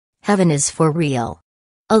Heaven is for real.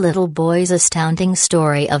 A little boy's astounding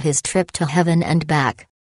story of his trip to heaven and back.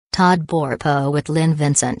 Todd Burpo with Lynn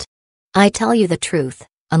Vincent. I tell you the truth,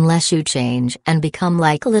 unless you change and become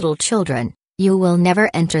like little children, you will never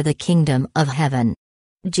enter the kingdom of heaven.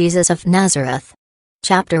 Jesus of Nazareth.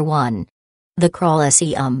 Chapter 1. The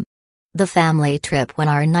Colosseum. The family trip when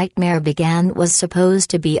our nightmare began was supposed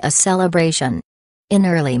to be a celebration. In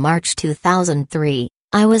early March 2003,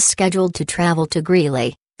 I was scheduled to travel to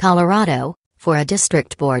Greeley, Colorado, for a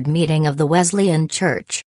district board meeting of the Wesleyan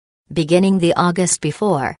Church. Beginning the August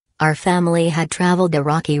before, our family had traveled a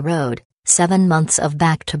rocky road, 7 months of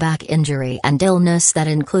back-to-back injury and illness that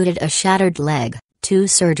included a shattered leg, 2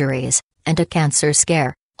 surgeries, and a cancer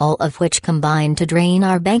scare, all of which combined to drain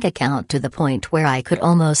our bank account to the point where I could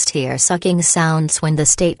almost hear sucking sounds when the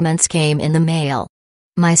statements came in the mail.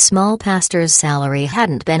 My small pastor's salary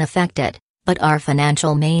hadn't been affected, but our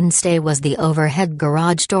financial mainstay was the overhead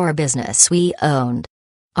garage door business we owned.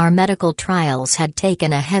 Our medical trials had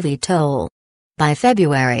taken a heavy toll. By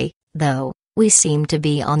February, though, we seemed to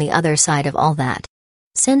be on the other side of all that.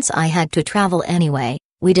 Since I had to travel anyway,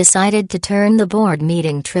 we decided to turn the board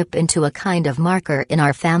meeting trip into a kind of marker in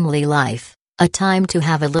our family life, a time to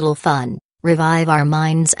have a little fun, revive our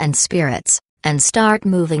minds and spirits, and start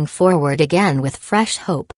moving forward again with fresh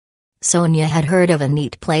hope. Sonia had heard of a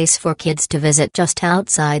neat place for kids to visit just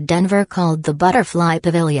outside Denver called the Butterfly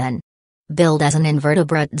Pavilion. Billed as an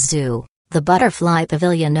invertebrate zoo, the Butterfly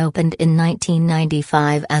Pavilion opened in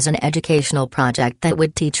 1995 as an educational project that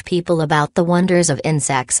would teach people about the wonders of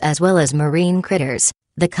insects as well as marine critters,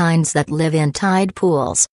 the kinds that live in tide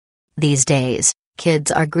pools. These days, kids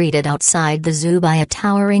are greeted outside the zoo by a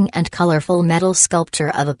towering and colorful metal sculpture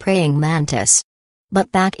of a praying mantis.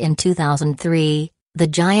 But back in 2003, the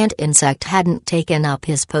giant insect hadn't taken up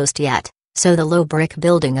his post yet, so the low brick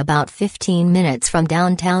building about 15 minutes from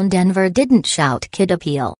downtown Denver didn't shout kid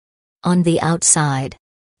appeal on the outside.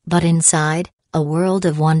 But inside, a world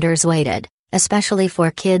of wonders waited, especially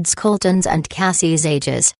for kids Colton's and Cassie's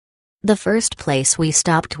ages. The first place we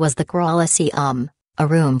stopped was the Colosseum, a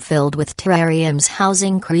room filled with terrariums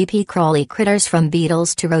housing creepy crawly critters from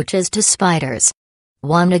beetles to roaches to spiders.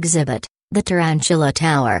 One exhibit, the Tarantula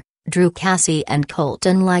Tower, drew Cassie and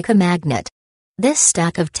Colton like a magnet. This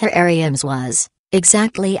stack of terrariums was,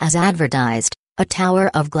 exactly as advertised, a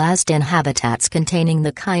tower of glassed-in habitats containing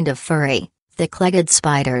the kind of furry, thick-legged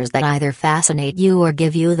spiders that either fascinate you or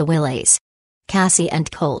give you the willies. Cassie and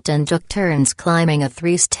Colton took turns climbing a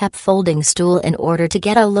 3-step folding stool in order to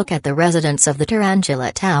get a look at the residents of the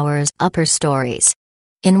Tarantula Tower's upper stories.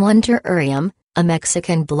 In one terrarium, a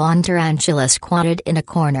Mexican blonde tarantula squatted in a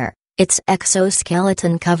corner, its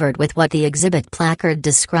exoskeleton covered with what the exhibit placard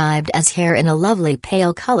described as hair in a lovely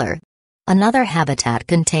pale color. Another habitat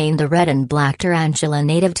contained a red and black tarantula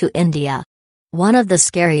native to India. One of the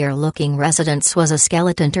scarier-looking residents was a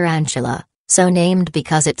skeleton tarantula, so named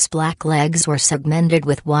because its black legs were segmented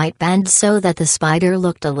with white bands so that the spider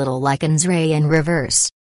looked a little like an X-ray in reverse.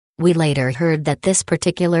 We later heard that this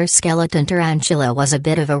particular skeleton tarantula was a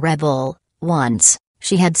bit of a rebel. Once,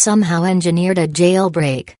 she had somehow engineered a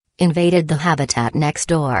jailbreak, invaded the habitat next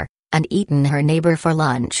door, and eaten her neighbor for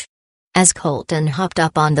lunch. As Colton hopped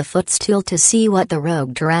up on the footstool to see what the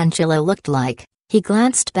rogue tarantula looked like, he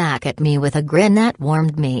glanced back at me with a grin that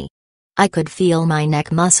warmed me. I could feel my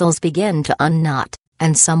neck muscles begin to unknot,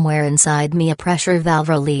 and somewhere inside me a pressure valve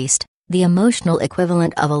released, the emotional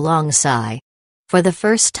equivalent of a long sigh. For the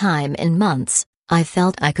first time in months, I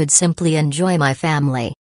felt I could simply enjoy my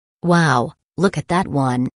family. "Wow, look at that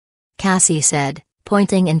one," Cassie said,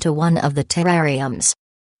 pointing into one of the terrariums.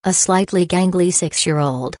 A slightly gangly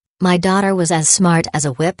 6-year-old, my daughter was as smart as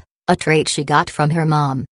a whip, a trait she got from her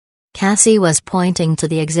mom. Cassie was pointing to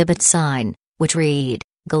the exhibit sign, which read,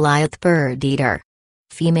 Goliath Bird Eater.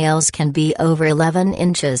 Females can be over 11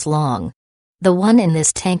 inches long. The one in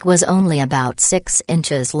this tank was only about 6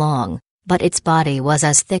 inches long, but its body was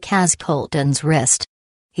as thick as Colton's wrist.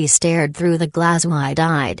 He stared through the glass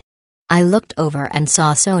wide-eyed. I looked over and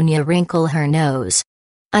saw Sonia wrinkle her nose.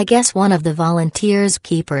 I guess one of the volunteers'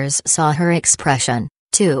 keepers saw her expression,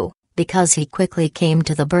 too, because he quickly came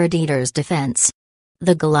to the bird eater's defense.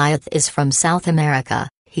 "The Goliath is from South America,"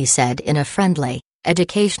 he said in a friendly,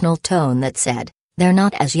 educational tone that said, "They're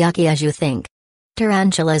not as yucky as you think.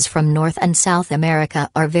 Tarantulas from North and South America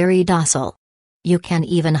are very docile. You can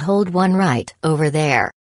even hold one right over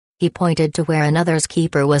there." He pointed to where another's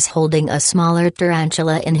keeper was holding a smaller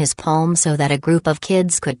tarantula in his palm so that a group of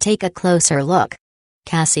kids could take a closer look.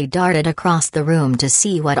 Cassie darted across the room to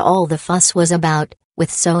see what all the fuss was about,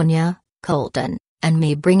 with Sonia, Colton, and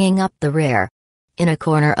me bringing up the rear. In a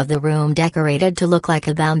corner of the room decorated to look like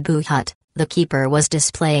a bamboo hut, the keeper was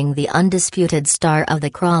displaying the undisputed star of the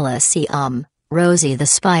Colosseum, Rosie the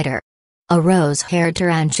spider. A rose-haired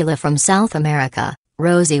tarantula from South America,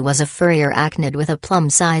 Rosie was a furry arachnid with a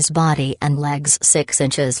plum-sized body and legs 6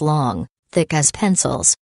 inches long, thick as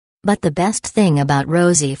pencils. But the best thing about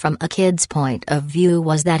Rosie from a kid's point of view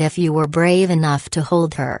was that if you were brave enough to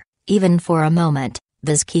hold her, even for a moment,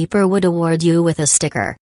 this keeper would award you with a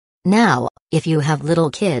sticker. Now, if you have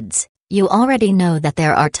little kids, you already know that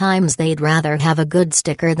there are times they'd rather have a good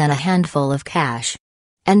sticker than a handful of cash.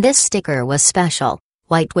 And this sticker was special,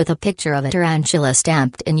 white with a picture of a tarantula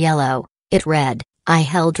stamped in yellow. It read, "I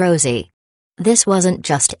held Rosie." This wasn't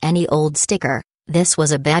just any old sticker, this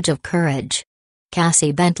was a badge of courage.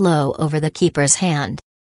 Cassie bent low over the keeper's hand.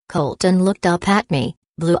 Colton looked up at me,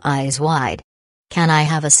 blue eyes wide. "Can I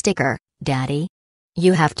have a sticker, Daddy?"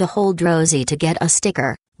 "You have to hold Rosie to get a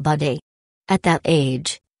sticker, buddy." At that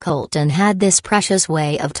age, Colton had this precious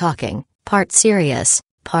way of talking, part serious,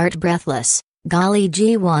 part breathless, golly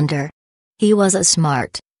gee wonder. He was a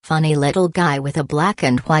smart, funny little guy with a black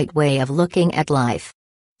and white way of looking at life.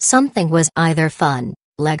 Something was either fun,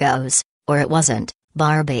 Legos, or it wasn't,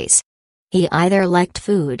 Barbies. He either liked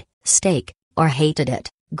food, steak, or hated it,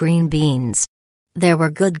 green beans. There were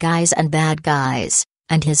good guys and bad guys,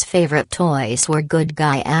 and his favorite toys were good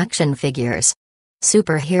guy action figures.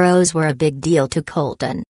 Superheroes were a big deal to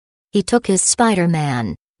Colton. He took his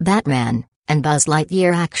Spider-Man, Batman, and Buzz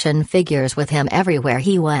Lightyear action figures with him everywhere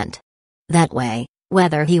he went. That way,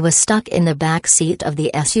 whether he was stuck in the back seat of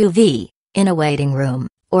the SUV, in a waiting room,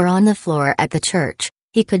 or on the floor at the church,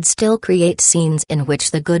 he could still create scenes in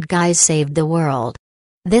which the good guys saved the world.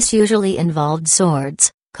 This usually involved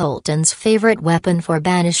swords, Colton's favorite weapon for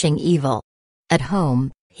banishing evil. At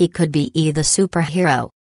home, he could be the superhero.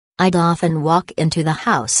 I'd often walk into the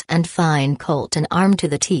house and find Colton armed to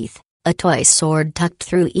the teeth, a toy sword tucked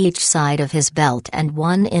through each side of his belt and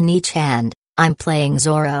one in each hand. "I'm playing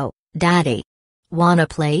Zorro, Daddy. Wanna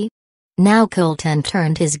play?" Now Colton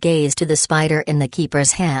turned his gaze to the spider in the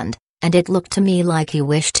keeper's hand, and it looked to me like he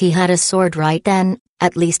wished he had a sword right then,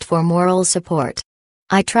 at least for moral support.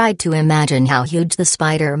 I tried to imagine how huge the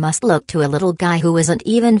spider must look to a little guy who isn't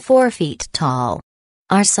even 4 feet tall.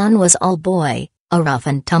 Our son was all boy, a rough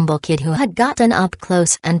and tumble kid who had gotten up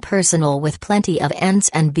close and personal with plenty of ants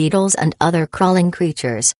and beetles and other crawling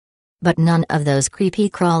creatures. But none of those creepy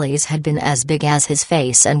crawlies had been as big as his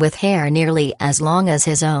face and with hair nearly as long as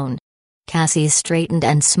his own. Cassie straightened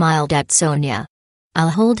and smiled at Sonia. "I'll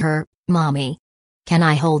hold her, Mommy." "Can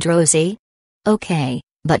I hold Rosie?" "Okay,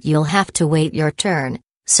 but you'll have to wait your turn,"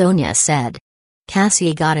 Sonia said.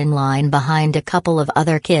 Cassie got in line behind a couple of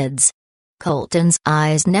other kids. Colton's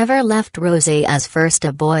eyes never left Rosie as first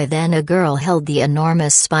a boy then a girl held the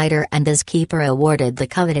enormous spider and as keeper awarded the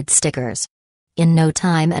coveted stickers. In no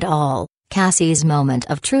time at all, Cassie's moment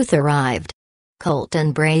of truth arrived.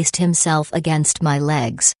 Colton braced himself against my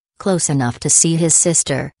legs, close enough to see his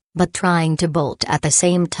sister, but trying to bolt at the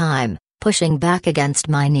same time, pushing back against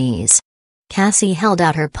my knees. Cassie held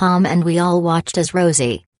out her palm and we all watched as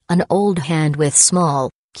Rosie, an old hand with small,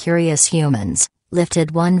 curious humans,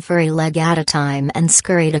 lifted one furry leg at a time and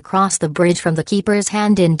scurried across the bridge from the keeper's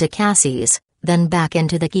hand into Cassie's, then back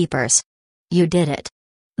into the keeper's. "You did it,"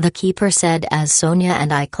 the keeper said as Sonia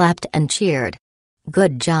and I clapped and cheered.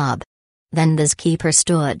 "Good job." Then this keeper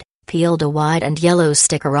stood, peeled a white and yellow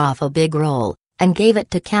sticker off a big roll, and gave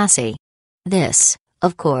it to Cassie. This,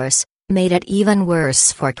 of course, made it even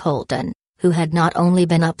worse for Colton, who had not only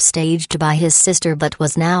been upstaged by his sister but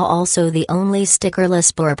was now also the only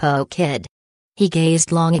stickerless Burpo kid. He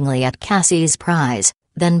gazed longingly at Cassie's prize,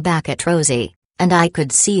 then back at Rosie, and I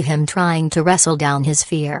could see him trying to wrestle down his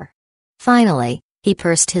fear. Finally, he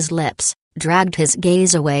pursed his lips, dragged his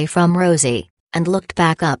gaze away from Rosie, and looked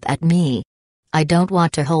back up at me. "I don't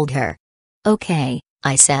want to hold her." "Okay,"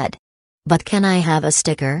 I said. "But can I have a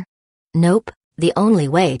sticker?" "Nope, the only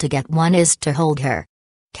way to get one is to hold her."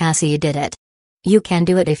 Cassie did it. "You can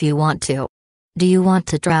do it if you want to. Do you want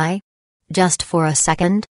to try? Just for a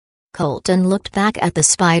second?" Colton looked back at the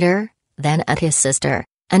spider, then at his sister,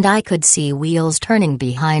 and I could see wheels turning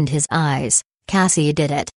behind his eyes. Cassie did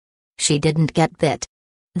it. She didn't get bit.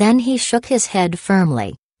 Then he shook his head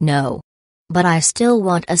firmly. "No. But I still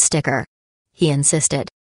want a sticker," he insisted.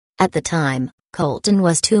 At the time, Colton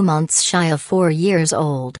was 2 months shy of 4 years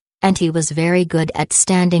old, and he was very good at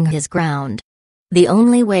standing his ground. "The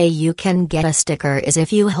only way you can get a sticker is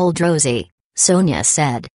if you hold Rosie," Sonia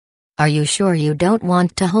said. "Are you sure you don't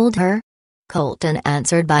want to hold her?" Colton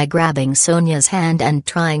answered by grabbing Sonia's hand and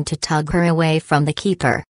trying to tug her away from the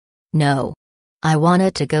keeper. "No. I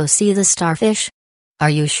wanted to go see the starfish," "Are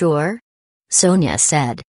you sure?" Sonia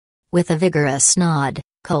said. With a vigorous nod,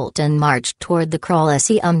 Colton marched toward the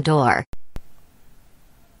Coliseum door.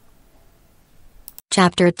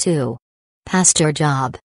 Chapter 2. Pastor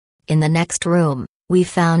Job. In the next room, we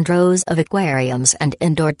found rows of aquariums and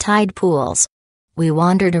indoor tide pools. We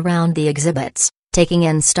wandered around the exhibits, taking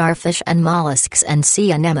in starfish and mollusks and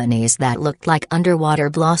sea anemones that looked like underwater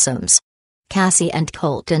blossoms. Cassie and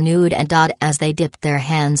Colton oohed and awed as they dipped their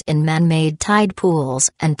hands in man-made tide pools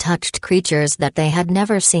and touched creatures that they had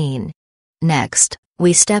never seen. Next,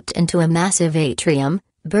 we stepped into a massive atrium,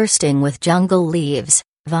 bursting with jungle leaves,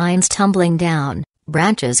 vines tumbling down,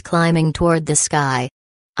 branches climbing toward the sky.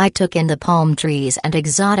 I took in the palm trees and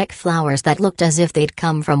exotic flowers that looked as if they'd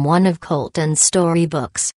come from one of Colton's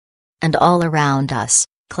storybooks. And all around us,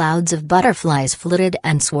 clouds of butterflies flitted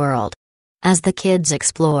and swirled. As the kids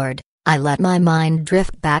explored, I let my mind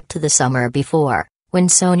drift back to the summer before, when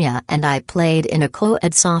Sonia and I played in a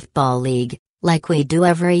co-ed softball league, like we do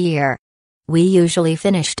every year. We usually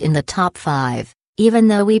finished in the top 5, even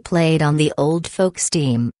though we played on the old folks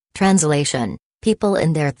team, translation, people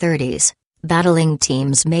in their 30s, battling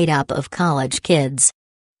teams made up of college kids.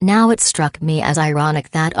 Now it struck me as ironic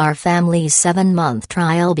that our family's 7-month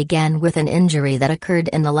trial began with an injury that occurred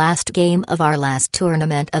in the last game of our last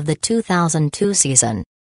tournament of the 2002 season.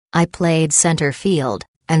 I played center field,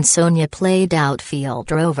 and Sonia played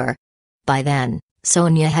outfield rover. By then,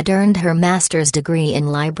 Sonia had earned her master's degree in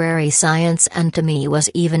library science and to me was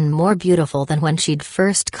even more beautiful than when she'd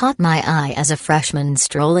first caught my eye as a freshman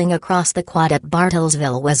strolling across the quad at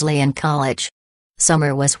Bartlesville Wesleyan College.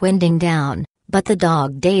 Summer was winding down, but the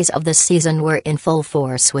dog days of the season were in full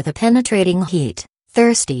force with a penetrating heat,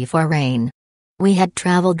 thirsty for rain. We had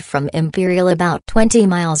traveled from Imperial about 20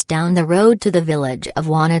 miles down the road to the village of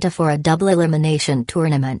Wanata for a double elimination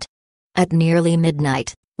tournament. At nearly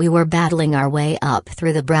midnight, we were battling our way up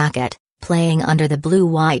through the bracket, playing under the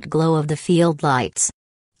blue-white glow of the field lights.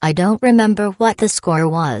 I don't remember what the score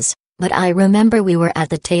was, but I remember we were at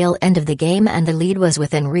the tail end of the game and the lead was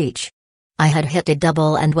within reach. I had hit a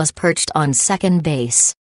double and was perched on second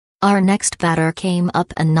base. Our next batter came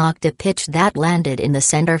up and knocked a pitch that landed in the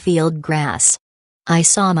center field grass. I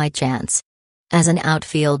saw my chance. As an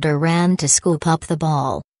outfielder ran to scoop up the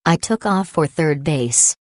ball, I took off for third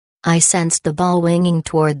base. I sensed the ball winging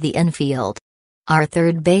toward the infield. Our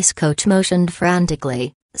third base coach motioned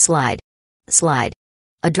frantically, "Slide. Slide."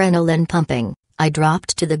 Adrenaline pumping, I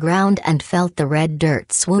dropped to the ground and felt the red dirt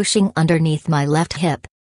swooshing underneath my left hip.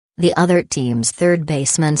 The other team's third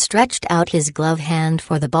baseman stretched out his glove hand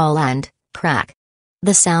for the ball and, crack.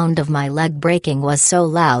 The sound of my leg breaking was so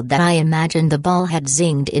loud that I imagined the ball had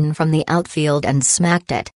zinged in from the outfield and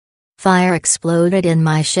smacked it. Fire exploded in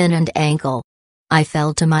my shin and ankle. I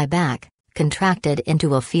fell to my back, contracted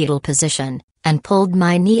into a fetal position, and pulled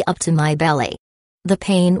my knee up to my belly. The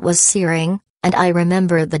pain was searing, and I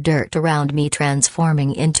remember the dirt around me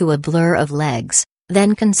transforming into a blur of legs,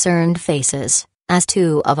 then concerned faces, as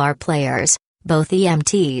 2 of our players, both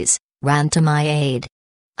EMTs, ran to my aid.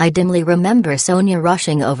 I dimly remember Sonia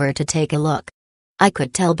rushing over to take a look. I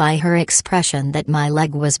could tell by her expression that my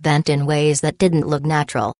leg was bent in ways that didn't look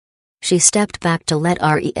natural. She stepped back to let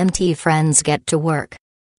our EMT friends get to work.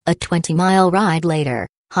 A 20-mile ride later,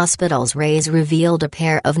 hospital's rays revealed a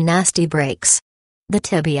pair of nasty breaks. The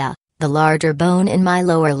tibia, the larger bone in my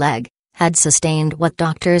lower leg, had sustained what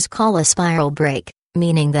doctors call a spiral break,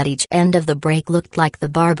 meaning that each end of the break looked like the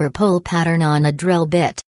barber pole pattern on a drill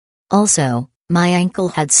bit. Also, my ankle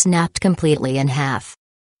had snapped completely in half.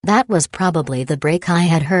 That was probably the break I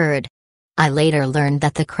had heard. I later learned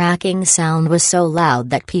that the cracking sound was so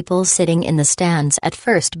loud that people sitting in the stands at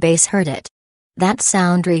first base heard it. That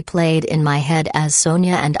sound replayed in my head as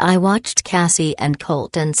Sonia and I watched Cassie and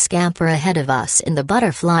Colton scamper ahead of us in the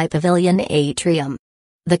butterfly pavilion atrium.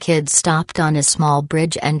 The kids stopped on a small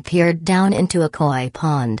bridge and peered down into a koi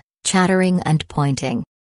pond, chattering and pointing.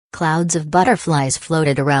 Clouds of butterflies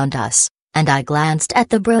floated around us, and I glanced at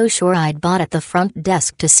the brochure I'd bought at the front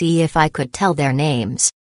desk to see if I could tell their names.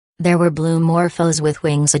 There were blue morphos with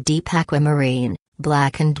wings, a deep aquamarine,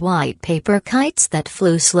 black and white paper kites that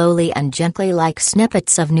flew slowly and gently like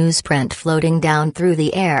snippets of newsprint floating down through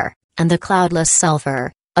the air, and the cloudless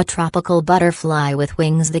sulfur, a tropical butterfly with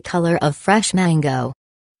wings the color of fresh mango.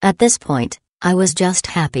 At this point, I was just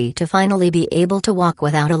happy to finally be able to walk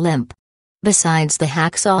without a limp. Besides the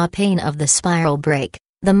hacksaw pain of the spiral break,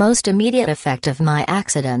 the most immediate effect of my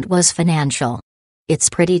accident was financial. It's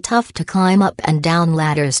pretty tough to climb up and down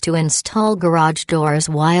ladders to install garage doors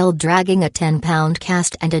while dragging a 10-pound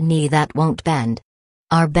cast and a knee that won't bend.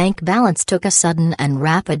 Our bank balance took a sudden and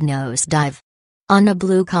rapid nosedive. On a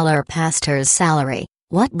blue-collar pastor's salary,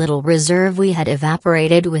 What little reserve we had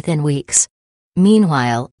evaporated within weeks.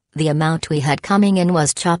 Meanwhile, the amount we had coming in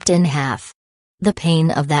was chopped in half. The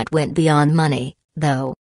pain of that went beyond money,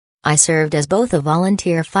 though. I served as both a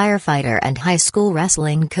volunteer firefighter and high school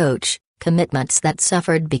wrestling coach, commitments that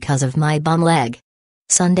suffered because of my bum leg.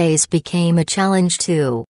 Sundays became a challenge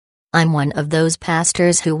too. I'm one of those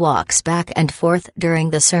pastors who walks back and forth during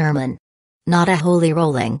the sermon. Not a holy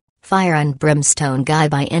rolling, fire and brimstone guy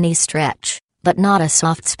by any stretch, but not a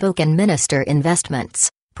soft-spoken minister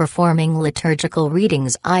investments, performing liturgical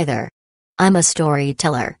readings either. I'm a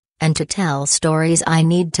storyteller, and to tell stories I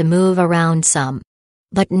need to move around some.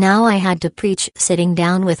 But now I had to preach sitting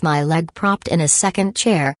down with my leg propped in a second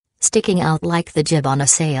chair, sticking out like the jib on a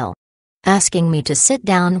sail. Asking me to sit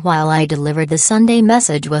down while I delivered the Sunday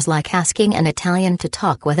message was like asking an Italian to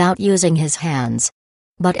talk without using his hands.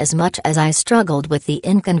 But as much as I struggled with the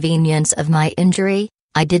inconvenience of my injury,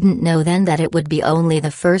 I didn't know then that it would be only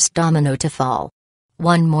the first domino to fall.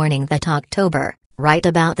 One morning that October, right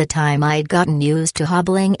about the time I'd gotten used to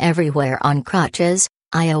hobbling everywhere on crutches,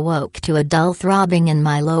 I awoke to a dull throbbing in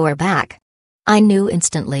my lower back. I knew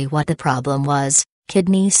instantly what the problem was: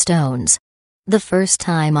 kidney stones. The first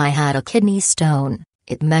time I had a kidney stone,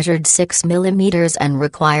 it measured 6 millimeters and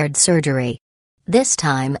required surgery. This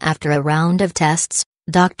time, after a round of tests,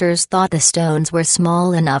 doctors thought the stones were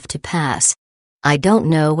small enough to pass. I don't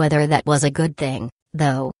know whether that was a good thing,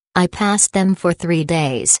 though. I passed them for 3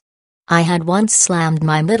 days. I had once slammed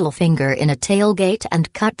my middle finger in a tailgate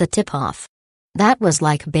and cut the tip off. That was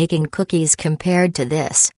like baking cookies compared to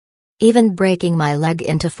this. Even breaking my leg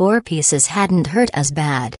into 4 pieces hadn't hurt as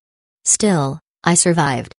bad. Still, I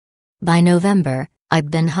survived. By November, I'd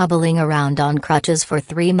been hobbling around on crutches for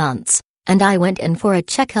 3 months, and I went in for a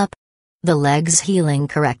checkup. The leg's healing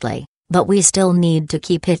correctly, but we still need to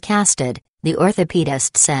keep it casted, the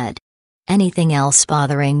orthopedist said. Anything else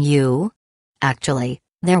bothering you? Actually,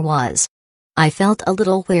 there was. I felt a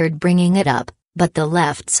little weird bringing it up, but the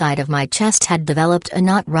left side of my chest had developed a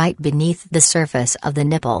knot right beneath the surface of the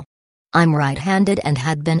nipple. I'm right-handed and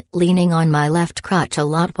had been leaning on my left crutch a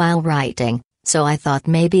lot while writing, so I thought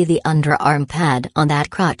maybe the underarm pad on that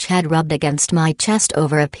crutch had rubbed against my chest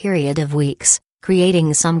over a period of weeks,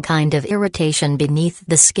 creating some kind of irritation beneath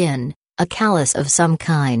the skin, a callus of some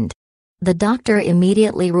kind. The doctor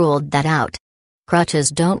immediately ruled that out.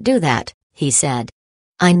 Crutches don't do that, he said.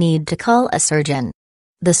 I need to call a surgeon.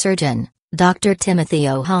 The surgeon, Dr. Timothy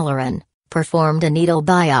O'Halloran, performed a needle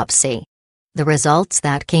biopsy. The results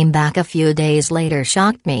that came back a few days later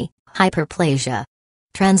shocked me: hyperplasia.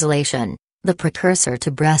 Translation: the precursor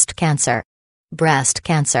to breast cancer. Breast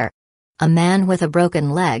cancer. A man with a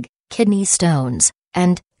broken leg, kidney stones,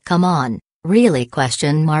 and, come on, really ?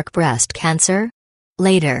 Breast cancer?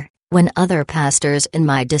 Later, when other pastors in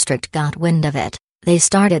my district got wind of it, they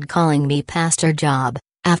started calling me Pastor Job,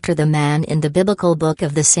 after the man in the biblical book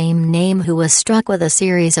of the same name who was struck with a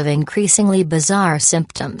series of increasingly bizarre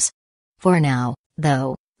symptoms. For now,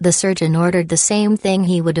 though, the surgeon ordered the same thing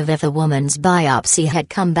he would have if a woman's biopsy had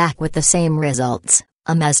come back with the same results: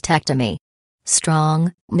 a mastectomy.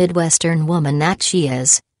 Strong, Midwestern woman that she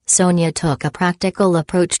is, Sonia took a practical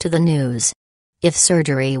approach to the news. If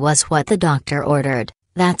surgery was what the doctor ordered,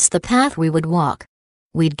 that's the path we would walk.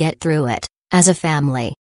 We'd get through it, as a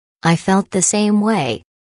family. I felt the same way.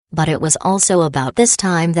 But it was also about this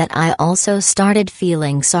time that I also started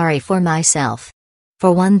feeling sorry for myself.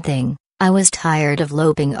 For one thing, I was tired of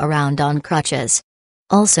loping around on crutches.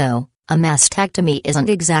 Also, a mastectomy isn't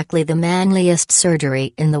exactly the manliest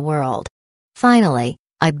surgery in the world. Finally,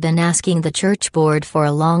 I've been asking the church board for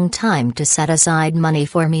a long time to set aside money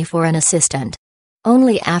for me for an assistant.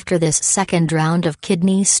 Only after this second round of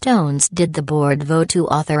kidney stones did the board vote to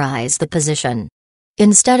authorize the position.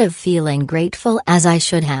 Instead of feeling grateful as I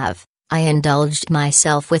should have, I indulged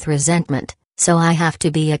myself with resentment. So I have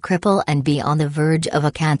to be a cripple and be on the verge of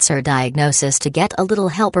a cancer diagnosis to get a little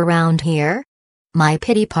help around here? My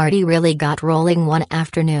pity party really got rolling one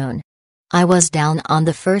afternoon. I was down on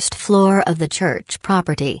the first floor of the church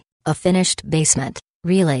property, a finished basement,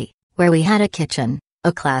 really, where we had a kitchen,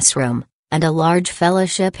 a classroom, and a large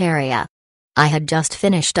fellowship area. I had just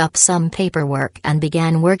finished up some paperwork and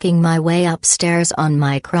began working my way upstairs on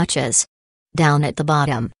my crutches. Down at the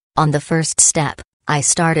bottom, on the first step, I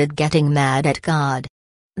started getting mad at God.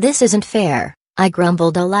 This isn't fair, I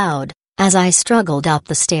grumbled aloud, as I struggled up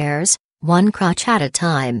the stairs, one crutch at a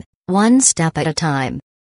time, one step at a time.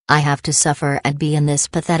 I have to suffer and be in this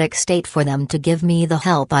pathetic state for them to give me the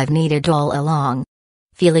help I've needed all along.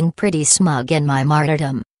 Feeling pretty smug in my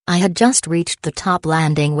martyrdom, I had just reached the top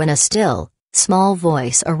landing when a still, small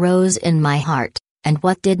voice arose in my heart: "And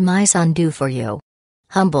what did my son do for you?"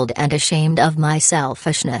 Humbled and ashamed of my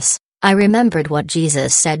selfishness, I remembered what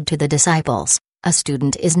Jesus said to the disciples: "A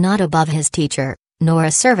student is not above his teacher, nor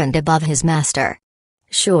a servant above his master."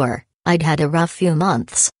 Sure, I'd had a rough few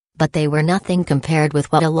months, but they were nothing compared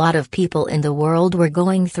with what a lot of people in the world were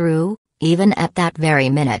going through, even at that very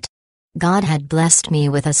minute. God had blessed me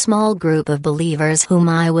with a small group of believers whom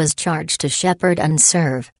I was charged to shepherd and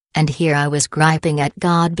serve, and here I was griping at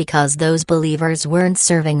God because those believers weren't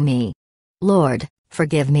serving me. "Lord,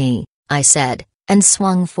 forgive me," I said, and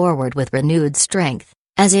swung forward with renewed strength,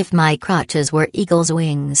 as if my crutches were eagle's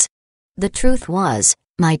wings. The truth was,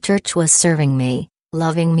 my church was serving me,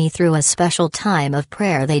 loving me through a special time of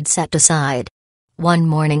prayer they'd set aside. One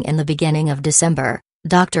morning in the beginning of December,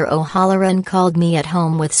 Dr. O'Halloran called me at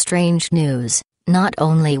home with strange news. Not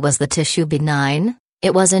only was the tissue benign,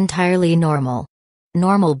 it was entirely normal.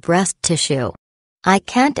 Normal breast tissue. "I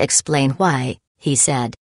can't explain why," he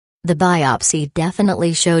said. "The biopsy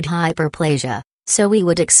definitely showed hyperplasia, so we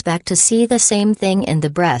would expect to see the same thing in the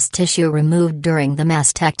breast tissue removed during the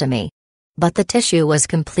mastectomy. But the tissue was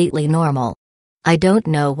completely normal. I don't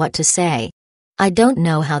know what to say. I don't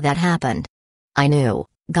know how that happened. I knew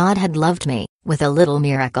God had loved me with a little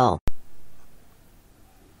miracle."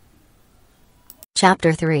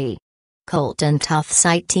 Chapter 3. Colton tough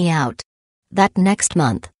sight out. That next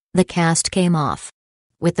month, the cast came off.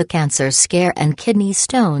 With the cancer scare and kidney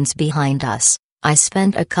stones behind us, I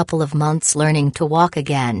spent a couple of months learning to walk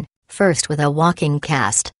again, first with a walking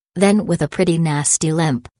cast, then with a pretty nasty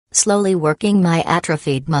limp, slowly working my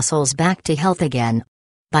atrophied muscles back to health again.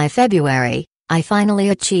 By February, I finally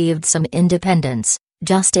achieved some independence,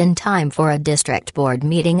 just in time for a district board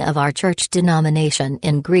meeting of our church denomination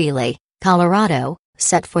in Greeley, Colorado,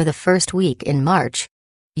 set for the first week in March.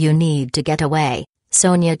 "You need to get away,"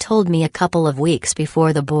 Sonia told me a couple of weeks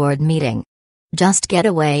before the board meeting. "Just get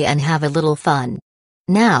away and have a little fun."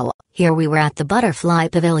 Now, here we were at the butterfly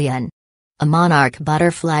pavilion. A monarch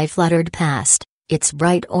butterfly fluttered past, its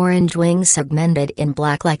bright orange wings segmented in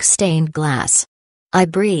black like stained glass. I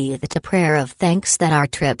breathed a prayer of thanks that our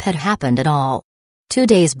trip had happened at all. 2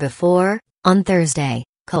 days before, on Thursday,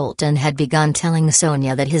 Colton had begun telling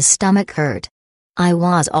Sonia that his stomach hurt. I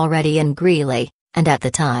was already in Greeley, and at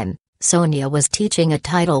the time, Sonia was teaching a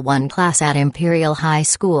Title I class at Imperial High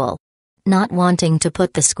School. Not wanting to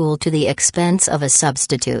put the school to the expense of a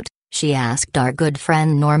substitute, she asked our good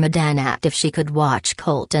friend Norma Danat if she could watch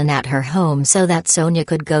Colton at her home so that Sonia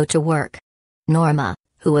could go to work. Norma,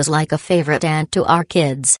 who was like a favorite aunt to our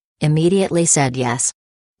kids, immediately said yes.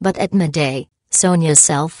 But at midday, Sonia's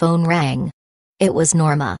cell phone rang. It was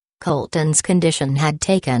Norma. Colton's condition had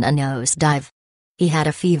taken a nosedive. He had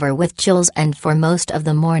a fever with chills and for most of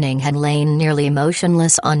the morning had lain nearly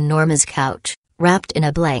motionless on Norma's couch, wrapped in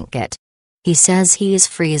a blanket. "He says he's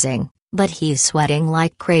freezing, but he's sweating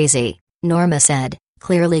like crazy," Norma said,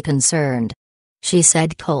 clearly concerned. She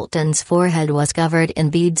said Colton's forehead was covered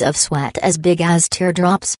in beads of sweat as big as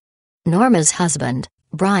teardrops. Norma's husband,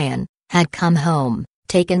 Brian, had come home,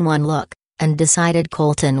 taken one look, and decided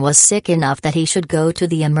Colton was sick enough that he should go to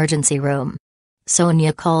the emergency room.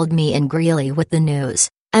 Sonia called me in Greeley with the news,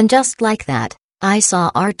 and just like that, I saw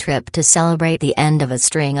our trip to celebrate the end of a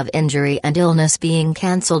string of injury and illness being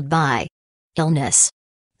cancelled by illness.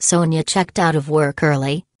 Sonia checked out of work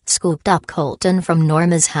early, scooped up Colton from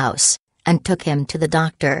Norma's house, and took him to the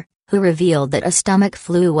doctor, who revealed that a stomach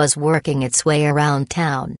flu was working its way around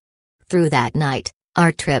town. Through that night,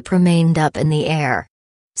 our trip remained up in the air.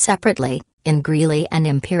 Separately, in Greeley and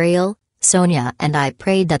Imperial, Sonia and I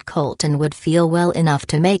prayed that Colton would feel well enough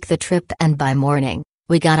to make the trip, and by morning,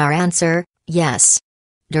 we got our answer, yes.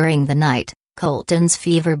 During the night, Colton's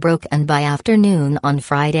fever broke, and by afternoon on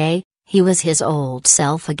Friday, he was his old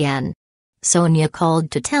self again. Sonia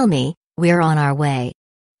called to tell me, "We're on our way."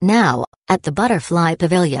 Now, at the Butterfly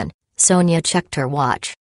Pavilion, Sonia checked her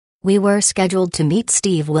watch. We were scheduled to meet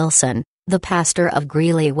Steve Wilson, the pastor of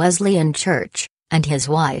Greeley Wesleyan Church, and his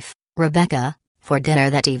wife, Rebecca, for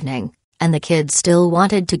dinner that evening, and the kids still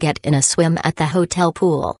wanted to get in a swim at the hotel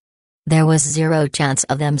pool. There was zero chance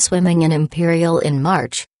of them swimming in Imperial in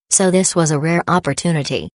March, so this was a rare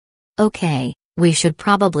opportunity. "Okay, we should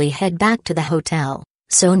probably head back to the hotel,"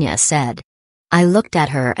 Sonia said. I looked at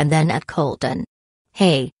her and then at Colton.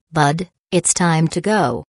 "Hey, bud, it's time to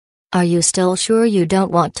go. Are you still sure you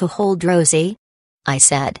don't want to hold Rosie?" I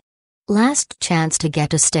said. "Last chance to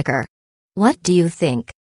get a sticker. What do you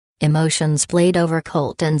think?" Emotions played over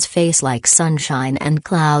Colton's face like sunshine and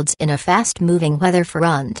clouds in a fast-moving weather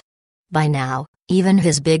front. By now, even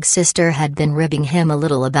his big sister had been ribbing him a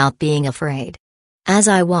little about being afraid. As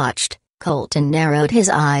I watched, Colton narrowed his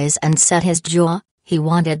eyes and set his jaw. He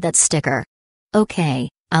wanted that sticker. "Okay,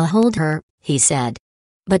 I'll hold her," he said.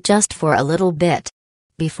 "But just for a little bit."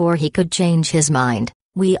 Before he could change his mind,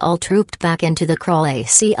 we all trooped back into the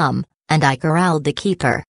Coliseum, and I corralled the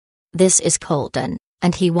keeper. "This is Colton,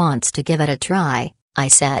 and he wants to give it a try," I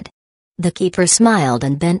said. The keeper smiled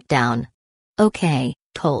and bent down. "Okay,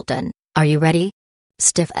 Colton, are you ready?"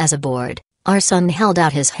 Stiff as a board, our son held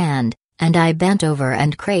out his hand, and I bent over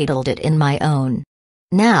and cradled it in my own.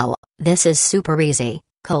 "Now, this is super easy,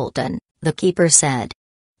 Colton," the keeper said.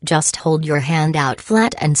 "Just hold your hand out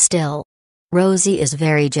flat and still. Rosie is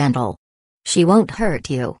very gentle. She won't hurt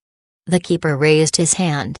you." The keeper raised his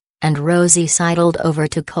hand, and Rosie sidled over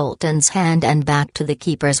to Colton's hand and back to the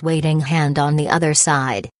keeper's waiting hand on the other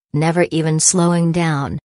side, never even slowing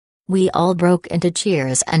down. We all broke into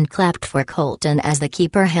cheers and clapped for Colton as the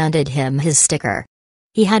keeper handed him his sticker.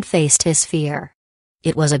 He had faced his fear.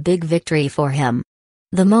 It was a big victory for him.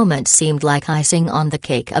 The moment seemed like icing on the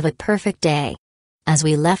cake of a perfect day. As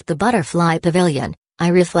we left the butterfly pavilion, I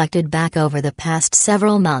reflected back over the past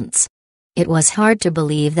several months. It was hard to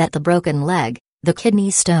believe that the broken leg, the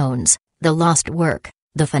kidney stones, the lost work,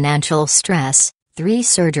 the financial stress, 3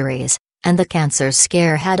 surgeries, and the cancer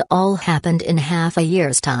scare had all happened in half a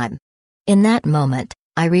year's time. In that moment,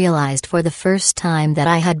 I realized for the first time that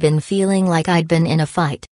I had been feeling like I'd been in a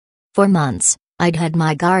fight. For months, I'd had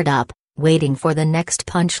my guard up, waiting for the next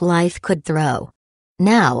punch life could throw.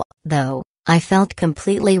 Now, though, I felt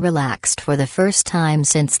completely relaxed for the first time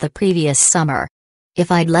since the previous summer.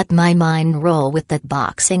 If I'd let my mind roll with that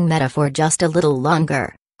boxing metaphor just a little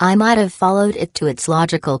longer, I might have followed it to its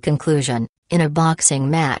logical conclusion. In a boxing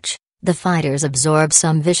match, the fighters absorb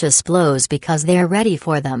some vicious blows because they're ready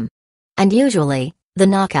for them. And usually, the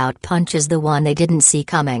knockout punch is the one they didn't see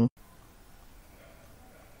coming.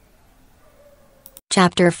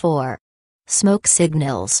 Chapter 4. Smoke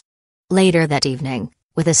Signals. Later that evening,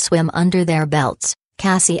 with a swim under their belts,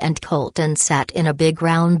 Cassie and Colton sat in a big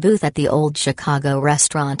round booth at the old Chicago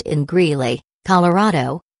restaurant in Greeley,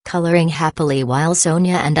 Colorado, coloring happily while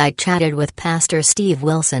Sonia and I chatted with Pastor Steve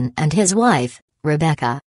Wilson and his wife,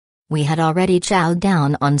 Rebecca. We had already chowed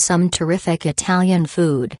down on some terrific Italian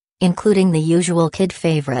food, including the usual kid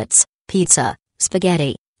favorites, pizza,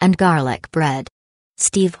 spaghetti, and garlic bread.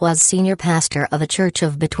 Steve was senior pastor of a church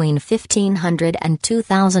of between 1,500 and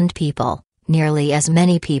 2,000 people, nearly as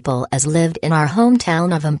many people as lived in our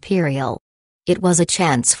hometown of Imperial. It was a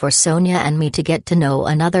chance for Sonia and me to get to know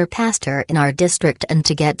another pastor in our district and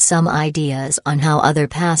to get some ideas on how other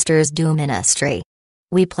pastors do ministry.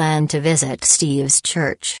 We planned to visit Steve's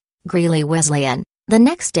church, Greeley Wesleyan, the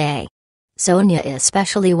next day. Sonia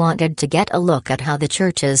especially wanted to get a look at how the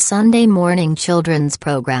church's Sunday morning children's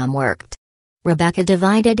program worked. Rebecca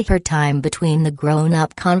divided her time between the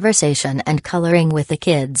grown-up conversation and coloring with the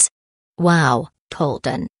kids. "Wow,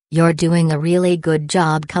 Colton, you're doing a really good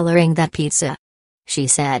job coloring that pizza," she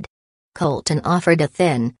said. Colton offered a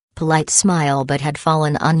thin, polite smile but had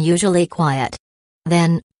fallen unusually quiet.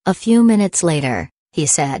 Then, a few minutes later, he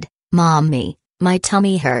said, "Mommy, my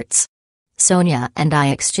tummy hurts." Sonia and I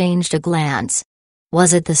exchanged a glance.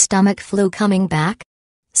 Was it the stomach flu coming back?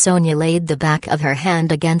 Sonia laid the back of her hand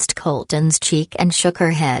against Colton's cheek and shook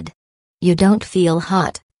her head. "You don't feel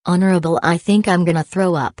hot, Honorable. I think I'm gonna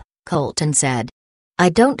throw up," Colton said. "I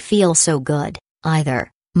don't feel so good,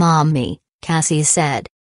 either, Mommy," Cassie said.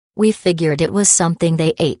 We figured it was something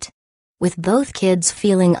they ate. With both kids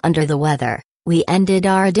feeling under the weather, we ended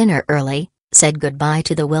our dinner early, said goodbye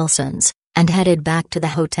to the Wilsons, and headed back to the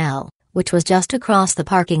hotel, which was just across the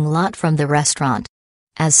parking lot from the restaurant.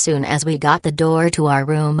 As soon as we got the door to our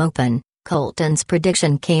room open, Colton's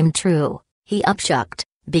prediction came true. He upshucked,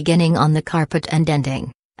 beginning on the carpet and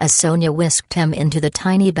ending, as Sonia whisked him into the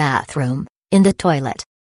tiny bathroom, in the toilet.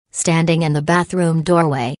 Standing in the bathroom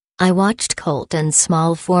doorway, I watched Colton's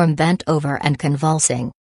small form bent over and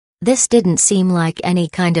convulsing. This didn't seem like any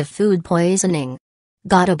kind of food poisoning.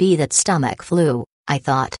 Gotta be that stomach flu, I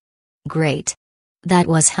thought. Great. That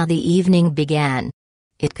was how the evening began.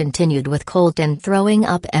 It continued with Colton throwing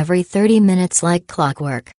up every 30 minutes like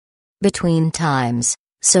clockwork. Between times,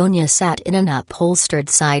 Sonia sat in an upholstered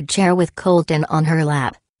side chair with Colton on her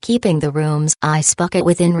lap, keeping the room's ice bucket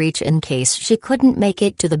within reach in case she couldn't make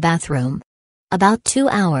it to the bathroom. About 2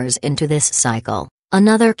 hours into this cycle,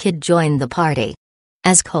 another kid joined the party.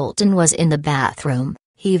 As Colton was in the bathroom,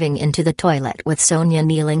 heaving into the toilet with Sonia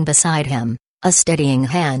kneeling beside him, a steadying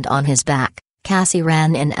hand on his back, Cassie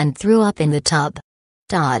ran in and threw up in the tub.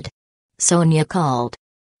 "Todd," Sonia called.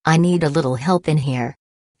 "I need a little help in here."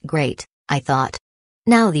 Great, I thought.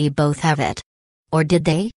 Now they both have it. Or did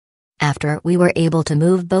they? After we were able to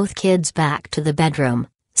move both kids back to the bedroom,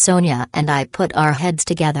 Sonia and I put our heads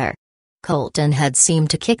together. Colton had seemed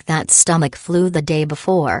to kick that stomach flu the day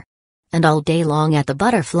before. And all day long at the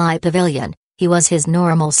butterfly pavilion, he was his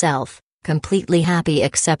normal self, completely happy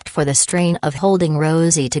except for the strain of holding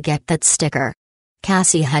Rosie to get that sticker.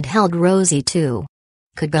 Cassie had held Rosie too.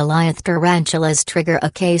 Could Goliath tarantulas trigger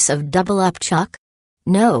a case of double-up chuck?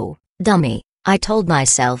 No, dummy, I told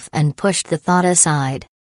myself and pushed the thought aside.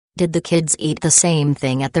 Did the kids eat the same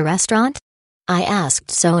thing at the restaurant? I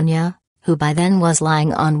asked Sonia, who by then was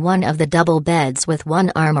lying on one of the double beds with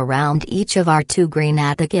one arm around each of our two green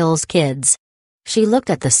Atticills kids. She looked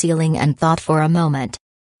at the ceiling and thought for a moment.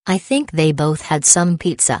 I think they both had some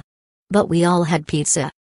pizza. But we all had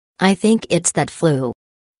pizza. I think it's that flu.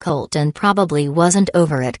 Colton probably wasn't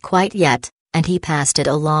over it quite yet, and he passed it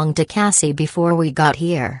along to Cassie before we got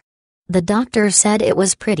here. The doctor said it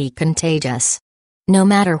was pretty contagious. No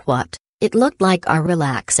matter what, it looked like our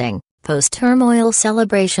relaxing, post-turmoil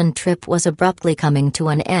celebration trip was abruptly coming to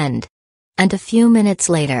an end. And a few minutes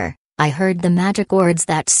later, I heard the magic words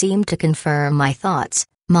that seemed to confirm my thoughts.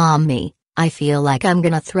 Mommy, I feel like I'm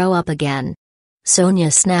gonna throw up again. Sonia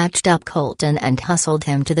snatched up Colton and hustled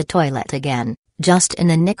him to the toilet again, just in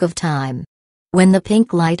the nick of time. When the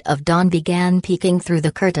pink light of dawn began peeking through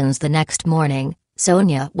the curtains the next morning,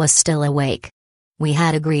 Sonia was still awake. We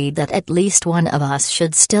had agreed that at least one of us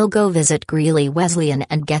should still go visit Greeley Wesleyan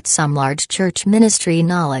and get some large church ministry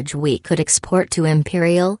knowledge we could export to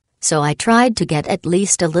Imperial, so I tried to get at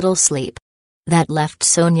least a little sleep. That left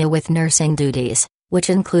Sonia with nursing duties, which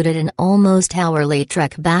included an almost hourly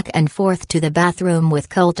trek back and forth to the bathroom with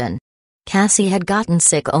Colton. Cassie had gotten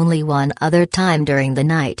sick only one other time during the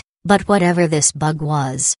night, but whatever this bug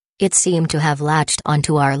was, it seemed to have latched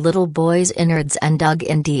onto our little boy's innards and dug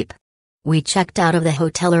in deep. We checked out of the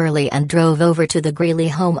hotel early and drove over to the Greeley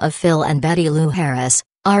home of Phil and Betty Lou Harris,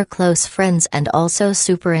 our close friends and also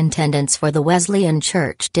superintendents for the Wesleyan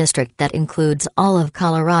Church district that includes all of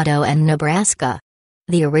Colorado and Nebraska.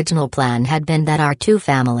 The original plan had been that our two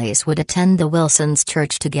families would attend the Wilsons'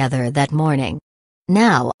 church together that morning.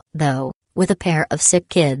 Now, though, with a pair of sick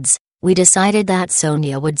kids, we decided that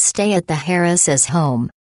Sonia would stay at the Harris's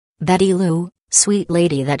home. Betty Lou, sweet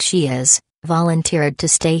lady that she is, volunteered to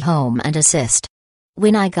stay home and assist.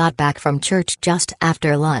 When I got back from church just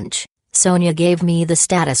after lunch, Sonia gave me the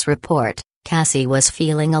status report. Cassie was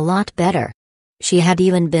feeling a lot better. She had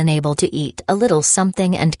even been able to eat a little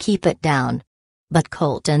something and keep it down. But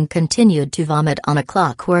Colton continued to vomit on a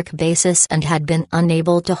clockwork basis and had been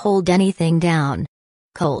unable to hold anything down.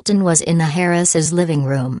 Colton was in the Harris's living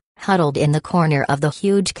room, huddled in the corner of the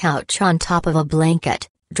huge couch on top of a blanket,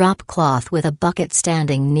 drop cloth with a bucket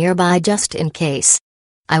standing nearby just in case.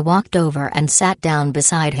 I walked over and sat down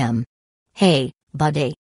beside him. Hey,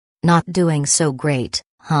 buddy. Not doing so great,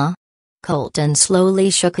 huh? Colton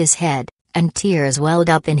slowly shook his head, and tears welled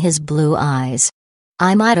up in his blue eyes.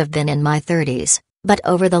 I might have been in my 30s, but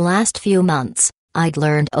over the last few months, I'd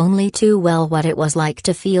learned only too well what it was like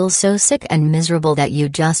to feel so sick and miserable that you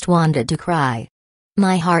just wanted to cry.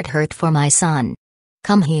 My heart hurt for my son.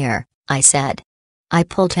 Come here, I said. I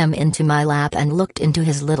pulled him into my lap and looked into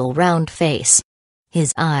his little round face.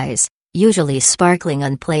 His eyes, usually sparkling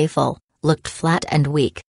and playful, looked flat and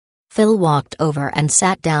weak. Phil walked over and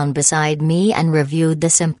sat down beside me and reviewed the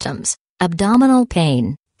symptoms: abdominal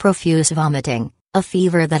pain, profuse vomiting, a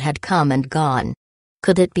fever that had come and gone.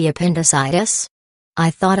 Could it be appendicitis? I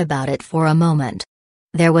thought about it for a moment.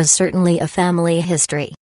 There was certainly a family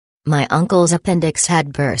history. My uncle's appendix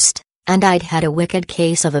had burst, and I'd had a wicked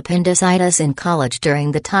case of appendicitis in college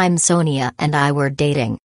during the time Sonia and I were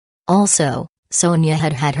dating. Also, Sonia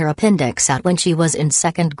had had her appendix out when she was in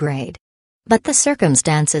 2nd grade. But the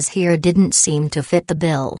circumstances here didn't seem to fit the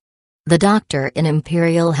bill. The doctor in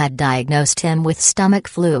Imperial had diagnosed him with stomach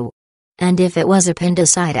flu. And if it was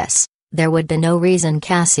appendicitis, there would be no reason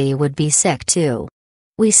Cassie would be sick too.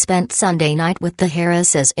 We spent Sunday night with the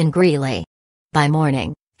Harrises in Greeley. By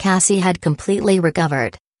morning, Cassie had completely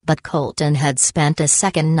recovered, but Colton had spent a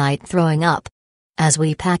second night throwing up. As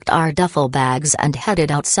we packed our duffel bags and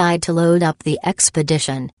headed outside to load up the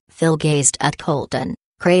expedition, Phil gazed at Colton,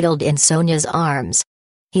 cradled in Sonia's arms.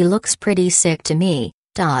 He looks pretty sick to me,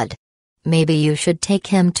 Todd. Maybe you should take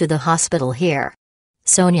him to the hospital here.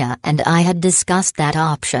 Sonia and I had discussed that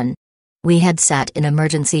option. We had sat in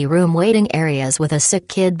emergency room waiting areas with a sick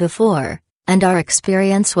kid before, and our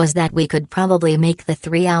experience was that we could probably make the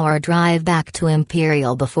 3-hour drive back to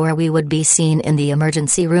Imperial before we would be seen in the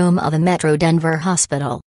emergency room of a Metro Denver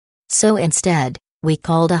hospital. So instead, we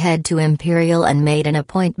called ahead to Imperial and made an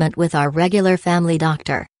appointment with our regular family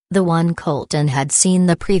doctor, the one Colton had seen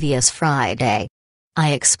the previous Friday.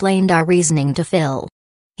 I explained our reasoning to Phil.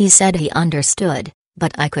 He said he understood,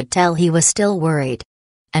 but I could tell he was still worried.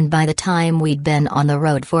 And by the time we'd been on the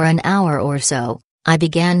road for an hour or so, I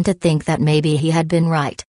began to think that maybe he had been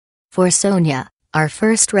right. For Sonia, our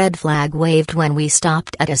first red flag waved when we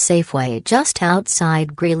stopped at a Safeway just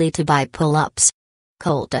outside Greeley to buy pull-ups.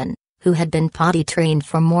 Colton, who had been potty trained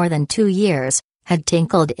for more than 2 years, had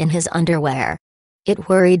tinkled in his underwear. It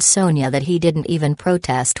worried Sonia that he didn't even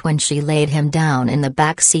protest when she laid him down in the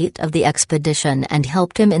back seat of the Expedition and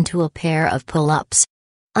helped him into a pair of pull-ups.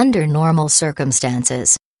 Under normal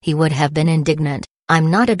circumstances, he would have been indignant, "I'm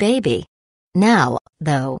not a baby." Now,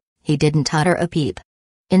 though, he didn't utter a peep.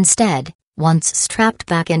 Instead, once strapped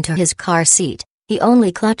back into his car seat, he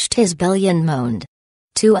only clutched his belly and moaned.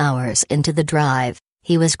 2 hours into the drive,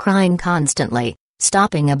 he was crying constantly,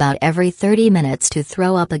 stopping about every 30 minutes to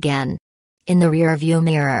throw up again. In the rearview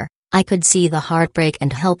mirror, I could see the heartbreak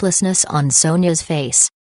and helplessness on Sonia's face.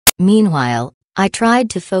 Meanwhile, I tried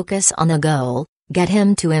to focus on the goal: get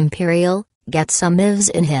him to Imperial, get some mivs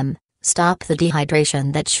in him, stop the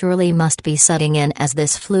dehydration that surely must be setting in as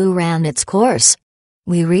this flu ran its course.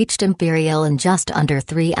 We reached Imperial in just under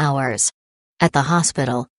 3 hours. At the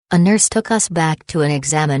hospital, a nurse took us back to an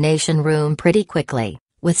examination room pretty quickly,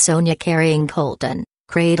 with Sonia carrying Colton,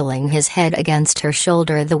 cradling his head against her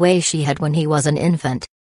shoulder the way she had when he was an infant.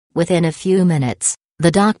 Within a few minutes,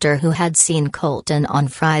 the doctor who had seen Colton on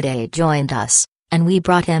Friday joined us, and we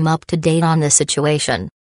brought him up to date on the situation.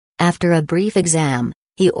 After a brief exam,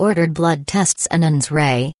 he ordered blood tests and an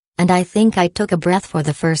X-ray, and I think I took a breath for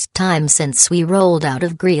the first time since we rolled out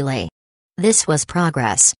of Greeley. This was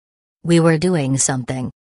progress. We were doing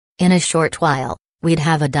something. In a short while, we'd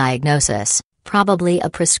have a diagnosis, probably a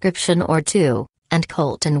prescription or two, and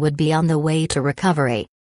Colton would be on the way to recovery.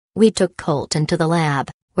 We took Colton to the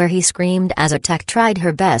lab, where he screamed as a tech tried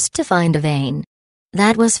her best to find a vein.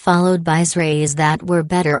 That was followed by X-rays that were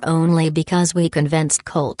better only because we convinced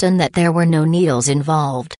Colton that there were no needles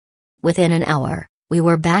involved. Within an hour, we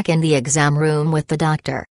were back in the exam room with the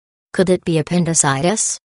doctor. Could it be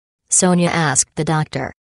appendicitis? Sonia asked the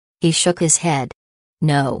doctor. He shook his head.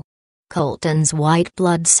 No. Colton's white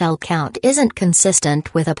blood cell count isn't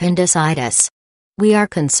consistent with appendicitis. We are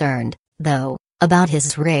concerned, though, about his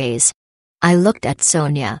X-rays. I looked at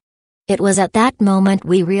Sonia. It was at that moment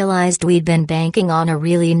we realized we'd been banking on a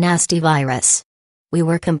really nasty virus. We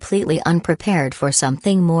were completely unprepared for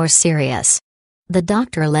something more serious. The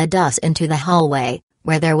doctor led us into the hallway,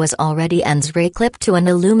 where there was already an X-ray clip to an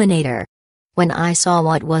illuminator. When I saw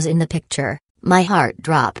what was in the picture, my heart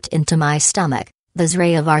dropped into my stomach. The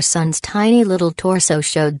X-ray of our son's tiny little torso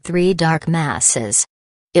showed 3 dark masses.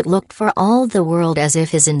 It looked for all the world as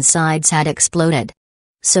if his insides had exploded.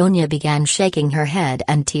 Sonia began shaking her head,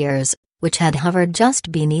 and tears, which had hovered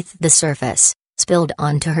just beneath the surface, spilled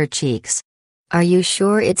onto her cheeks. "Are you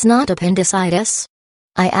sure it's not appendicitis?"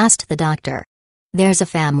 I asked the doctor. "There's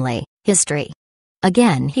a family history."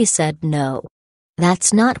 Again he said no.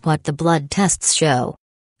 "That's not what the blood tests show."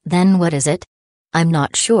 "Then what is it?" "I'm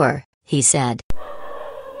not sure," he said.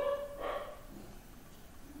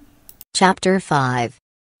 Chapter 5.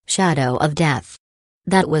 Shadow of Death.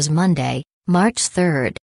 That was Monday, March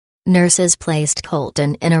 3rd. Nurses placed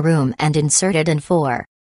Colton in a room and inserted in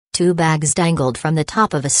 2 bags dangled from the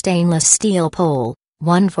top of a stainless steel pole,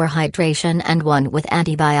 one for hydration and one with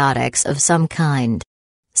antibiotics of some kind.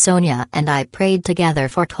 Sonia and I prayed together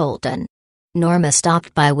for Colton. Norma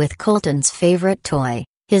stopped by with Colton's favorite toy,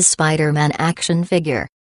 his Spider-Man action figure.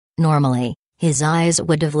 Normally, his eyes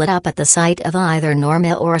would have lit up at the sight of either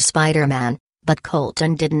Norma or Spider-Man, but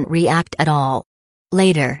Colton didn't react at all.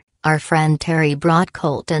 Later, our friend Terry brought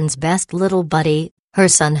Colton's best little buddy, her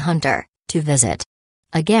son Hunter, to visit.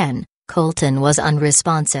 Again, Colton was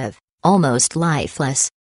unresponsive, almost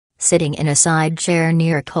lifeless. Sitting in a side chair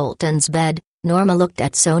near Colton's bed, Norma looked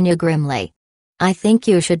at Sonia grimly. "I think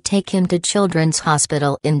you should take him to Children's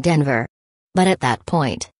Hospital in Denver." But at that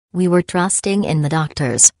point, we were trusting in the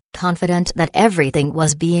doctors, confident that everything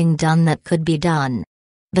was being done that could be done.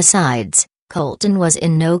 Besides, Colton was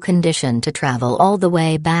in no condition to travel all the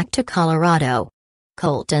way back to Colorado.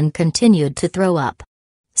 Colton continued to throw up.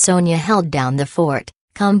 Sonia held down the fort,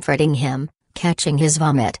 comforting him, catching his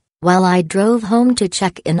vomit, while I drove home to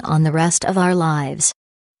check in on the rest of our lives.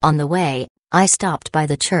 On the way, I stopped by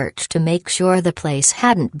the church to make sure the place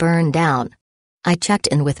hadn't burned down. I checked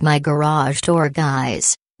in with my garage door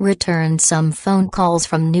guys, returned some phone calls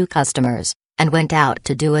from new customers, and went out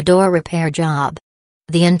to do a door repair job.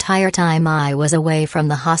 The entire time I was away from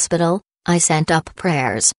the hospital, I sent up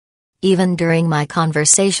prayers. Even during my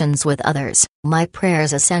conversations with others, my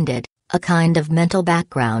prayers ascended, a kind of mental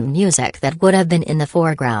background music that would have been in the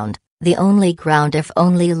foreground, The only ground if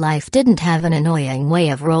only life didn't have an annoying way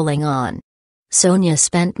of rolling on. Sonia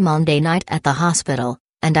spent Monday night at the hospital,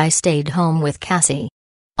 and I stayed home with Cassie.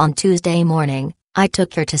 On Tuesday morning, I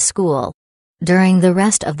took her to school. During the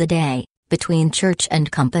rest of the day, between church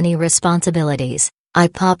and company responsibilities, I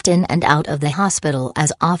popped in and out of the hospital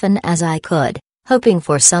as often as I could, hoping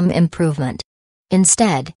for some improvement.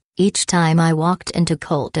 Instead, each time I walked into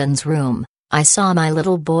Colton's room, I saw my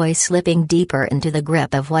little boy slipping deeper into the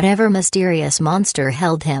grip of whatever mysterious monster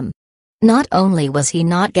held him. Not only was he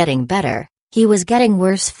not getting better, he was getting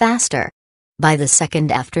worse faster. By the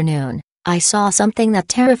second afternoon, I saw something that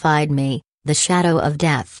terrified me, the shadow of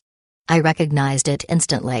death. I recognized it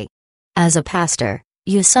instantly. As a pastor,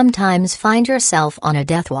 you sometimes find yourself on a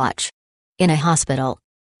death watch. In a hospital,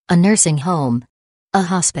 a nursing home, a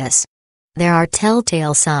hospice. There are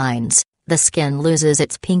telltale signs. The skin loses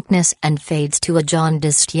its pinkness and fades to a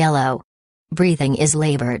jaundiced yellow. Breathing is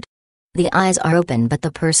labored. The eyes are open but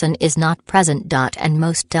the person is not present. And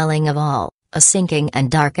most telling of all, a sinking and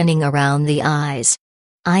darkening around the eyes.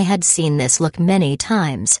 I had seen this look many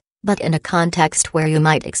times, but in a context where you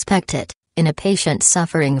might expect it, in a patient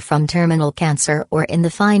suffering from terminal cancer or in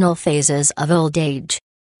the final phases of old age.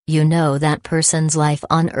 You know that person's life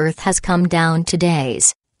on earth has come down to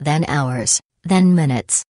days, then hours, then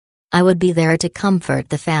minutes. I would be there to comfort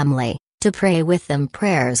the family, to pray with them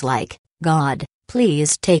prayers like, "God,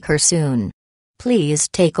 please take her soon. Please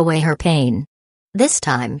take away her pain." This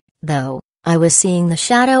time, though, I was seeing the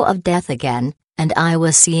shadow of death again, and I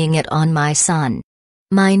was seeing it on my son.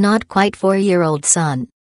 My not quite 4-year-old son.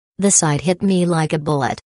 The sight hit me like a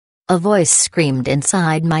bullet. A voice screamed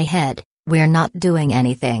inside my head, "We're not doing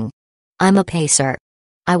anything. I'm a pacer."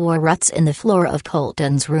 I wore ruts in the floor of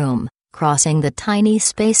Colton's room, crossing the tiny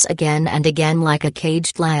space again and again like a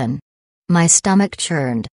caged lion. My stomach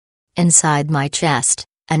churned. Inside my chest,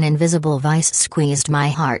 an invisible vice squeezed my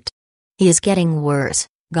heart. He is getting worse,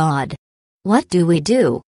 God. What do we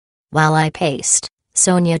do? While I paced,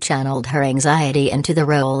 Sonia channeled her anxiety into the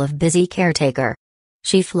role of busy caretaker.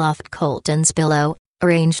 She fluffed Colton's pillow,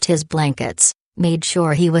 arranged his blankets, made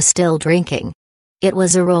sure he was still drinking. It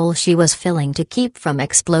was a role she was filling to keep from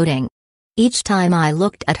exploding. Each time I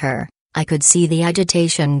looked at her, I could see the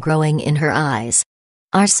agitation growing in her eyes.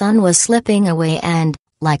 Our son was slipping away and,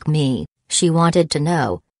 like me, she wanted to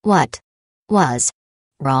know what was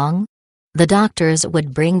wrong. The doctors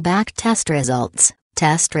would bring back test results,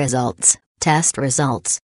 test results, test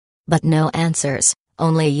results. But no answers,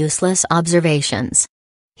 only useless observations.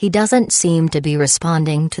 He doesn't seem to be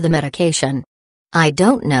responding to the medication. I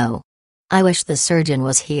don't know. I wish the surgeon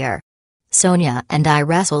was here. Sonia and I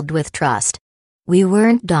wrestled with trust. We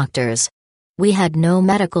weren't doctors. We had no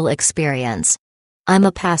medical experience. I'm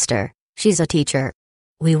a pastor, she's a teacher.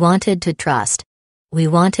 We wanted to trust. We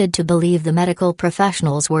wanted to believe the medical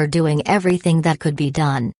professionals were doing everything that could be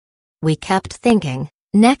done. We kept thinking,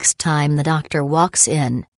 next time the doctor walks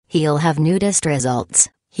in, he'll have new test results,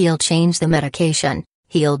 he'll change the medication,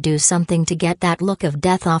 he'll do something to get that look of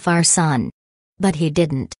death off our son. But he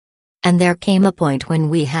didn't. And there came a point when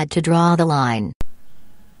we had to draw the line.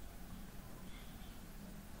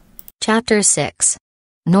 Chapter 6.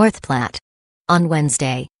 North Platte. On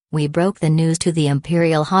Wednesday, we broke the news to the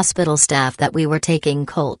Imperial Hospital staff that we were taking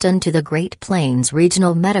Colton to the Great Plains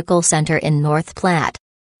Regional Medical Center in North Platte.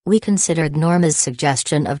 We considered Norma's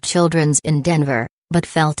suggestion of Children's in Denver, but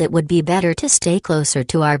felt it would be better to stay closer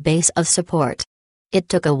to our base of support. It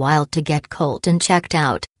took a while to get Colton checked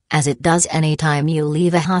out, as it does any time you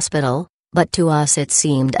leave a hospital, but to us it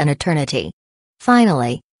seemed an eternity.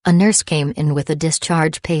 Finally, a nurse came in with the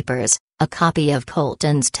discharge papers, a copy of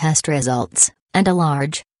Colton's test results, and a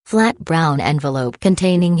large, flat brown envelope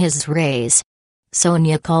containing his rays.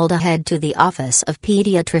 Sonia called ahead to the office of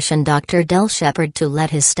pediatrician Dr. Del Shepherd to let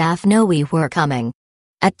his staff know we were coming.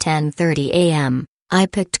 At 10:30 a.m., I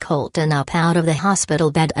picked Colton up out of the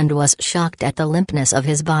hospital bed and was shocked at the limpness of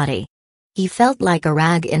his body. He felt like a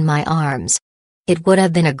rag in my arms. It would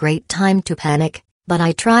have been a great time to panic, but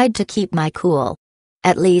I tried to keep my cool.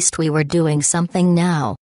 At least we were doing something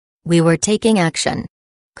now. We were taking action.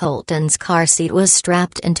 Colton's car seat was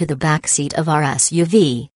strapped into the back seat of our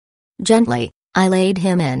SUV. Gently, I laid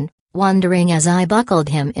him in, wondering as I buckled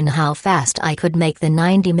him in how fast I could make the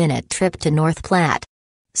 90-minute trip to North Platte.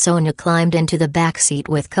 Sonia climbed into the back seat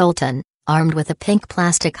with Colton, armed with a pink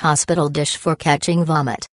plastic hospital dish for catching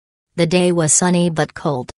vomit. The day was sunny but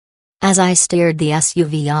cold. As I steered the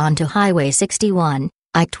SUV onto Highway 61,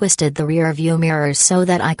 I twisted the rear-view mirrors so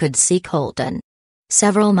that I could see Colton.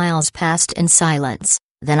 Several miles passed in silence,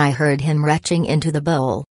 then I heard him retching into the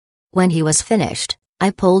bowl. When he was finished, I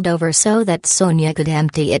pulled over so that Sonia could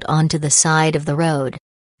empty it onto the side of the road.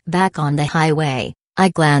 Back on the highway, I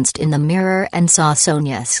glanced in the mirror and saw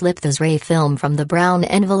Sonia slip the X-ray film from the brown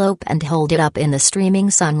envelope and hold it up in the streaming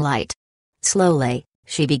sunlight. Slowly,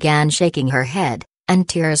 she began shaking her head, and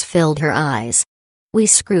tears filled her eyes. "We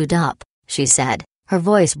screwed up," she said, her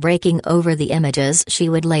voice breaking over the images she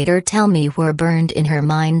would later tell me were burned in her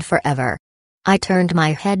mind forever. I turned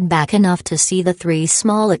my head back enough to see the 3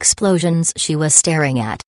 small explosions she was staring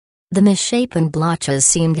at. The misshapen blotches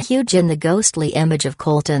seemed huge in the ghostly image of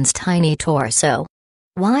Colton's tiny torso.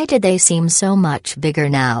 Why did they seem so much bigger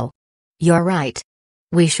now? "You're right.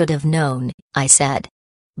 We should have known," I said.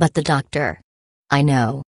 "But the doctor." "I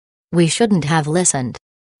know. We shouldn't have listened."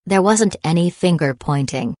 There wasn't any finger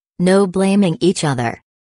pointing, no blaming each other.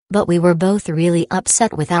 But we were both really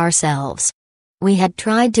upset with ourselves. We had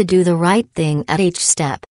tried to do the right thing at each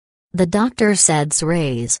step. The doctor said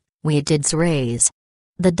X-rays, we did X-rays.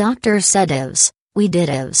 The doctor said IVs, we did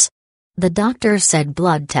IVs. The doctor said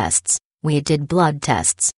blood tests, we did blood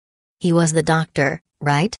tests. He was the doctor,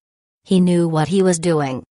 right? He knew what he was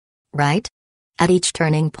doing. Right? At each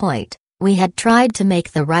turning point, we had tried to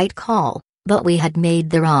make the right call, but we had made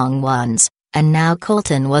the wrong ones, and now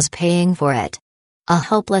Colton was paying for it. A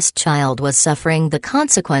helpless child was suffering the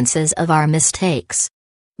consequences of our mistakes.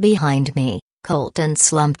 Behind me, Colton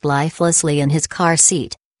slumped lifelessly in his car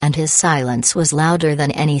seat, and his silence was louder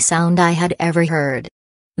than any sound I had ever heard.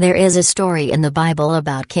 There is a story in the Bible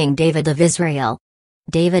about King David of Israel.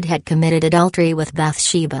 David had committed adultery with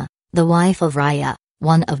Bathsheba, the wife of Uriah,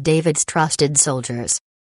 one of David's trusted soldiers.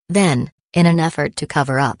 Then, in an effort to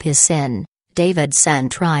cover up his sin, David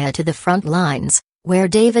sent Uriah to the front lines, where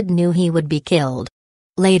David knew he would be killed.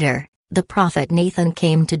 Later, the prophet Nathan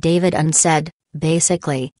came to David and said,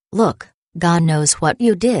 basically, "Look, God knows what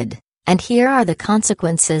you did, and here are the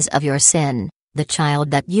consequences of your sin. The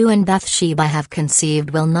child that you and Bathsheba have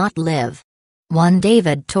conceived will not live."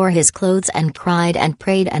 David tore his clothes and cried and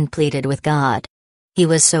prayed and pleaded with God. He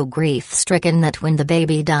was so grief-stricken that when the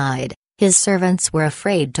baby died, his servants were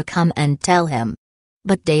afraid to come and tell him.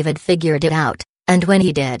 But David figured it out, and when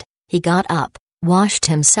he did, he got up, washed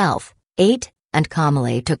himself, ate, and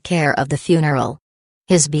calmly took care of the funeral.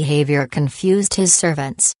 His behavior confused his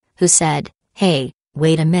servants, who said, "Hey,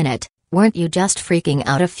 wait a minute, weren't you just freaking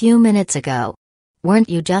out a few minutes ago? Weren't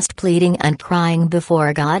you just pleading and crying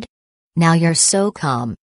before God? Now you're so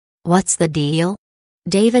calm. What's the deal?"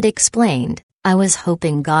 David explained, "I was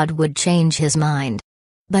hoping God would change his mind.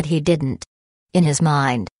 But he didn't." In his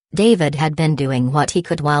mind, David had been doing what he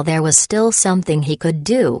could while there was still something he could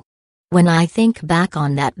do. When I think back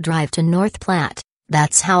on that drive to North Platte,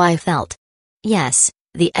 that's how I felt. Yes,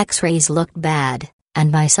 the X-rays looked bad,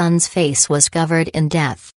 and my son's face was covered in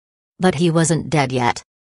death. But he wasn't dead yet.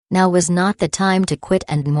 Now was not the time to quit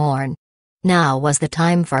and mourn. Now was the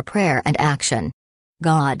time for prayer and action.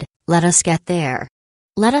 God, let us get there.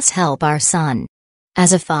 Let us help our son.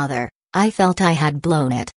 As a father, I felt I had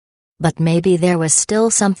blown it. But maybe there was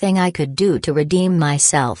still something I could do to redeem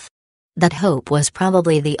myself. That hope was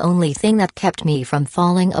probably the only thing that kept me from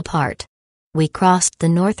falling apart. We crossed the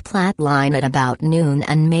North Platte line at about noon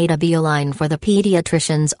and made a beeline for the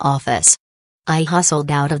pediatrician's office. I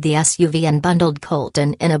hustled out of the SUV and bundled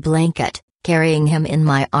Colton in a blanket, carrying him in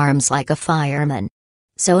my arms like a fireman.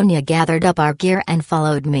 Sonia gathered up our gear and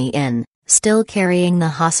followed me in, still carrying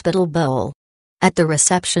the hospital bowl. At the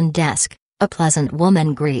reception desk, a pleasant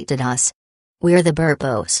woman greeted us. "We're the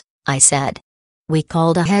Burpos," I said. "We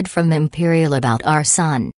called ahead from Imperial about our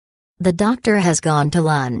son. The doctor has gone to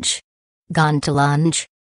lunch." "Gone to lunch?"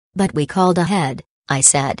 "But we called ahead," I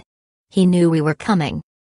said. "He knew we were coming."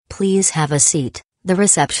 "Please have a seat," the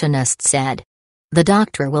receptionist said. "The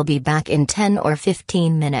doctor will be back in 10 or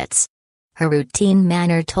 15 minutes." Her routine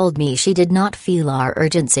manner told me she did not feel our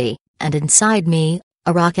urgency, and inside me,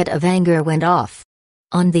 a rocket of anger went off.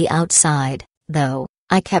 On the outside, though,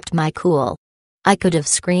 I kept my cool. I could have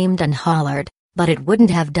screamed and hollered, but it wouldn't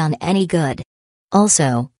have done any good.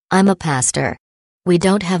 Also, I'm a pastor. We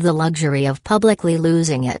don't have the luxury of publicly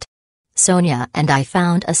losing it. Sonia and I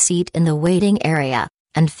found a seat in the waiting area,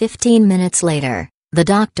 and 15 minutes later, the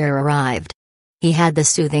doctor arrived. He had the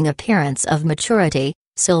soothing appearance of maturity,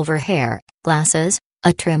 silver hair, glasses,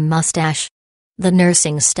 a trim mustache. The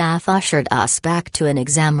nursing staff ushered us back to an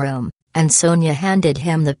exam room, and Sonia handed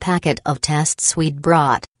him the packet of tests we'd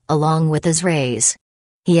brought, along with his rays.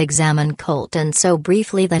 He examined Colton so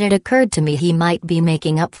briefly that it occurred to me he might be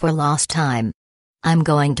making up for lost time. "I'm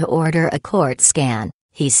going to order a CT scan,"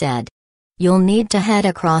 he said. "You'll need to head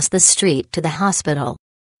across the street to the hospital."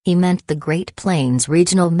 He meant the Great Plains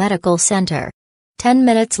Regional Medical Center. 10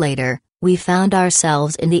 minutes later, We found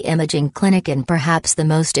ourselves in the imaging clinic in perhaps the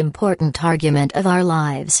most important argument of our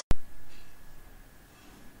lives.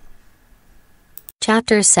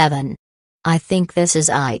 Chapter 7. I think this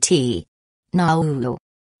is it. No.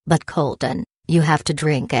 But Colton, you have to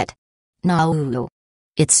drink it. No.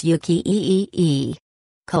 It's yucky.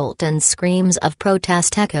 Colton's screams of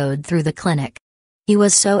protest echoed through the clinic. He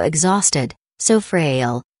was so exhausted, so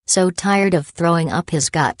frail, so tired of throwing up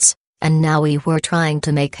his guts, and now we were trying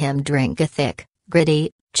to make him drink a thick,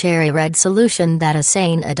 gritty, cherry-red solution that a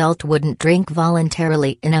sane adult wouldn't drink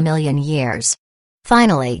voluntarily in a million years.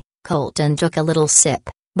 Finally, Colton took a little sip,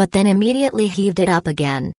 but then immediately heaved it up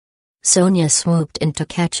again. Sonia swooped in to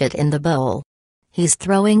catch it in the bowl. He's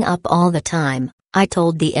throwing up all the time, I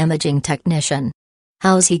told the imaging technician.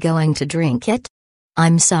 How's he going to drink it?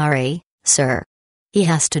 I'm sorry, sir. He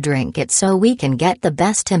has to drink it so we can get the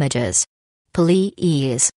best images.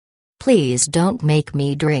 Please. Please don't make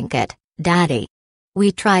me drink it, Daddy.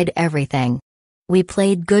 We tried everything. We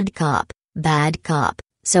played good cop, bad cop,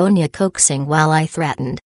 Sonia coaxing while I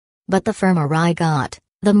threatened. But the firmer I got,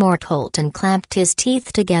 the more Colton clamped his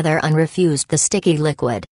teeth together and refused the sticky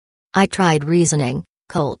liquid. I tried reasoning,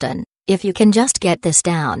 Colton, if you can just get this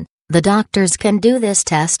down, the doctors can do this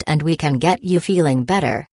test and we can get you feeling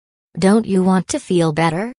better. Don't you want to feel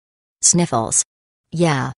better? Sniffles.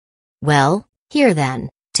 Yeah. Well, here then,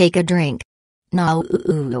 take a drink. No.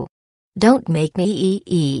 Don't make me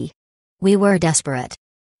ee. We were desperate.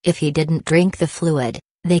 If he didn't drink the fluid,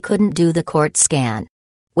 they couldn't do the court scan.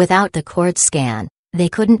 Without the court scan, they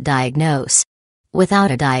couldn't diagnose.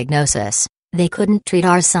 Without a diagnosis, they couldn't treat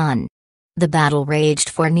our son. The battle raged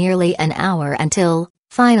for nearly an hour until,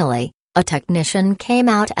 finally, a technician came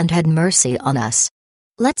out and had mercy on us.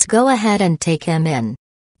 Let's go ahead and take him in.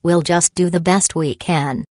 We'll just do the best we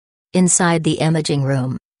can. Inside the imaging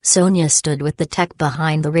room, Sonia stood with the tech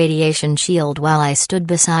behind the radiation shield while I stood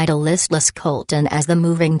beside a listless Colton as the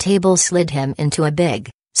moving table slid him into a big,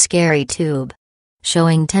 scary tube.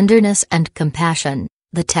 Showing tenderness and compassion,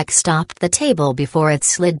 the tech stopped the table before it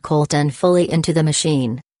slid Colton fully into the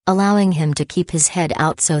machine, allowing him to keep his head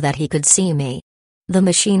out so that he could see me. The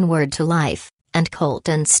machine whirred to life, and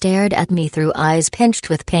Colton stared at me through eyes pinched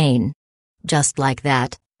with pain. Just like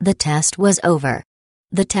that, the test was over.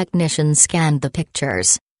 The technician scanned the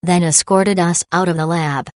pictures, then escorted us out of the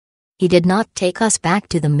lab. He did not take us back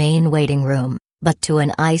to the main waiting room, but to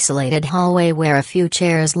an isolated hallway where a few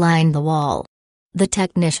chairs lined the wall. The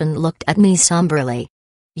technician looked at me somberly.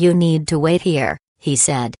 You need to wait here, he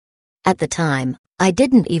said. At the time, I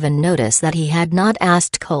didn't even notice that he had not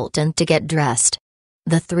asked Colton to get dressed.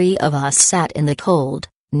 The three of us sat in the cold,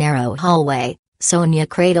 narrow hallway, Sonia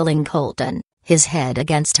cradling Colton, his head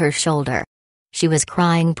against her shoulder. She was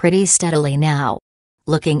crying pretty steadily now.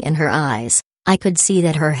 Looking in her eyes, I could see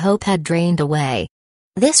that her hope had drained away.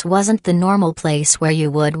 This wasn't the normal place where you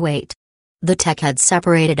would wait. The tech had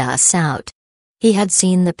separated us out. He had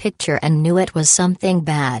seen the picture and knew it was something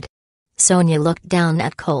bad. Sonia looked down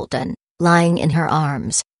at Colton, lying in her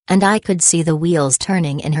arms, and I could see the wheels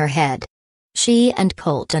turning in her head. She and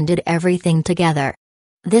Colton did everything together.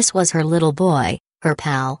 This was her little boy, her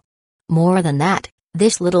pal. More than that,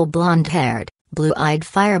 this little blonde-haired, blue-eyed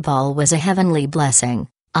fireball was a heavenly blessing,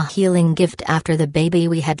 a healing gift after the baby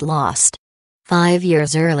we had lost. 5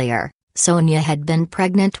 years earlier, Sonia had been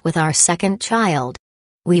pregnant with our second child.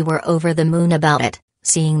 We were over the moon about it,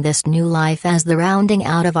 seeing this new life as the rounding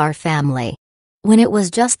out of our family. When it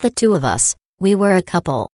was just the two of us, we were a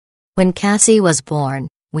couple. When Cassie was born,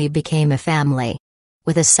 we became a family.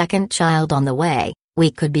 With a second child on the way,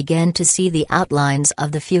 we could begin to see the outlines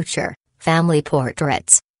of the future, family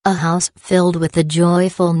portraits, a house filled with the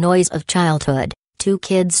joyful noise of childhood, 2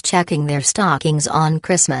 kids checking their stockings on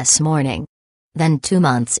Christmas morning. Then 2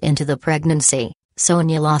 months into the pregnancy,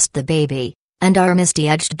 Sonia lost the baby, and our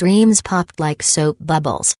misty-edged dreams popped like soap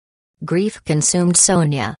bubbles. Grief consumed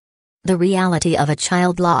Sonia. The reality of a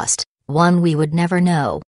child lost, one we would never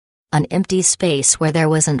know. An empty space where there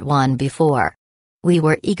wasn't one before. We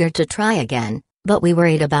were eager to try again, but we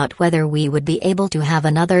worried about whether we would be able to have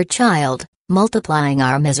another child, multiplying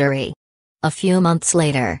our misery. A few months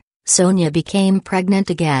later, Sonia became pregnant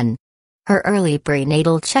again. Her early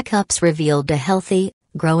prenatal checkups revealed a healthy,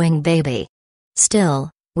 growing baby. Still,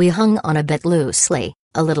 we hung on a bit loosely,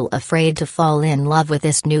 a little afraid to fall in love with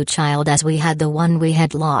this new child as we had the one we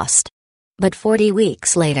had lost. But 40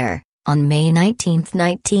 weeks later, on May 19,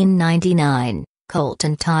 1999,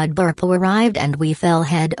 Colton Todd Burpo arrived and we fell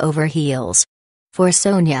head over heels. For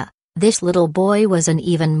Sonia, this little boy was an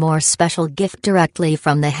even more special gift directly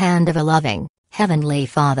from the hand of a loving, heavenly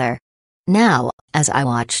Father. Now, as I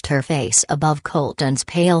watched her face above Colton's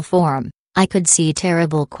pale form, I could see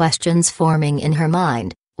terrible questions forming in her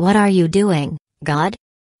mind. What are you doing, God?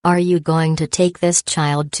 Are you going to take this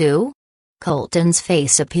child too? Colton's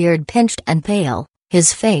face appeared pinched and pale,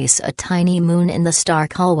 his face a tiny moon in the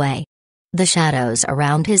stark hallway. The shadows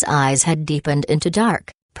around his eyes had deepened into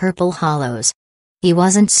dark, purple hollows. He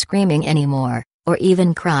wasn't screaming anymore, or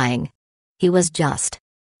even crying. He was just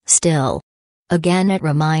still. Again it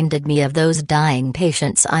reminded me of those dying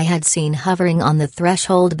patients I had seen hovering on the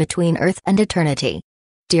threshold between earth and eternity.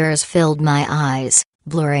 Tears filled my eyes,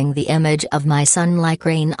 blurring the image of my son like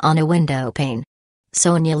rain on a window pane.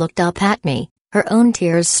 Sonia looked up at me, her own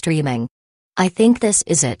tears streaming. I think this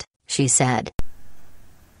is it, she said.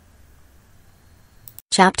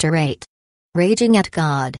 Chapter 8. Raging at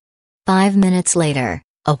God. 5 minutes later,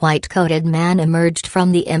 a white-coated man emerged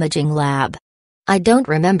from the imaging lab. I don't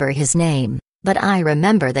remember his name, but I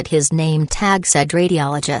remember that his name tag said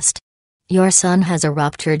radiologist. Your son has a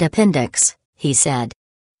ruptured appendix, he said.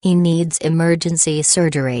 He needs emergency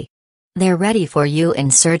surgery. They're ready for you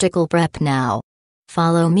in surgical prep now.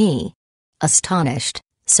 Follow me. Astonished,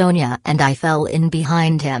 Sonia and I fell in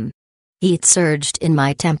behind him. Heat surged in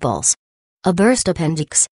my temples. A burst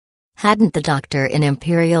appendix. Hadn't the doctor in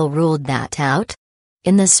Imperial ruled that out?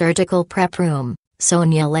 In the surgical prep room,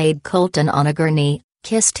 Sonia laid Colton on a gurney,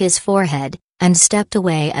 kissed his forehead, and stepped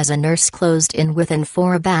away as a nurse closed in within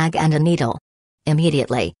for a bag and a needle.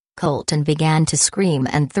 Immediately, Colton began to scream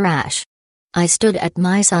and thrash. I stood at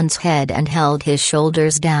my son's head and held his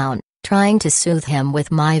shoulders down, trying to soothe him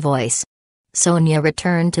with my voice. Sonia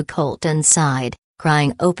returned to Colton's side,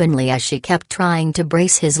 crying openly as she kept trying to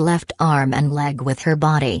brace his left arm and leg with her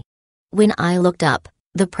body. When I looked up,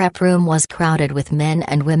 the prep room was crowded with men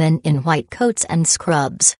and women in white coats and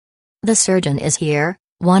scrubs. The surgeon is here,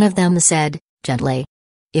 one of them said, gently.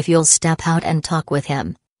 If you'll step out and talk with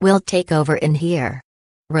him, we'll take over in here.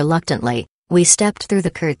 Reluctantly, we stepped through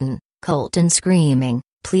the curtain, Colton screaming,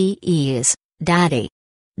 please, Daddy.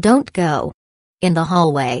 Don't go. In the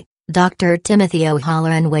hallway, Dr. Timothy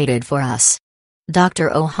O'Halloran waited for us.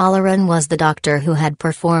 Dr. O'Halloran was the doctor who had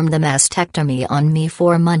performed the mastectomy on me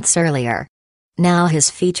 4 months earlier. Now his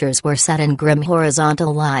features were set in grim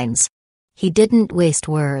horizontal lines. He didn't waste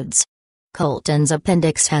words. Colton's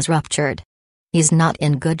appendix has ruptured. He's not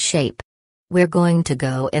in good shape. We're going to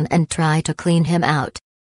go in and try to clean him out.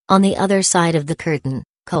 On the other side of the curtain,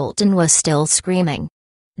 Colton was still screaming.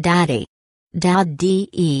 Daddy.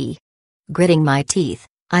 Daddy. Gritting my teeth,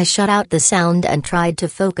 I shut out the sound and tried to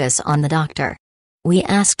focus on the doctor. We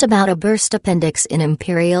asked about a burst appendix in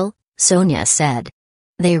Imperial, Sonia said.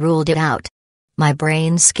 They ruled it out. My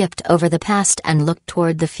brain skipped over the past and looked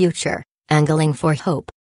toward the future, angling for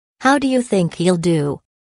hope. How do you think he'll do?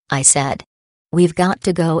 I said. We've got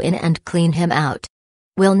to go in and clean him out.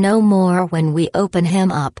 We'll know more when we open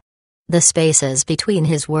him up. The spaces between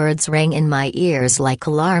his words rang in my ears like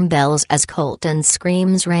alarm bells as Colton's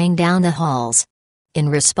screams rang down the halls. In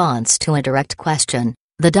response to a direct question,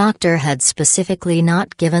 the doctor had specifically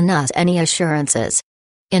not given us any assurances.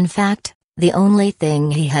 In fact, the only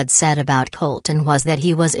thing he had said about Colton was that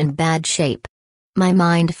he was in bad shape. My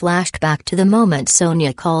mind flashed back to the moment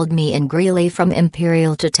Sonia called me in Greeley from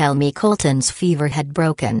Imperial to tell me Colton's fever had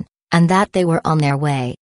broken, and that they were on their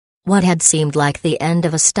way. What had seemed like the end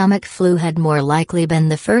of a stomach flu had more likely been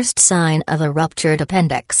the first sign of a ruptured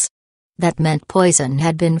appendix. That meant poison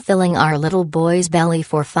had been filling our little boy's belly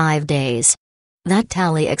for 5 days. That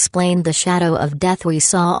tally explained the shadow of death we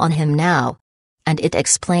saw on him now. And it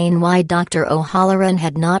explained why Dr. O'Halloran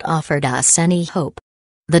had not offered us any hope.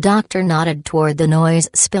 The doctor nodded toward the noise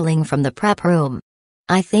spilling from the prep room.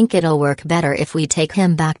 I think it'll work better if we take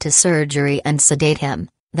him back to surgery and sedate him,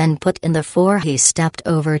 then put in the 4. He stepped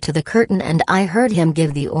over to the curtain and I heard him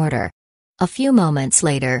give the order. A few moments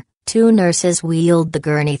later, 2 nurses wheeled the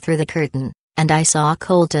gurney through the curtain, and I saw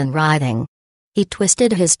Colton writhing. He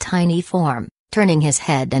twisted his tiny form, turning his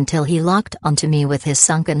head until he locked onto me with his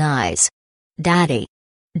sunken eyes. Daddy.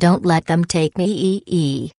 Don't let them take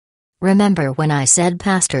me. Remember when I said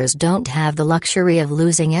pastors don't have the luxury of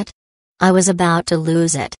losing it? I was about to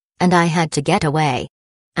lose it, and I had to get away.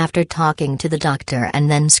 After talking to the doctor and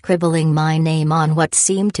then scribbling my name on what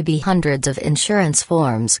seemed to be hundreds of insurance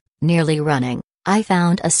forms, nearly running, I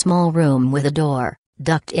found a small room with a door,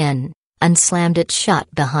 ducked in, and slammed it shut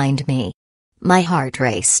behind me. My heart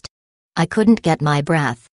raced. I couldn't get my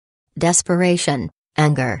breath. Desperation,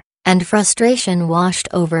 anger, and frustration washed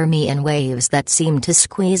over me in waves that seemed to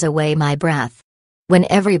squeeze away my breath. When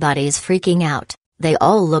everybody's freaking out, they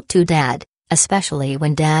all look to Dad, especially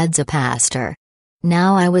when Dad's a pastor.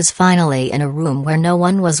 Now I was finally in a room where no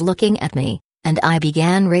one was looking at me, and I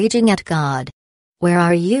began raging at God. Where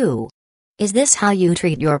are you? Is this how you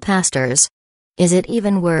treat your pastors? Is it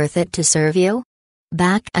even worth it to serve you?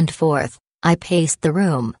 Back and forth, I paced the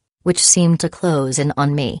room, which seemed to close in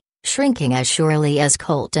on me, shrinking as surely as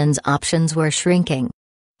Colton's options were shrinking.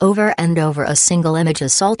 Over and over a single image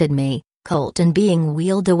assaulted me, Colton being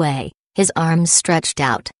wheeled away, his arms stretched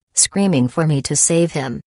out, screaming for me to save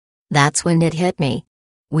him. That's when it hit me.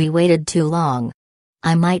 We waited too long.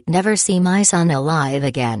 I might never see my son alive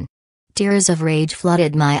again. Tears of rage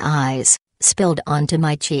flooded my eyes, spilled onto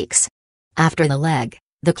my cheeks. After the leg,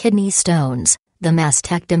 the kidney stones, the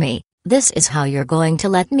mastectomy, this is how you're going to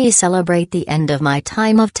let me celebrate the end of my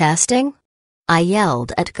time of testing? I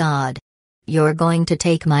yelled at God. You're going to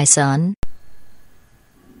take my son?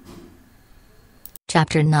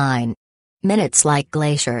 Chapter 9. Minutes like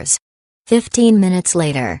glaciers. 15 minutes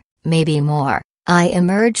later, maybe more, I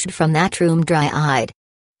emerged from that room dry-eyed.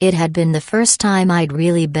 It had been the first time I'd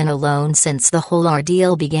really been alone since the whole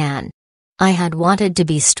ordeal began. I had wanted to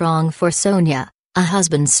be strong for Sonia, a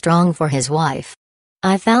husband strong for his wife.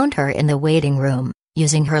 I found her in the waiting room,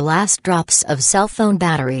 using her last drops of cell phone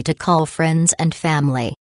battery to call friends and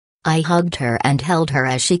family. I hugged her and held her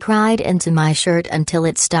as she cried into my shirt until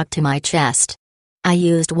it stuck to my chest. I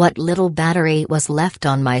used what little battery was left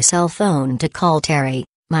on my cell phone to call Terry,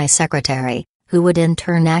 my secretary, who would in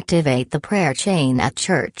turn activate the prayer chain at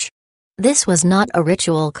church. This was not a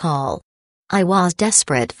ritual call. I was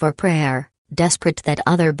desperate for prayer, desperate that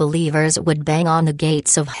other believers would bang on the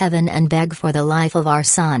gates of heaven and beg for the life of our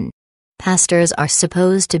son. Pastors are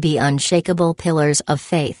supposed to be unshakable pillars of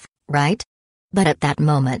faith, right? But at that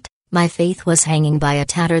moment, my faith was hanging by a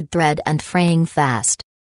tattered thread and fraying fast.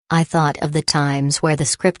 I thought of the times where the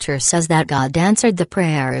scripture says that God answered the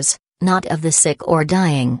prayers, not of the sick or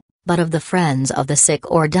dying, but of the friends of the sick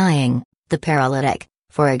or dying, the paralytic,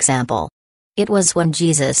 for example. It was when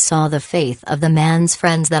Jesus saw the faith of the man's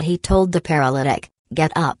friends that he told the paralytic,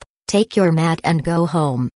 "Get up, take your mat and go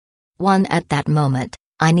home." At that moment,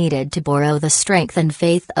 I needed to borrow the strength and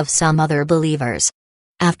faith of some other believers.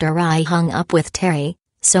 After I hung up with Terry,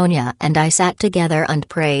 Sonia and I sat together and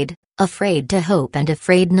prayed, afraid to hope and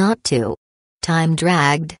afraid not to. Time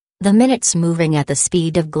dragged, the minutes moving at the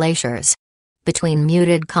speed of glaciers. Between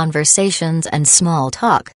muted conversations and small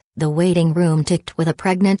talk, the waiting room ticked with a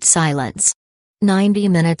pregnant silence. 90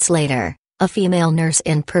 minutes later, a female nurse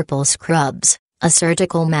in purple scrubs, a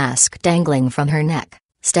surgical mask dangling from her neck,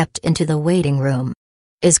 stepped into the waiting room.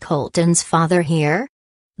 "Is Colton's father here?"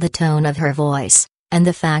 The tone of her voice, and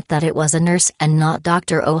the fact that it was a nurse and not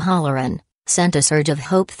Dr. O'Halloran, sent a surge of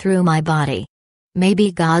hope through my body.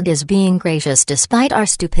 Maybe God is being gracious despite our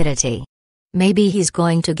stupidity. Maybe he's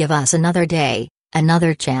going to give us another day,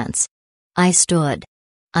 another chance. I stood.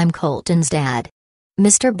 "I'm Colton's dad.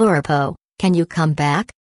 Mr. Burpo, can you come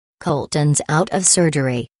back? Colton's out of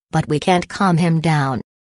surgery, but we can't calm him down.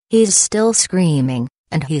 He's still screaming,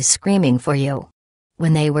 and he's screaming for you."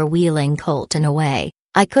 When they were wheeling Colton away,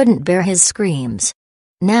 I couldn't bear his screams.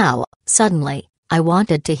 Now, suddenly, I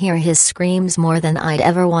wanted to hear his screams more than I'd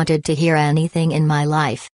ever wanted to hear anything in my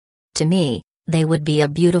life. To me, they would be a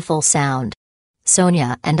beautiful sound.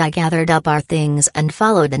 Sonia and I gathered up our things and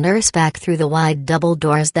followed the nurse back through the wide double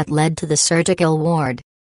doors that led to the surgical ward.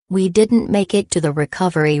 We didn't make it to the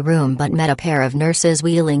recovery room but met a pair of nurses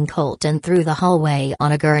wheeling Colton through the hallway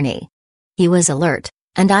on a gurney. He was alert,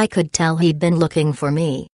 and I could tell he'd been looking for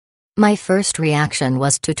me. My first reaction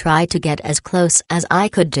was to try to get as close as I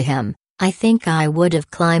could to him. I think I would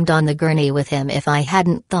have climbed on the gurney with him if I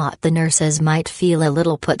hadn't thought the nurses might feel a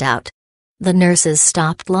little put out. The nurses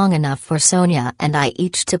stopped long enough for Sonia and I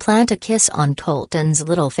each to plant a kiss on Colton's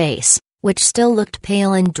little face, which still looked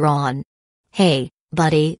pale and drawn. "Hey,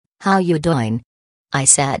 buddy, how you doing?" I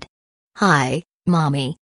said. "Hi,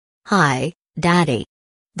 Mommy." "Hi, Daddy."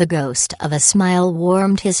 The ghost of a smile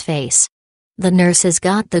warmed his face. The nurses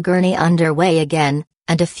got the gurney underway again,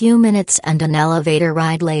 and a few minutes and an elevator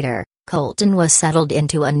ride later, Colton was settled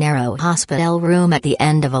into a narrow hospital room at the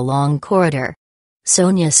end of a long corridor.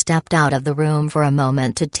 Sonia stepped out of the room for a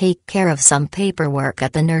moment to take care of some paperwork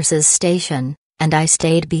at the nurse's station, and I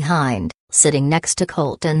stayed behind, sitting next to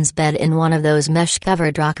Colton's bed in one of those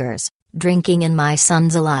mesh-covered rockers, drinking in my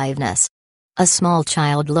son's aliveness. A small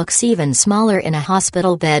child looks even smaller in a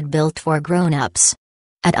hospital bed built for grown-ups.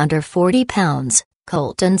 At under 40 pounds,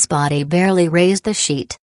 Colton's body barely raised the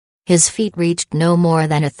sheet. His feet reached no more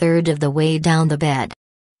than a third of the way down the bed.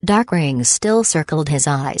 Dark rings still circled his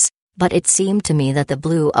eyes, but it seemed to me that the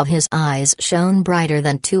blue of his eyes shone brighter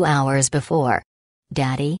than 2 hours before.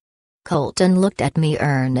 "Daddy?" Colton looked at me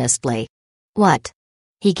earnestly. What?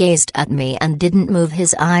 He gazed at me and didn't move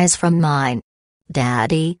his eyes from mine.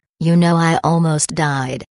 Daddy, you know I almost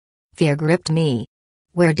died. Fear gripped me.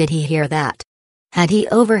 Where did he hear that? Had he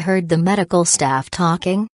overheard the medical staff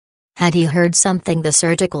talking? Had he heard something the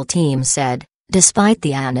surgical team said, despite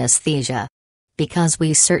the anesthesia? Because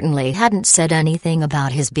we certainly hadn't said anything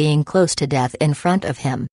about his being close to death in front of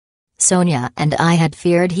him. Sonia and I had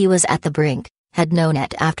feared he was at the brink, had known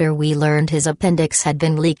it after we learned his appendix had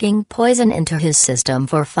been leaking poison into his system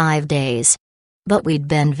for 5 days. But we'd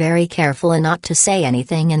been very careful not to say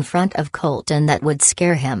anything in front of Colton that would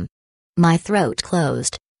scare him. My throat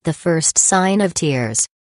closed, the first sign of tears.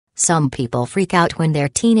 Some people freak out when their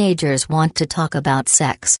teenagers want to talk about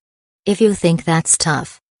sex. If you think that's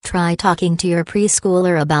tough, try talking to your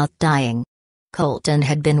preschooler about dying. Colton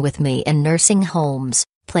had been with me in nursing homes,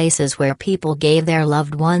 places where people gave their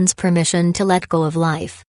loved ones permission to let go of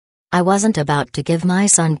life. I wasn't about to give my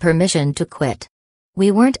son permission to quit.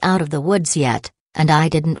 We weren't out of the woods yet, and I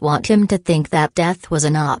didn't want him to think that death was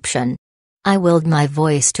an option. I willed my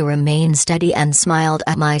voice to remain steady and smiled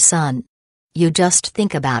at my son. You just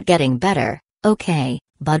think about getting better, okay,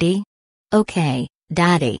 buddy? Okay,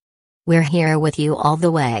 Daddy. We're here with you all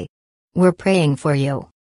the way. We're praying for you.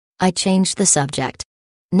 I changed the subject.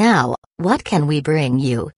 Now, what can we bring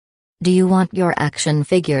you? Do you want your action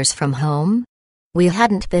figures from home? We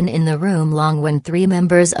hadn't been in the room long when 3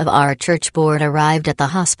 members of our church board arrived at the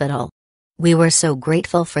hospital. We were so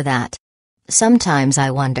grateful for that. Sometimes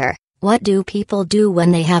I wonder, what do people do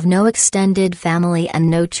when they have no extended family and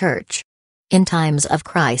no church? In times of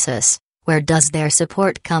crisis, where does their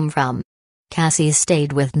support come from? Cassie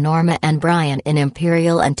stayed with Norma and Brian in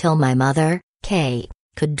Imperial until my mother, Kay,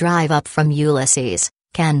 could drive up from Ulysses,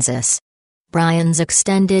 Kansas. Brian's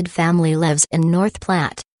extended family lives in North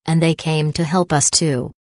Platte, and they came to help us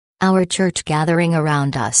too. Our church gathering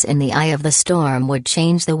around us in the eye of the storm would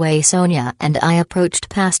change the way Sonia and I approached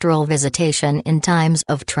pastoral visitation in times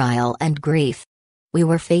of trial and grief. We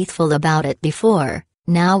were faithful about it before,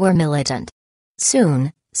 now we're militant.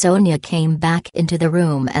 Soon, Sonia came back into the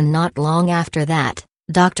room, and not long after that,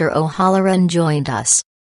 Dr. O'Halloran joined us.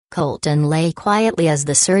 Colton lay quietly as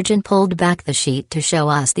the surgeon pulled back the sheet to show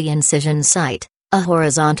us the incision site, a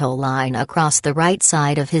horizontal line across the right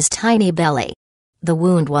side of his tiny belly. The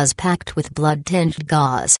wound was packed with blood-tinged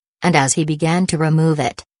gauze, and as he began to remove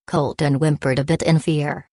it, Colton whimpered a bit in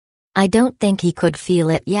fear. I don't think he could feel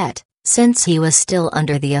it yet, since he was still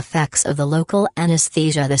under the effects of the local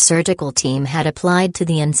anesthesia the surgical team had applied to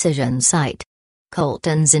the incision site.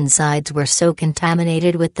 Colton's insides were so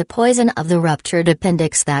contaminated with the poison of the ruptured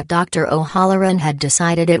appendix that Dr. O'Halloran had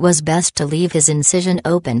decided it was best to leave his incision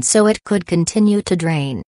open so it could continue to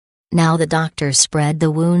drain. Now the doctor spread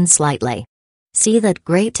the wound slightly. See that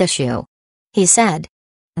gray tissue? He said.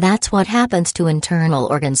 That's what happens to internal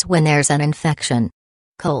organs when there's an infection.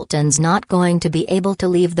 Colton's not going to be able to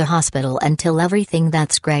leave the hospital until everything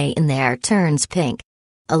that's gray in there turns pink.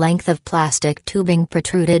 A length of plastic tubing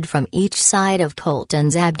protruded from each side of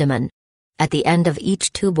Colton's abdomen. At the end of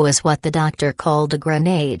each tube was what the doctor called a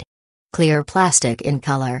grenade. Clear plastic in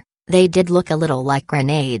color, they did look a little like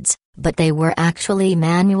grenades, but they were actually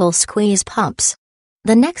manual squeeze pumps.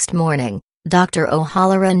 The next morning, Dr.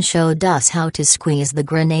 O'Halloran showed us how to squeeze the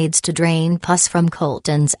grenades to drain pus from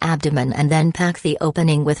Colton's abdomen and then pack the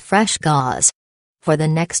opening with fresh gauze. For the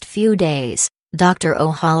next few days, Dr.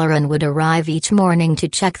 O'Halloran would arrive each morning to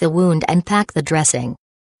check the wound and pack the dressing.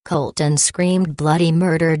 Colton screamed bloody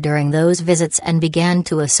murder during those visits and began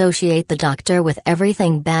to associate the doctor with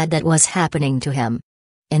everything bad that was happening to him.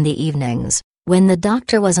 In the evenings, when the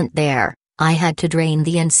doctor wasn't there, I had to drain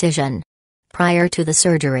the incision. Prior to the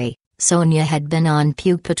surgery, Sonia had been on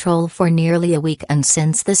puke patrol for nearly a week, and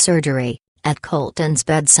since the surgery, at Colton's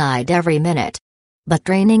bedside every minute. But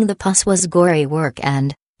draining the pus was gory work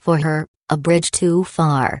and, for her, a bridge too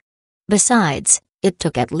far. Besides, it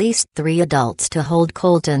took at least 3 adults to hold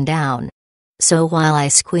Colton down. So while I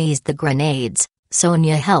squeezed the grenades,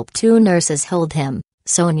 Sonia helped 2 nurses hold him,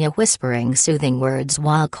 Sonia whispering soothing words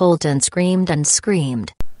while Colton screamed and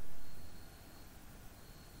screamed.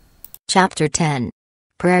 Chapter 10.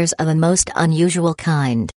 Prayers of a most unusual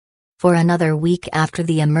kind. For another week after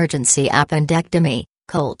the emergency appendectomy,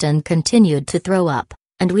 Colton continued to throw up,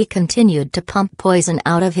 and we continued to pump poison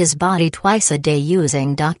out of his body twice a day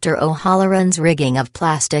using Dr. O'Halloran's rigging of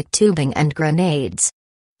plastic tubing and grenades.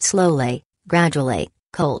 Slowly, gradually,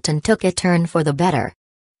 Colton took a turn for the better.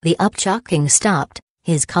 The upchucking stopped,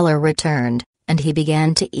 his color returned, and he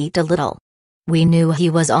began to eat a little. We knew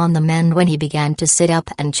he was on the mend when he began to sit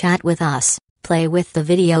up and chat with us, play with the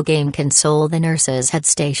video game console the nurses had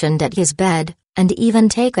stationed at his bed, and even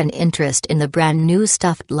taken interest in the brand new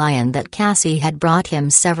stuffed lion that Cassie had brought him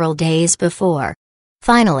several days before.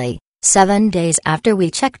 Finally, 7 days after we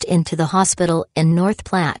checked into the hospital in North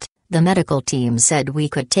Platte, the medical team said we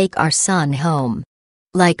could take our son home.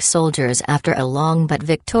 Like soldiers after a long but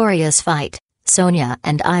victorious fight, Sonia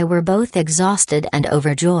and I were both exhausted and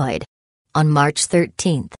overjoyed. On March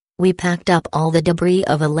 13th, we packed up all the debris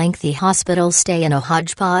of a lengthy hospital stay in a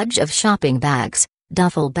hodgepodge of shopping bags,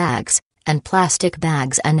 duffel bags, and plastic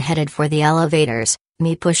bags and headed for the elevators,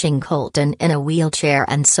 me pushing Colton in a wheelchair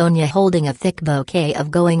and Sonia holding a thick bouquet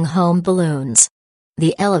of going-home balloons.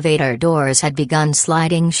 The elevator doors had begun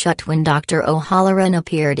sliding shut when Dr. O'Halloran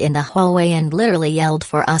appeared in the hallway and literally yelled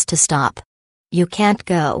for us to stop. "You can't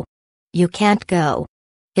go. You can't go."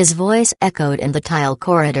 His voice echoed in the tile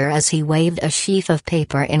corridor as he waved a sheaf of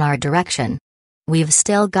paper in our direction. "We've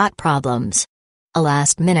still got problems." A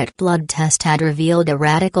last-minute blood test had revealed a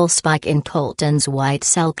radical spike in Colton's white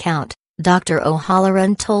cell count, Dr.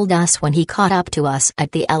 O'Halloran told us when he caught up to us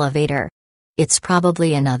at the elevator. "It's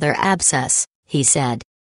probably another abscess," he said.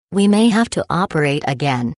 "We may have to operate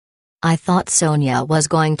again." I thought Sonia was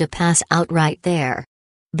going to pass out right there.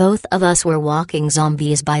 Both of us were walking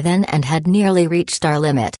zombies by then and had nearly reached our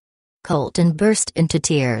limit. Colton burst into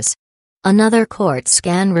tears. Another CORT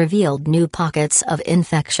scan revealed new pockets of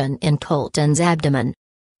infection in Colton's abdomen.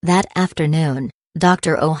 That afternoon,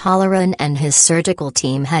 Dr. O'Halloran and his surgical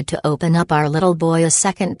team had to open up our little boy a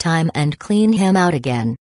second time and clean him out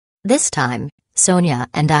again. This time, Sonia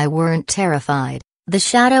and I weren't terrified. The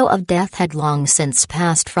shadow of death had long since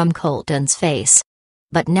passed from Colton's face.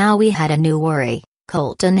 But now we had a new worry.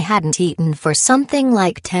 Colton hadn't eaten for something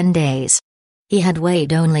like 10 days. He had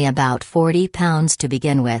weighed only about 40 pounds to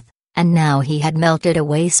begin with, and now he had melted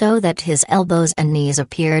away so that his elbows and knees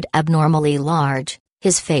appeared abnormally large,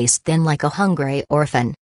 his face thin like a hungry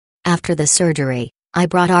orphan. After the surgery, I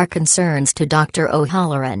brought our concerns to Dr.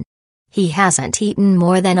 O'Halloran. "He hasn't eaten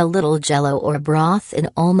more than a little jello or broth in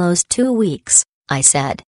almost 2 weeks, I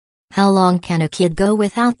said. "How long can a kid go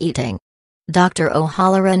without eating?" Dr.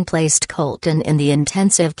 O'Halloran placed Colton in the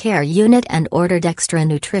intensive care unit and ordered extra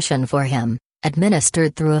nutrition for him,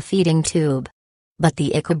 administered through a feeding tube. But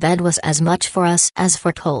the ICU bed was as much for us as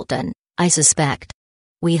for Colton, I suspect.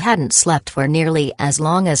 We hadn't slept for nearly as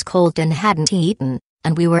long as Colton hadn't eaten,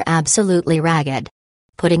 and we were absolutely ragged.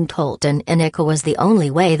 Putting Colton in ICU was the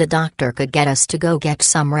only way the doctor could get us to go get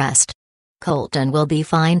some rest. "Colton will be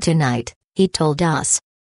fine tonight," he told us.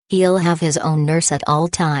 "He'll have his own nurse at all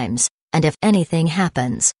times, and if anything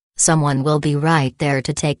happens, someone will be right there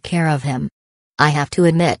to take care of him." I have to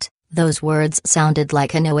admit, those words sounded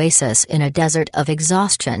like an oasis in a desert of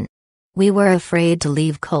exhaustion. We were afraid to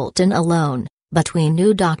leave Colton alone, but we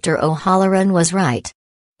knew Dr. O'Halloran was right.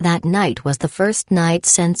 That night was the first night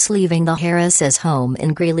since leaving the Harris's home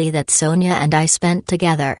in Greeley that Sonia and I spent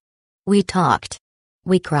together. We talked.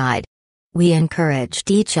 We cried. We encouraged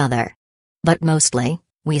each other. But mostly,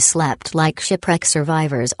 we slept like shipwreck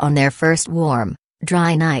survivors on their first warm,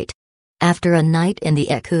 dry night. After a night in the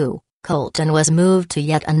ICU, Colton was moved to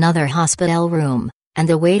yet another hospital room, and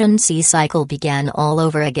the wait-and-see cycle began all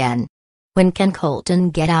over again. When can Colton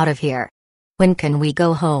get out of here? When can we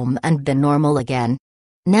go home and be normal again?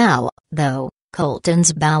 Now, though,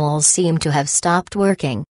 Colton's bowels seemed to have stopped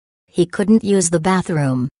working. He couldn't use the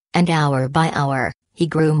bathroom, and hour by hour, he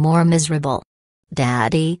grew more miserable.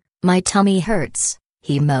 "Daddy, my tummy hurts,"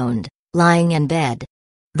 he moaned, lying in bed.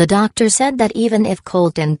 The doctor said that even if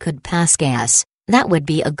Colton could pass gas, that would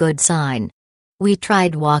be a good sign. We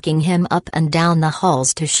tried walking him up and down the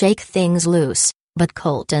halls to shake things loose, but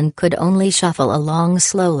Colton could only shuffle along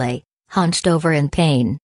slowly, hunched over in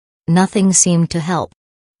pain. Nothing seemed to help.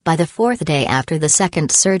 By the 4th day after the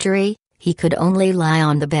second surgery, he could only lie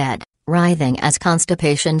on the bed, writhing as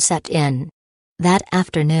constipation set in. That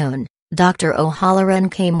afternoon, Dr. O'Halloran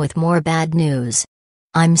came with more bad news.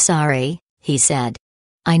 "I'm sorry," he said.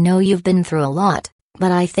 "I know you've been through a lot,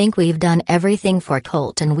 but I think we've done everything for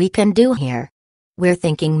Colton we can do here. We're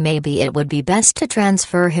thinking maybe it would be best to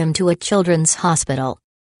transfer him to a children's hospital.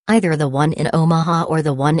 Either the one in Omaha or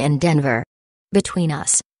the one in Denver. Between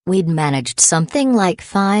us, we'd managed something like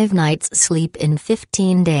 5 nights' sleep in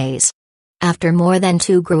 15 days. After more than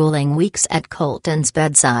 2 grueling weeks at Colton's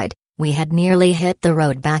bedside, we had nearly hit the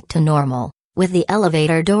road back to normal, with the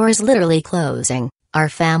elevator doors literally closing, our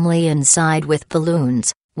family inside with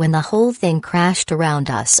balloons, when the whole thing crashed around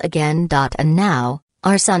us again. And now,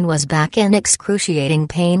 our son was back in excruciating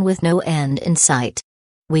pain with no end in sight.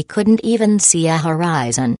 We couldn't even see a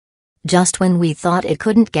horizon. Just when we thought it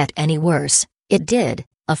couldn't get any worse, it did.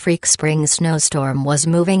 A freak spring snowstorm was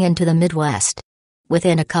moving into the Midwest.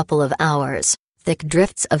 Within a couple of hours, Thick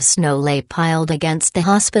drifts of snow lay piled against the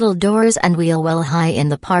hospital doors and wheel well high in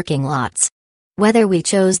the parking lots. Whether we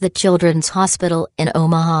chose the Children's Hospital in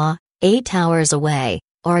Omaha, 8 hours away,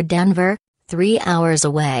 or Denver, 3 hours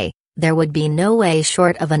away, there would be no way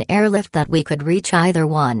short of an airlift that we could reach either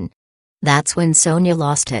one. That's when Sonia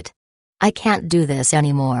lost it. "I can't do this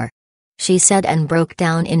anymore," she said and broke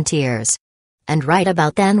down in tears. And right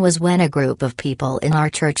about then was when a group of people in our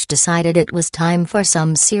church decided it was time for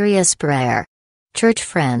some serious prayer. Church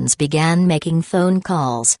friends began making phone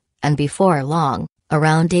calls, and before long,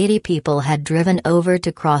 around 80 people had driven over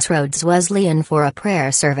to Crossroads Wesleyan for a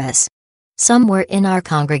prayer service. Some were in our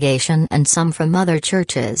congregation and some from other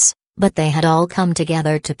churches, but they had all come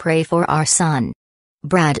together to pray for our son.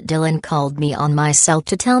 Brad Dillon called me on my cell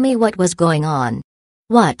to tell me what was going on.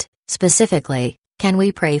 "What, specifically, can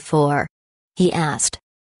we pray for?" he asked.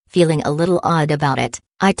 Feeling a little odd about it,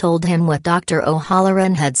 I told him what Dr.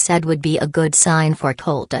 O'Halloran had said would be a good sign for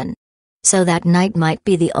Colton. So that night might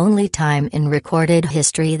be the only time in recorded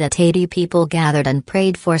history that 80 people gathered and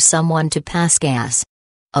prayed for someone to pass gas.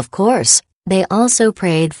 Of course, they also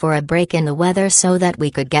prayed for a break in the weather so that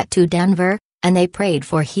we could get to Denver, and they prayed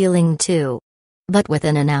for healing too. But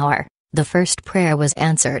within an hour, the first prayer was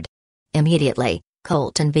answered. Immediately,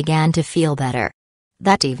 Colton began to feel better.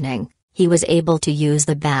 That evening, he was able to use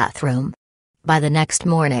the bathroom. By the next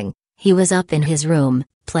morning, he was up in his room,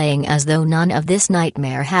 playing as though none of this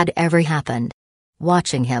nightmare had ever happened.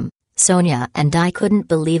 Watching him, Sonia and I couldn't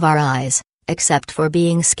believe our eyes. Except for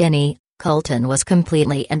being skinny, Colton was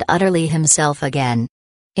completely and utterly himself again.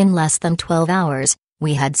 In less than 12 hours,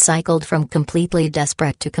 we had cycled from completely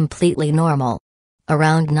desperate to completely normal.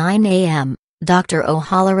 Around 9 a.m., Dr.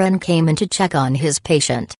 O'Halloran came in to check on his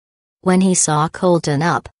patient. When he saw Colton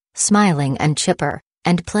up, smiling and chipper,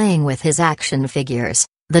 and playing with his action figures,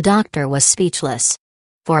 the doctor was speechless.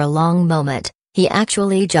 For a long moment, he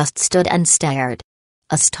actually just stood and stared.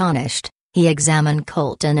 Astonished, he examined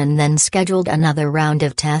Colton and then scheduled another round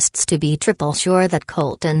of tests to be triple sure that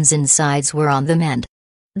Colton's insides were on the mend.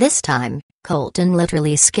 This time, Colton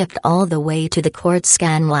literally skipped all the way to the cord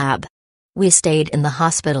scan lab. We stayed in the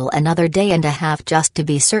hospital another day and a half just to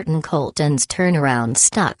be certain Colton's turnaround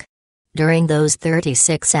stuck. During those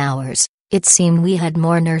 36 hours, it seemed we had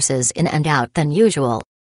more nurses in and out than usual.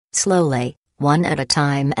 Slowly, one at a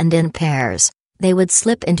time and in pairs, they would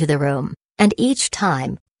slip into the room, and each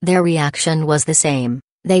time, their reaction was the same.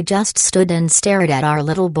 They just stood and stared at our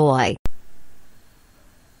little boy.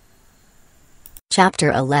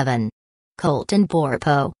 Chapter 11. Colton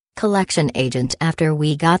Burpo, collection agent. After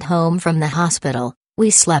we got home from the hospital,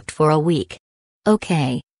 we slept for a week.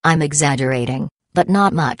 Okay, I'm exaggerating, but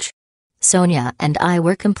not much. Sonia and I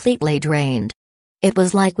were completely drained. It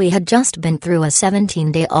was like we had just been through a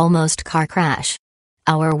 17-day almost car crash.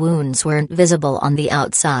 Our wounds weren't visible on the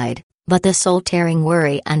outside, but the soul-tearing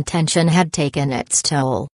worry and tension had taken its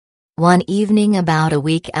toll. One evening about a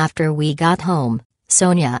week after we got home,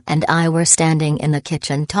 Sonia and I were standing in the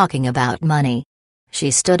kitchen talking about money.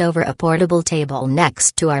 She stood over a portable table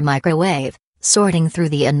next to our microwave, sorting through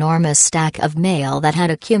the enormous stack of mail that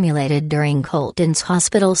had accumulated during Colton's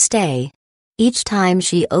hospital stay. Each time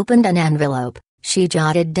she opened an envelope, she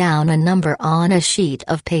jotted down a number on a sheet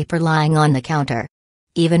of paper lying on the counter.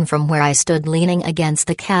 Even from where I stood leaning against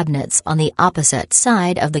the cabinets on the opposite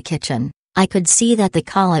side of the kitchen, I could see that the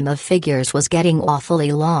column of figures was getting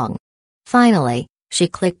awfully long. Finally, she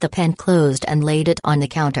clicked the pen closed and laid it on the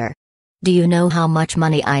counter. "Do you know how much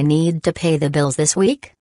money I need to pay the bills this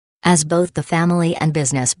week?" As both the family and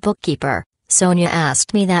business bookkeeper, Sonia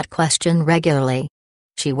asked me that question regularly.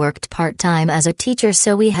 She worked part-time as a teacher,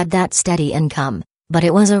 so we had that steady income, but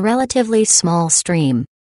it was a relatively small stream.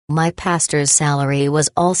 My pastor's salary was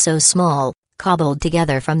also small, cobbled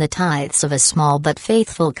together from the tithes of a small but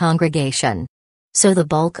faithful congregation. So the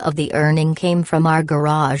bulk of the earning came from our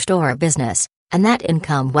garage door business, and that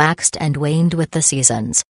income waxed and waned with the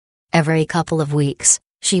seasons. Every couple of weeks,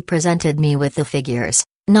 she presented me with the figures,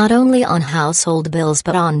 not only on household bills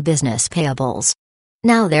but on business payables.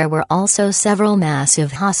 Now there were also several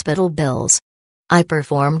massive hospital bills. I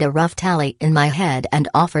performed a rough tally in my head and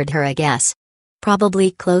offered her a guess. Probably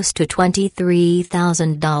close to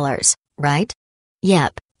 $23,000, right?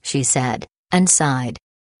 Yep, she said, and sighed.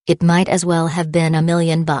 It might as well have been $1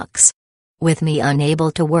 million. With me unable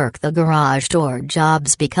to work the garage door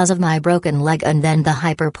jobs because of my broken leg and then the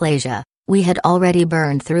hyperplasia, we had already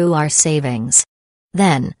burned through our savings.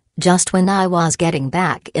 Then, just when I was getting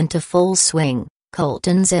back into full swing,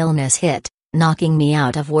 Colton's illness hit, knocking me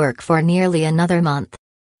out of work for nearly another month.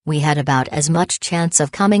 We had about as much chance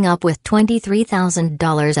of coming up with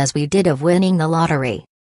 $23,000 as we did of winning the lottery.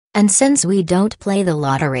 And since we don't play the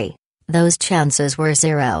lottery, those chances were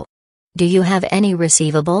 0. Do you have any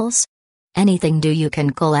receivables? Anything due you can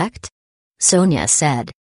collect? Sonia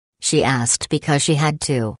said. She asked because she had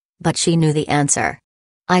to, but she knew the answer.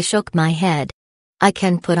 I shook my head. I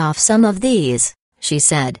can put off some of these, she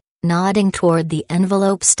said, nodding toward the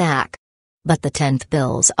envelope stack. But the 10th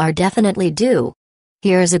bills are definitely due.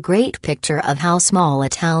 Here's a great picture of how small a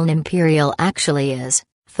town Imperial actually is.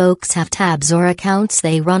 Folks have tabs or accounts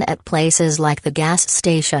they run at places like the gas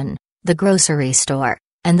station, the grocery store,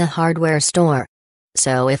 and the hardware store.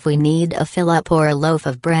 So if we need a fill-up or a loaf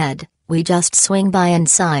of bread, we just swing by and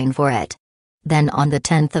sign for it. Then on the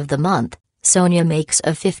 10th of the month, Sonia makes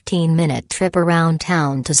a 15-minute trip around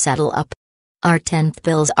town to settle up. Our 10th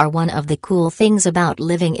bills are one of the cool things about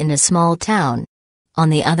living in a small town. On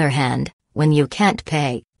the other hand, when you can't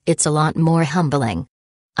pay, it's a lot more humbling.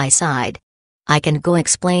 I sighed. I can go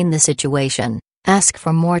explain the situation, ask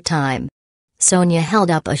for more time. Sonia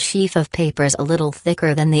held up a sheaf of papers a little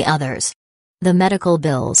thicker than the others. The medical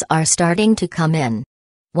bills are starting to come in.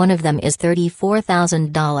 One of them is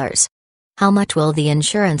 $34,000. How much will the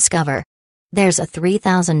insurance cover? There's a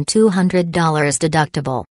 $3,200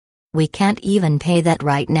 deductible. We can't even pay that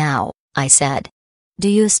right now, I said. Do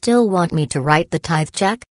you still want me to write the tithe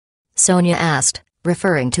check? Sonia asked,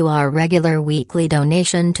 referring to our regular weekly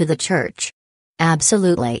donation to the church.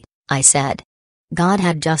 Absolutely, I said. God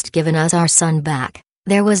had just given us our son back.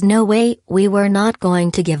 There was no way we were not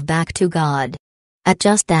going to give back to God. At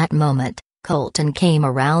just that moment, Colton came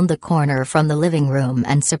around the corner from the living room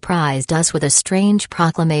and surprised us with a strange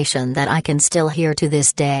proclamation that I can still hear to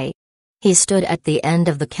this day. He stood at the end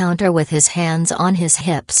of the counter with his hands on his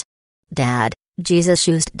hips. Dad, Jesus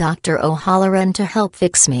used Dr. O'Halloran to help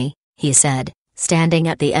fix me, he said, standing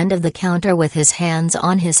at the end of the counter with his hands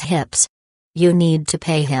on his hips. You need to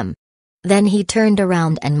pay him. Then he turned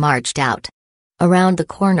around and marched out. Around the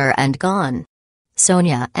corner and gone.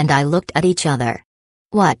 Sonia and I looked at each other.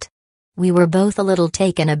 What? We were both a little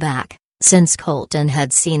taken aback, since Colton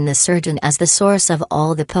had seen the surgeon as the source of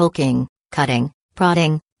all the poking, cutting,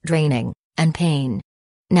 prodding, draining, and pain.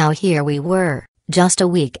 Now here we were, just a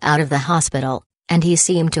week out of the hospital, and he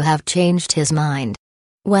seemed to have changed his mind.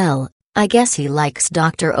 Well, I guess he likes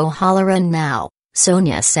Dr. O'Halloran now,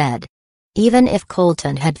 Sonia said. Even if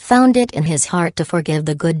Colton had found it in his heart to forgive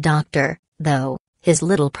the good doctor, though, his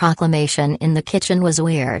little proclamation in the kitchen was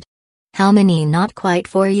weird. How many not quite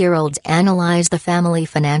 4-year-olds analyze the family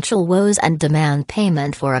financial woes and demand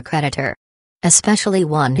payment for a creditor? Especially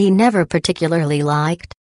one he never particularly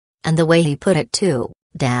liked. And the way he put it too,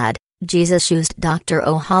 Dad, Jesus used Dr.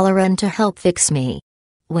 O'Halloran to help fix me.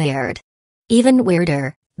 Weird. Even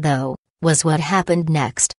weirder, though, was what happened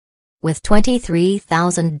next. With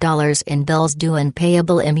 $23,000 in bills due and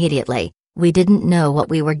payable immediately, we didn't know what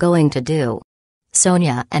we were going to do.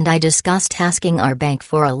 Sonia and I discussed asking our bank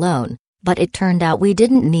for a loan, but it turned out we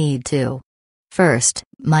didn't need to. First,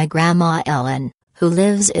 my grandma Ellen, who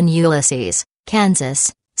lives in Ulysses,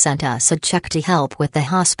 Kansas, sent us a check to help with the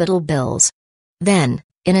hospital bills. Then,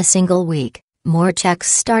 in a single week, more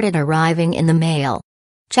checks started arriving in the mail.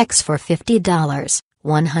 Checks for $50,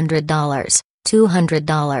 $100,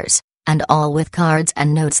 $200, and all with cards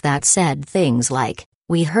and notes that said things like,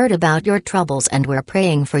 "We heard about your troubles and we're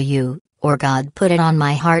praying for you," or "God put it on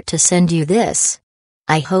my heart to send you this.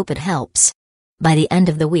 I hope it helps." By the end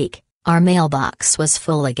of the week, our mailbox was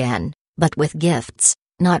full again, but with gifts,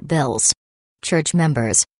 not bills. Church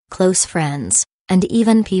members, close friends, and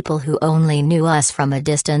even people who only knew us from a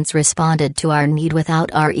distance responded to our need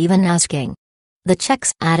without our even asking. The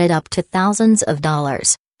checks added up to thousands of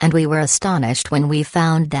dollars, and we were astonished when we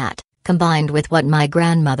found that, combined with what my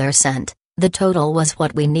grandmother sent, the total was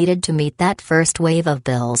what we needed to meet that first wave of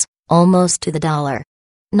bills, almost to the dollar.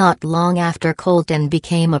 Not long after Colton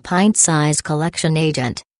became a pint-sized collection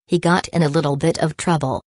agent, he got in a little bit of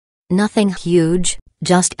trouble. Nothing huge,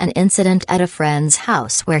 just an incident at a friend's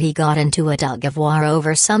house where he got into a tug-of-war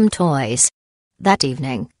over some toys. That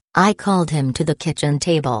evening, I called him to the kitchen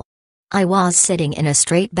table. I was sitting in a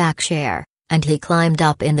straight-back chair, and he climbed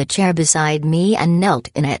up in the chair beside me and knelt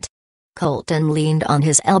in it. Colton leaned on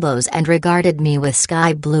his elbows and regarded me with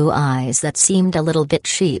sky-blue eyes that seemed a little bit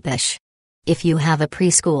sheepish. If you have a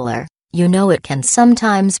preschooler, you know it can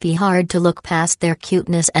sometimes be hard to look past their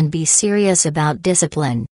cuteness and be serious about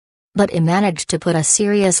discipline. But he managed to put a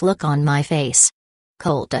serious look on my face.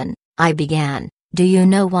 "Colton," I began, "do you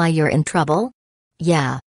know why you're in trouble?"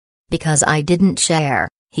 "Yeah. Because I didn't share,"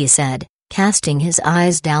 he said, casting his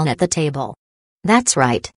eyes down at the table. "That's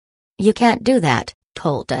right. You can't do that,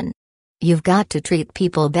 Colton. You've got to treat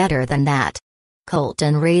people better than that."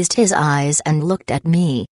 Colton raised his eyes and looked at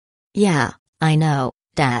me. Yeah, I know,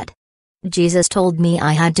 Dad. Jesus told me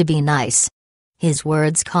I had to be nice. His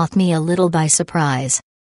words caught me a little by surprise.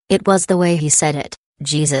 It was the way he said it,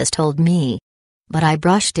 Jesus told me. But I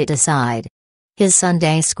brushed it aside. His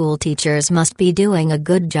Sunday school teachers must be doing a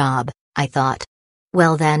good job, I thought.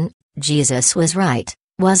 Well then, Jesus was right,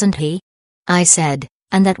 wasn't he? I said,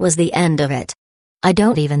 and that was the end of it. I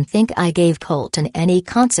don't even think I gave Colton any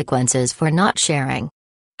consequences for not sharing.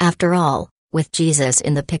 After all, with Jesus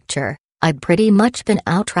in the picture, I'd pretty much been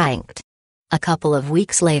outranked. A couple of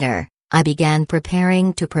weeks later, I began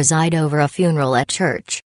preparing to preside over a funeral at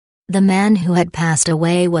church. The man who had passed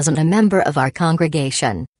away wasn't a member of our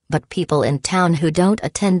congregation, but people in town who don't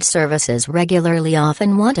attend services regularly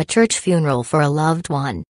often want a church funeral for a loved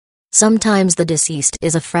one. Sometimes the deceased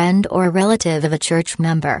is a friend or relative of a church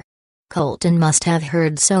member. Colton must have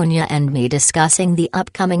heard Sonia and me discussing the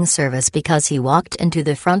upcoming service because he walked into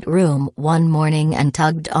the front room one morning and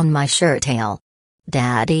tugged on my shirt tail.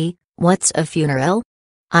 "Daddy, what's a funeral?"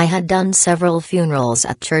 I had done several funerals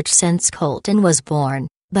at church since Colton was born,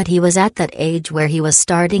 but he was at that age where he was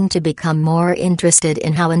starting to become more interested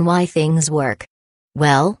in how and why things work.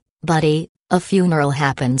 "Well, buddy, a funeral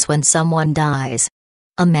happens when someone dies.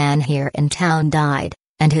 A man here in town died,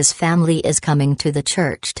 and his family is coming to the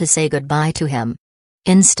church to say goodbye to him."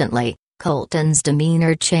 Instantly, Colton's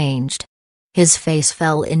demeanor changed. His face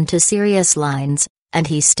fell into serious lines, and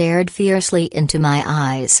he stared fiercely into my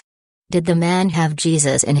eyes. Did the man have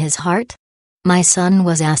Jesus in his heart? My son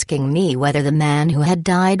was asking me whether the man who had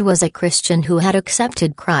died was a Christian who had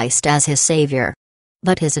accepted Christ as his savior.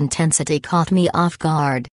 But his intensity caught me off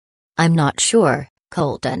guard. "I'm not sure,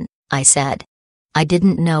 Colton," I said. I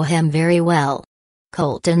didn't know him very well.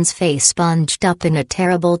 Colton's face sponged up in a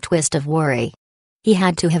terrible twist of worry. He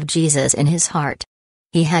had to have Jesus in his heart.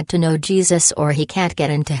 He had to know Jesus or he can't get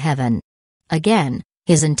into heaven. Again,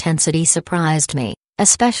 his intensity surprised me,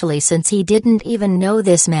 especially since he didn't even know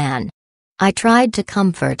this man. I tried to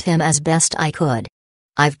comfort him as best I could.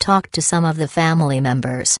 "I've talked to some of the family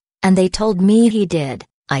members, and they told me he did,"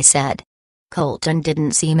 I said. Colton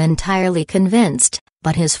didn't seem entirely convinced,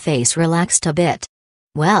 but his face relaxed a bit.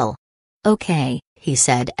 "Well, okay," he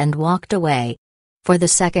said and walked away. For the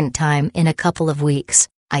second time in a couple of weeks,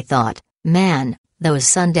 I thought, man, those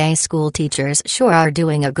Sunday school teachers sure are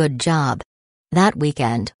doing a good job. That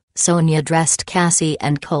weekend, Sonia dressed Cassie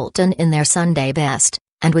and Colton in their Sunday best,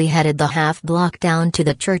 and we headed the half block down to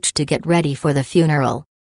the church to get ready for the funeral.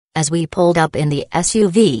 As we pulled up in the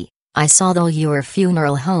SUV, I saw the your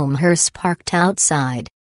funeral home hearse parked outside.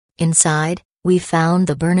 Inside, we found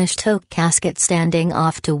the burnished oak casket standing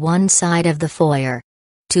off to one side of the foyer.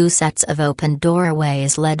 Two sets of open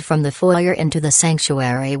doorways led from the foyer into the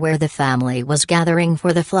sanctuary where the family was gathering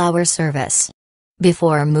for the flower service.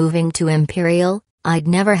 Before moving to Imperial, I'd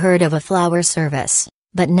never heard of a flower service,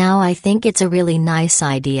 but now I think it's a really nice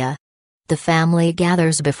idea. The family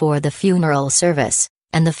gathers before the funeral service,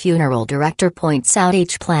 and the funeral director points out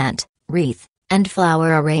each plant, wreath, and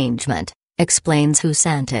flower arrangement, explains who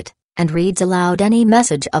sent it, and reads aloud any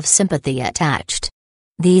message of sympathy attached.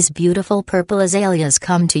 "These beautiful purple azaleas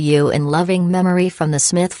come to you in loving memory from the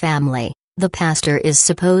Smith family. The pastor is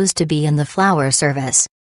supposed to be in the flower service."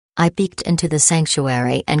 I peeked into the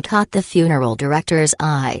sanctuary and caught the funeral director's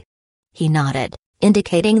eye. He nodded,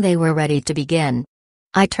 indicating they were ready to begin.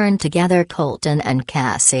 I turned to gather Colton and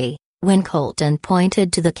Cassie, when Colton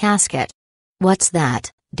pointed to the casket. "What's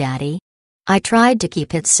that, Daddy?" I tried to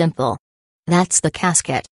keep it simple. "That's the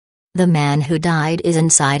casket. The man who died is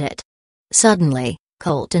inside it." Suddenly,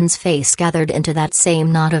 Colton's face gathered into that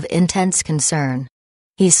same knot of intense concern.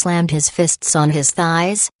 He slammed his fists on his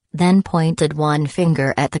thighs, then pointed one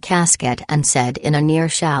finger at the casket and said in a near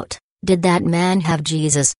shout, "Did that man have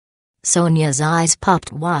Jesus?" Sonia's eyes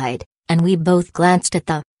popped wide, and we both glanced at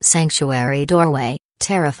the sanctuary doorway,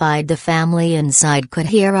 terrified the family inside could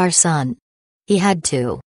hear our son. He had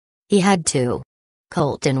to. He had to,"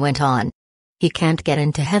 Colton went on. "He can't get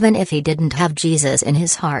into heaven if he didn't have Jesus in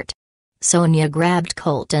his heart." Sonia grabbed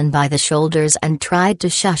Colton by the shoulders and tried to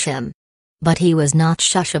shush him. But he was not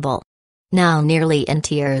shushable. Now nearly in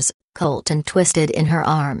tears, Colton twisted in her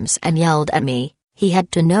arms and yelled at me, "He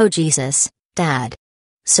had to know Jesus, Dad."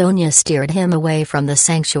 Sonia steered him away from the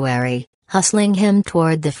sanctuary, hustling him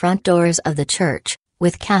toward the front doors of the church,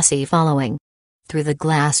 with Cassie following. Through the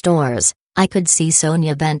glass doors, I could see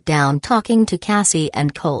Sonia bent down talking to Cassie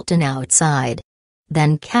and Colton outside.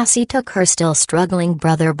 Then Cassie took her still struggling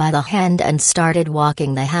brother by the hand and started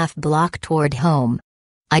walking the half block toward home.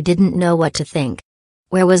 I didn't know what to think.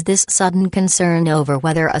 Where was this sudden concern over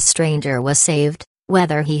whether a stranger was saved,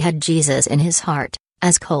 whether he had Jesus in his heart,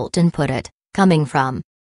 as Colton put it, coming from?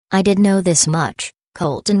 I did know this much: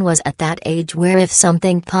 Colton was at that age where if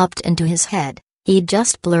something popped into his head, he'd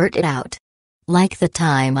just blurt it out. Like the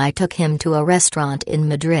time I took him to a restaurant in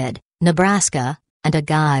Madrid, Nebraska, and a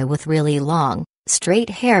guy with really long, straight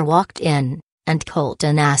hair walked in, and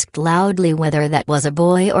Colton asked loudly whether that was a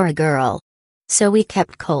boy or a girl. So we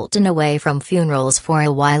kept Colton away from funerals for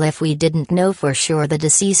a while if we didn't know for sure the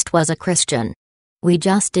deceased was a Christian. We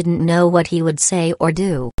just didn't know what he would say or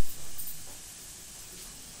do.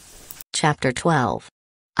 Chapter 12.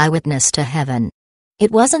 Eyewitness to Heaven.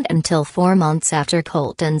 It wasn't until 4 months after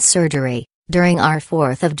Colton's surgery, during our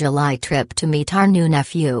 4th of July trip to meet our new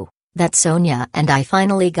nephew, that Sonia and I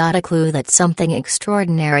finally got a clue that something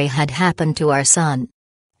extraordinary had happened to our son.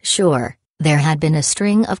 Sure, there had been a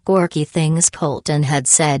string of quirky things Colton had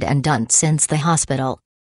said and done since the hospital.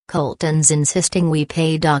 Colton's insisting we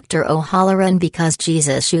pay Dr. O'Halloran because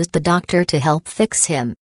Jesus used the doctor to help fix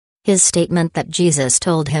him. His statement that Jesus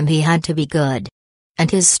told him he had to be good.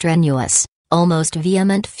 And his strenuous, almost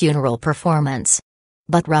vehement funeral performance.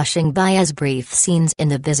 But rushing by as brief scenes in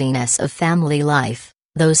the busyness of family life,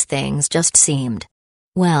 those things just seemed,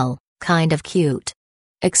 well, kind of cute.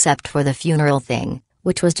 Except for the funeral thing,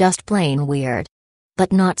 which was just plain weird.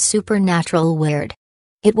 But not supernatural weird.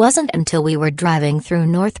 It wasn't until we were driving through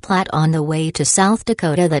North Platte on the way to South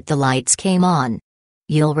Dakota that the lights came on.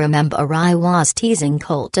 You'll remember I was teasing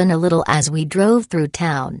Colton a little as we drove through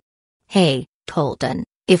town. "Hey, Colton,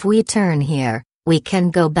 if we turn here, we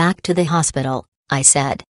can go back to the hospital," I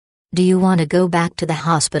said. "Do you want to go back to the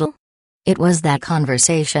hospital?" It was that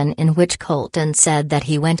conversation in which Colton said that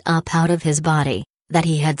he went up out of his body, that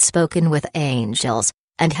he had spoken with angels,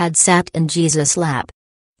 and had sat in Jesus' lap.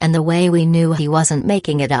 And the way we knew he wasn't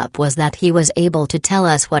making it up was that he was able to tell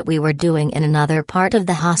us what we were doing in another part of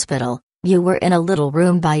the hospital. You were in a little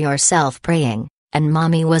room by yourself praying, and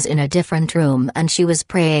Mommy was in a different room and she was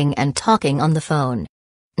praying and talking on the phone.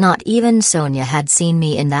 Not even Sonia had seen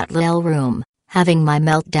me in that little room, having my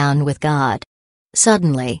meltdown with God.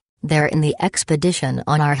 Suddenly, there in the expedition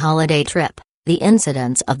on our holiday trip, the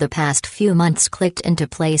incidents of the past few months clicked into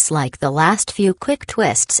place like the last few quick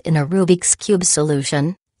twists in a Rubik's Cube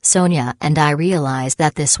solution. Sonia and I realized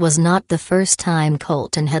that this was not the first time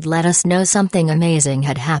Colton had let us know something amazing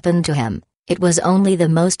had happened to him, it was only the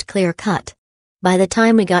most clear-cut. By the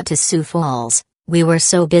time we got to Sioux Falls, we were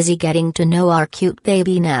so busy getting to know our cute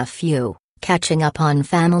baby nephew, catching up on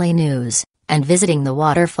family news, and visiting the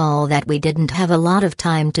waterfall that we didn't have a lot of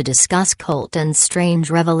time to discuss Colton's strange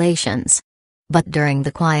revelations. But during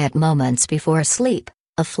the quiet moments before sleep,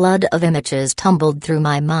 a flood of images tumbled through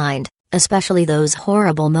my mind, especially those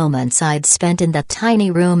horrible moments I'd spent in that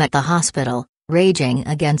tiny room at the hospital, raging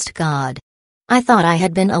against God. I thought I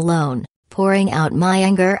had been alone, pouring out my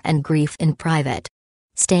anger and grief in private.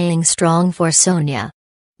 Staying strong for Sonia.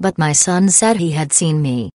 But my son said he had seen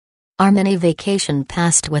me. Our mini vacation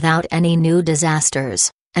passed without any new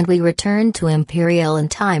disasters, and we returned to Imperial in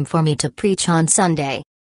time for me to preach on Sunday.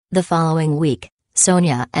 The following week,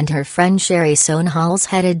 Sonia and her friend Sherry Sonhals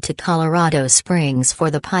headed to Colorado Springs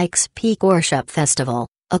for the Pikes Peak Worship Festival,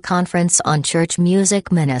 a conference on church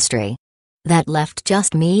music ministry. That left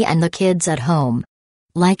just me and the kids at home.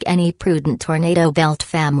 Like any prudent tornado belt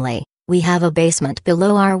family, we have a basement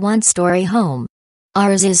below our one-story home.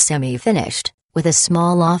 Ours is semi-finished, with a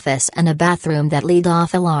small office and a bathroom that lead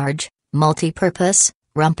off a large, multi-purpose,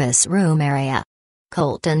 rumpus room area.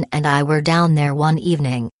 Colton and I were down there one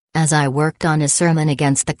evening, as I worked on a sermon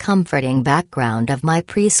against the comforting background of my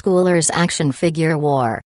preschooler's action figure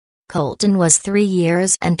war. Colton was 3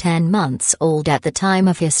 years and 10 months old at the time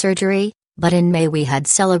of his surgery, but in May we had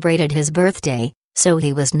celebrated his birthday, so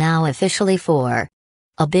he was now officially 4.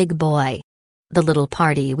 A big boy. The little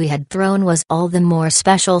party we had thrown was all the more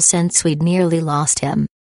special since we'd nearly lost him.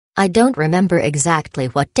 I don't remember exactly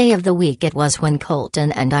what day of the week it was when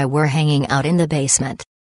Colton and I were hanging out in the basement.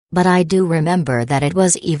 But I do remember that it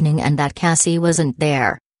was evening and that Cassie wasn't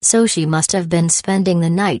there, so she must have been spending the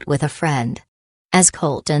night with a friend. As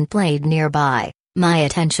Colton played nearby, my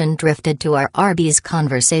attention drifted to our Arby's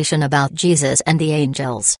conversation about Jesus and the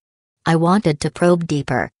angels. I wanted to probe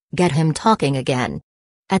deeper, get him talking again.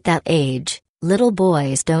 At that age, little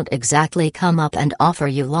boys don't exactly come up and offer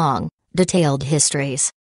you long, detailed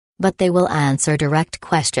histories. But they will answer direct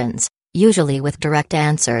questions, usually with direct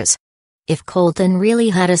answers. If Colton really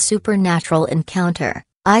had a supernatural encounter,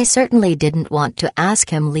 I certainly didn't want to ask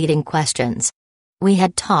him leading questions. We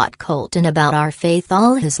had taught Colton about our faith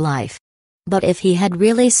all his life. But if he had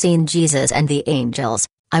really seen Jesus and the angels,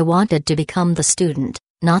 I wanted to become the student,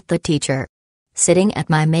 not the teacher. Sitting at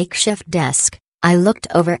my makeshift desk, I looked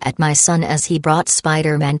over at my son as he brought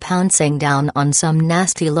Spider-Man pouncing down on some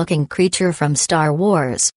nasty-looking creature from Star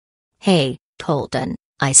Wars. "Hey, Colton,"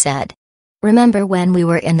 I said. "Remember when we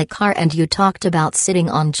were in the car and you talked about sitting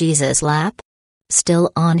on Jesus' lap?"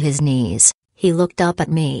 Still on his knees, he looked up at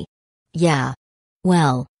me. "Yeah.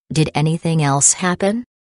 Well, did anything else happen?"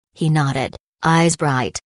 He nodded, eyes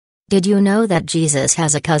bright. "Did you know that Jesus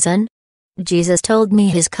has a cousin?" "Jesus told me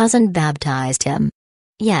his cousin baptized him."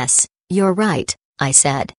 "Yes, you're right," I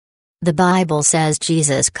said. "The Bible says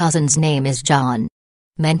Jesus' cousin's name is John."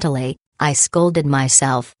 Mentally, I scolded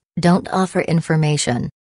myself, don't offer information.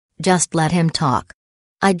 Just let him talk.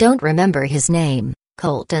 "I don't remember his name,"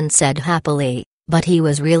 Colton said happily, "but he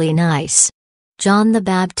was really nice." "John the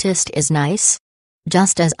Baptist is nice?"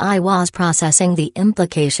 Just as I was processing the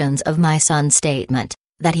implications of my son's statement,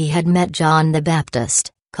 that he had met John the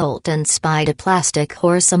Baptist, Colton spied a plastic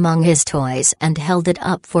horse among his toys and held it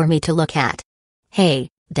up for me to look at. "Hey,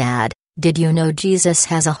 Dad, did you know Jesus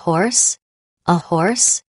has a horse?" "A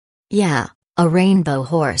horse?" "Yeah, a rainbow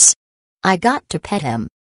horse. I got to pet him.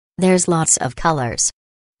 There's lots of colors."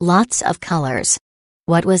 "Lots of colors?"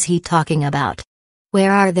 What was he talking about?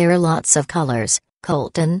 "Where are there lots of colors,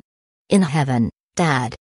 Colton?" "In heaven,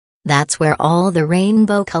 Dad. That's where all the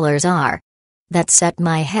rainbow colors are." That set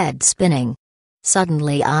my head spinning.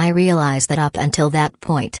 Suddenly I realized that up until that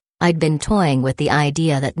point, I'd been toying with the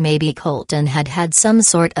idea that maybe Colton had had some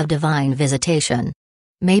sort of divine visitation.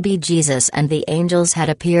 Maybe Jesus and the angels had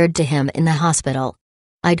appeared to him in the hospital.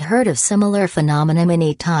 I'd heard of similar phenomena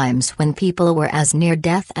many times when people were as near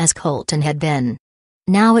death as Colton had been.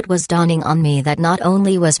 Now it was dawning on me that not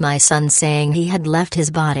only was my son saying he had left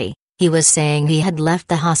his body, he was saying he had left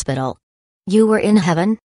the hospital. "You were in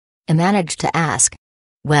heaven?" I managed to ask.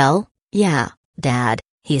 "Well, yeah, Dad,"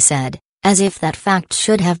 he said, as if that fact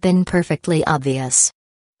should have been perfectly obvious.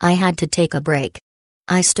 I had to take a break.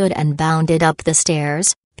 I stood and bounded up the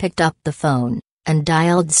stairs, picked up the phone, and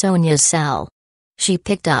dialed Sonia's cell. She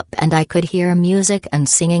picked up and I could hear music and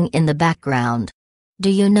singing in the background. "Do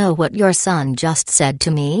you know what your son just said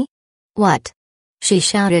to me?" "What?" she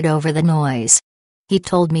shouted over the noise. "He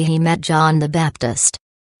told me he met John the Baptist."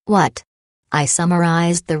 "What?" I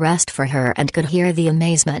summarized the rest for her and could hear the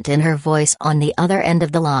amazement in her voice on the other end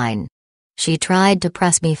of the line. She tried to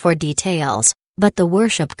press me for details, but the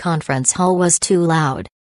worship conference hall was too loud.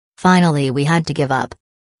 Finally we had to give up.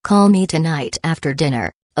 "Call me tonight after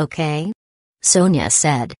dinner, okay?" Sonia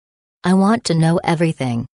said. "I want to know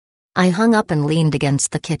everything." I hung up and leaned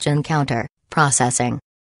against the kitchen counter, processing.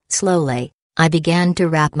 Slowly, I began to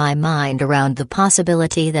wrap my mind around the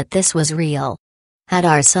possibility that this was real. Had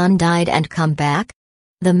our son died and come back?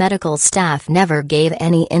 The medical staff never gave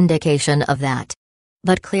any indication of that.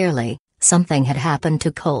 But clearly, something had happened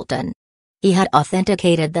to Colton. He had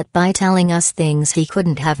authenticated that by telling us things he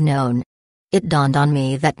couldn't have known. It dawned on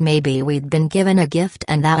me that maybe we'd been given a gift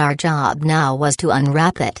and that our job now was to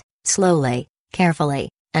unwrap it, slowly, carefully,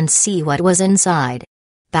 and see what was inside.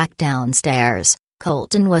 Back downstairs,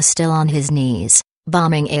 Colton was still on his knees,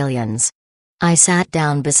 bombing aliens. I sat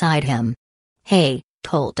down beside him. "Hey,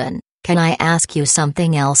 Colton, can I ask you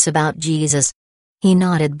something else about Jesus?" He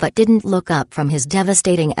nodded but didn't look up from his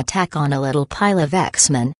devastating attack on a little pile of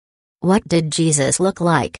X-Men. "What did Jesus look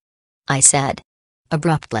like?" I said.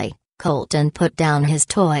 Abruptly, Colton put down his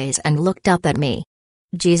toys and looked up at me.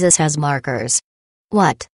 "Jesus has markers."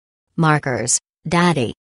 "What?" "Markers,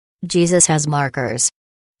 Daddy. Jesus has markers.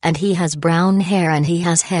 And he has brown hair and he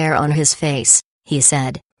has hair on his face," he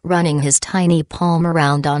said, running his tiny palm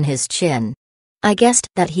around on his chin. I guessed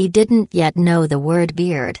that he didn't yet know the word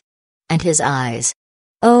beard. "And his eyes.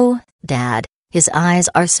 Oh, Dad, his eyes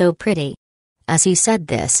are so pretty." As he said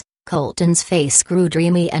this, Colton's face grew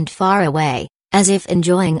dreamy and far away, as if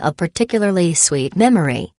enjoying a particularly sweet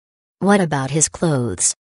memory. "What about his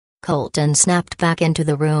clothes?" Colton snapped back into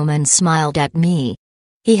the room and smiled at me.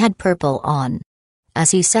 "He had purple on."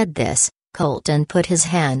 As he said this, Colton put his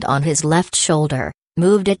hand on his left shoulder,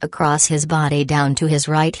 moved it across his body down to his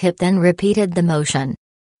right hip, then repeated the motion.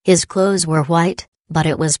 "His clothes were white, but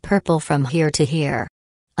it was purple from here to here."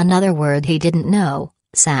 Another word he didn't know,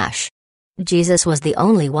 sash. Jesus was the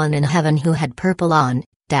only one in heaven who had purple on,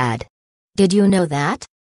 Dad. Did you know that?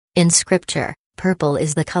 In scripture, purple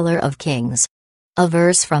is the color of kings. A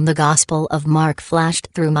verse from the Gospel of Mark flashed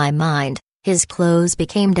through my mind. His clothes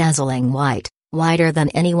became dazzling white, whiter than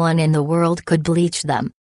anyone in the world could bleach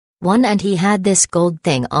them. And he had this gold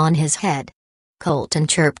thing on his head. Colton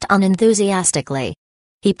chirped unenthusiastically.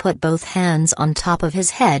 He put both hands on top of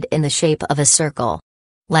his head in the shape of a circle.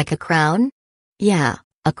 Like a crown? Yeah,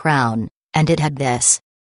 a crown, and it had this.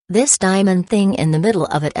 This diamond thing in the middle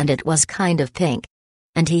of it, and it was kind of pink.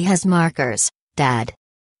 And he has markers, Dad.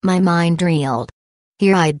 My mind reeled.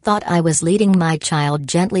 Here I'd thought I was leading my child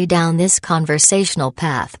gently down this conversational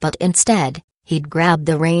path, but instead, he'd grabbed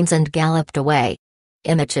the reins and galloped away.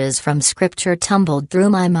 Images from scripture tumbled through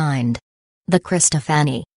my mind. The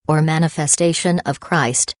Christophany, or manifestation of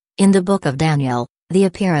Christ, in the book of Daniel, the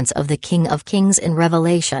appearance of the King of Kings in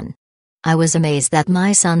Revelation. I was amazed that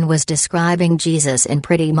my son was describing Jesus in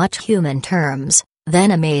pretty much human terms,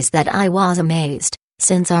 then amazed that I was amazed,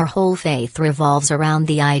 since our whole faith revolves around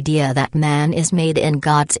the idea that man is made in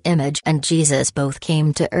God's image and Jesus both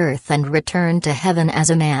came to earth and returned to heaven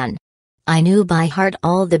as a man. I knew by heart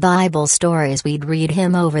all the Bible stories we'd read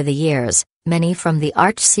him over the years, many from the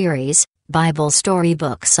Arch series, Bible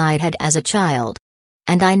storybooks I'd had as a child.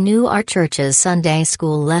 And I knew our church's Sunday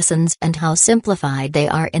school lessons and how simplified they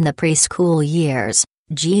are in the preschool years.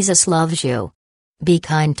 Jesus loves you. Be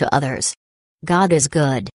kind to others. God is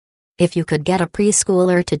good. If you could get a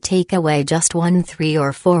preschooler to take away just one 3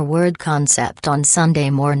 or 4 word concept on Sunday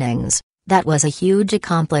mornings, that was a huge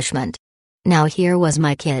accomplishment. Now here was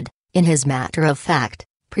my kid, in his matter-of-fact,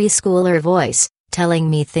 preschooler voice, telling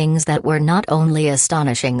me things that were not only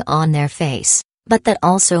astonishing on their face, but that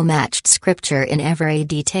also matched scripture in every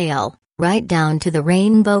detail, right down to the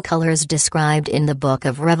rainbow colors described in the book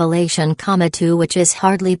of Revelation, 2, which is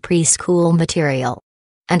hardly preschool material.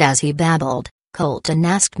 And as he babbled, Colton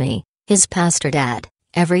asked me, his pastor dad,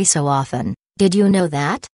 every so often, "Did you know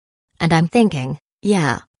that?" And I'm thinking,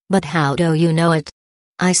 yeah, but how do you know it?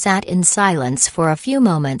 I sat in silence for a few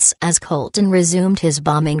moments as Colton resumed his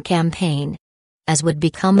bombing campaign. As would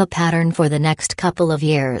become a pattern for the next couple of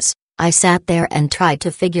years, I sat there and tried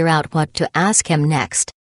to figure out what to ask him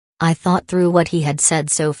next. I thought through what he had said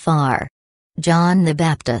so far. John the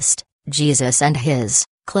Baptist, Jesus and his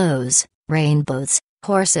clothes, rainbows,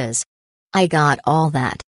 horses. I got all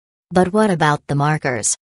that. But what about the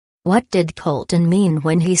markers? What did Colton mean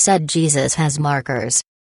when he said Jesus has markers?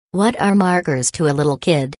 What are markers to a little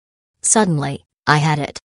kid? Suddenly, I had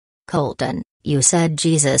it. Colton, you said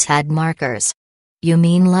Jesus had markers. You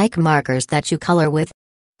mean like markers that you color with?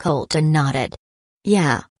 Colton nodded.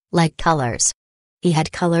 Yeah, like colors. He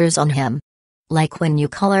had colors on him. Like when you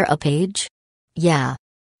color a page? Yeah.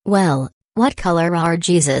 Well, what color are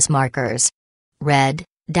Jesus' markers? Red,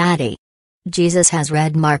 Daddy. Jesus has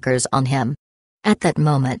red markers on him. At that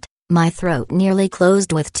moment, my throat nearly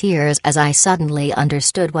closed with tears as I suddenly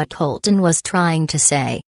understood what Colton was trying to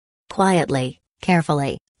say. Quietly,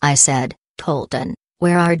 carefully, I said, "Colton,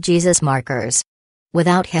 where are Jesus' markers?"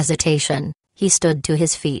 Without hesitation, he stood to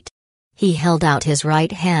his feet. He held out his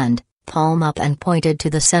right hand, palm up, and pointed to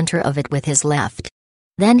the center of it with his left.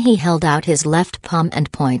 Then he held out his left palm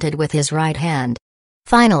and pointed with his right hand.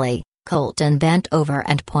 Finally, Colton bent over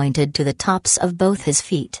and pointed to the tops of both his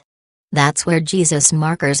feet. "That's where Jesus'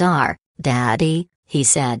 markers are, Daddy," he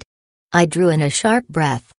said. I drew in a sharp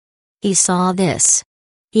breath. He saw this.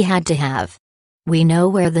 He had to have. We know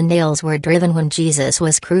where the nails were driven when Jesus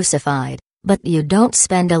was crucified, but you don't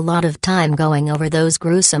spend a lot of time going over those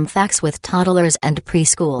gruesome facts with toddlers and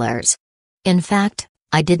preschoolers. In fact,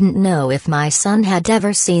 I didn't know if my son had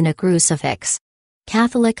ever seen a crucifix.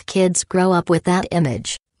 Catholic kids grow up with that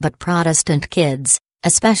image, but Protestant kids,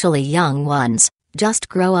 especially young ones, just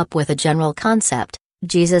grow up with a general concept: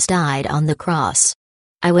 Jesus died on the cross.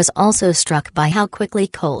 I was also struck by how quickly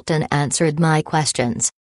Colton answered my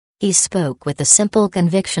questions. He spoke with the simple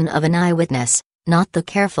conviction of an eyewitness, not the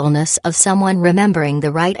carefulness of someone remembering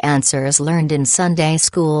the right answers learned in Sunday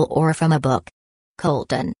school or from a book.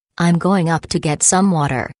 "Colton, I'm going up to get some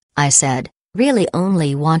water," I said, really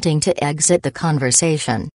only wanting to exit the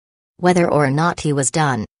conversation. Whether or not he was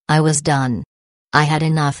done, I was done. I had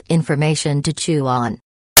enough information to chew on.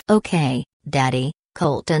 "Okay, Daddy,"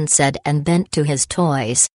 Colton said and bent to his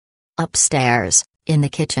toys. Upstairs, in the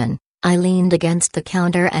kitchen, I leaned against the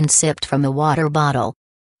counter and sipped from a water bottle.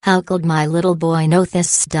 How could my little boy know this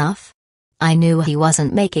stuff? I knew he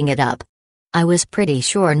wasn't making it up. I was pretty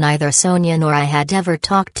sure neither Sonia nor I had ever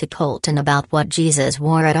talked to Colton about what Jesus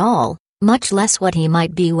wore at all, much less what he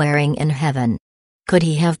might be wearing in heaven. Could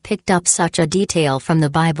he have picked up such a detail from the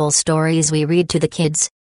Bible stories we read to the kids?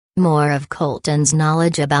 More of Colton's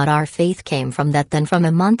knowledge about our faith came from that than from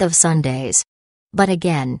a month of Sundays. But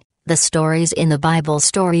again, the stories in the Bible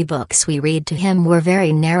storybooks we read to him were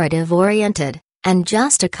very narrative-oriented, and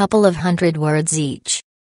just a couple of 100 words each.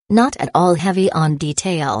 Not at all heavy on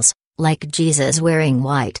details, like Jesus wearing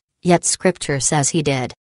white, yet scripture says he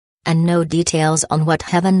did. And no details on what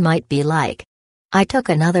heaven might be like. I took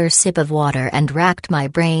another sip of water and racked my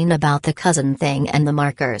brain about the cousin thing and the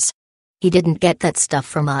markers. He didn't get that stuff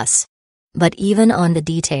from us. But even on the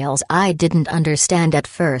details I didn't understand at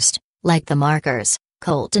first, like the markers,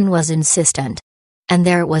 Colton was insistent. And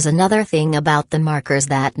there was another thing about the markers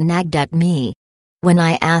that nagged at me. When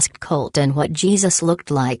I asked Colton what Jesus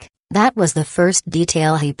looked like, that was the first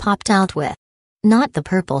detail he popped out with. Not the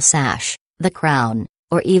purple sash, the crown,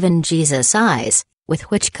 or even Jesus' eyes, with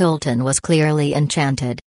which Colton was clearly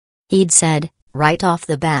enchanted. He'd said, right off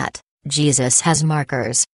the bat, Jesus has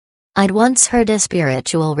markers. I'd once heard a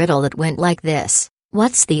spiritual riddle that went like this: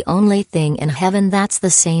 what's the only thing in heaven that's the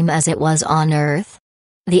same as it was on earth?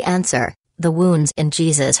 The answer: the wounds in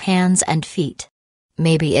Jesus' hands and feet.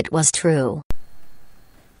 Maybe it was true.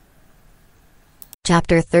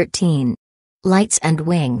 Chapter 13. Lights and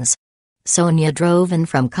Wings. Sonia drove in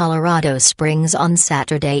from Colorado Springs on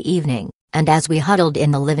Saturday evening, and as we huddled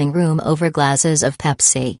in the living room over glasses of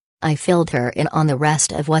Pepsi, I filled her in on the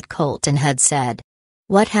rest of what Colton had said.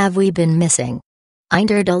 "What have we been missing?" I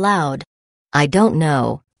entered aloud. "I don't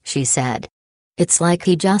know," she said. "It's like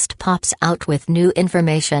he just pops out with new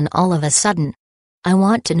information all of a sudden. I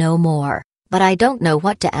want to know more, but I don't know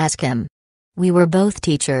what to ask him." We were both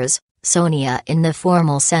teachers, Sonia in the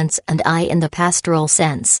formal sense and I in the pastoral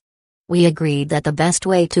sense. We agreed that the best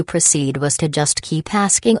way to proceed was to just keep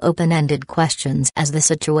asking open-ended questions as the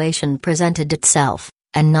situation presented itself,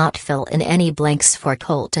 and not fill in any blanks for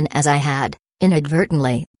Colton as I had,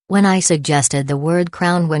 inadvertently, when I suggested the word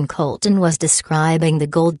crown when Colton was describing the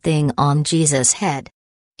gold thing on Jesus' head.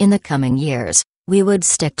 In the coming years, we would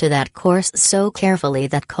stick to that course so carefully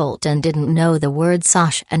that Colton didn't know the word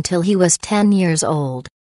sash until he was 10 years old.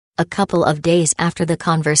 A couple of days after the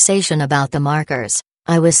conversation about the markers,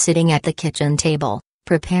 I was sitting at the kitchen table,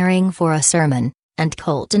 preparing for a sermon, and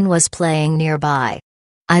Colton was playing nearby.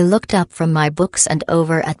 I looked up from my books and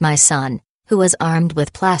over at my son, who was armed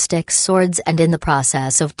with plastic swords and in the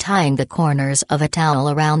process of tying the corners of a towel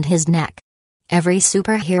around his neck. Every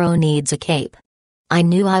superhero needs a cape. I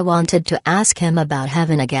knew I wanted to ask him about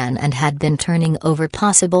heaven again and had been turning over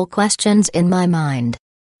possible questions in my mind.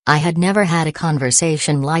 I had never had a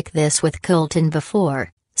conversation like this with Colton before,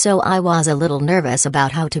 so I was a little nervous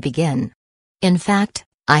about how to begin. In fact,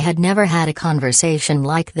 I had never had a conversation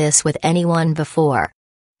like this with anyone before.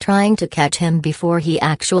 Trying to catch him before he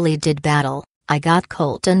actually did battle, I got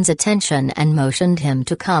Colton's attention and motioned him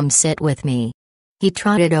to come sit with me. He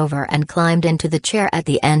trotted over and climbed into the chair at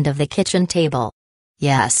the end of the kitchen table.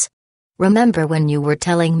 "Yes. Remember when you were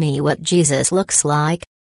telling me what Jesus looks like?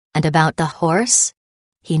 And about the horse?"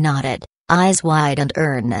 He nodded, eyes wide and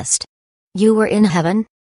earnest. "You were in heaven?"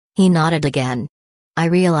 He nodded again. I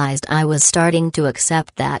realized I was starting to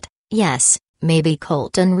accept that, yes, maybe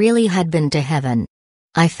Colton really had been to heaven.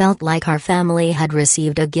 I felt like our family had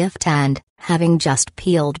received a gift and, having just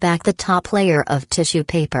peeled back the top layer of tissue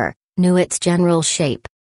paper, knew its general shape.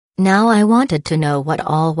 Now I wanted to know what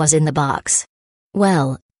all was in the box.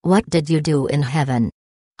 "Well, what did you do in heaven?"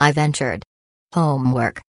 I ventured.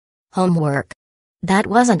 "Homework." "Homework?" That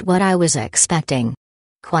wasn't what I was expecting.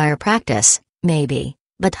 "Choir practice, maybe,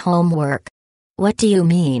 but homework? What do you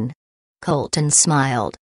mean?" Colton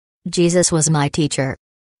smiled. "Jesus was my teacher."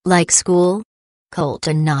 "Like school?"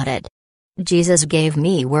 Colton nodded. "Jesus gave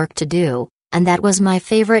me work to do, and that was my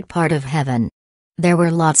favorite part of heaven. There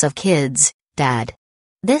were lots of kids, Dad."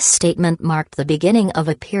 This statement marked the beginning of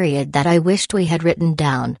a period that I wished we had written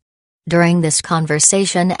down. During this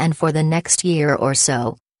conversation and for the next year or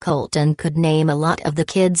so, Colton could name a lot of the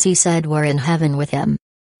kids he said were in heaven with him.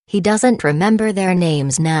 He doesn't remember their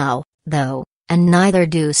names now, though, and neither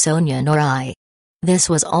do Sonia nor I. This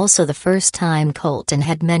was also the first time Colton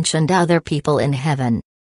had mentioned other people in heaven.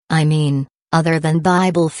 I mean, other than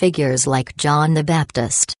Bible figures like John the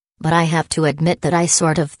Baptist, but I have to admit that I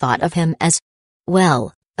sort of thought of him as,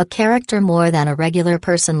 well, a character more than a regular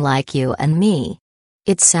person like you and me.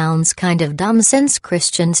 It sounds kind of dumb since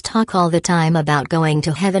Christians talk all the time about going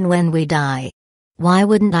to heaven when we die. Why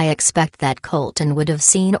wouldn't I expect that Colton would have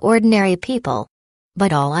seen ordinary people?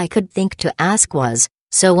 But all I could think to ask was,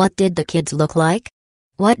 so what did the kids look like?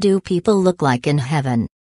 What do people look like in heaven?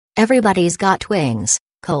 "Everybody's got wings,"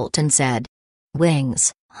 Colton said.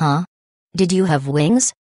 "Wings, huh? Did you have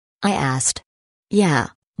wings?" I asked. "Yeah,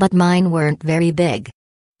 but mine weren't very big."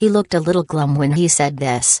 He looked a little glum when he said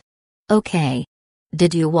this. "Okay.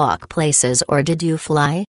 Did you walk places or did you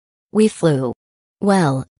fly?" "We flew."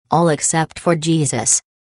 "Well, all except for Jesus.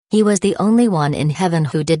 He was the only one in heaven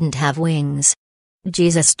who didn't have wings.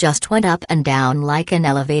 Jesus just went up and down like an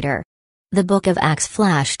elevator." The book of Acts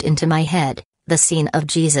flashed into my head, the scene of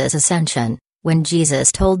Jesus' ascension, when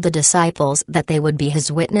Jesus told the disciples that they would be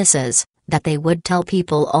his witnesses, that they would tell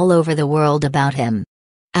people all over the world about him.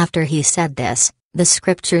 After he said this, the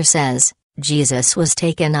scripture says, Jesus was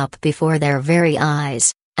taken up before their very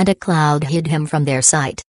eyes, and a cloud hid him from their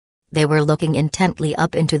sight. They were looking intently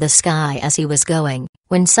up into the sky as he was going,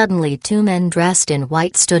 when suddenly two men dressed in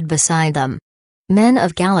white stood beside them. "Men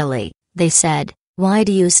of Galilee," they said, "why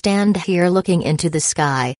do you stand here looking into the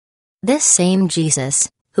sky? This same Jesus,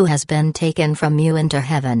 who has been taken from you into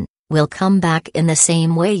heaven, will come back in the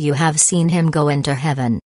same way you have seen him go into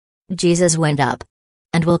heaven." Jesus went up.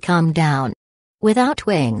 And will come down. Without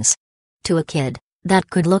wings. To a kid, that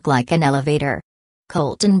could look like an elevator.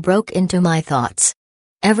 Colton broke into my thoughts.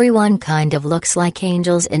 "Everyone kind of looks like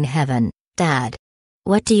angels in heaven, Dad."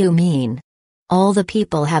 "What do you mean?" "All the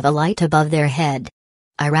people have a light above their head."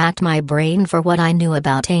 I racked my brain for what I knew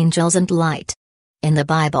about angels and light. In the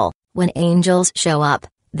Bible, when angels show up,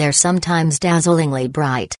 they're sometimes dazzlingly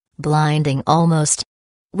bright, blinding almost.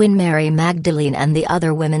 When Mary Magdalene and the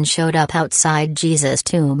other women showed up outside Jesus'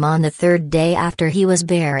 tomb on the third day after he was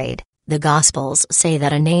buried, the Gospels say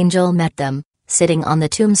that an angel met them, sitting on the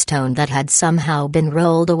tombstone that had somehow been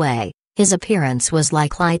rolled away. His appearance was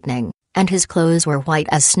like lightning, and his clothes were white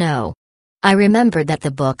as snow. I remembered that the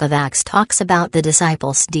book of Acts talks about the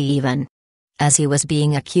disciple Stephen. As he was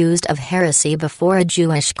being accused of heresy before a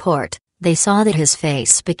Jewish court, they saw that his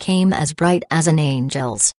face became as bright as an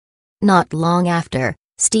angel's. Not long after,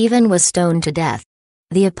 Stephen was stoned to death.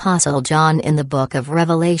 The Apostle John in the book of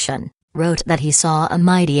Revelation wrote that he saw a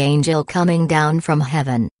mighty angel coming down from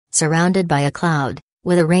heaven, surrounded by a cloud,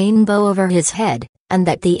 with a rainbow over his head, and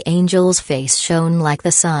that the angel's face shone like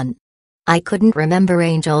the sun. I couldn't remember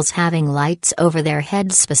angels having lights over their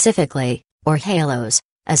heads specifically, or halos,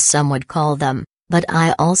 as some would call them, but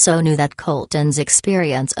I also knew that Colton's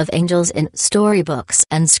experience of angels in storybooks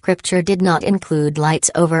and scripture did not include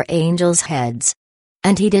lights over angels' heads.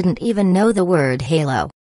 And he didn't even know the word halo.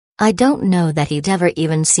 I don't know that he'd ever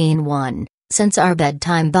even seen one, since our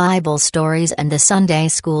bedtime Bible stories and the Sunday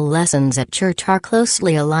school lessons at church are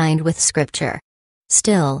closely aligned with scripture.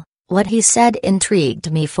 Still, what he said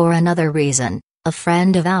intrigued me for another reason. A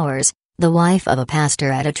friend of ours, the wife of a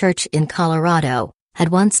pastor at a church in Colorado, had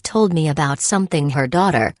once told me about something her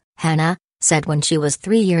daughter, Hannah, said when she was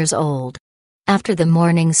 3 years old. After the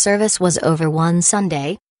morning service was over one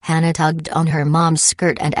Sunday, Hannah tugged on her mom's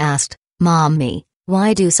skirt and asked, "Mommy,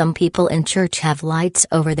 why do some people in church have lights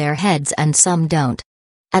over their heads and some don't?"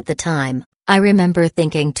 At the time, I remember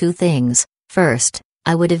thinking two things. First,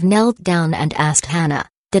 I would have knelt down and asked Hannah,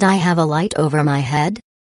 "Did I have a light over my head?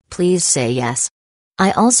 Please say yes." I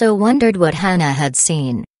also wondered what Hannah had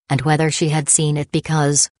seen, and whether she had seen it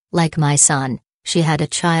because, like my son, she had a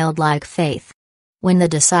childlike faith. When the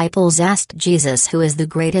disciples asked Jesus who is the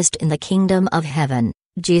greatest in the kingdom of heaven,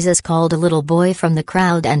 Jesus called a little boy from the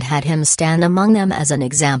crowd and had him stand among them as an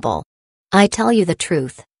example. "I tell you the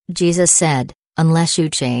truth," Jesus said, "unless you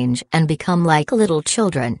change and become like little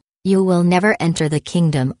children, you will never enter the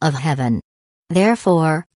kingdom of heaven.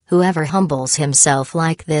 Therefore, whoever humbles himself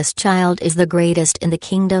like this child is the greatest in the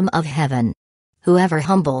kingdom of heaven. Whoever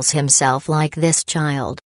humbles himself like this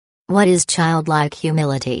child." What is childlike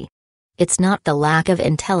humility? It's not the lack of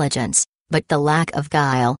intelligence, but the lack of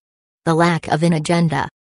guile. The lack of an agenda.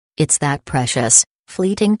 It's that precious,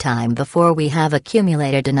 fleeting time before we have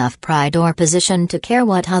accumulated enough pride or position to care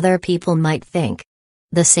what other people might think.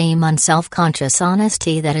 The same unself-conscious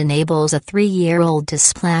honesty that enables a 3-year-old to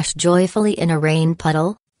splash joyfully in a rain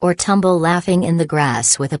puddle, or tumble laughing in the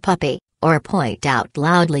grass with a puppy, or point out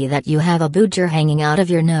loudly that you have a booger hanging out of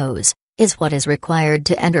your nose, is what is required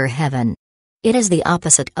to enter heaven. It is the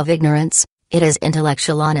opposite of ignorance. It is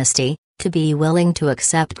intellectual honesty, to be willing to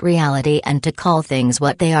accept reality and to call things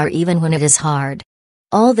what they are even when it is hard.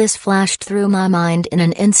 All this flashed through my mind in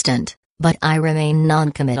an instant, but I remained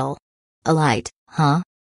non-committal. "A light, huh?"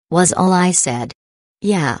 was all I said.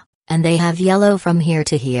 "Yeah, and they have yellow from here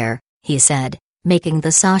to here," he said, making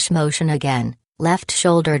the sash motion again, left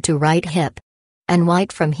shoulder to right hip. "And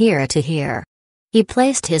white from here to here." He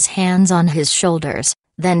placed his hands on his shoulders,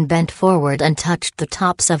 then bent forward and touched the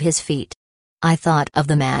tops of his feet. I thought of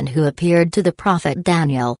the man who appeared to the prophet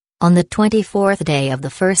Daniel, on the 24th day of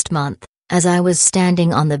the first month, as I was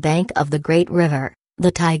standing on the bank of the great river,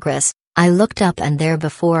 the Tigris. I looked up and there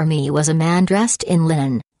before me was a man dressed in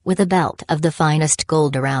linen, with a belt of the finest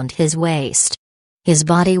gold around his waist. His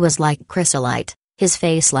body was like chrysolite, his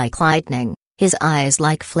face like lightning, his eyes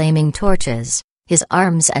like flaming torches, his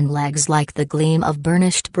arms and legs like the gleam of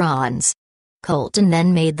burnished bronze. Colton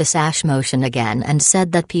then made the sash motion again and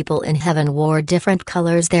said that people in heaven wore different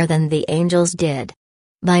colors there than the angels did.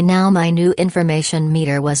 By now my new information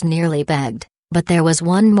meter was nearly begged, but there was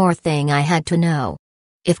one more thing I had to know.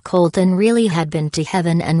 If Colton really had been to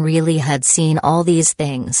heaven and really had seen all these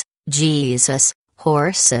things, Jesus,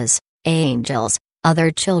 horses, angels,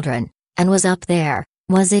 other children, and was up there,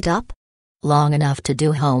 was it up? Long enough to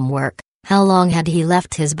do homework? How long had he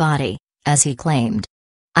left his body, as he claimed?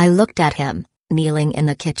 I looked at him, kneeling in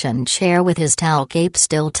the kitchen chair with his towel cape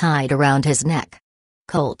still tied around his neck.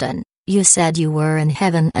 Colton, you said you were in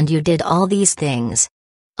heaven and you did all these things.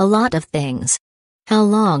 A lot of things. How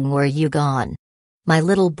long were you gone? My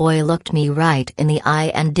little boy looked me right in the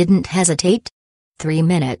eye and didn't hesitate. 3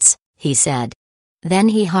 minutes, he said. Then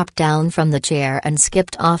he hopped down from the chair and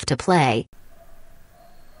skipped off to play.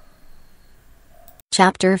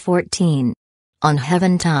 Chapter 14. On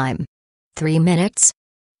Heaven Time. 3 minutes?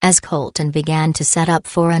 As Colton began to set up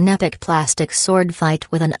for an epic plastic sword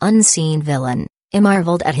fight with an unseen villain, I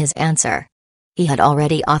marveled at his answer. He had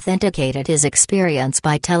already authenticated his experience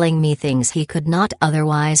by telling me things he could not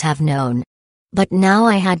otherwise have known. But now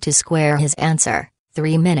I had to square his answer,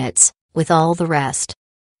 3 minutes, with all the rest.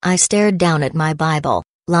 I stared down at my Bible,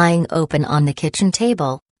 lying open on the kitchen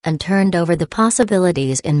table, and turned over the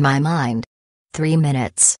possibilities in my mind. 3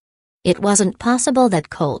 minutes. It wasn't possible that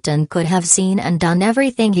Colton could have seen and done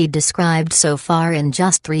everything he described so far in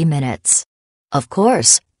just 3 minutes. Of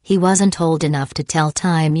course, he wasn't old enough to tell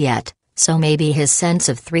time yet, so maybe his sense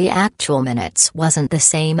of 3 actual minutes wasn't the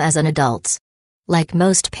same as an adult's. Like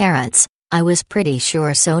most parents, I was pretty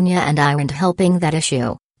sure Sonia and I weren't helping that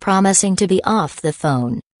issue, promising to be off the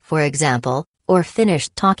phone, for example, or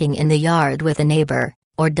finished talking in the yard with a neighbor,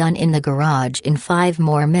 or done in the garage in 5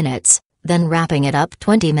 more minutes, then wrapping it up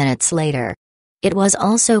 20 minutes later. It was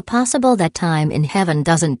also possible that time in heaven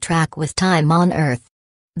doesn't track with time on earth.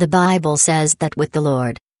 The Bible says that with the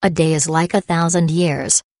Lord, a day is like 1,000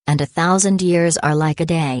 years, and 1,000 years are like a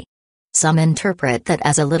day. Some interpret that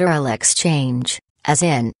as a literal exchange, as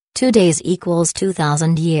in, 2 days equals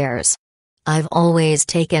 2,000 years. I've always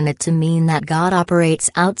taken it to mean that God operates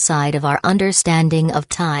outside of our understanding of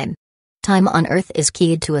time. Time on Earth is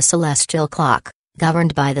keyed to a celestial clock,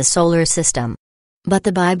 governed by the solar system. But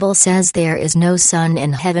the Bible says there is no sun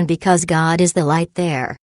in heaven because God is the light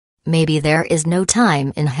there. Maybe there is no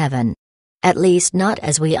time in heaven. At least not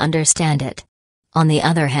as we understand it. On the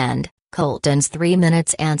other hand, Colton's 3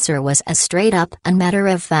 minutes answer was as straight up and matter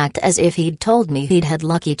of fact as if he'd told me he'd had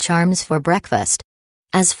Lucky Charms for breakfast.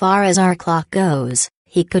 As far as our clock goes,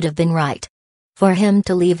 he could have been right. For him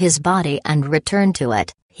to leave his body and return to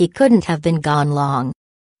it, he couldn't have been gone long.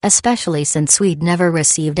 Especially since we'd never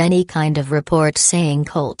received any kind of report saying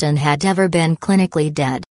Colton had ever been clinically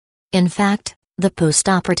dead. In fact, the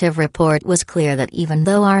post-operative report was clear that even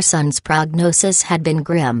though our son's prognosis had been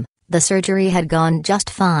grim, the surgery had gone just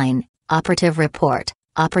fine. Operative report,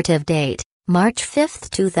 operative date, March 5,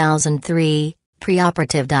 2003,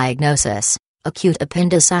 preoperative diagnosis, acute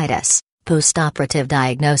appendicitis, postoperative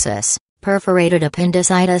diagnosis, perforated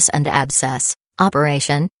appendicitis and abscess,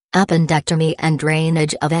 operation, appendectomy and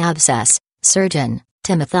drainage of abscess, surgeon,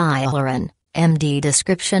 Timothy Horan, MD.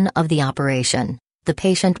 Description of the operation: the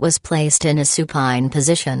patient was placed in a supine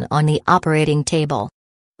position on the operating table.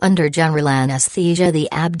 Under general anesthesia,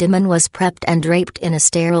 the abdomen was prepped and draped in a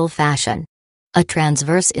sterile fashion. A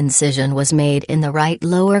transverse incision was made in the right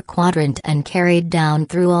lower quadrant and carried down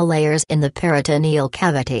through all layers in the peritoneal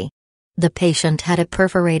cavity. The patient had a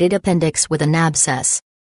perforated appendix with an abscess.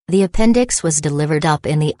 The appendix was delivered up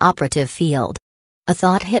in the operative field. A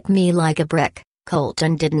thought hit me like a brick: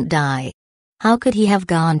 Colton didn't die. How could he have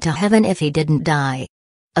gone to heaven if he didn't die?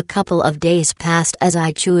 A couple of days passed as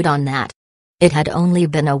I chewed on that. It had only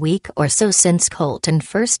been a week or so since Colton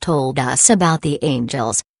first told us about the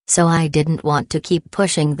angels, so I didn't want to keep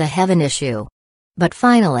pushing the heaven issue. But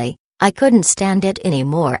finally, I couldn't stand it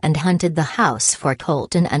anymore and hunted the house for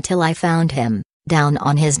Colton until I found him, down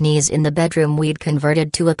on his knees in the bedroom we'd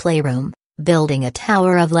converted to a playroom, building a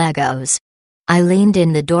tower of Legos. I leaned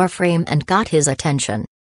in the doorframe and got his attention.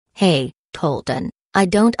 "Hey, Colton, I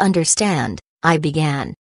don't understand," I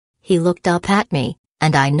began. He looked up at me,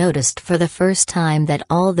 and I noticed for the first time that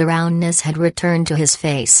all the roundness had returned to his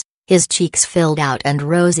face. His cheeks filled out and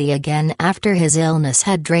rosy again after his illness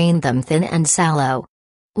had drained them thin and sallow.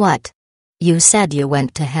 "What? You said you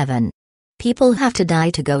went to heaven. People have to die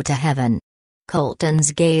to go to heaven."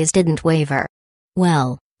 Colton's gaze didn't waver.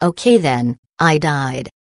 "Well, okay then, I died.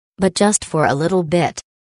 But just for a little bit."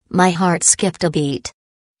 My heart skipped a beat.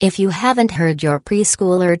 If you haven't heard your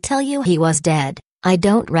preschooler tell you he was dead, I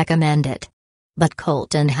don't recommend it. But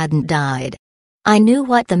Colton hadn't died. I knew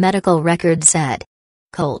what the medical record said.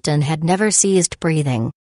 Colton had never ceased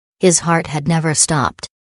breathing. His heart had never stopped.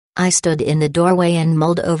 I stood in the doorway and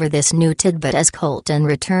mulled over this new tidbit as Colton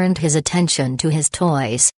returned his attention to his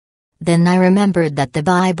toys. Then I remembered that the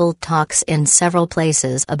Bible talks in several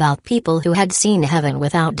places about people who had seen heaven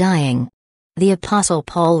without dying. The Apostle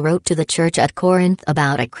Paul wrote to the church at Corinth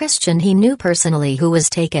about a Christian he knew personally who was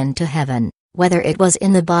taken to heaven. Whether it was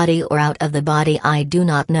in the body or out of the body I do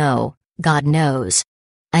not know, God knows.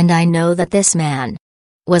 And I know that this man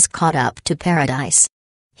was caught up to paradise.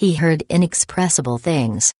 He heard inexpressible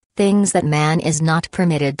things, things that man is not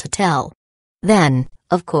permitted to tell. Then,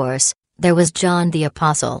 of course, there was John the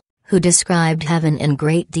Apostle, who described heaven in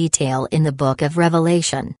great detail in the book of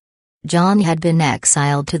Revelation. John had been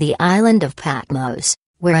exiled to the island of Patmos,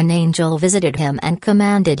 where an angel visited him and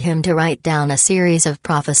commanded him to write down a series of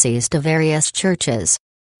prophecies to various churches.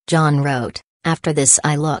 John wrote, "After this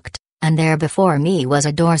I looked, and there before me was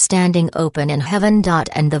a door standing open in heaven.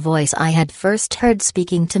 And the voice I had first heard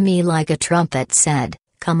speaking to me like a trumpet said,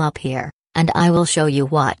 'Come up here, and I will show you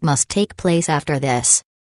what must take place after this.'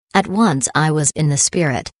 At once I was in the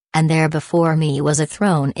Spirit, and there before me was a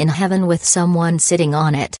throne in heaven with someone sitting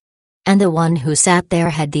on it. And the one who sat there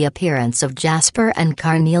had the appearance of jasper and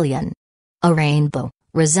carnelian. A rainbow,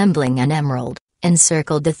 resembling an emerald,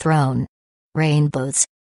 encircled the throne. Rainbows.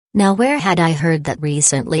 Now where had I heard that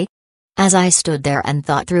recently? As I stood there and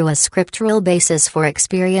thought through a scriptural basis for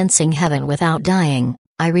experiencing heaven without dying,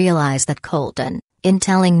 I realized that Colton, in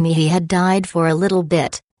telling me he had died for a little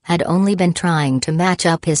bit, had only been trying to match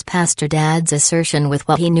up his pastor dad's assertion with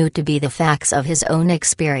what he knew to be the facts of his own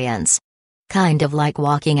experience. Kind of like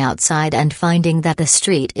walking outside and finding that the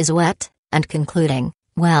street is wet, and concluding,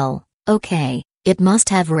 well, okay, it must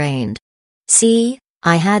have rained. See,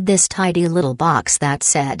 I had this tidy little box that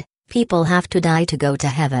said, "People have to die to go to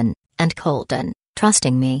heaven," and Colton,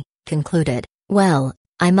 trusting me, concluded, well,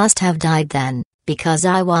 I must have died then, because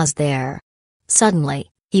I was there. Suddenly,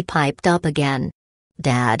 he piped up again.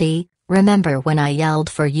 "Daddy, remember when I yelled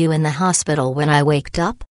for you in the hospital when I waked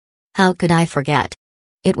up?" How could I forget?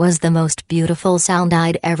 It was the most beautiful sound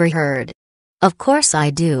I'd ever heard. "Of course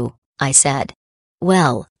I do," I said.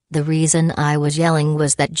 "Well, the reason I was yelling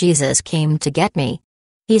was that Jesus came to get me.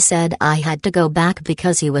 He said I had to go back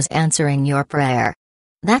because he was answering your prayer.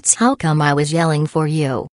 That's how come I was yelling for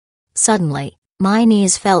you." Suddenly, my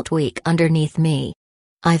knees felt weak underneath me.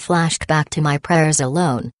 I flashed back to my prayers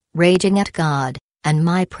alone, raging at God, and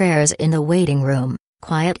my prayers in the waiting room,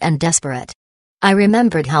 quiet and desperate. I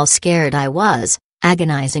remembered how scared I was,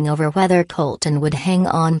 agonizing over whether Colton would hang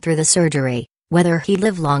on through the surgery, whether he'd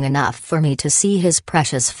live long enough for me to see his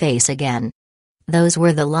precious face again. Those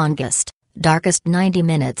were the longest, darkest 90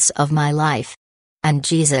 minutes of my life. And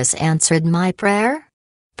Jesus answered my prayer?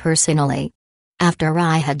 Personally. After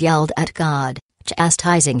I had yelled at God,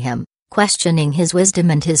 chastising him, questioning his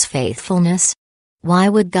wisdom and his faithfulness. Why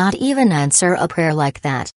would God even answer a prayer like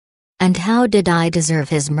that? And how did I deserve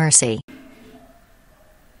his mercy?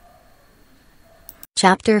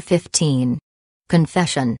 Chapter 15.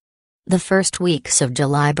 Confession. The first weeks of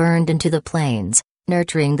July burned into the plains,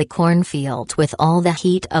 nurturing the cornfield with all the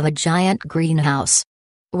heat of a giant greenhouse.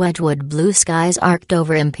 Wedgwood blue skies arced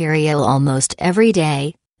over Imperial almost every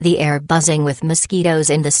day, the air buzzing with mosquitoes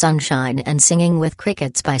in the sunshine and singing with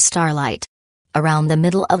crickets by starlight. Around the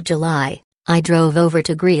middle of July, I drove over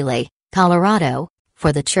to Greeley, Colorado,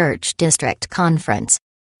 for the church district conference.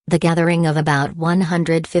 The gathering of about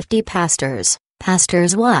 150 pastors,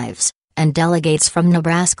 pastors' wives, and delegates from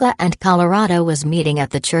Nebraska and Colorado was meeting at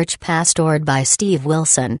the church pastored by Steve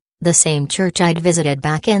Wilson, the same church I'd visited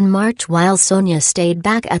back in March while Sonia stayed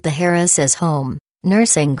back at the Harris's home,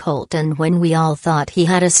 nursing Colton when we all thought he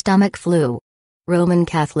had a stomach flu. Roman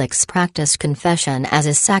Catholics practice confession as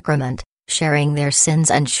a sacrament, sharing their sins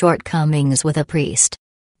and shortcomings with a priest.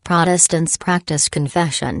 Protestants practice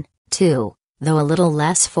confession, too, though a little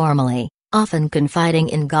less formally, often confiding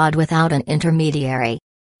in God without an intermediary.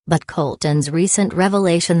 But Colton's recent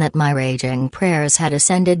revelation that my raging prayers had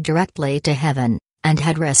ascended directly to heaven, and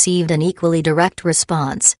had received an equally direct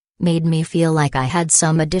response, made me feel like I had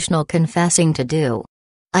some additional confessing to do.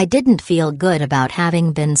 I didn't feel good about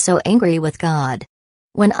having been so angry with God.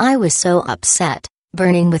 When I was so upset,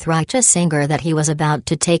 burning with righteous anger that he was about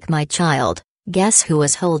to take my child, guess who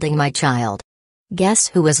was holding my child? Guess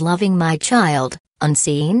who was loving my child,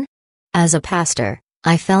 unseen? As a pastor,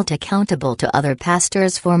 I felt accountable to other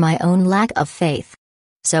pastors for my own lack of faith.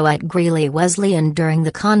 So at Greeley Wesleyan during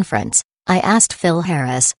the conference, I asked Phil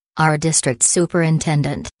Harris, our district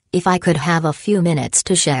superintendent, if I could have a few minutes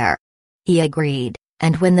to share. He agreed,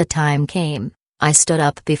 and when the time came, I stood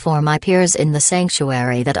up before my peers in the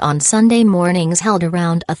sanctuary that on Sunday mornings held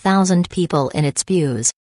around 1,000 people in its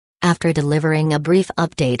pews. After delivering a brief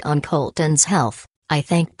update on Colton's health, I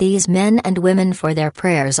thanked these men and women for their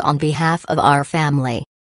prayers on behalf of our family.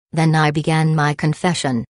 Then I began my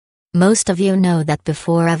confession. Most of you know that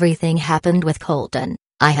before everything happened with Colton,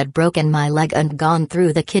 I had broken my leg and gone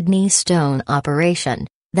through the kidney stone operation,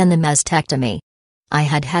 then the mastectomy. I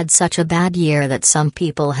had had such a bad year that some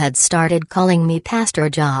people had started calling me Pastor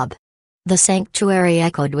Job. The sanctuary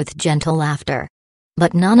echoed with gentle laughter.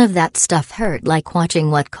 But none of that stuff hurt like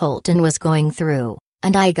watching what Colton was going through,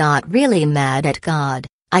 and I got really mad at God.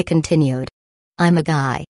 I continued. I'm a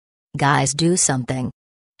guy. Guys do something.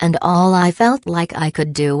 And all I felt like I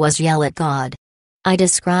could do was yell at God. I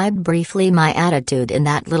described briefly my attitude in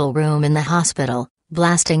that little room in the hospital,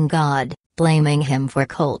 blasting God, blaming him for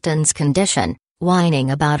Colton's condition, whining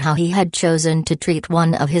about how he had chosen to treat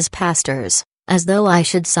one of his pastors, as though I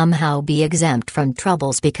should somehow be exempt from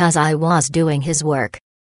troubles because I was doing his work.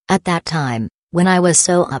 At that time, when I was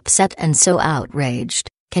so upset and so outraged,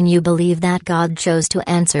 can you believe that God chose to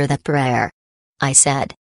answer that prayer? I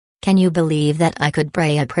said. Can you believe that I could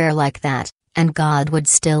pray a prayer like that, and God would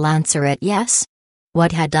still answer it yes?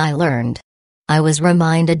 What had I learned? I was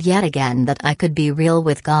reminded yet again that I could be real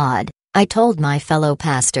with God, I told my fellow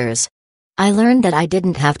pastors. I learned that I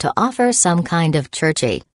didn't have to offer some kind of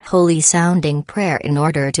churchy, holy-sounding prayer in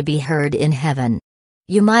order to be heard in heaven.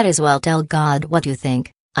 You might as well tell God what you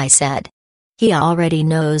think, I said. He already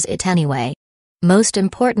knows it anyway. Most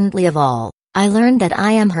importantly of all, I learned that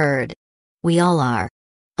I am heard. We all are.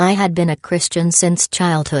 I had been a Christian since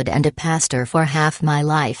childhood and a pastor for half my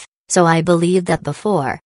life, so I believed that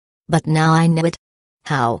before. But now I knew it.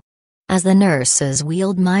 How? As the nurses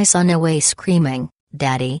wheeled my son away screaming,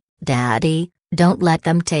 "Daddy, Daddy, don't let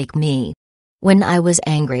them take me." When I was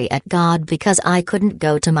angry at God because I couldn't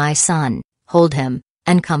go to my son, hold him,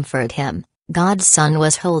 and comfort him, God's son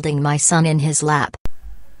was holding my son in his lap.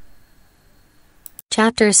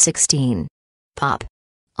 Chapter 16. Pop.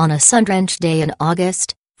 On a sun-drenched day in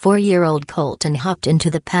August, 4-year-old Colton hopped into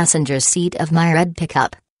the passenger seat of my red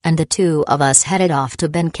pickup, and the two of us headed off to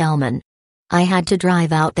Ben-Kelman. I had to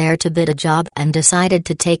drive out there to bid a job and decided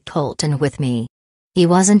to take Colton with me. He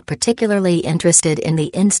wasn't particularly interested in the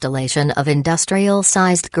installation of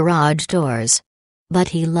industrial-sized garage doors. But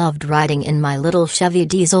he loved riding in my little Chevy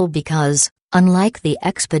diesel because, unlike the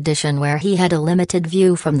Expedition where he had a limited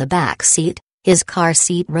view from the back seat, his car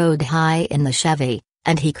seat rode high in the Chevy,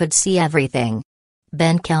 and he could see everything.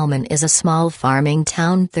 Ben-Kelman is a small farming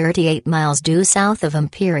town 38 miles due south of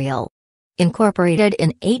Imperial. Incorporated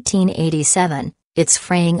in 1887, it's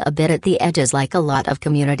fraying a bit at the edges like a lot of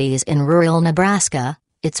communities in rural Nebraska,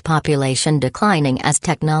 its population declining as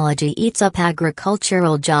technology eats up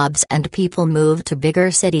agricultural jobs and people move to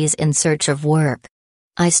bigger cities in search of work.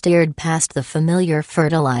 I steered past the familiar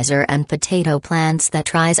fertilizer and potato plants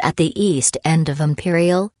that rise at the east end of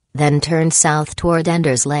Imperial, then turned south toward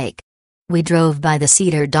Enders Lake. We drove by the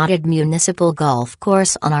cedar-dotted municipal golf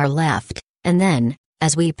course on our left, and then,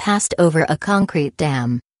 as we passed over a concrete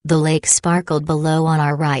dam, the lake sparkled below on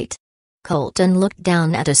our right. Colton looked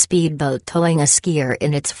down at a speedboat towing a skier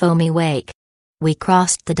in its foamy wake. We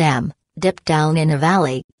crossed the dam, dipped down in a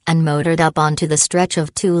valley, and motored up onto the stretch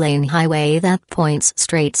of two-lane highway that points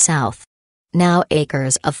straight south. Now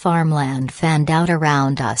acres of farmland fanned out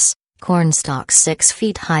around us, cornstalks 6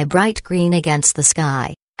 feet high bright green against the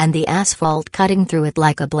sky, and the asphalt cutting through it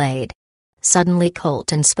like a blade. Suddenly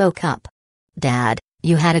Colton spoke up. "Dad,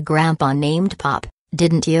 you had a grandpa named Pop,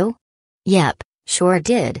 didn't you?" "Yep, sure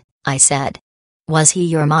did," I said. "Was he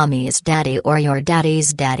your mommy's daddy or your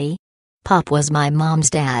daddy's daddy?" "Pop was my mom's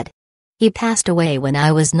dad. He passed away when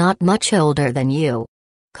I was not much older than you."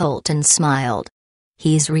 Colton smiled.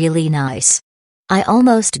 "He's really nice." I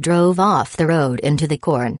almost drove off the road into the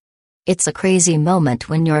corn. It's a crazy moment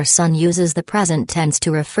when your son uses the present tense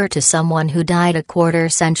to refer to someone who died a quarter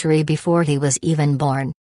century before he was even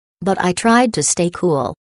born. But I tried to stay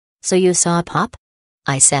cool. "So you saw Pop?"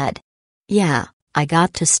 I said. "Yeah, I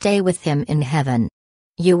got to stay with him in heaven."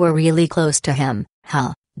 "You were really close to him,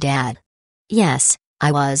 huh, Dad?" "Yes,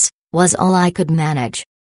 I was all I could manage."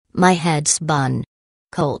 My head spun.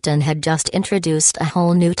 Colton had just introduced a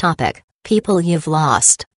whole new topic, people you've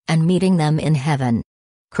lost, and meeting them in heaven.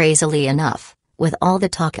 Crazily enough, with all the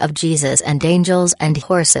talk of Jesus and angels and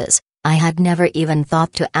horses, I had never even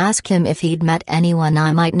thought to ask him if he'd met anyone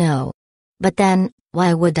I might know. But then,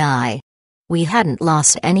 why would I? We hadn't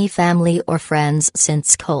lost any family or friends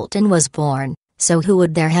since Colton was born, so who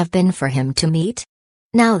would there have been for him to meet?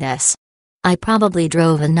 Now this. I probably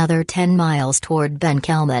drove another 10 miles toward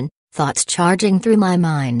Ben-Kelman, thoughts charging through my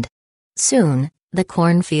mind. Soon, the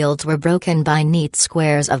cornfields were broken by neat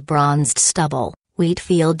squares of bronzed stubble, wheat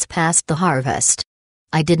fields past the harvest.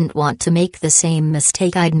 I didn't want to make the same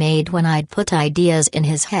mistake I'd made when I'd put ideas in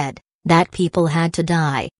his head, that people had to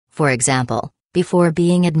die, for example, before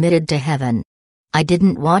being admitted to heaven. I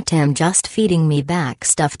didn't want him just feeding me back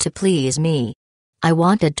stuff to please me. I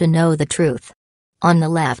wanted to know the truth. On the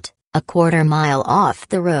left, a quarter-mile off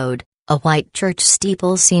the road, a white church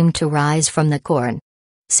steeple seemed to rise from the corn.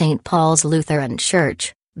 St. Paul's Lutheran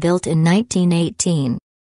Church, built in 1918.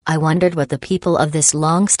 I wondered what the people of this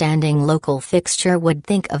long-standing local fixture would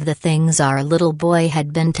think of the things our little boy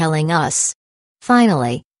had been telling us.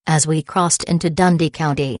 Finally, as we crossed into Dundee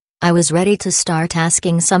County, I was ready to start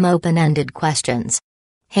asking some open-ended questions.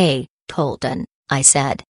 "Hey, Colton," I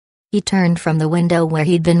said. He turned from the window where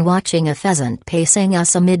he'd been watching a pheasant pacing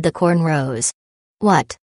us amid the corn rows.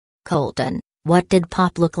 "What?" "Colton, what did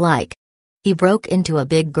Pop look like?" He broke into a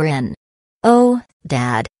big grin. "Oh,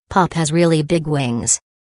 Dad, Pop has really big wings."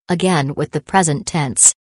 Again with the present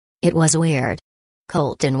tense. "It was weird,"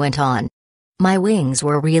 Colton went on. "My wings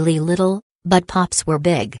were really little, but Pop's were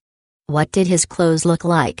big." "What did his clothes look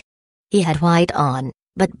like?" "He had white on,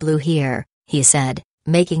 but blue here," he said,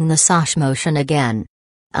 making the sosh motion again.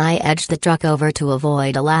 I edged the truck over to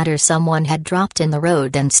avoid a ladder someone had dropped in the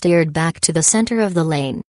road and steered back to the center of the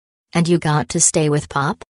lane. "And you got to stay with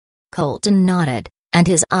Pop?" Colton nodded, and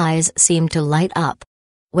his eyes seemed to light up.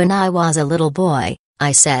 "When I was a little boy,"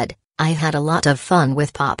 I said, "I had a lot of fun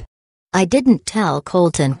with Pop." I didn't tell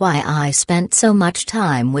Colton why I spent so much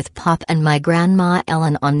time with Pop and my grandma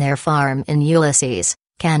Ellen on their farm in Ulysses,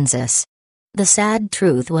 Kansas. The sad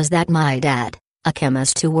truth was that my dad, a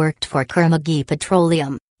chemist who worked for Kerr-McGee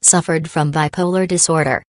Petroleum, suffered from bipolar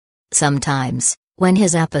disorder. Sometimes, when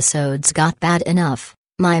his episodes got bad enough,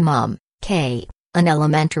 my mom, Kay, an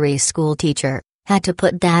elementary school teacher, had to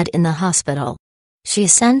put Dad in the hospital. She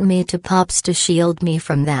sent me to Pop's to shield me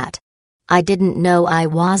from that. I didn't know I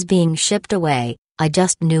was being shipped away, I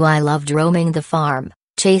just knew I loved roaming the farm,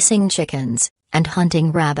 chasing chickens, and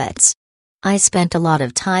hunting rabbits. "I spent a lot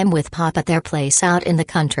of time with Pop at their place out in the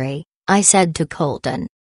country," I said to Colton.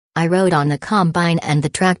 "I rode on the combine and the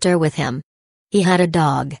tractor with him. He had a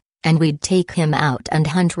dog, and we'd take him out and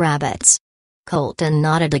hunt rabbits." Colton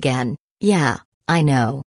nodded again. "Yeah, I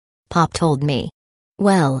know. Pop told me."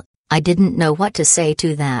 Well, I didn't know what to say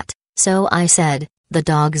to that, so I said, "The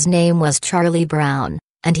dog's name was Charlie Brown,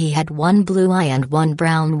 and he had one blue eye and one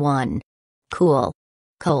brown one." "Cool,"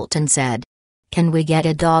 Colton said. "Can we get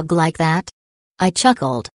a dog like that?" I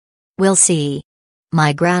chuckled. "We'll see."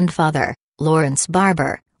 My grandfather, Lawrence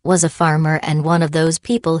Barber, was a farmer and one of those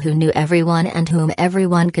people who knew everyone and whom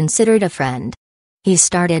everyone considered a friend. He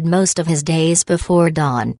started most of his days before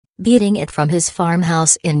dawn, beating it from his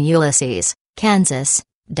farmhouse in Ulysses, Kansas,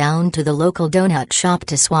 down to the local donut shop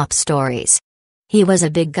to swap stories. He was a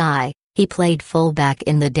big guy, he played fullback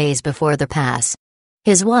in the days before the pass.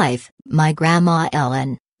 His wife, my grandma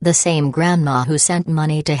Ellen, the same grandma who sent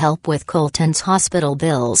money to help with Colton's hospital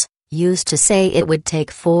bills, used to say it would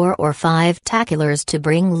take 4 or 5 tacklers to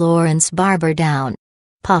bring Lawrence Barber down.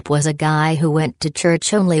 Pop was a guy who went to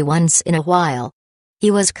church only once in a while. He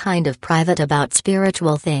was kind of private about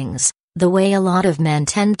spiritual things, the way a lot of men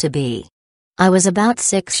tend to be. I was about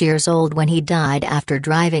 6 years old when he died after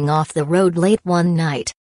driving off the road late one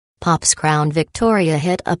night. Pop's Crown Victoria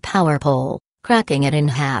hit a power pole, cracking it in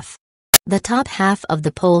half. The top half of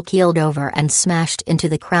the pole keeled over and smashed into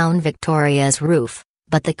the Crown Victoria's roof,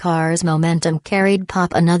 but the car's momentum carried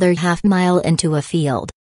Pop another half-mile into a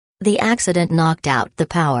field. The accident knocked out the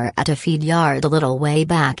power at a feed yard a little way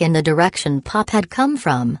back in the direction Pop had come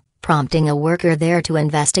from, prompting a worker there to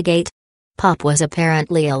investigate. Pop was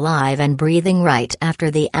apparently alive and breathing right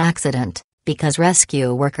after the accident, because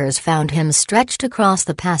rescue workers found him stretched across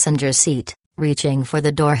the passenger seat, reaching for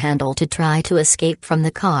the door handle to try to escape from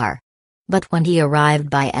the car. But when he arrived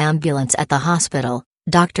by ambulance at the hospital,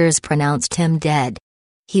 doctors pronounced him dead.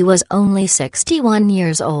 He was only 61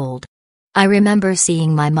 years old. I remember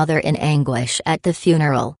seeing my mother in anguish at the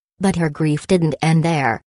funeral, but her grief didn't end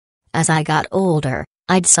there. As I got older,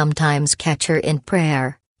 I'd sometimes catch her in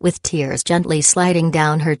prayer, with tears gently sliding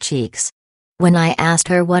down her cheeks. When I asked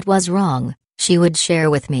her what was wrong, she would share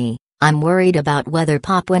with me, "I'm worried about whether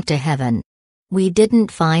Pop went to heaven." We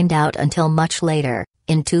didn't find out until much later,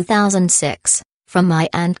 in 2006, from my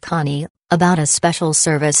Aunt Connie, about a special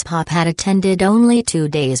service Pop had attended only 2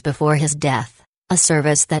 days before his death, a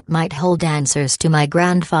service that might hold answers to my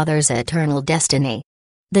grandfather's eternal destiny.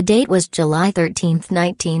 The date was July 13,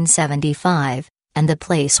 1975, and the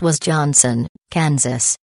place was Johnson,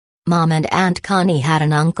 Kansas. Mom and Aunt Connie had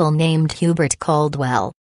an uncle named Hubert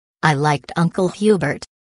Caldwell. I liked Uncle Hubert.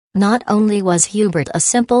 Not only was Hubert a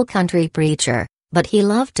simple country preacher, But he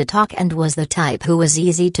loved to talk and was the type who was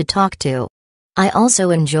easy to talk to. I also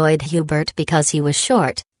enjoyed Hubert because he was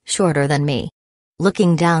shorter than me.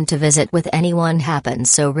 Looking down to visit with anyone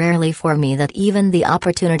happens so rarely for me that even the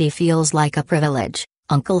opportunity feels like a privilege.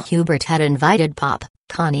 Uncle Hubert had invited Pop,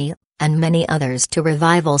 Connie, and many others to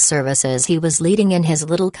revival services he was leading in his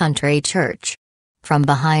little country church. From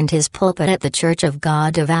behind his pulpit at the Church of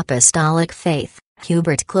God of Apostolic Faith,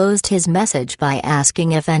 Hubert closed his message by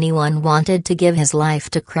asking if anyone wanted to give his life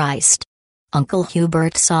to Christ. Uncle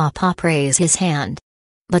Hubert saw Pop raise his hand.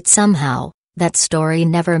 But somehow, that story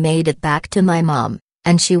never made it back to my mom,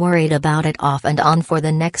 and she worried about it off and on for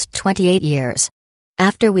the next 28 years.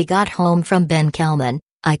 After we got home from Ben Kelman,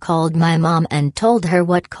 I called my mom and told her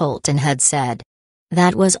what Colton had said.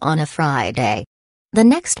 That was on a Friday. The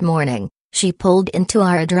next morning, she pulled into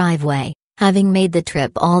our driveway, having made the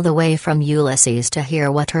trip all the way from Ulysses to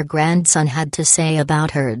hear what her grandson had to say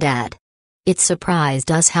about her dad. It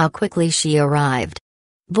surprised us how quickly she arrived.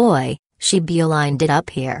 "Boy, she beelined it up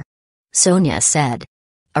here," Sonia said.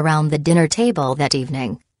 Around the dinner table that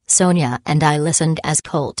evening, Sonia and I listened as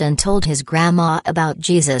Colton told his grandma about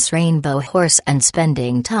Jesus' rainbow horse and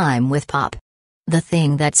spending time with Pop. The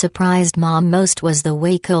thing that surprised Mom most was the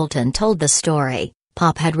way Colton told the story.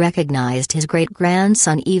 Pop had recognized his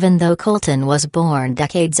great-grandson even though Colton was born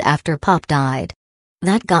decades after Pop died.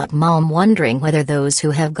 That got Mom wondering whether those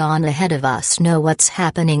who have gone ahead of us know what's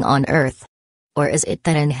happening on Earth. Or is it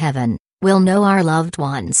that in heaven, we'll know our loved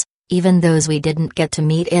ones, even those we didn't get to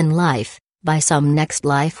meet in life, by some next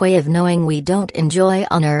life way of knowing we don't enjoy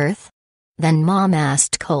on Earth? Then Mom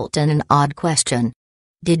asked Colton an odd question.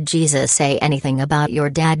 "Did Jesus say anything about your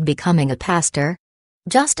dad becoming a pastor?"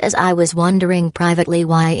 Just as I was wondering privately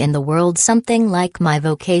why in the world something like my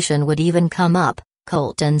vocation would even come up,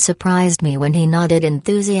 Colton surprised me when he nodded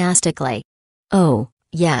enthusiastically. "Oh,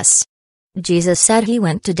 yes. Jesus said he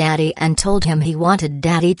went to Daddy and told him he wanted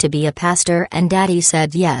Daddy to be a pastor and Daddy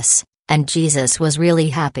said yes, and Jesus was really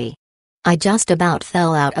happy." I just about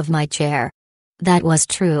fell out of my chair. That was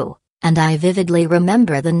true, and I vividly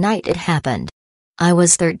remember the night it happened. I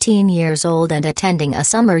was 13 years old and attending a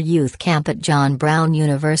summer youth camp at John Brown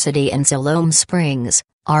University in Siloam Springs,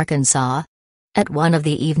 Arkansas. At one of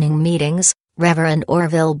the evening meetings, Reverend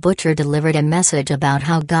Orville Butcher delivered a message about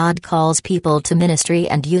how God calls people to ministry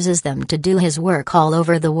and uses them to do His work all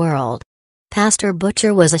over the world. Pastor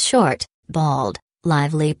Butcher was a short, bald,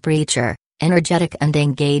 lively preacher, energetic and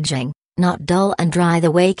engaging, not dull and dry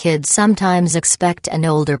the way kids sometimes expect an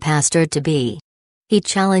older pastor to be. He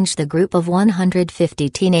challenged the group of 150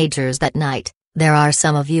 teenagers that night. "There are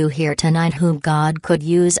some of you here tonight whom God could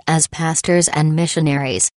use as pastors and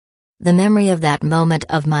missionaries." The memory of that moment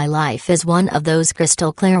of my life is one of those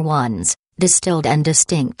crystal clear ones, distilled and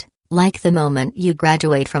distinct, like the moment you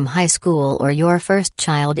graduate from high school or your first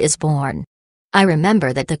child is born. I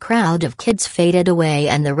remember that the crowd of kids faded away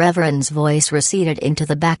and the Reverend's voice receded into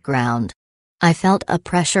the background. I felt a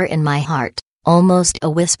pressure in my heart, almost a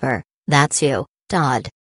whisper, "That's you, Todd.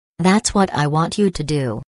 That's what I want you to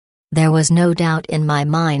do." There was no doubt in my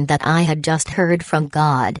mind that I had just heard from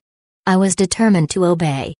God. I was determined to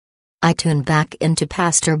obey. I tuned back into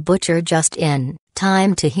Pastor Butcher just in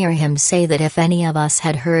time to hear him say that if any of us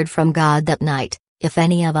had heard from God that night, if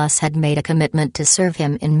any of us had made a commitment to serve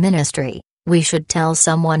Him in ministry, we should tell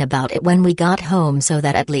someone about it when we got home so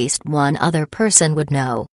that at least one other person would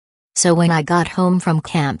know. So when I got home from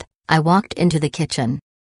camp, I walked into the kitchen.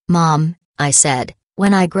 "Mom," I said,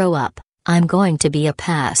 "when I grow up, I'm going to be a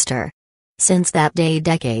pastor." Since that day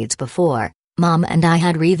decades before, Mom and I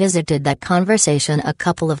had revisited that conversation a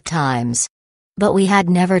couple of times. But we had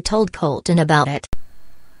never told Colton about it.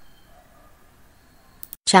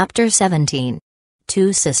 Chapter 17.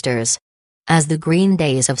 Two Sisters. As the green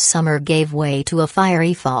days of summer gave way to a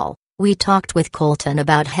fiery fall, we talked with Colton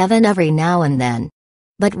about heaven every now and then.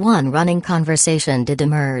 But one running conversation did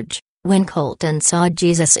emerge. When Colton saw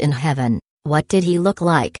Jesus in heaven, what did he look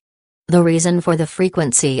like? The reason for the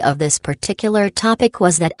frequency of this particular topic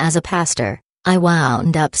was that as a pastor, I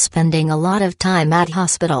wound up spending a lot of time at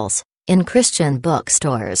hospitals, in Christian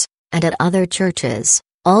bookstores, and at other churches,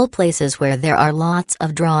 all places where there are lots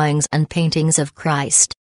of drawings and paintings of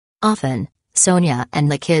Christ. Often, Sonia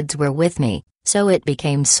and the kids were with me, so it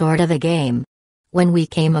became sort of a game. When we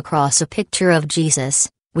came across a picture of Jesus,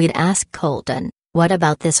 we'd ask Colton, "What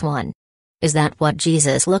about this one? Is that what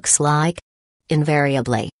Jesus looks like?"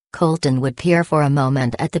 Invariably, Colton would peer for a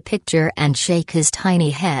moment at the picture and shake his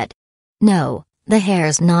tiny head. "No, the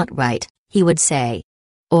hair's not right," he would say.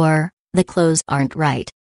 Or, "The clothes aren't right."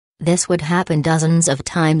 This would happen dozens of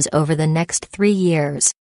times over the next 3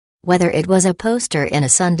 years. Whether it was a poster in a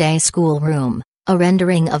Sunday school room, A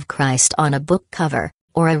rendering of Christ on a book cover,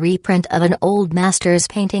 or a reprint of an old master's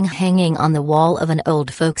painting hanging on the wall of an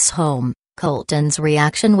old folks' home, Colton's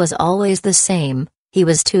reaction was always the same. He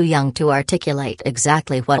was too young to articulate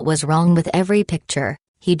exactly what was wrong with every picture,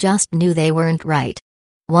 he just knew they weren't right.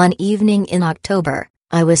 One evening in October,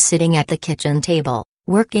 I was sitting at the kitchen table,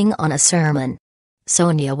 working on a sermon.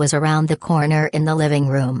 Sonia was around the corner in the living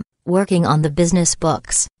room, working on the business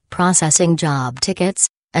books, processing job tickets,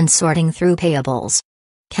 and sorting through payables.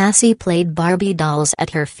 Cassie played Barbie dolls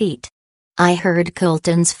at her feet. I heard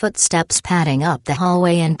Colton's footsteps padding up the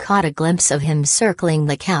hallway and caught a glimpse of him circling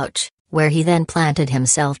the couch, where he then planted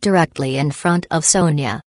himself directly in front of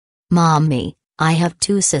Sonia. "Mommy, I have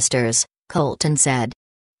two sisters," Colton said.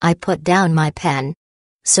 I put down my pen.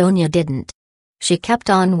 Sonia didn't. She kept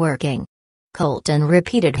on working. Colton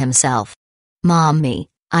repeated himself. "Mommy,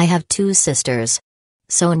 I have two sisters."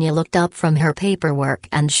 Sonia looked up from her paperwork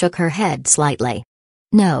and shook her head slightly.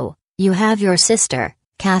 "No, you have your sister,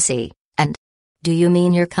 Cassie, and... Do you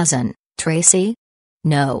mean your cousin, Tracy?"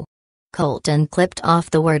 "No." Colton clipped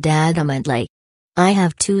off the word adamantly. "I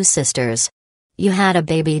have two sisters. You had a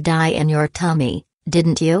baby die in your tummy,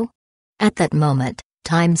 didn't you?" At that moment,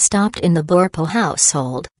 time stopped in the Burpo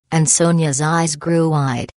household, and Sonia's eyes grew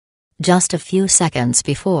wide. Just a few seconds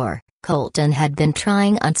before, Colton had been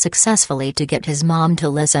trying unsuccessfully to get his mom to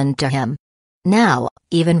listen to him. Now,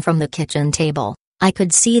 even from the kitchen table, I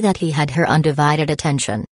could see that he had her undivided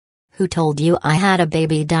attention. "Who told you I had a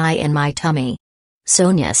baby die in my tummy?"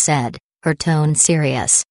 Sonia said, her tone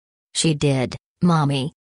serious. "She did,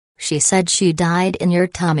 Mommy. She said she died in your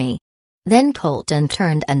tummy." Then Colton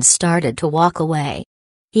turned and started to walk away.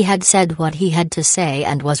 He had said what he had to say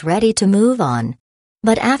and was ready to move on.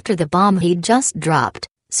 But after the bomb he'd just dropped,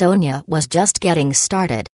 Sonia was just getting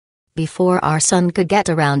started. Before our son could get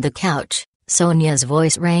around the couch, Sonia's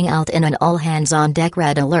voice rang out in an all-hands-on-deck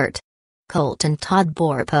red alert. "Colton Todd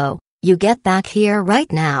Burpo, you get back here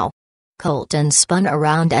right now." Colton spun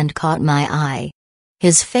around and caught my eye.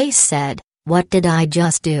 His face said, "What did I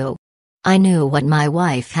just do?" I knew what my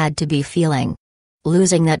wife had to be feeling.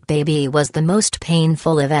 Losing that baby was the most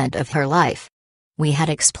painful event of her life. We had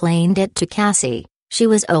explained it to Cassie, she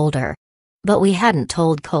was older. But we hadn't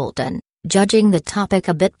told Colton, judging the topic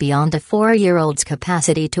a bit beyond a 4-year-old's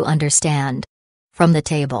capacity to understand. From the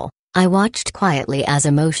table, I watched quietly as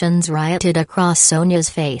emotions rioted across Sonia's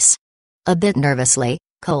face. A bit nervously,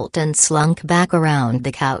 Colton slunk back around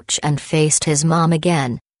the couch and faced his mom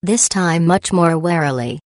again, this time much more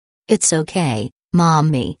warily. "It's okay,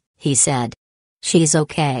 Mommy," he said. "She's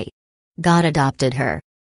okay. God adopted her."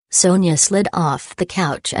 Sonia slid off the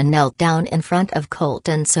couch and knelt down in front of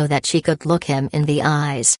Colton so that she could look him in the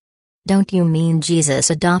eyes. "Don't you mean Jesus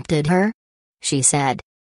adopted her?" she said.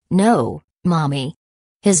 "No, Mommy.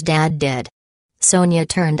 His dad did." Sonia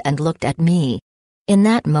turned and looked at me. In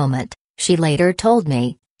that moment, she later told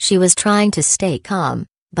me, she was trying to stay calm,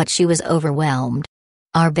 but she was overwhelmed.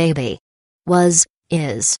 Our baby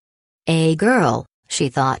is a girl, she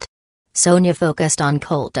thought. Sonia focused on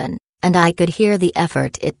Colton, and I could hear the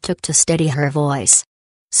effort it took to steady her voice.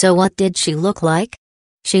 "So what did she look like?"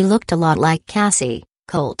 "She looked a lot like Cassie,"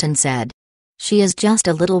 Colton said. "She is just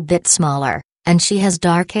a little bit smaller, and she has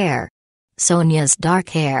dark hair." Sonia's dark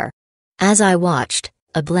hair. As I watched,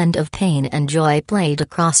 a blend of pain and joy played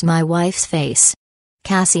across my wife's face.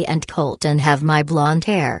 "Cassie and Colton have my blonde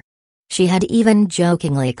hair." She had even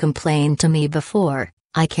jokingly complained to me before,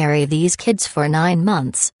 "I carry these kids for 9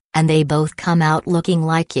 months, and they both come out looking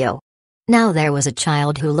like you." Now there was a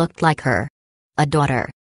child who looked like her. A daughter.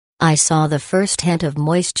 I saw the first hint of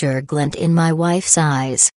moisture glint in my wife's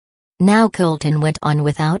eyes. Now Colton went on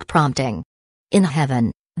without prompting. "In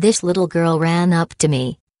heaven, this little girl ran up to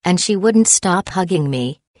me, and she wouldn't stop hugging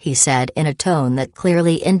me," he said in a tone that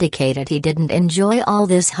clearly indicated he didn't enjoy all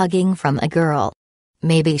this hugging from a girl.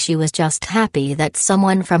 "Maybe she was just happy that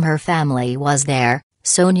someone from her family was there,"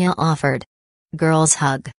 Sonia offered. "Girls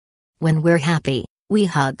hug. When we're happy, we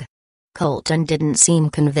hug." Colton didn't seem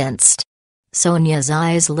convinced. Sonia's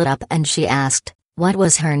eyes lit up and she asked, "What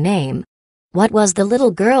was her name?" "What was the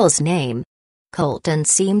little girl's name?" Colton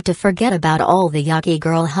seemed to forget about all the yucky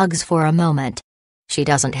girl hugs for a moment. "She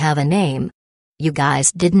doesn't have a name." "You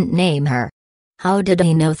guys didn't name her." "How did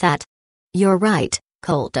he know that?" "You're right,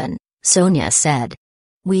 Colton," Sonia said.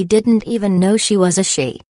 "We didn't even know she was a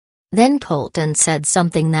she." Then Colton said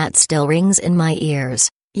something that still rings in my ears.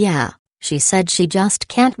 "Yeah, she said she just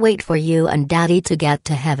can't wait for you and Daddy to get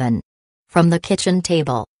to heaven." From the kitchen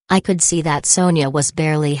table, I could see that Sonia was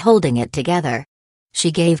barely holding it together. She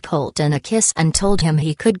gave Colton a kiss and told him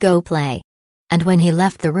he could go play. And when he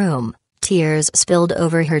left the room, tears spilled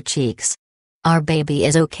over her cheeks. "Our baby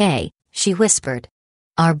is okay," she whispered.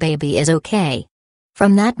 "Our baby is okay."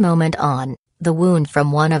 From that moment on, the wound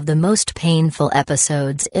from one of the most painful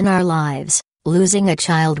episodes in our lives, losing a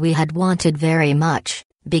child we had wanted very much,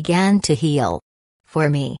 began to heal. For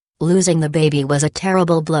me, losing the baby was a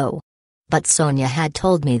terrible blow. But Sonia had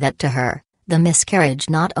told me that to her, the miscarriage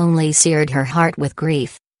not only seared her heart with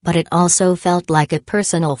grief, but it also felt like a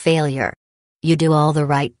personal failure. You do all the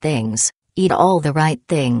right things, eat all the right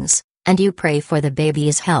things, and you pray for the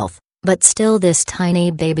baby's health, but still this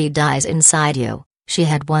tiny baby dies inside you, she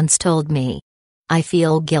had once told me. I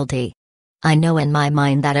feel guilty. I know in my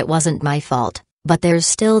mind that it wasn't my fault, but there's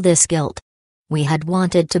still this guilt. We had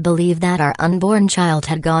wanted to believe that our unborn child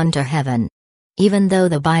had gone to heaven. Even though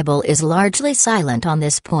the Bible is largely silent on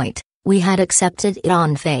this point, we had accepted it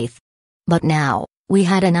on faith. But now, we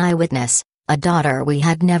had an eyewitness, a daughter we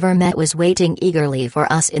had never met was waiting eagerly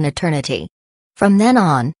for us in eternity. From then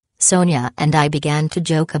on, Sonia and I began to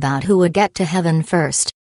joke about who would get to heaven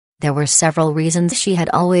first. There were several reasons she had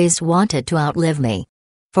always wanted to outlive me.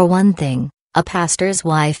 For one thing, a pastor's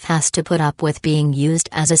wife has to put up with being used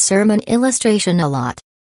as a sermon illustration a lot.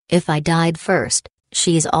 If I died first,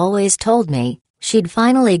 she's always told me, she'd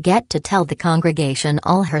finally get to tell the congregation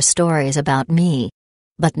all her stories about me.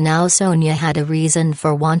 But now Sonia had a reason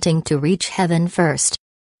for wanting to reach heaven first.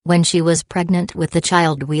 When she was pregnant with the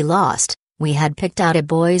child we lost, we had picked out a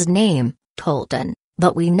boy's name, Colton,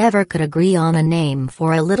 but we never could agree on a name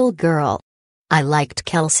for a little girl. I liked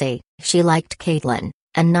Kelsey, she liked Caitlin,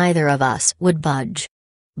 and neither of us would budge.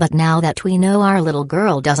 But now that we know our little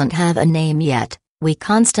girl doesn't have a name yet, we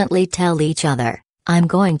constantly tell each other, "I'm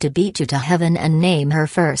going to beat you to heaven and name her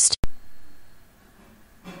first."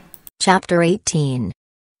 Chapter 18.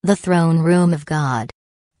 The Throne Room of God.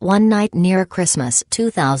 One night near Christmas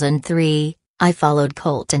 2003, I followed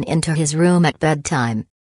Colton into his room at bedtime.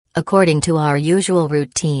 According to our usual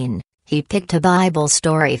routine, he picked a Bible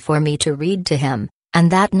story for me to read to him,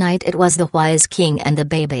 and that night it was The Wise King and the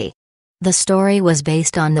Baby. The story was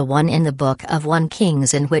based on the one in the Book of 1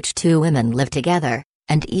 Kings in which two women live together,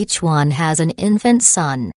 and each one has an infant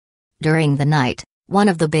son. During the night, one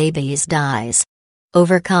of the babies dies.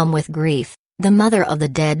 Overcome with grief, the mother of the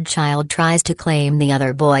dead child tries to claim the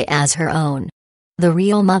other boy as her own. The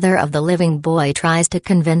real mother of the living boy tries to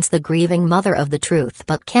convince the grieving mother of the truth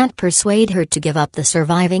but can't persuade her to give up the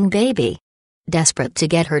surviving baby. Desperate to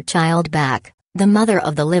get her child back, the mother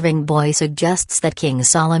of the living boy suggests that King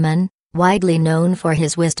Solomon, widely known for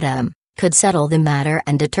his wisdom, could settle the matter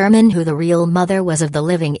and determine who the real mother was of the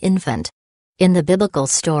living infant. In the biblical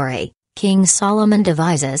story, King Solomon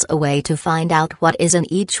devises a way to find out what is in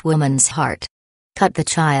each woman's heart. Cut the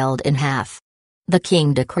child in half. The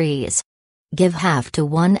king decrees. Give half to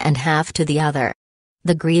one and half to the other.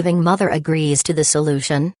 The grieving mother agrees to the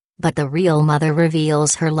solution, but the real mother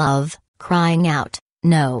reveals her love, crying out,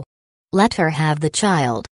 "No. Let her have the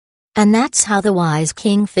child." And that's how the wise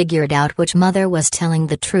king figured out which mother was telling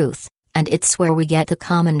the truth, and it's where we get the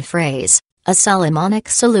common phrase, a Solomonic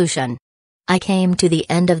solution. I came to the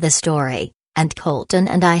end of the story, and Colton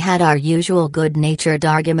and I had our usual good-natured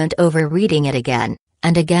argument over reading it again,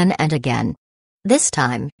 and again and again. This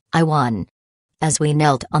time, I won. As we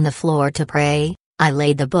knelt on the floor to pray, I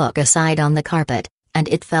laid the book aside on the carpet, and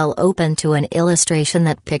it fell open to an illustration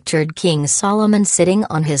that pictured King Solomon sitting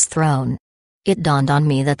on his throne. It dawned on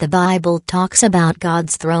me that the Bible talks about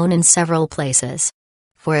God's throne in several places.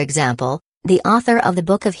 For example, the author of the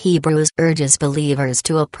book of Hebrews urges believers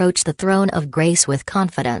to approach the throne of grace with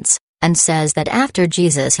confidence, and says that after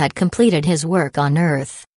Jesus had completed his work on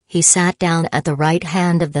earth, he sat down at the right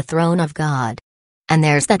hand of the throne of God. And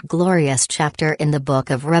there's that glorious chapter in the book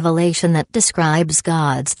of Revelation that describes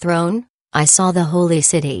God's throne. I saw the holy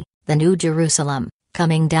city, the New Jerusalem,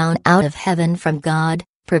 coming down out of heaven from God,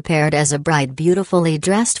 prepared as a bride beautifully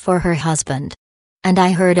dressed for her husband. And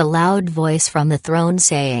I heard a loud voice from the throne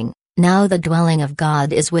saying, "Now the dwelling of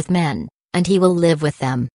God is with men, and he will live with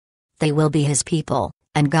them. They will be his people,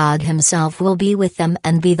 and God himself will be with them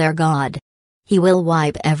and be their God. He will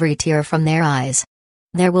wipe every tear from their eyes.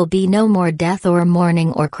 There will be no more death or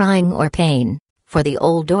mourning or crying or pain, for the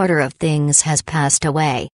old order of things has passed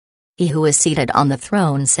away." He who is seated on the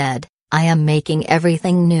throne said, "I am making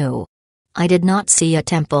everything new." I did not see a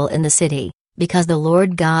temple in the city, because the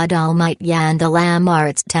Lord God Almighty and the Lamb are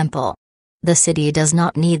its temple. The city does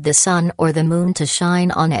not need the sun or the moon to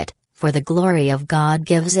shine on it, for the glory of God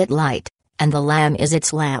gives it light, and the Lamb is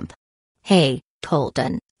its lamp. "Hey,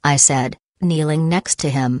 Colton," I said, kneeling next to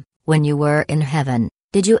him, "when you were in heaven,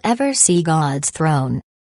 did you ever see God's throne?"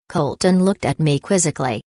 Colton looked at me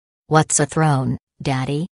quizzically. "What's a throne,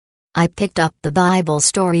 Daddy?" I picked up the Bible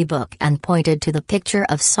storybook and pointed to the picture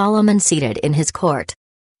of Solomon seated in his court.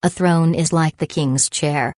 A throne is like the king's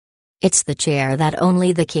chair. It's the chair that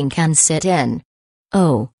only the king can sit in.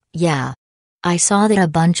 Oh, yeah. I saw that a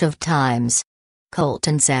bunch of times,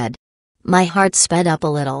 Colton said. My heart sped up a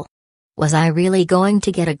little. Was I really going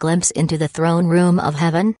to get a glimpse into the throne room of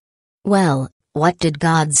heaven? Well, what did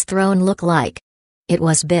God's throne look like? It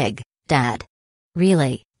was big, Dad.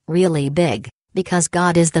 Really, really big, because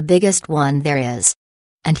God is the biggest one there is.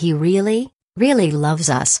 And He really, really loves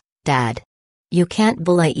us, Dad. You can't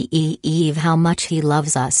believe how much He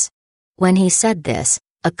loves us. When he said this,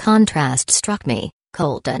 a contrast struck me.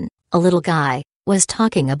 Colton, a little guy, was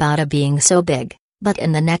talking about a being so big, but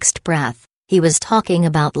in the next breath, he was talking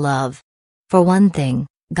about love. For one thing,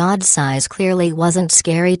 God's size clearly wasn't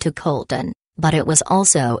scary to Colton, but it was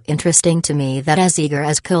also interesting to me that as eager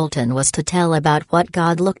as Colton was to tell about what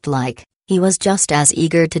God looked like, he was just as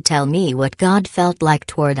eager to tell me what God felt like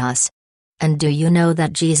toward us. And do you know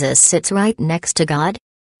that Jesus sits right next to God?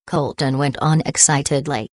 Colton went on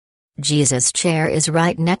excitedly. Jesus' chair is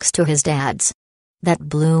right next to his dad's. That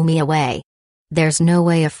blew me away. There's no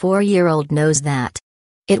way a 4-year-old knows that.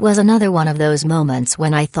 It was another one of those moments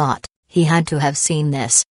when I thought, he had to have seen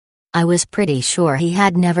this. I was pretty sure he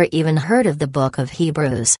had never even heard of the book of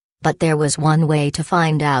Hebrews, but there was one way to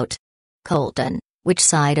find out. Colton, which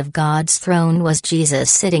side of God's throne was Jesus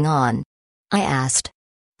sitting on? I asked.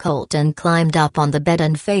 Colton climbed up on the bed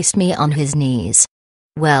and faced me on his knees.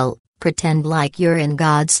 Well, pretend like you're in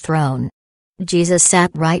God's throne. Jesus sat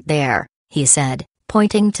right there, he said,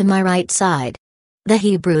 pointing to my right side. The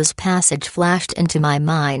Hebrews passage flashed into my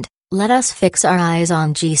mind. Let us fix our eyes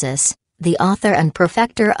on Jesus, the author and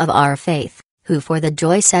perfecter of our faith, who for the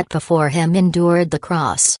joy set before him endured the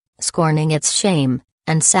cross, scorning its shame,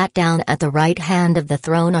 and sat down at the right hand of the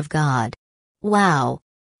throne of God. Wow!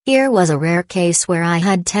 Here was a rare case where I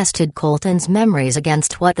had tested Colton's memories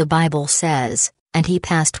against what the Bible says, and he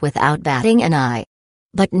passed without batting an eye.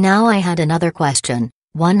 But now I had another question,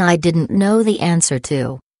 one I didn't know the answer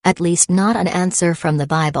to, at least not an answer from the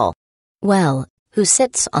Bible. Well, who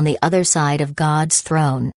sits on the other side of God's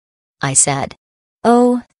throne? I said.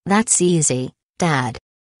 Oh, that's easy, Dad.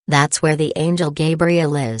 That's where the angel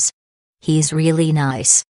Gabriel is. He's really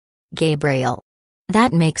nice. Gabriel.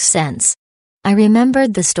 That makes sense. I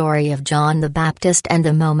remembered the story of John the Baptist and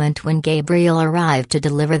the moment when Gabriel arrived to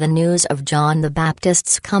deliver the news of John the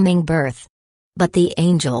Baptist's coming birth. But the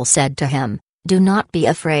angel said to him, "Do not be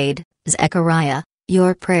afraid, Zechariah,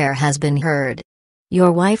 your prayer has been heard.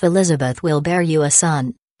 Your wife Elizabeth will bear you a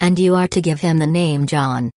son, and you are to give him the name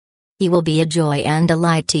John. He will be a joy and a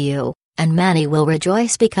light to you, and many will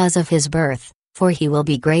rejoice because of his birth, for he will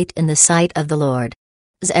be great in the sight of the Lord."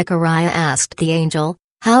 Zechariah asked the angel,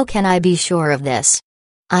 "How can I be sure of this?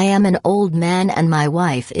 I am an old man and my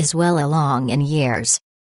wife is well along in years."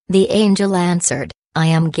 The angel answered, "I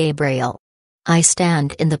am Gabriel. I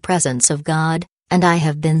stand in the presence of God, and I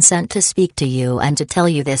have been sent to speak to you and to tell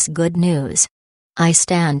you this good news." I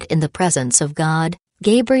stand in the presence of God,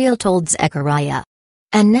 Gabriel told Zechariah.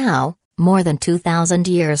 And now, more than 2,000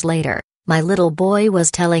 years later, my little boy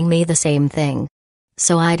was telling me the same thing.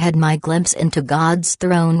 So I'd had my glimpse into God's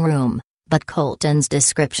throne room, but Colton's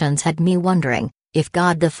descriptions had me wondering, if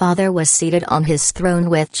God the Father was seated on his throne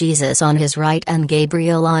with Jesus on his right and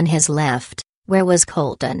Gabriel on his left, where was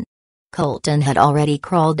Colton? Colton had already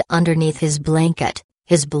crawled underneath his blanket,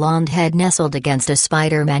 his blonde head nestled against a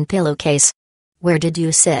Spider-Man pillowcase. "Where did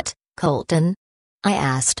you sit, Colton?" I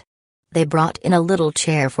asked. "They brought in a little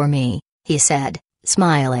chair for me," he said,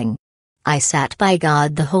 smiling. "I sat by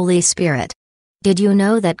God the Holy Spirit." "Did you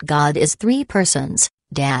know that God is 3 persons,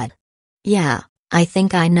 Dad?" "Yeah, I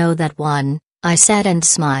think I know that one," I said and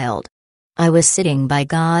smiled. "I was sitting by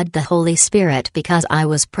God the Holy Spirit because I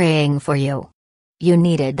was praying for you. You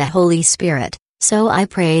needed the Holy Spirit, so I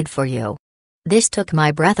prayed for you." This took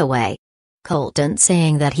my breath away. Colton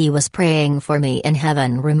saying that he was praying for me in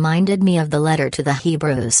heaven reminded me of the letter to the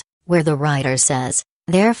Hebrews, where the writer says,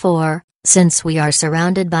 "Therefore, since we are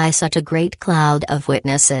surrounded by such a great cloud of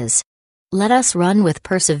witnesses, let us run with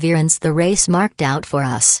perseverance the race marked out for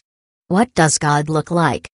us." "What does God look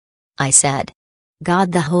like?" I said.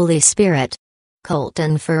 "God the Holy Spirit."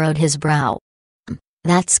 Colton furrowed his brow.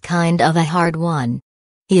 "That's kind of a hard one.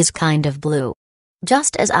 He's kind of blue."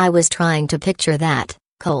 Just as I was trying to picture that,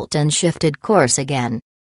 Colton shifted course again.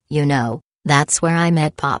 "You know, that's where I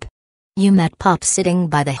met Pop." "You met Pop sitting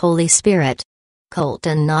by the Holy Spirit?"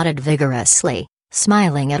 Colton nodded vigorously,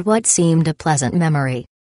 smiling at what seemed a pleasant memory.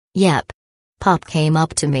 "Yep. Pop came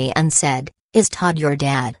up to me and said, 'Is Todd your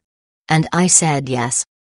dad?' And I said yes.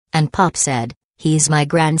 And Pop said, He's my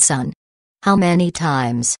grandson. How many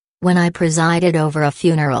times, when I presided over a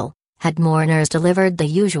funeral, had mourners delivered the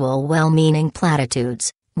usual well-meaning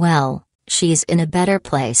platitudes, "Well, she's in a better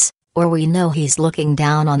place," or "We know he's looking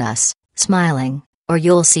down on us, smiling," or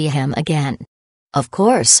 "You'll see him again." Of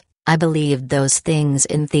course, I believed those things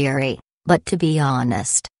in theory, but to be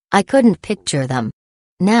honest, I couldn't picture them.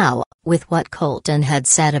 Now, with what Colton had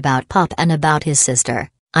said about Pop and about his sister,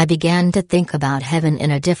 I began to think about heaven in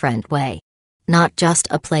a different way. Not just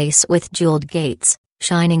a place with jeweled gates,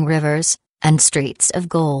 shining rivers, and streets of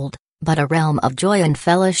gold, but a realm of joy and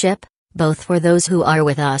fellowship, both for those who are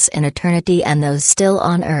with us in eternity and those still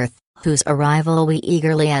on earth, whose arrival we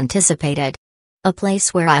eagerly anticipated. A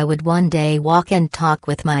place where I would one day walk and talk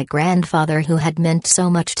with my grandfather who had meant so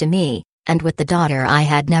much to me, and with the daughter I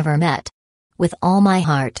had never met. With all my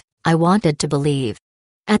heart, I wanted to believe.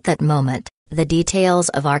 At that moment, the details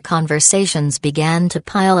of our conversations began to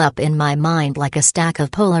pile up in my mind like a stack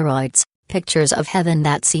of Polaroids, pictures of heaven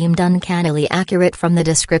that seemed uncannily accurate from the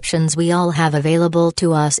descriptions we all have available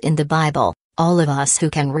to us in the Bible, all of us who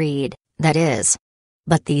can read, that is.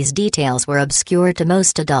 But these details were obscure to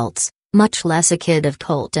most adults, much less a kid of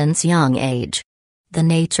Colton's young age. The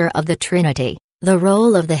nature of the Trinity, the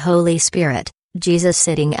role of the Holy Spirit, Jesus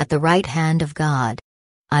sitting at the right hand of God.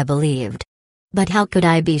 I believed. But how could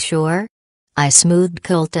I be sure? I smoothed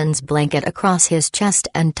Colton's blanket across his chest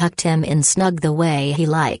and tucked him in snug the way he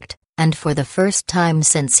liked, and for the first time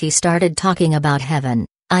since he started talking about heaven,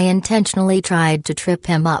 I intentionally tried to trip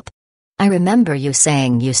him up. "I remember you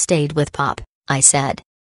saying you stayed with Pop," I said.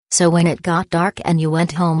 "So when it got dark and you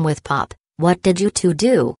went home with Pop, what did you two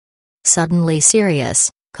do?" Suddenly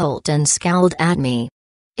serious, Colton scowled at me.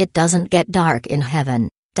 "It doesn't get dark in heaven,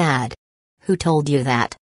 Dad." "Who told you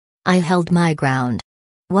that?" I held my ground.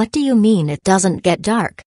 "What do you mean it doesn't get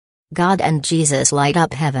dark? God and Jesus light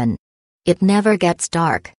up heaven. It never gets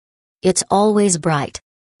dark. It's always bright."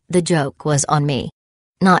 The joke was on me.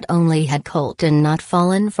 Not only had Colton not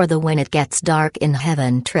fallen for the "when it gets dark in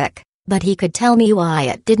heaven" trick, but he could tell me why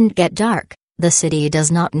it didn't get dark. The city does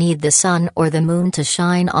not need the sun or the moon to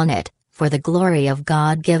shine on it, for the glory of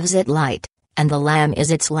God gives it light, and the Lamb is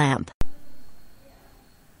its lamp.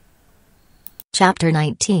 Chapter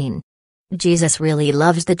 19. Jesus really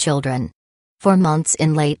loves the children. For months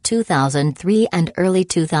in late 2003 and early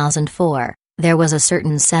 2004, there was a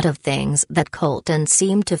certain set of things that Colton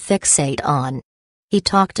seemed to fixate on. He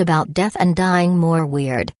talked about death and dying more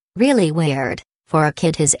weird, really weird, for a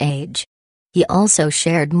kid his age. He also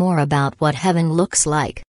shared more about what heaven looks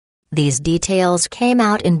like. These details came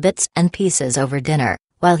out in bits and pieces over dinner,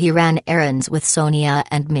 while he ran errands with Sonia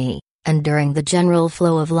and me, and during the general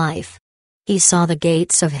flow of life. He saw the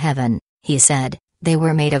gates of heaven, he said. They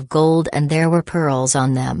were made of gold and there were pearls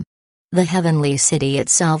on them. The heavenly city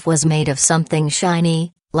itself was made of something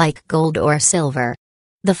shiny, like gold or silver.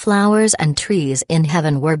 The flowers and trees in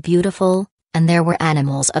heaven were beautiful, and there were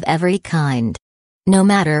animals of every kind. No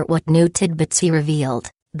matter what new tidbits he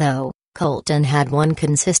revealed, though, Colton had one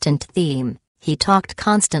consistent theme: he talked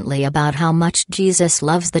constantly about how much Jesus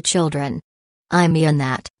loves the children. I mean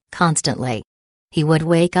that, constantly. He would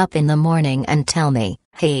wake up in the morning and tell me,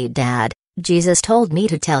 "Hey Dad, Jesus told me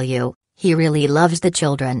to tell you, he really loves the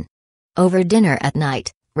children." Over dinner at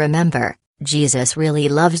night, "Remember, Jesus really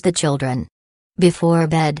loves the children." Before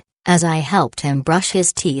bed, as I helped him brush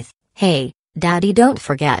his teeth, "Hey, Daddy, don't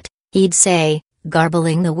forget," he'd say,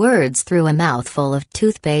 garbling the words through a mouthful of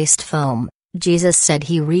toothpaste foam, "Jesus said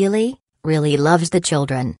he really, really loves the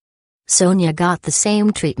children." Sonia got the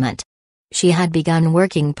same treatment. She had begun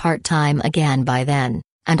working part-time again by then,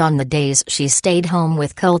 and on the days she stayed home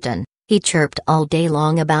with Colton, he chirped all day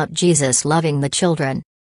long about Jesus loving the children.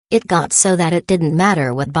 It got so that it didn't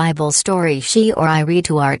matter what Bible story she or I read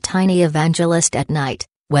to our tiny evangelist at night,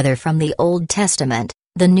 whether from the Old Testament,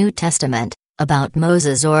 the New Testament, about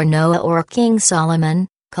Moses or Noah or King Solomon,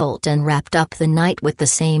 Colton wrapped up the night with the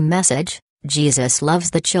same message: Jesus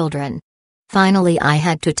loves the children. Finally I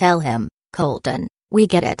had to tell him, "Colton, we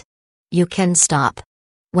get it. You can stop.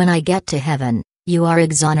 When I get to heaven, you are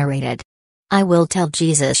exonerated. I will tell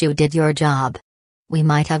Jesus you did your job." We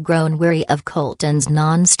might have grown weary of Colton's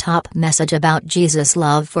non-stop message about Jesus'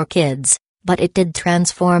 love for kids, but it did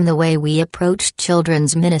transform the way we approached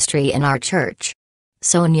children's ministry in our church.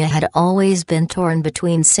 Sonia had always been torn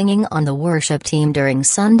between singing on the worship team during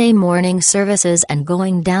Sunday morning services and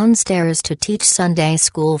going downstairs to teach Sunday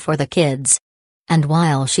school for the kids. And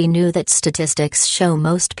while she knew that statistics show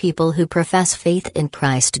most people who profess faith in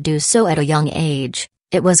Christ do so at a young age,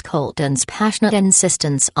 it was Colton's passionate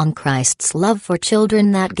insistence on Christ's love for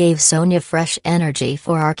children that gave Sonia fresh energy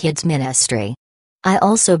for our kids' ministry. I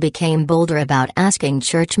also became bolder about asking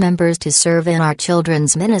church members to serve in our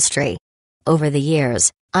children's ministry. Over the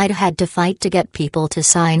years, I'd had to fight to get people to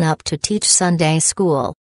sign up to teach Sunday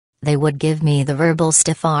school. They would give me the verbal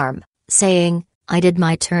stiff arm, saying, "I did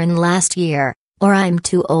my turn last year," or "I'm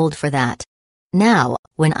too old for that." Now,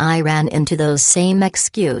 when I ran into those same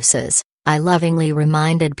excuses, I lovingly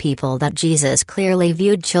reminded people that Jesus clearly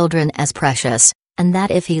viewed children as precious, and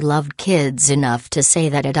that if he loved kids enough to say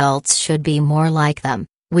that adults should be more like them,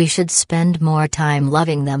 we should spend more time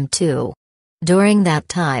loving them too. During that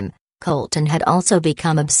time, Colton had also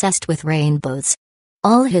become obsessed with rainbows.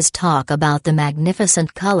 All his talk about the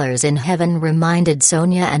magnificent colors in heaven reminded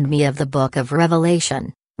Sonia and me of the book of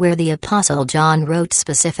Revelation, where the Apostle John wrote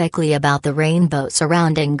specifically about the rainbow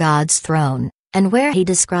surrounding God's throne, and where he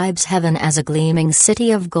describes heaven as a gleaming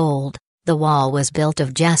city of gold. The wall was built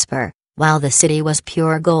of jasper, while the city was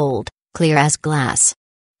pure gold, clear as glass.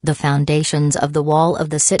 The foundations of the wall of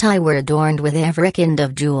the city were adorned with every kind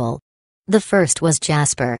of jewel. The first was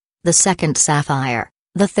jasper, the second sapphire,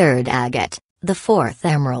 the third agate, the fourth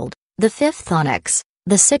emerald, the fifth onyx,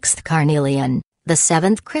 the sixth carnelian, the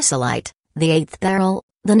seventh chrysolite, the eighth beryl,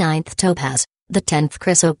 the ninth topaz, the 10th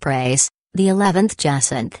chrysoprase, the 11th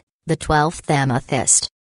jacinth, the 12th amethyst.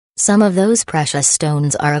 Some of those precious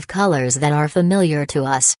stones are of colors that are familiar to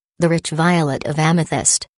us: the rich violet of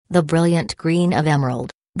amethyst, the brilliant green of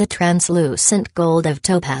emerald, the translucent gold of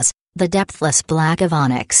topaz, the depthless black of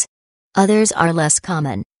onyx. Others are less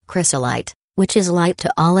common: chrysolite, which is light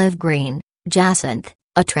to olive green; jacinth,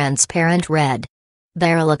 a transparent red.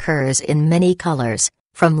 Beryl occurs in many colors,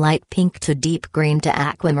 from light pink to deep green to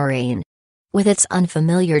aquamarine. With its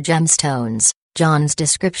unfamiliar gemstones, John's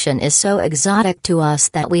description is so exotic to us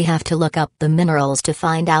that we have to look up the minerals to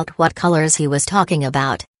find out what colors he was talking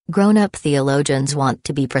about. Grown-up theologians want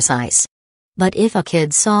to be precise. But if a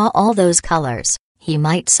kid saw all those colors, he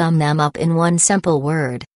might sum them up in one simple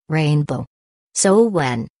word: rainbow. So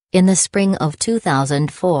when, in the spring of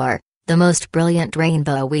 2004, the most brilliant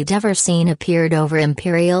rainbow we'd ever seen appeared over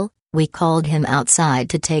Imperial, we called him outside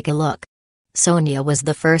to take a look. Sonia was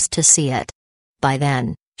the first to see it. By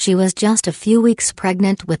then, she was just a few weeks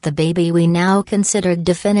pregnant with the baby we now considered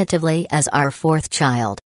definitively as our fourth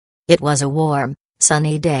child. It was a warm,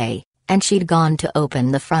 sunny day, and she'd gone to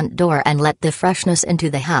open the front door and let the freshness into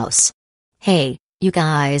the house. "Hey, you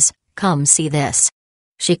guys, come see this,"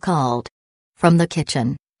 she called. From the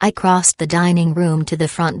kitchen, I crossed the dining room to the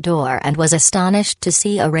front door and was astonished to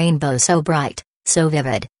see a rainbow so bright, so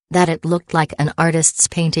vivid, that it looked like an artist's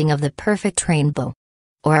painting of the perfect rainbow.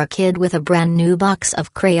 Or a kid with a brand new box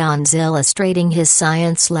of crayons illustrating his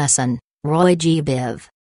science lesson, Roy G. Biv.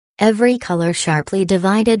 Every color sharply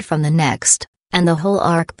divided from the next, and the whole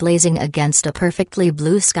arc blazing against a perfectly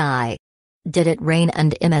blue sky. "Did it rain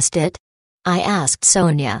and I missed it?" I asked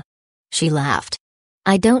Sonia. She laughed.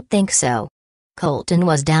 "I don't think so." Colton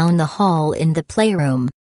was down the hall in the playroom.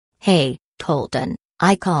 "Hey, Colton,"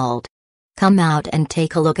 I called. "Come out and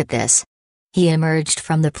take a look at this." He emerged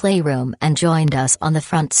from the playroom and joined us on the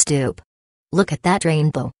front stoop. "Look at that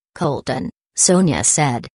rainbow, Colton," Sonia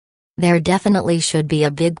said. "There definitely should be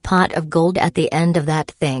a big pot of gold at the end of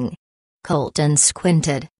that thing." Colton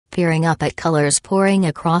squinted, peering up at colors pouring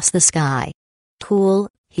across the sky. "Cool,"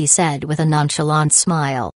 he said with a nonchalant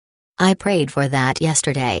smile. "I prayed for that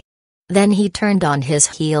yesterday." Then he turned on his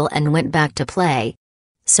heel and went back to play.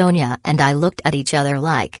 Sonia and I looked at each other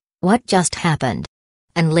like, what just happened?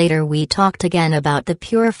 And later we talked again about the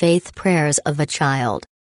pure faith prayers of a child.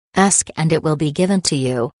 "Ask and it will be given to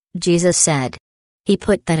you," Jesus said. He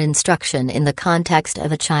put that instruction in the context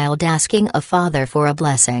of a child asking a father for a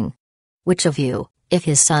blessing. "Which of you, if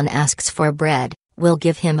his son asks for bread, will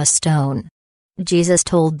give him a stone?" Jesus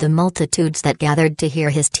told the multitudes that gathered to hear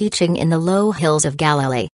his teaching in the low hills of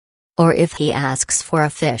Galilee. "Or if he asks for a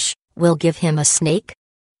fish, will give him a snake?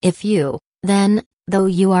 If you, then, though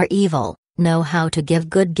you are evil, know how to give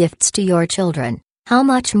good gifts to your children, how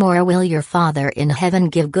much more will your Father in heaven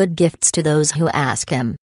give good gifts to those who ask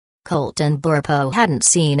him?" Colton Burpo hadn't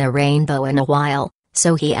seen a rainbow in a while,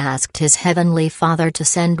 so he asked his heavenly Father to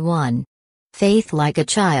send one. Faith like a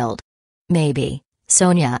child. Maybe,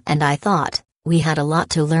 Sonia and I thought, we had a lot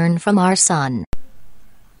to learn from our son.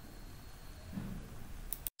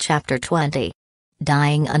 Chapter 20.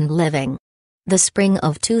 Dying and Living. The spring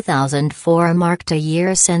of 2004 marked a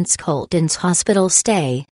year since Colton's hospital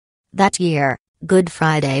stay. That year, Good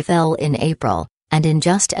Friday fell in April, and in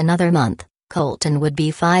just another month, Colton would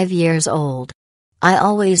be 5 years old. I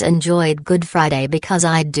always enjoyed Good Friday because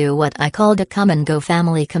I'd do what I called a come-and-go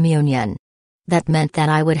family communion. That meant that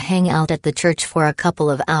I would hang out at the church for a couple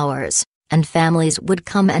of hours, and families would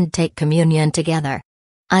come and take communion together.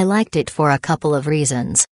 I liked it for a couple of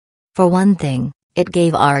reasons. For one thing, it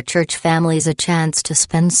gave our church families a chance to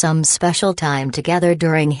spend some special time together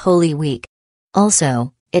during Holy Week.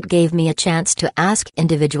 Also, it gave me a chance to ask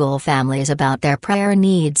individual families about their prayer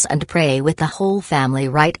needs and pray with the whole family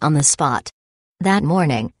right on the spot. That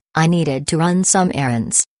morning, I needed to run some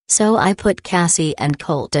errands, so I put Cassie and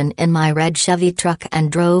Colton in my red Chevy truck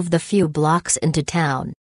and drove the few blocks into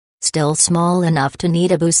town. Still small enough to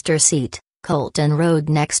need a booster seat, Colton rode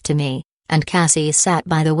next to me, and Cassie sat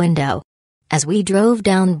by the window. As we drove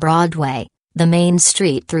down Broadway, the main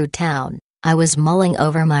street through town, I was mulling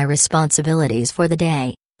over my responsibilities for the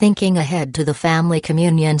day, thinking ahead to the family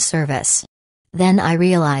communion service. Then I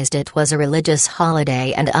realized it was a religious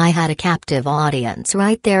holiday and I had a captive audience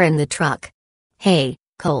right there in the truck. "Hey,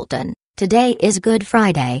 Colton, today is Good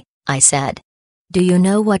Friday," I said. "Do you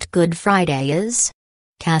know what Good Friday is?"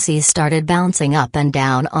 Cassie started bouncing up and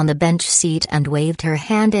down on the bench seat and waved her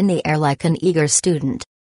hand in the air like an eager student.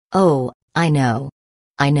 "Oh, I know.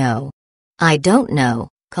 I know." "I don't know,"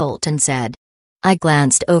 Colton said. I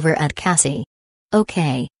glanced over at Cassie.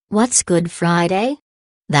 "Okay, what's Good Friday?"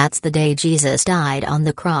 "That's the day Jesus died on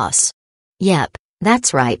the cross." "Yep,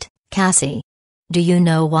 that's right, Cassie. Do you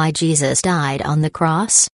know why Jesus died on the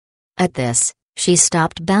cross?" At this, she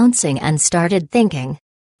stopped bouncing and started thinking.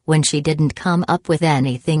 When she didn't come up with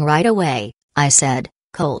anything right away, I said,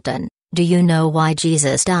 "Colton, do you know why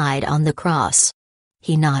Jesus died on the cross?"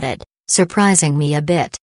 He nodded, surprising me a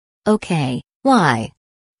bit. "Okay, why?"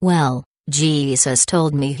 "Well, Jesus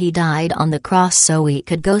told me he died on the cross so we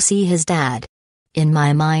could go see his dad." In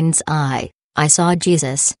my mind's eye, I saw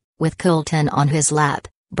Jesus, with Colton on his lap,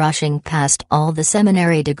 brushing past all the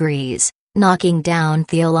seminary degrees, knocking down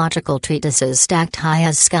theological treatises stacked high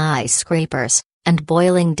as skyscrapers, and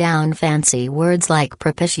boiling down fancy words like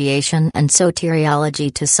propitiation and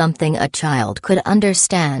soteriology to something a child could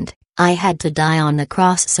understand. I had to die on the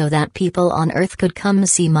cross so that people on earth could come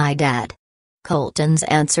see my dad. Colton's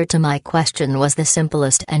answer to my question was the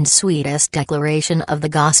simplest and sweetest declaration of the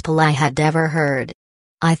gospel I had ever heard.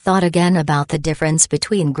 I thought again about the difference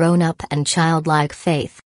between grown-up and childlike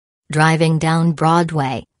faith. Driving down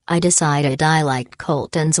Broadway, I decided I liked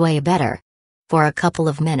Colton's way better. For a couple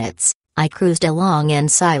of minutes, I cruised along in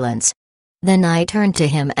silence. Then I turned to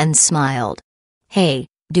him and smiled. "Hey,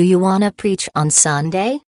 do you wanna preach on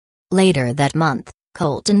Sunday?" Later that month,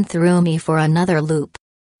 Colton threw me for another loop.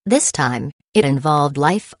 This time, it involved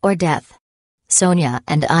life or death. Sonia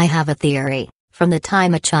and I have a theory. From the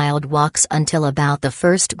time a child walks until about the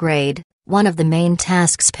first grade, one of the main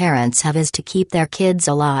tasks parents have is to keep their kids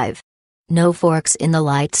alive. No forks in the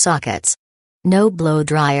light sockets. No blow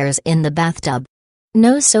dryers in the bathtub.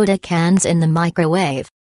 No soda cans in the microwave.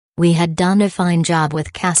 We had done a fine job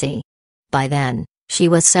with Cassie. By then, she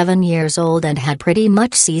was 7 years old and had pretty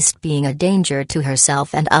much ceased being a danger to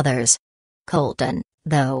herself and others. Colton,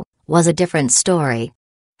 though, was a different story.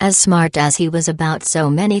 As smart as he was about so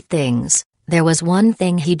many things, there was one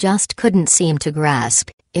thing he just couldn't seem to grasp: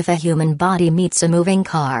 if a human body meets a moving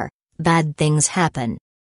car, bad things happen.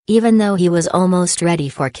 Even though he was almost ready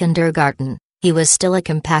for kindergarten, he was still a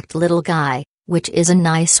compact little guy, which is a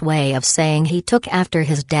nice way of saying he took after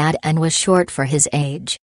his dad and was short for his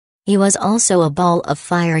age. He was also a ball of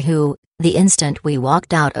fire who, the instant we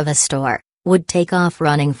walked out of a store, would take off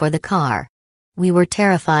running for the car. We were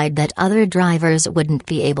terrified that other drivers wouldn't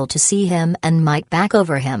be able to see him and might back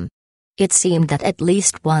over him. It seemed that at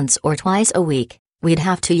least once or twice a week, we'd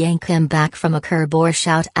have to yank him back from a curb or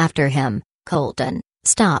shout after him, "Colton,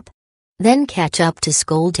 stop." Then catch up to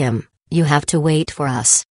scold him, "You have to wait for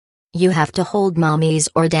us. You have to hold mommy's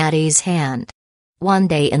or daddy's hand." One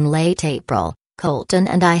day in late April, Colton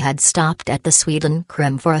and I had stopped at the Sweden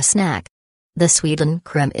Krim for a snack. The Sweden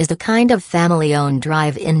Krim is the kind of family-owned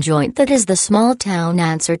drive-in joint that is the small-town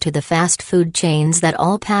answer to the fast food chains that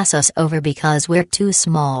all pass us over because we're too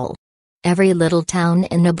small. Every little town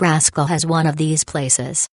in Nebraska has one of these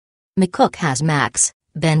places. McCook has Max,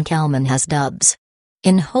 Ben Kelman has Dubs.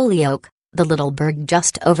 In Holyoke, the little burg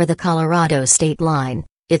just over the Colorado state line,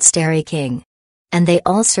 it's Dairy King. And they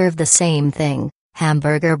all serve the same thing: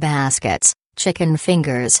 hamburger baskets, chicken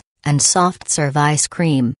fingers, and soft-serve ice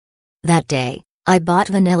cream. That day, I bought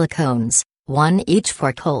vanilla cones, one each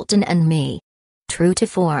for Colton and me. True to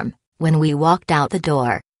form, when we walked out the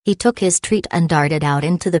door, he took his treat and darted out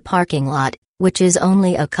into the parking lot, which is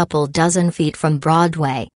only a couple dozen feet from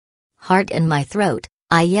Broadway. Heart in my throat,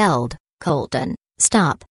 I yelled, "Colton,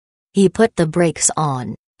 stop." He put the brakes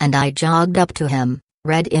on, and I jogged up to him,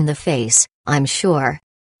 red in the face, I'm sure.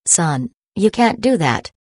 "Son, you can't do that,"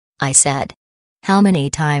 I said. How many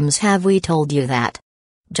times have we told you that?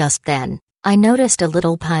 Just then, I noticed a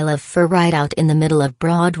little pile of fur right out in the middle of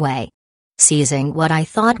Broadway. Seizing what I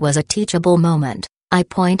thought was a teachable moment, I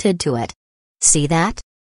pointed to it. See that?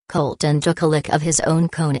 Colton took a lick of his own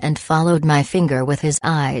cone and followed my finger with his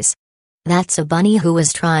eyes. That's a bunny who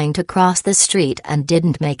was trying to cross the street and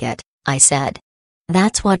didn't make it, I said.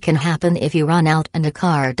 That's what can happen if you run out and a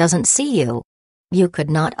car doesn't see you. You could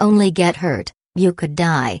not only get hurt, you could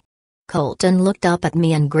die. Colton looked up at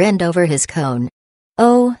me and grinned over his cone.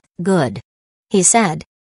 Oh, good. He said.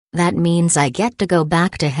 That means I get to go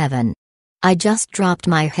back to heaven. I just dropped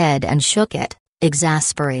my head and shook it,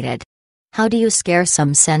 exasperated. How do you scare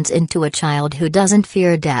some sense into a child who doesn't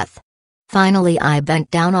fear death? Finally I bent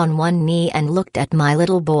down on one knee and looked at my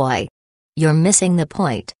little boy. You're missing the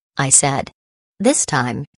point, I said. This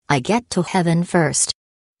time, I get to heaven first.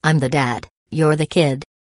 I'm the dad, you're the kid.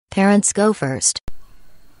 Parents go first.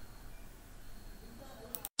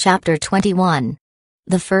 Chapter 21.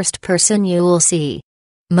 The first person you will see.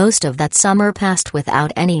 Most of that summer passed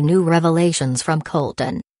without any new revelations from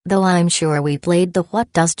Colton, though I'm sure we played the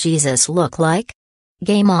 "What Does Jesus Look Like?"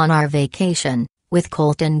 game on our vacation, with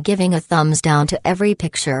Colton giving a thumbs down to every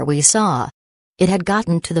picture we saw. It had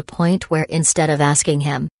gotten to the point where instead of asking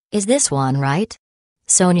him, "Is this one right?"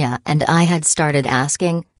 Sonia and I had started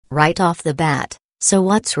asking, right off the bat, "So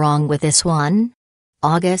what's wrong with this one?"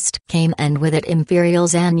 August came and with it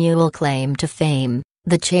Imperial's annual claim to fame,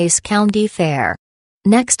 the Chase County Fair.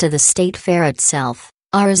 Next to the state fair itself,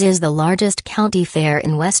 ours is the largest county fair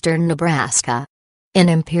in western Nebraska. In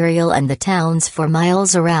Imperial and the towns for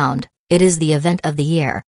miles around, it is the event of the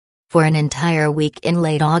year. For an entire week in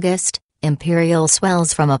late August, Imperial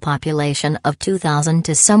swells from a population of 2,000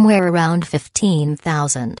 to somewhere around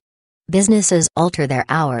 15,000. Businesses alter their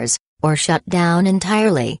hours, or shut down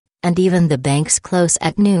entirely, and even the banks close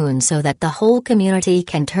at noon so that the whole community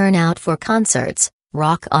can turn out for concerts,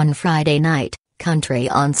 rock on Friday night, country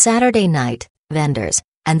on Saturday night, vendors,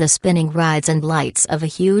 and the spinning rides and lights of a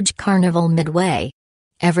huge carnival midway.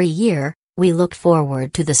 Every year, we look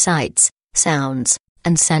forward to the sights, sounds,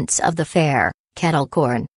 and scents of the fair: kettle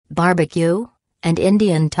corn, barbecue, and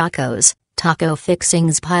Indian tacos, taco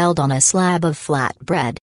fixings piled on a slab of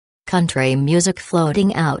flatbread. Country music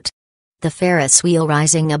floating out. The Ferris wheel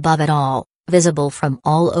rising above it all, visible from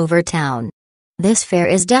all over town. This fair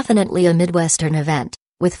is definitely a Midwestern event,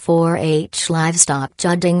 with 4-H livestock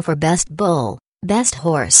judging for best bull, best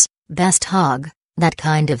horse, best hog, that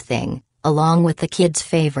kind of thing, along with the kids'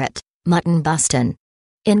 favorite, mutton bustin'.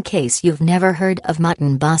 In case you've never heard of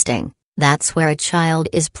mutton busting, that's where a child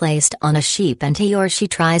is placed on a sheep and he or she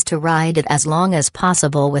tries to ride it as long as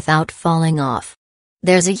possible without falling off.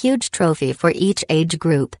 There's a huge trophy for each age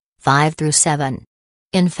group, 5 through 7.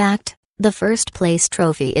 In fact, the first place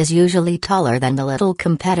trophy is usually taller than the little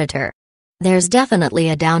competitor. There's definitely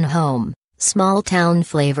a down-home, small-town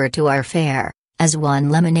flavor to our fair, as one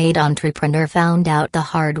lemonade entrepreneur found out the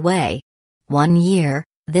hard way. One year,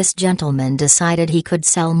 this gentleman decided he could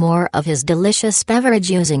sell more of his delicious beverage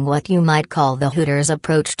using what you might call the Hooters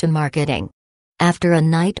approach to marketing. After a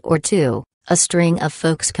night or two, a string of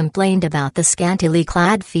folks complained about the scantily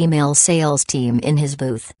clad female sales team in his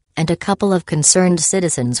booth, and a couple of concerned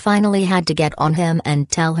citizens finally had to get on him and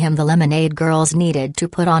tell him the lemonade girls needed to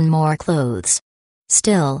put on more clothes.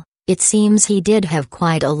 Still, it seems he did have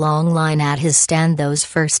quite a long line at his stand those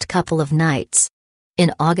first couple of nights.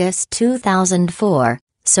 In August 2004,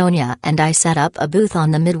 Sonia and I set up a booth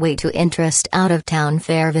on the Midway to interest out-of-town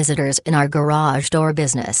fair visitors in our garage door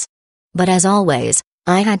business. But as always,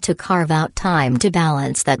 I had to carve out time to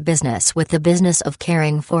balance that business with the business of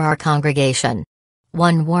caring for our congregation.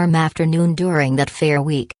 One warm afternoon during that fair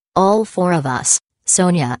week, all 4 of us,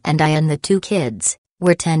 Sonia and I and the 2 kids,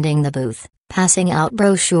 were tending the booth, passing out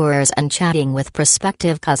brochures and chatting with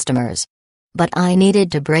prospective customers. But I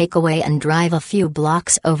needed to break away and drive a few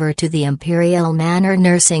blocks over to the Imperial Manor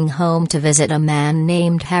nursing home to visit a man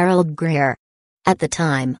named Harold Greer. At the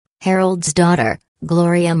time, Harold's daughter,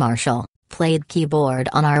 Gloria Marshall, played keyboard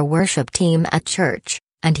on our worship team at church,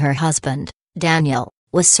 and her husband, Daniel,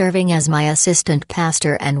 was serving as my assistant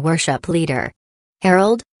pastor and worship leader.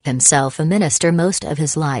 Harold, himself a minister most of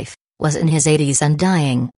his life, was in his 80s and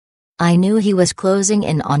dying. I knew he was closing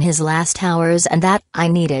in on his last hours and that I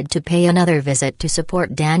needed to pay another visit to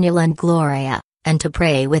support Daniel and Gloria, and to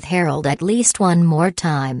pray with Harold at least one more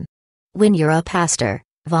time. When you're a pastor,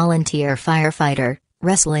 volunteer firefighter,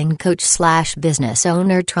 wrestling coach/business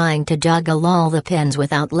owner trying to juggle all the pins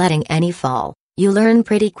without letting any fall, you learn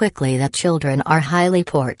pretty quickly that children are highly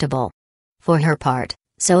portable. For her part,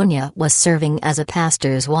 Sonia was serving as a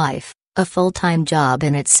pastor's wife, a full-time job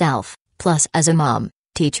in itself, plus as a mom,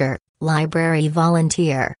 teacher, library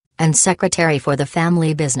volunteer, and secretary for the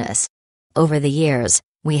family business. Over the years,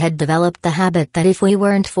 we had developed the habit that if we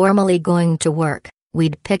weren't formally going to work,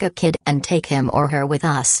 we'd pick a kid and take him or her with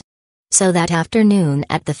us. So that afternoon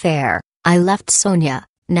at the fair, I left Sonia,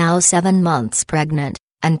 now 7 months pregnant,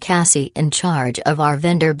 and Cassie in charge of our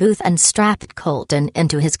vendor booth and strapped Colton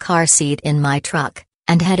into his car seat in my truck,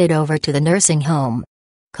 and headed over to the nursing home.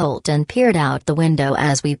 Colton peered out the window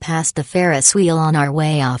as we passed the Ferris wheel on our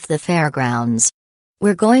way off the fairgrounds.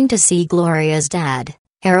 "We're going to see Gloria's dad,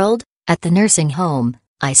 Harold, at the nursing home,"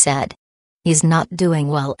 I said. "He's not doing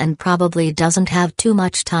well and probably doesn't have too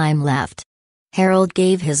much time left. Harold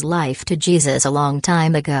gave his life to Jesus a long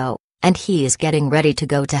time ago, and he's getting ready to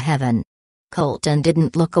go to heaven." Colton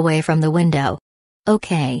didn't look away from the window.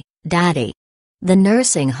 "Okay, Daddy." The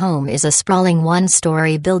nursing home is a sprawling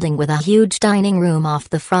one-story building with a huge dining room off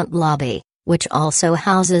the front lobby, which also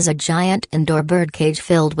houses a giant indoor birdcage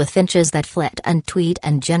filled with finches that flit and tweet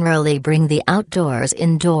and generally bring the outdoors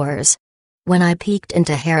indoors. When I peeked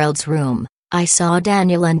into Harold's room, I saw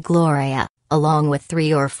Daniel and Gloria, along with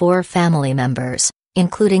 3 or 4 family members,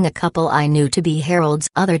 including a couple I knew to be Harold's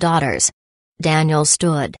other daughters. Daniel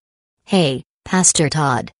stood. "Hey, Pastor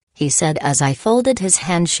Todd," he said as I folded his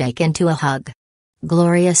handshake into a hug.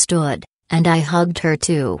 Gloria stood, and I hugged her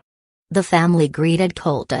too. The family greeted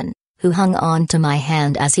Colton, who hung on to my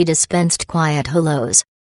hand as he dispensed quiet hellos.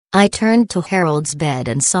 I turned to Harold's bed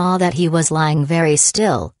and saw that he was lying very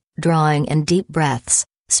still, drawing in deep breaths,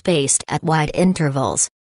 spaced at wide intervals.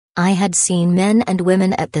 I had seen men and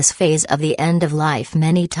women at this phase of the end of life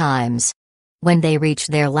many times. When they reach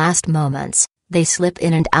their last moments, they slip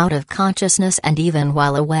in and out of consciousness and even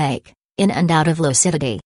while awake, in and out of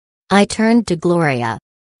lucidity. I turned to Gloria.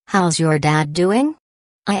 "How's your dad doing?"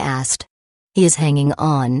 I asked. "He's hanging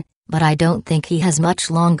on, but I don't think he has much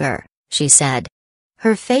longer," she said.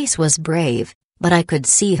 Her face was brave, but I could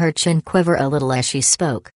see her chin quiver a little as she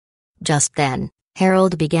spoke. Just then,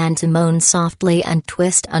 Harold began to moan softly and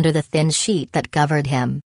twist under the thin sheet that covered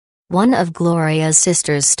him. One of Gloria's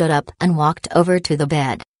sisters stood up and walked over to the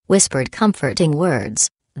bed, whispered comforting words,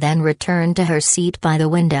 then returned to her seat by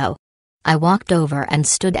the window. I walked over and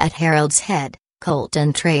stood at Harold's head,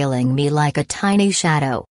 Colton trailing me like a tiny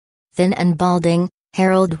shadow. Thin and balding,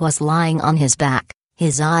 Harold was lying on his back,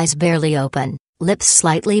 his eyes barely open, lips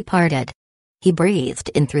slightly parted. He breathed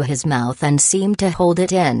in through his mouth and seemed to hold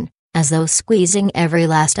it in, as though squeezing every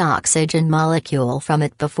last oxygen molecule from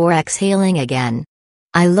it before exhaling again.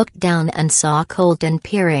 I looked down and saw Colton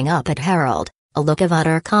peering up at Harold, a look of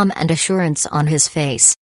utter calm and assurance on his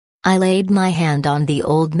face. I laid my hand on the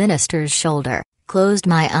old minister's shoulder, closed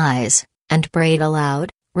my eyes, and prayed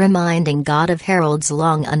aloud, reminding God of Harold's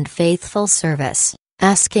long and faithful service,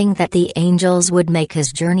 asking that the angels would make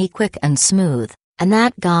his journey quick and smooth, and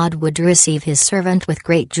that God would receive his servant with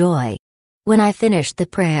great joy. When I finished the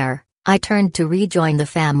prayer, I turned to rejoin the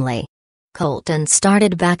family. Colton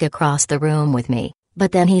started back across the room with me,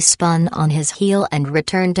 but then he spun on his heel and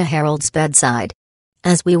returned to Harold's bedside.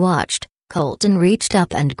 As we watched, Colton reached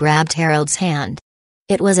up and grabbed Harold's hand.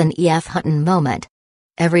 It was an E.F. Hutton moment.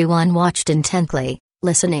 Everyone watched intently,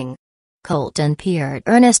 listening. Colton peered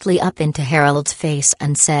earnestly up into Harold's face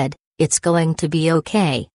and said, "It's going to be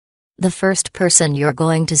okay. The first person you're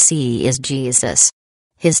going to see is Jesus."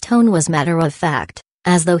 His tone was matter-of-fact,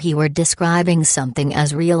 as though he were describing something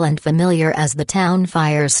as real and familiar as the town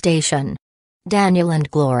fire station. Daniel and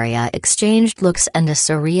Gloria exchanged looks and a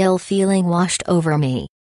surreal feeling washed over me.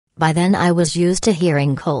 By then I was used to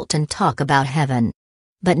hearing Colton talk about heaven.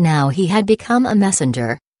 But now he had become a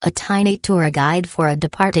messenger, a tiny tour guide for a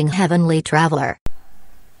departing heavenly traveler.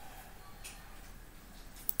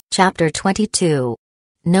 Chapter 22.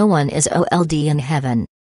 No one is old in heaven.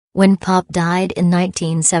 When Pop died in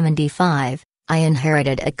 1975, I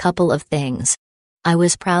inherited a couple of things. I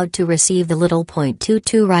was proud to receive the little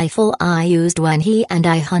 .22 rifle I used when he and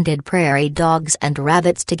I hunted prairie dogs and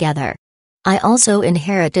rabbits together. I also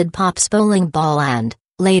inherited Pop's bowling ball and,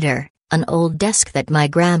 later, an old desk that my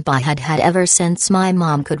grandpa had had ever since my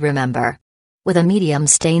mom could remember. With a medium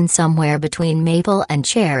stain somewhere between maple and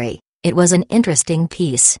cherry, it was an interesting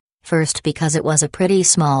piece, first because it was a pretty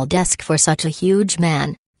small desk for such a huge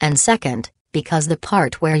man, and second, because the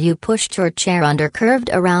part where you pushed your chair under curved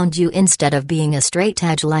around you instead of being a straight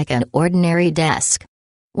edge like an ordinary desk.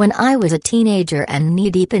 When I was a teenager and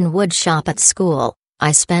knee-deep in woodshop at school,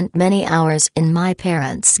 I spent many hours in my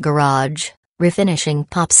parents' garage, refinishing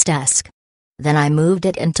Pop's desk. Then I moved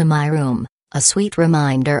it into my room, a sweet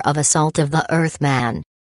reminder of a salt-of-the-earth man.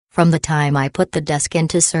 From the time I put the desk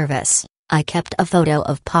into service, I kept a photo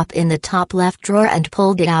of Pop in the top left drawer and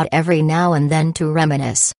pulled it out every now and then to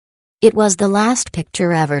reminisce. It was the last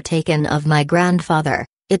picture ever taken of my grandfather.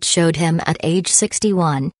 It showed him at age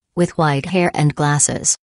 61, with white hair and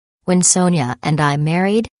glasses. When Sonia and I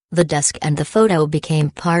married, the desk and the photo became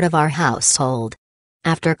part of our household.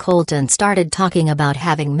 After Colton started talking about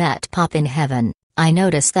having met Pop in heaven, I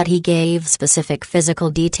noticed that he gave specific physical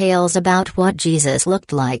details about what Jesus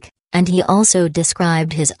looked like, and he also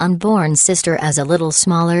described his unborn sister as a little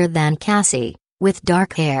smaller than Cassie, with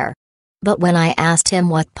dark hair. But when I asked him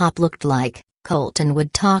what Pop looked like, Colton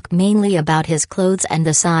would talk mainly about his clothes and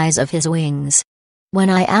the size of his wings. When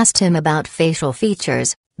I asked him about facial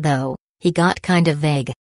features, though, he got kind of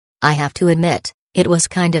vague. I have to admit, it was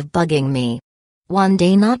kind of bugging me. One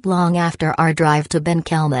day not long after our drive to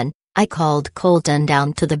Benkelman, I called Colton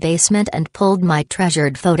down to the basement and pulled my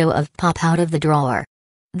treasured photo of Pop out of the drawer.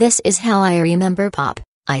 "This is how I remember Pop,"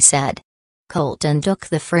 I said. Colton took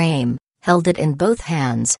the frame, held it in both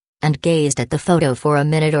hands, and gazed at the photo for a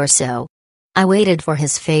minute or so. I waited for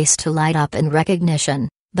his face to light up in recognition,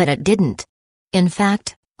 but it didn't. In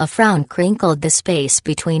fact, a frown crinkled the space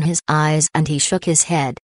between his eyes and he shook his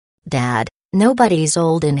head. "Dad, nobody's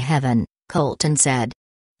old in heaven," Colton said.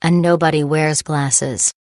 "And nobody wears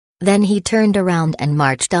glasses." Then he turned around and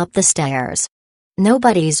marched up the stairs.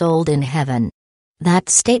 "Nobody's old in heaven." That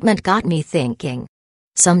statement got me thinking.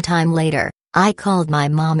 Sometime later, I called my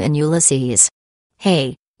mom in Ulysses.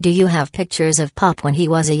 "Hey, do you have pictures of Pop when he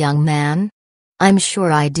was a young man?" "I'm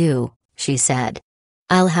sure I do," she said.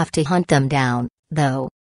 "I'll have to hunt them down, though.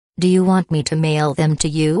 Do you want me to mail them to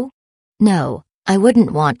you?" "No, I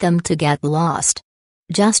wouldn't want them to get lost.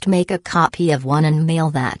 Just make a copy of one and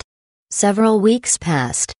mail that." Several weeks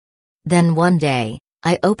passed. Then one day,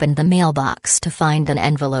 I opened the mailbox to find an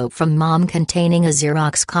envelope from Mom containing a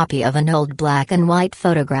Xerox copy of an old black and white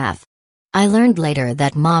photograph. I learned later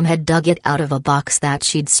that Mom had dug it out of a box that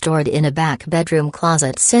she'd stored in a back bedroom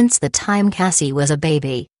closet since the time Cassie was a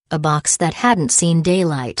baby, a box that hadn't seen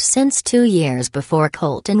daylight since 2 years before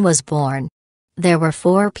Colton was born. There were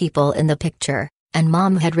 4 people in the picture, and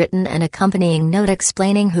Mom had written an accompanying note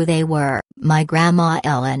explaining who they were: my grandma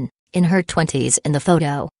Ellen, in her 20s in the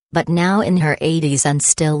photo, but now in her 80s and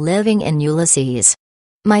still living in Ulysses.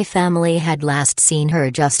 My family had last seen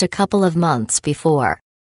her just a couple of months before.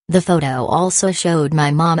 The photo also showed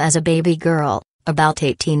my mom as a baby girl, about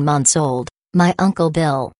 18 months old, my Uncle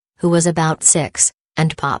Bill, who was about 6,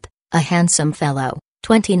 and Pop, a handsome fellow,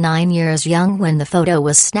 29 years young when the photo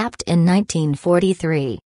was snapped in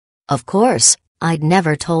 1943. Of course, I'd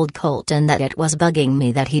never told Colton that it was bugging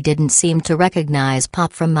me that he didn't seem to recognize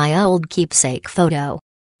Pop from my old keepsake photo.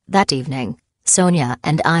 That evening, Sonia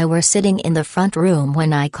and I were sitting in the front room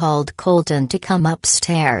when I called Colton to come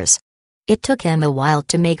upstairs. It took him a while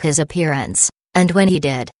to make his appearance, and when he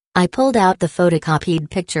did, I pulled out the photocopied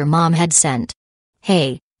picture Mom had sent.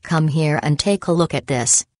 "Hey, come here and take a look at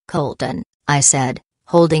this, Colton," I said,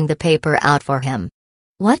 holding the paper out for him.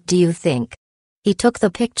 "What do you think?" He took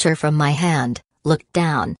the picture from my hand, looked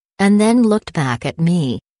down, and then looked back at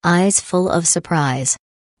me, eyes full of surprise.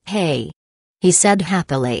 "Hey," he said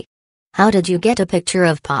happily. "How did you get a picture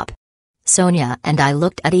of Pop?" Sonia and I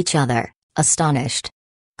looked at each other, astonished.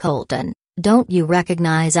 "Colton, don't you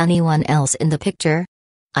recognize anyone else in the picture?"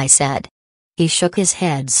 I said. He shook his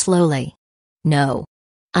head slowly. "No."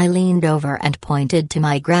 I leaned over and pointed to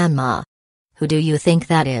my grandma. "Who do you think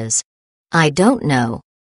that is?" "I don't know."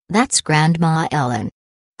 "That's Grandma Ellen."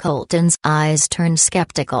 Colton's eyes turned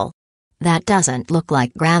skeptical. "That doesn't look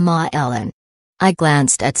like Grandma Ellen." I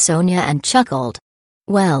glanced at Sonia and chuckled.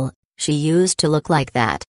 "Well, she used to look like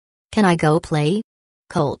that. Can I go play?"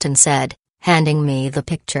 Colton said, handing me the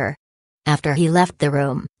picture. After he left the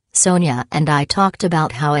room, Sonia and I talked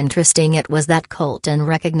about how interesting it was that Colton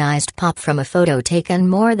recognized Pop from a photo taken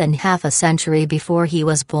more than half a century before he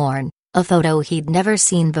was born, a photo he'd never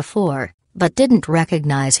seen before, but didn't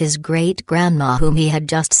recognize his great-grandma whom he had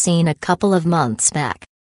just seen a couple of months back.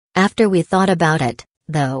 After we thought about it,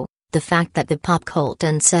 though, the fact that the Pop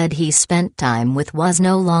Colton said he spent time with was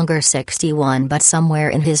no longer 61 but somewhere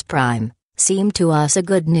in his prime, seemed to us a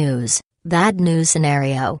good news, bad news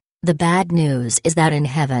scenario. The bad news is that in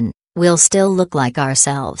heaven, we'll still look like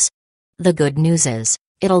ourselves. The good news is,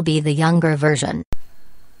 it'll be the younger version.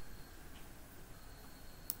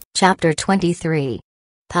 Chapter 23.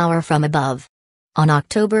 Power from Above. On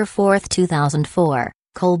October 4, 2004,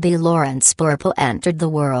 Colby Lawrence Burpo entered the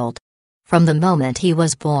world. From the moment he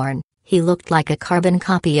was born, he looked like a carbon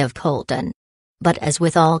copy of Colton. But as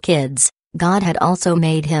with all kids, God had also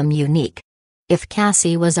made him unique. If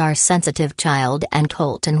Cassie was our sensitive child and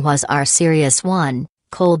Colton was our serious one,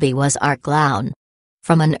 Colby was our clown.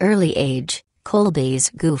 From an early age, Colby's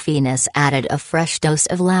goofiness added a fresh dose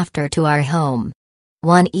of laughter to our home.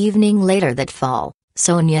 One evening later that fall,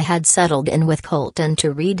 Sonia had settled in with Colton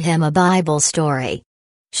to read him a Bible story.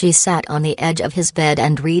 She sat on the edge of his bed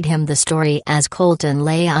and read him the story as Colton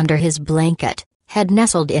lay under his blanket, head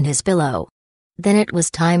nestled in his pillow. Then it was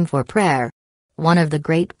time for prayer. One of the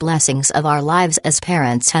great blessings of our lives as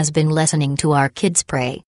parents has been listening to our kids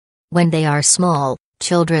pray. When they are small,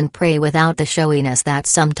 children pray without the showiness that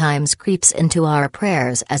sometimes creeps into our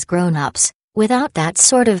prayers as grown-ups. Without that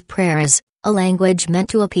sort of prayers, a language meant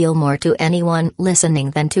to appeal more to anyone listening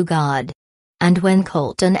than to God. And when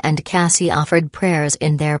Colton and Cassie offered prayers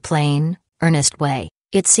in their plain, earnest way,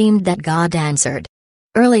 it seemed that God answered.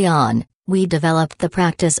 Early on, we developed the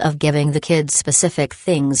practice of giving the kids specific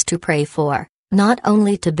things to pray for, not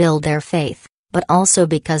only to build their faith, but also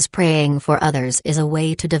because praying for others is a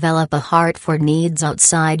way to develop a heart for needs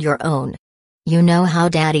outside your own. You know how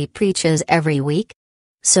Daddy preaches every week?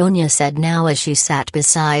 Sonia said now as she sat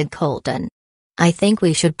beside Colton. I think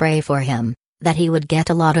we should pray for him, that he would get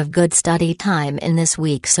a lot of good study time in this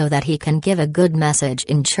week so that he can give a good message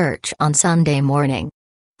in church on Sunday morning.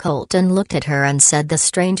 Colton looked at her and said the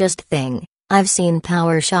strangest thing, I've seen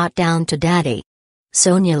power shot down to Daddy.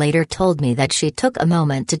 Sonia later told me that she took a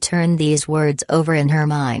moment to turn these words over in her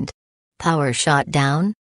mind. Power shot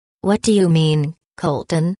down? What do you mean,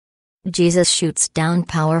 Colton? Jesus shoots down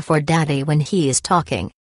power for Daddy when he is talking.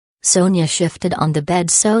 Sonia shifted on the bed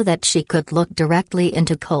so that she could look directly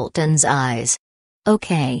into Colton's eyes.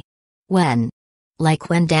 Okay. When? Like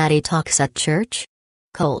when Daddy talks at church?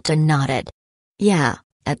 Colton nodded. Yeah,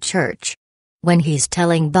 at church. When he's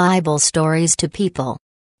telling Bible stories to people.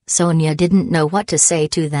 Sonia didn't know what to say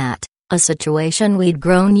to that, a situation we'd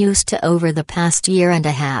grown used to over the past year and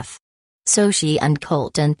a half. So she and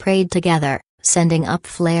Colton prayed together, sending up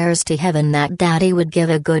flares to heaven that Daddy would give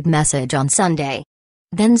a good message on Sunday.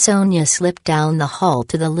 Then Sonia slipped down the hall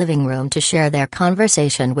to the living room to share their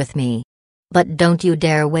conversation with me. But don't you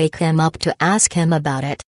dare wake him up to ask him about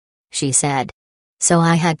it, she said. So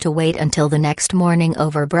I had to wait until the next morning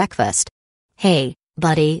over breakfast. Hey,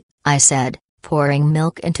 buddy, I said, pouring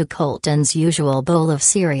milk into Colton's usual bowl of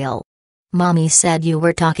cereal. Mommy said you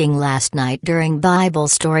were talking last night during Bible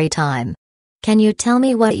story time. Can you tell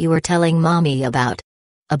me what you were telling Mommy about?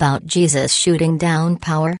 About Jesus shooting down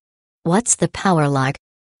power? What's the power like?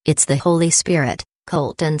 It's the Holy Spirit,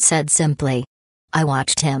 Colton said simply. I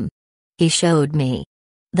watched him. He showed me.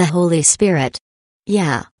 The Holy Spirit?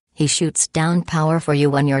 Yeah, he shoots down power for you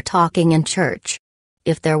when you're talking in church.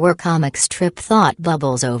 If there were comic strip thought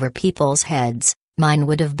bubbles over people's heads, mine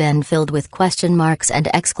would have been filled with question marks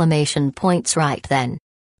and exclamation points right then.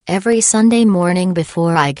 Every Sunday morning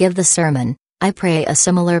before I give the sermon, I pray a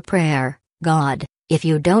similar prayer. God, if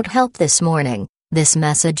you don't help this morning, this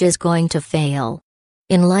message is going to fail.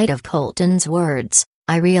 In light of Colton's words,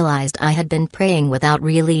 I realized I had been praying without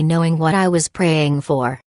really knowing what I was praying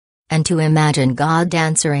for. And to imagine God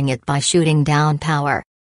answering it by shooting down power.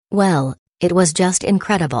 Well, it was just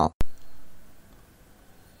incredible.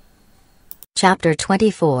 Chapter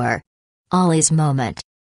 24. Ollie's Moment.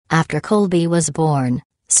 After Colby was born,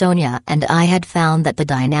 Sonia and I had found that the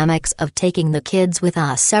dynamics of taking the kids with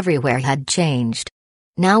us everywhere had changed.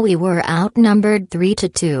 Now we were outnumbered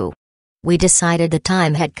 3-2. We decided the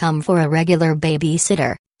time had come for a regular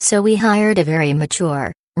babysitter, so we hired a very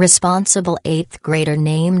mature, responsible 8th grader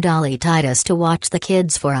named Ollie Titus to watch the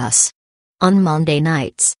kids for us. On Monday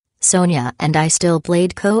nights, Sonia and I still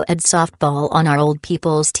played co-ed softball on our old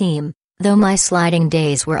people's team, though my sliding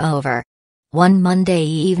days were over. One Monday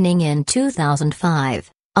evening in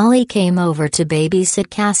 2005, Ollie came over to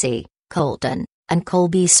babysit Cassie, Colton, and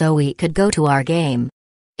Colby so we could go to our game.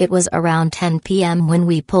 It was around 10 p.m. when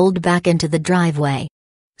we pulled back into the driveway.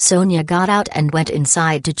 Sonia got out and went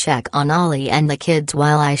inside to check on Ollie and the kids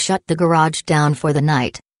while I shut the garage down for the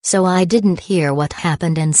night, so I didn't hear what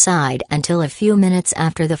happened inside until a few minutes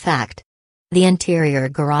after the fact. The interior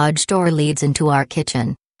garage door leads into our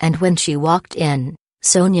kitchen, and when she walked in,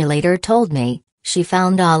 Sonia later told me, she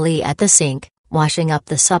found Ollie at the sink, washing up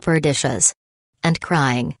the supper dishes. And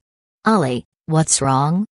crying. Ollie, what's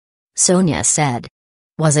wrong? Sonia said.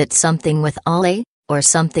 Was it something with Ollie, or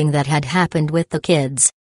something that had happened with the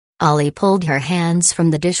kids? Ollie pulled her hands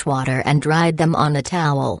from the dishwater and dried them on a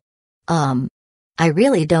towel. I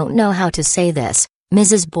really don't know how to say this,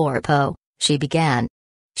 Mrs. Burpo, she began.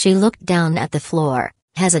 She looked down at the floor,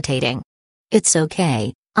 hesitating. It's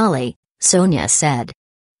okay, Ollie, Sonia said.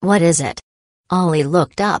 What is it? Ollie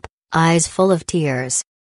looked up, eyes full of tears.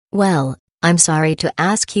 Well, I'm sorry to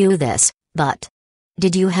ask you this, but...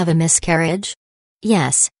 Did you have a miscarriage?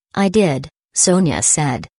 Yes, I did, Sonia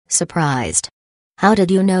said, surprised. How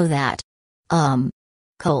did you know that?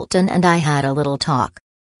 Colton and I had a little talk.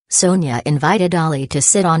 Sonia invited Ollie to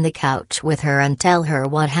sit on the couch with her and tell her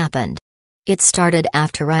what happened. It started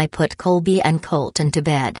after I put Colby and Colton to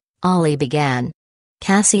bed, Ollie began.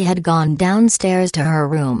 Cassie had gone downstairs to her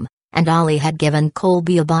room, and Ollie had given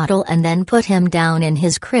Colby a bottle and then put him down in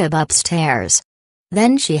his crib upstairs.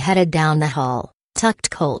 Then she headed down the hall,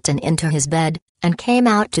 tucked Colton into his bed, and came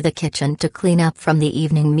out to the kitchen to clean up from the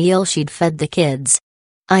evening meal she'd fed the kids.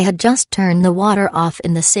 I had just turned the water off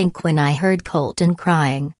in the sink when I heard Colton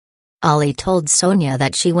crying. Ollie told Sonia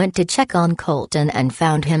that she went to check on Colton and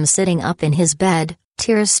found him sitting up in his bed,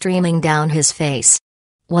 tears streaming down his face.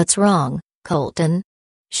 "What's wrong, Colton?"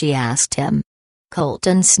 she asked him.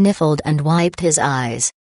 Colton sniffled and wiped his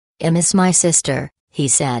eyes. "I miss my sister," he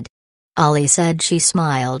said. Ollie said she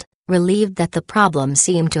smiled, relieved that the problem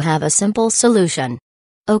seemed to have a simple solution.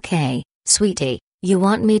 "Okay, sweetie, you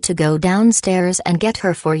want me to go downstairs and get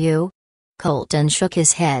her for you?" Colton shook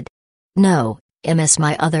his head. "No, I miss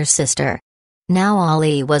my other sister." Now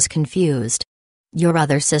Ollie was confused. "Your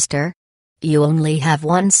other sister? You only have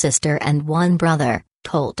one sister and one brother,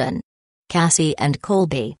 Colton. Cassie and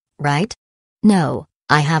Colby, right?" "No,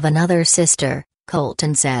 I have another sister,"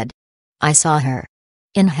 Colton said. "I saw her.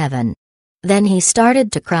 In heaven." Then he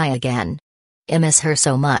started to cry again. "I miss her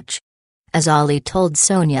so much." As Ollie told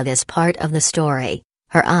Sonia this part of the story,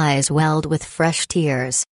 her eyes welled with fresh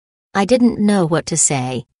tears. "I didn't know what to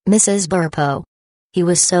say, Mrs. Burpo. He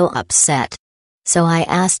was so upset. So I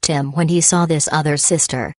asked him when he saw this other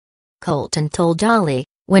sister." Colton told Ollie,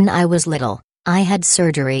 "When I was little, I had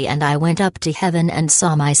surgery and I went up to heaven and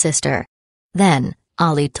saw my sister." Then,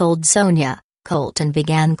 Ollie told Sonia, Colton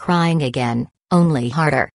began crying again, only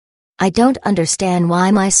harder. "I don't understand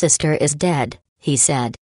why my sister is dead," he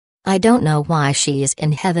said. "I don't know why she's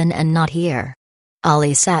in heaven and not here."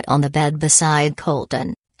 Ollie sat on the bed beside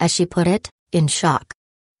Colton, as she put it, in shock.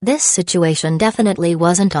 This situation definitely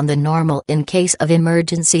wasn't on the normal in case of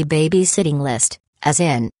emergency babysitting list, as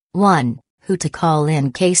in, 1, who to call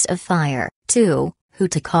in case of fire, 2, who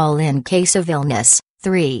to call in case of illness,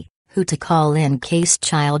 3, who to call in case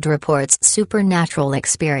child reports supernatural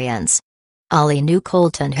experience. Ollie knew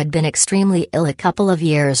Colton had been extremely ill a couple of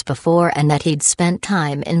years before and that he'd spent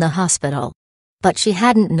time in the hospital. But she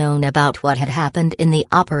hadn't known about what had happened in the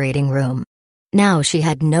operating room. Now she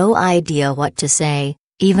had no idea what to say,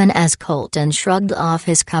 even as Colton shrugged off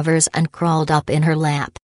his covers and crawled up in her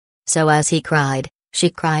lap. So as he cried, she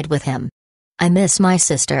cried with him. "I miss my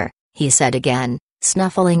sister," he said again,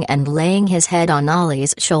 snuffling and laying his head on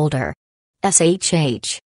Ollie's shoulder.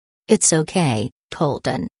 "Shh. It's okay,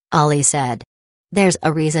 Colton," Ollie said. "There's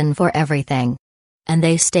a reason for everything." And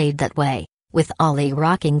they stayed that way, with Ollie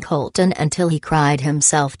rocking Colton until he cried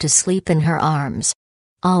himself to sleep in her arms.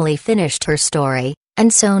 Ollie finished her story,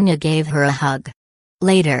 and Sonia gave her a hug.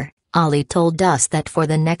 Later, Ollie told us that for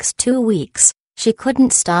the next 2 weeks, she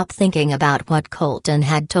couldn't stop thinking about what Colton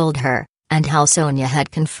had told her, and how Sonia had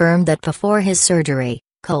confirmed that before his surgery,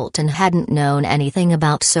 Colton hadn't known anything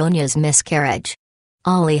about Sonia's miscarriage.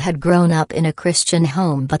 Ollie had grown up in a Christian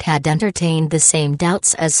home but had entertained the same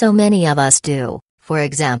doubts as so many of us do. For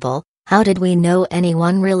example, how did we know any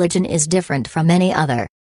one religion is different from any other?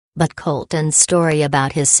 But Colton's story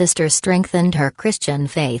about his sister strengthened her Christian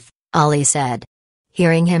faith, Ollie said.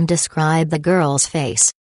 Hearing him describe the girl's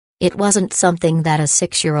face. "It wasn't something that a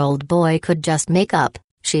 6-year-old boy could just make up,"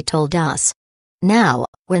 she told us. "Now,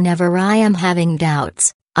 whenever I am having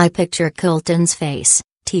doubts, I picture Colton's face,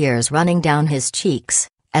 tears running down his cheeks,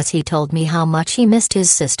 as he told me how much he missed his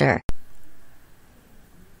sister."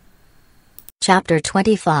 Chapter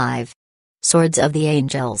 25. Swords of the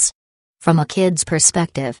Angels. From a kid's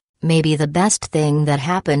perspective, maybe the best thing that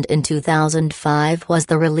happened in 2005 was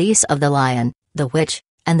the release of The Lion, the Witch,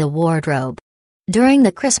 and the Wardrobe. During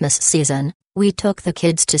the Christmas season, we took the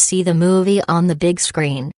kids to see the movie on the big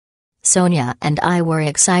screen. Sonia and I were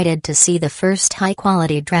excited to see the first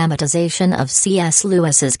high-quality dramatization of C.S.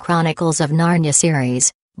 Lewis's Chronicles of Narnia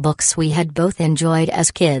series, books we had both enjoyed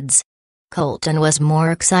as kids. Colton was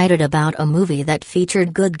more excited about a movie that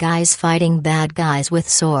featured good guys fighting bad guys with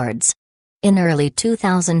swords. In early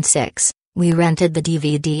 2006, we rented the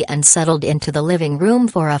DVD and settled into the living room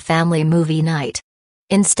for a family movie night.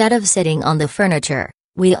 Instead of sitting on the furniture,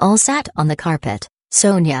 we all sat on the carpet,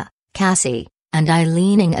 Sonia, Cassie, and I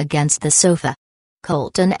leaning against the sofa.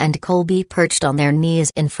 Colton and Colby perched on their knees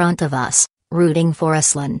in front of us, rooting for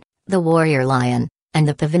Aslan, the warrior lion, and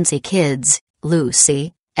the Pevensie kids,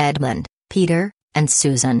 Lucy, Edmund, Peter, and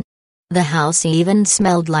Susan. The house even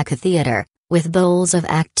smelled like a theater, with bowls of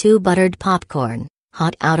Act II buttered popcorn,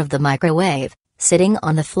 hot out of the microwave, sitting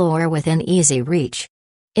on the floor within easy reach.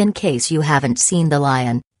 In case you haven't seen The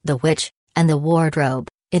Lion, the Witch, and the Wardrobe,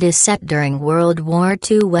 it is set during World War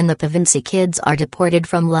II when the Pevensey kids are deported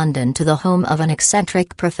from London to the home of an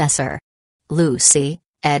eccentric professor. Lucy,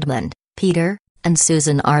 Edmund, Peter, and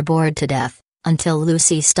Susan are bored to death, until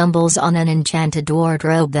Lucy stumbles on an enchanted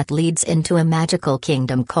wardrobe that leads into a magical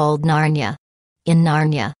kingdom called Narnia. In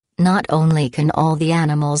Narnia, not only can all the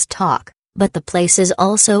animals talk, but the place is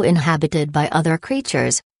also inhabited by other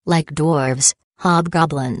creatures, like dwarves,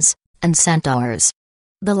 hobgoblins, and centaurs.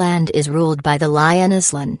 The land is ruled by the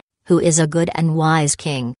lioness Lynn, who is a good and wise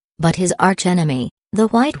king, but his archenemy, the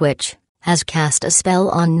White Witch, has cast a spell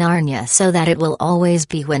on Narnia so that it will always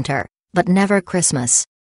be winter, but never Christmas.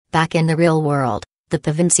 Back in the real world, the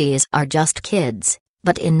Pevenseys are just kids,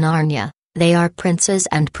 but in Narnia, they are princes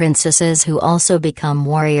and princesses who also become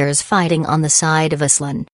warriors fighting on the side of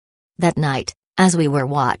Aslan. That night, as we were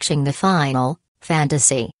watching the final,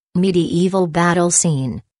 fantasy, medieval battle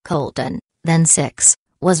scene, Colton, then 6,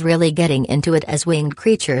 was really getting into it as winged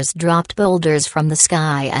creatures dropped boulders from the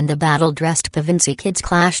sky and the battle-dressed Pevensey kids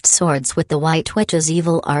clashed swords with the White Witch's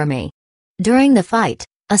evil army. During the fight,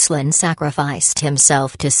 Aslan sacrificed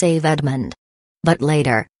himself to save Edmund. But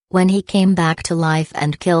later, when he came back to life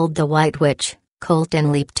and killed the White Witch,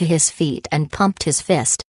 Colton leaped to his feet and pumped his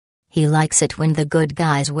fist. He likes it when the good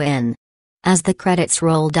guys win. As the credits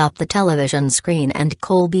rolled up the television screen and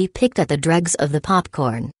Colby picked at the dregs of the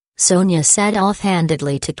popcorn, Sonia said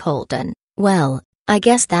offhandedly to Colton, "Well, I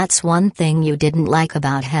guess that's one thing you didn't like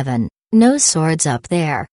about heaven, no swords up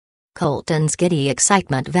there." Colton's giddy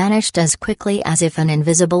excitement vanished as quickly as if an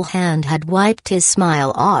invisible hand had wiped his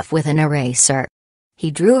smile off with an eraser.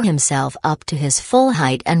 He drew himself up to his full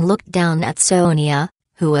height and looked down at Sonia,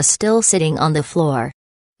 who was still sitting on the floor.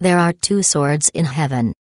 "There are 2 swords in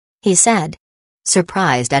heaven," he said.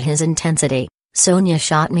 Surprised at his intensity, Sonia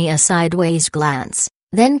shot me a sideways glance,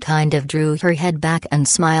 then kind of drew her head back and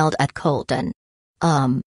smiled at Colton.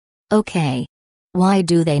 Okay. Why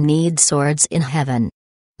do they need swords in heaven?"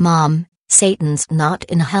 "Mom, Satan's not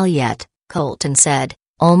in hell yet," Colton said,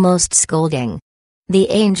 almost scolding. "The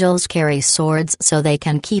angels carry swords so they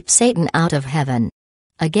can keep Satan out of heaven."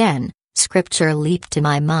 Again, scripture leaped to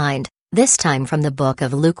my mind, this time from the book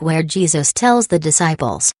of Luke where Jesus tells the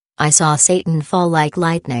disciples, "I saw Satan fall like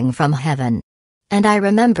lightning from heaven." And I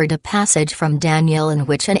remembered a passage from Daniel in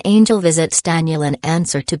which an angel visits Daniel in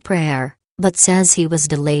answer to prayer, but says he was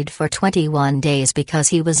delayed for 21 days because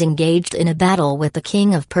he was engaged in a battle with the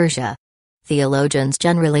king of Persia. Theologians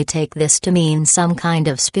generally take this to mean some kind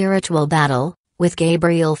of spiritual battle, with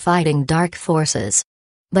Gabriel fighting dark forces.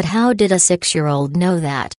 But how did a 6-year-old know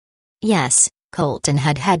that? Yes, Colton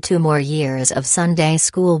had had 2 more years of Sunday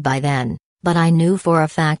school by then, but I knew for a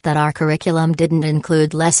fact that our curriculum didn't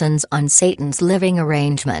include lessons on Satan's living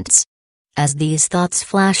arrangements. As these thoughts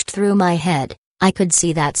flashed through my head, I could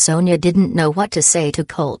see that Sonia didn't know what to say to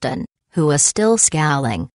Colton, who was still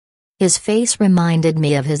scowling. His face reminded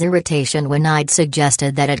me of his irritation when I'd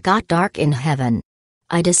suggested that it got dark in heaven.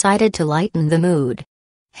 I decided to lighten the mood.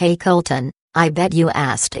 "Hey Colton, I bet you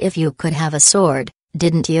asked if you could have a sword,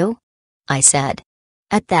 didn't you?" I said.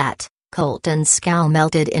 At that, Colton's scowl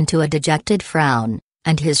melted into a dejected frown,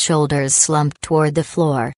 and his shoulders slumped toward the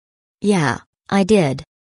floor. "Yeah, I did.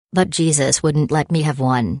 But Jesus wouldn't let me have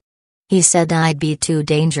one. He said I'd be too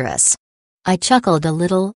dangerous." I chuckled a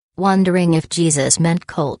little, wondering if Jesus meant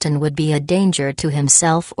Colton would be a danger to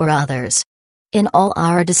himself or others. In all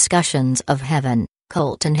our discussions of heaven,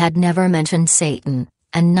 Colton had never mentioned Satan,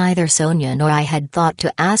 and neither Sonia nor I had thought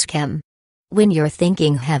to ask him. When you're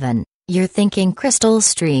thinking heaven, you're thinking crystal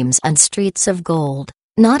streams and streets of gold,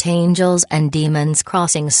 not angels and demons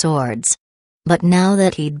crossing swords. But now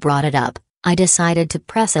that he'd brought it up, I decided to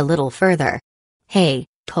press a little further. "Hey,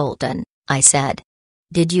 Colton," I said.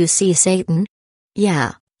 "Did you see Satan?"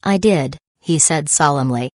 "Yeah, I did," he said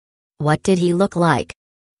solemnly. "What did he look like?"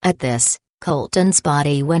 At this, Colton's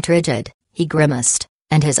body went rigid, he grimaced,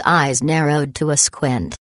 and his eyes narrowed to a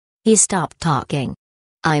squint. He stopped talking.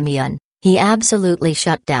 He absolutely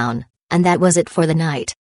shut down, and that was it for the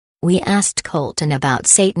night. We asked Colton about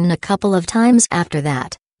Satan a couple of times after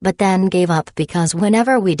that, but then gave up because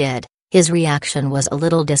whenever we did, his reaction was a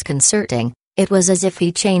little disconcerting. It was as if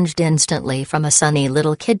he changed instantly from a sunny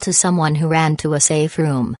little kid to someone who ran to a safe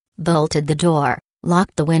room, bolted the door,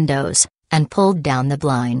 locked the windows, and pulled down the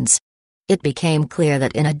blinds. It became clear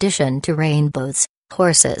that in addition to rainbows,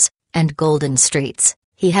 horses, and golden streets,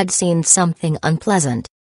 he had seen something unpleasant.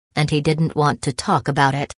 And he didn't want to talk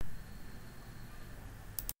about it.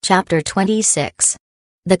 Chapter 26.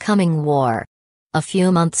 The Coming War. A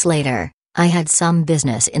few months later, I had some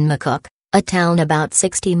business in McCook, a town about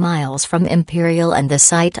 60 miles from Imperial and the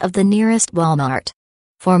site of the nearest Walmart.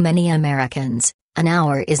 For many Americans, an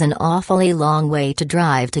hour is an awfully long way to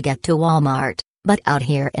drive to get to Walmart, but out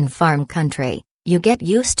here in farm country, you get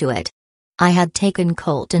used to it. I had taken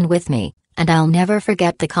Colton with me, and I'll never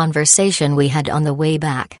forget the conversation we had on the way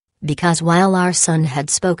back, because while our son had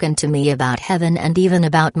spoken to me about heaven and even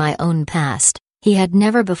about my own past, he had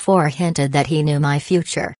never before hinted that he knew my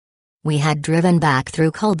future. We had driven back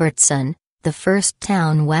through Culbertson, the first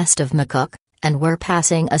town west of McCook, and were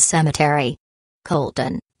passing a cemetery.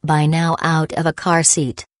 Colton, by now out of a car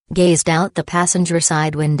seat, gazed out the passenger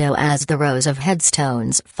side window as the rows of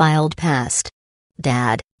headstones filed past.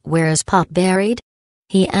 "Dad, where's Pop buried?"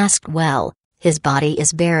 he asked. "Well, his body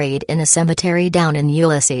is buried in a cemetery down in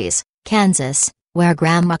Ulysses, Kansas, where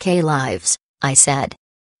Grandma Kay lives," I said.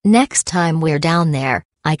 "Next time we're down there,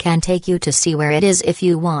 I can take you to see where it is if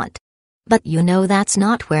you want." "But you know that's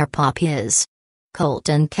not where Pop is."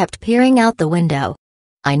 Colton kept peering out the window.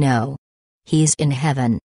 "I know. He's in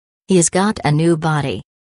heaven. He's got a new body.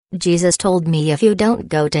 Jesus told me if you don't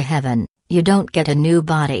go to heaven, you don't get a new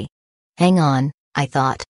body." "Hang on," I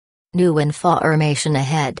thought. "New information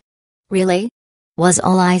ahead." "Really?" was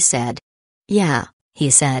all I said. "Yeah," he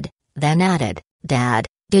said, then added, "Dad,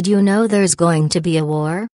 did you know there's going to be a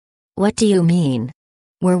war?" "What do you mean?"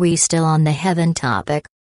 Were we still on the heaven topic?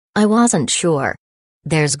 I wasn't sure.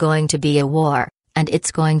 "There's going to be a war, and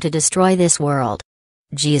it's going to destroy this world.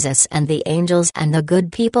 Jesus and the angels and the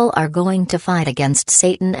good people are going to fight against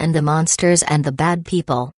Satan and the monsters and the bad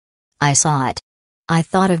people." I saw it. I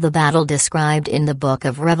thought of the battle described in the book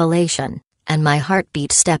of Revelation, and my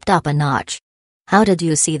heartbeat stepped up a notch. "How did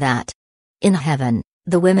you see that?" "In heaven,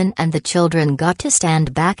 the women and the children got to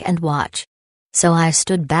stand back and watch. So I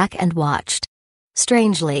stood back and watched."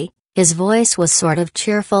 Strangely, his voice was sort of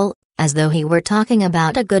cheerful, as though he were talking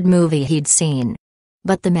about a good movie he'd seen.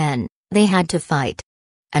 "But the men, they had to fight.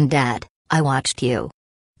 And Dad, I watched you.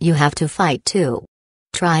 You have to fight too.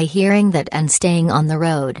 Try hearing that and staying on the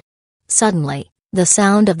road." Suddenly, the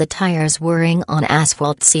sound of the tires whirring on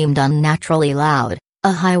asphalt seemed unnaturally loud,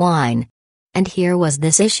 a high whine. And here was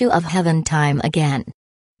this issue of heaven time again.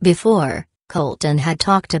 Before, Colton had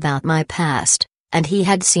talked about my past, and he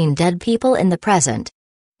had seen dead people in the present.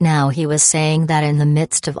 Now he was saying that in the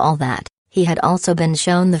midst of all that, he had also been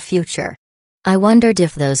shown the future. I wondered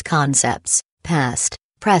if those concepts, past,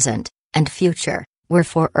 present, and future, were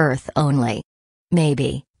for Earth only.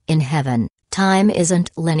 Maybe, in heaven, time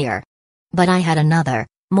isn't linear. But I had another,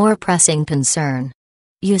 more pressing concern.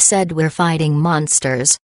 "You said we're fighting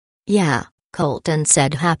monsters." "Yeah," Colton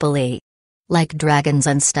said happily. "Like dragons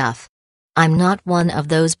and stuff. I'm not one of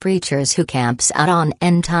those preachers who camps out on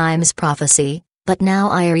end times prophecy, but now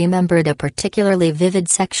I remembered a particularly vivid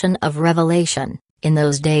section of Revelation. In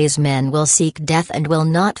those days men will seek death and will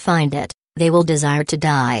not find it, they will desire to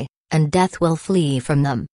die, and death will flee from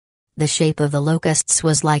them. The shape of the locusts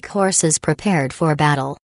was like horses prepared for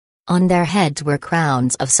battle. On their heads were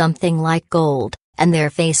crowns of something like gold, and their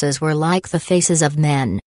faces were like the faces of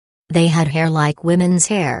men. They had hair like women's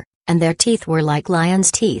hair, and their teeth were like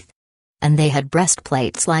lions' teeth. And they had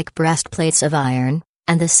breastplates like breastplates of iron,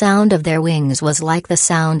 and the sound of their wings was like the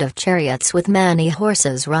sound of chariots with many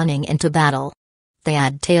horses running into battle. They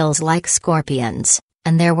had tails like scorpions,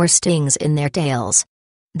 and there were stings in their tails.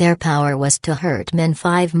 Their power was to hurt men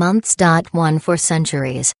 5 months. 1 For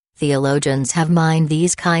centuries, theologians have mined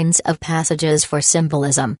these kinds of passages for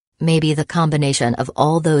symbolism. Maybe the combination of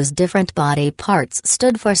all those different body parts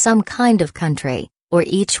stood for some kind of country, or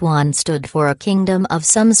each one stood for a kingdom of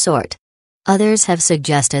some sort. Others have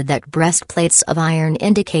suggested that breastplates of iron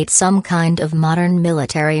indicate some kind of modern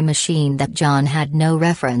military machine that John had no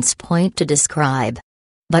reference point to describe.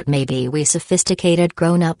 But maybe we sophisticated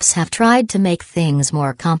grown-ups have tried to make things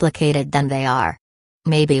more complicated than they are.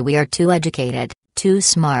 Maybe we are too educated, too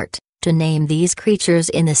smart, to name these creatures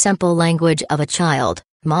in the simple language of a child,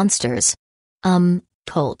 monsters.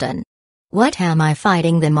 Colton. What am I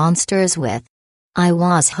fighting the monsters with? I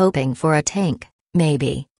was hoping for a tank,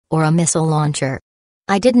 maybe, or a missile launcher.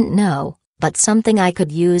 I didn't know, but something I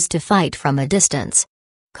could use to fight from a distance.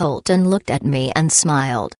 Colton looked at me and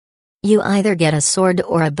smiled. You either get a sword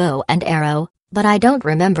or a bow and arrow, but I don't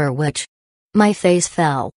remember which. My face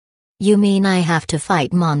fell. You mean I have to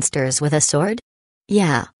fight monsters with a sword?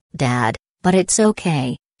 Yeah, Dad, but it's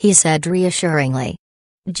okay, he said reassuringly.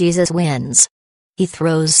 Jesus wins. He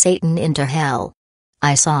throws Satan into hell.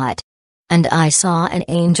 I saw it. And I saw an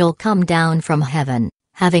angel come down from heaven,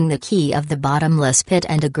 having the key of the bottomless pit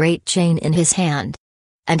and a great chain in his hand.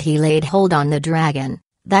 And he laid hold on the dragon,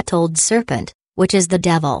 that old serpent, which is the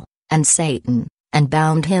devil, and Satan, and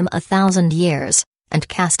bound him 1,000 years, and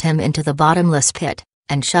cast him into the bottomless pit,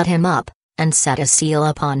 and shut him up, and set a seal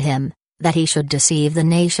upon him, that he should deceive the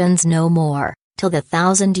nations no more, till the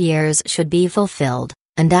 1,000 years should be fulfilled,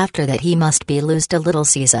 and after that he must be loosed a little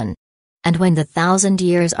season. And when the 1,000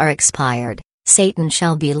 years are expired, Satan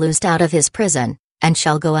shall be loosed out of his prison, and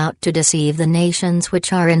shall go out to deceive the nations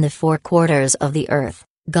which are in the four quarters of the earth,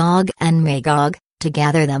 Gog and Magog, to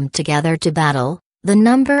gather them together to battle, the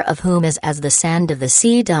number of whom is as the sand of the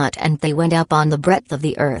sea. And they went up on the breadth of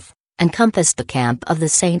the earth, and compassed the camp of the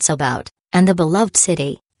saints about, and the beloved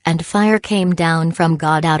city, and fire came down from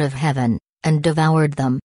God out of heaven, and devoured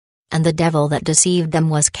them. And the devil that deceived them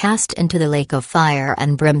was cast into the lake of fire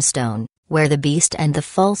and brimstone, where the beast and the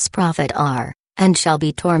false prophet are, and shall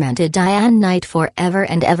be tormented day and night forever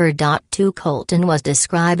and ever. 2 Colton was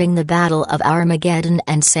describing the battle of Armageddon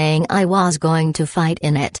and saying I was going to fight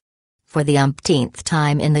in it. For the umpteenth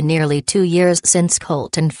time in the nearly 2 years since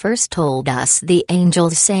Colton first told us the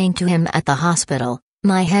angels saying to him at the hospital,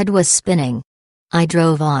 my head was spinning. I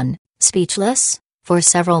drove on, speechless, for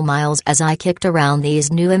several miles as I kicked around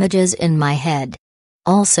these new images in my head.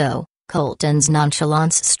 Also, Colton's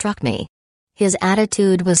nonchalance struck me. His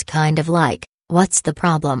attitude was kind of like, what's the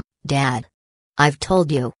problem, Dad? I've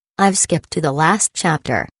told you, I've skipped to the last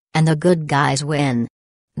chapter, and the good guys win.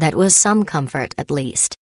 That was some comfort at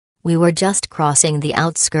least. We were just crossing the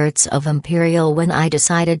outskirts of Imperial when I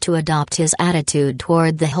decided to adopt his attitude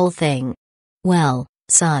toward the whole thing. Well,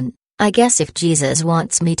 son, I guess if Jesus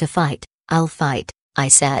wants me to fight, I'll fight, I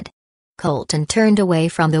said. Colton turned away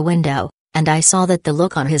from the window, and I saw that the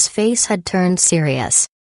look on his face had turned serious.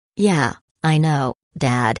 Yeah, I know,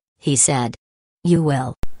 Dad, he said. You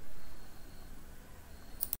will.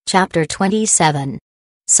 Chapter 27.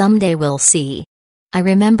 Someday we'll see. I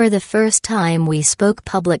remember the first time we spoke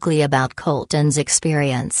publicly about Colton's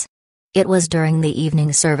experience. It was during the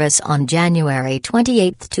evening service on January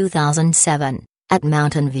 28, 2007, at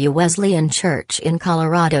Mountain View Wesleyan Church in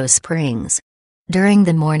Colorado Springs. During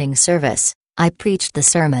the morning service, I preached the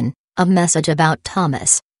sermon, a message about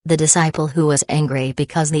Thomas, the disciple who was angry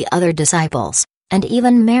because the other disciples, and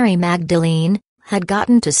even Mary Magdalene, had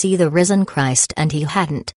gotten to see the risen Christ and he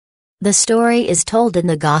hadn't. The story is told in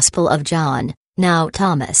the Gospel of John. Now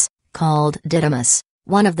Thomas, called Didymus,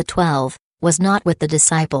 one of the 12, was not with the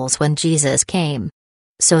disciples when Jesus came.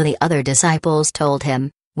 So the other disciples told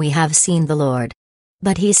him, we have seen the Lord.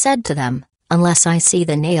 But he said to them, unless I see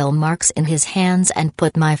the nail marks in his hands and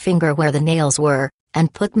put my finger where the nails were,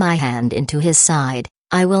 and put my hand into his side,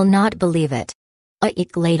 I will not believe it. A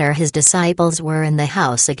week later his disciples were in the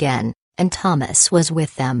house again, and Thomas was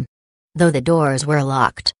with them. Though the doors were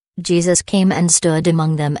locked, Jesus came and stood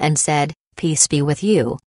among them and said, Peace be with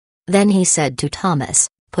you. Then he said to Thomas,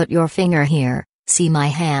 Put your finger here, see my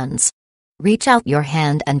hands. Reach out your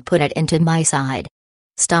hand and put it into my side.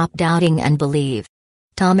 Stop doubting and believe.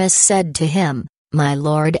 Thomas said to him, My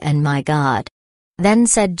Lord and my God. Then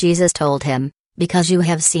said Jesus told him, Because you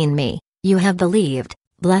have seen me, you have believed,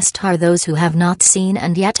 blessed are those who have not seen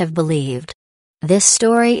and yet have believed. This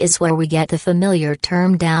story is where we get the familiar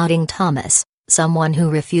term doubting Thomas. Someone who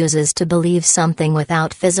refuses to believe something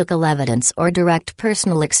without physical evidence or direct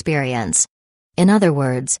personal experience. In other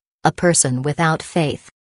words, a person without faith.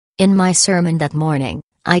 In my sermon that morning,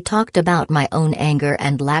 I talked about my own anger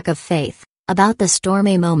and lack of faith, about the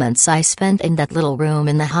stormy moments I spent in that little room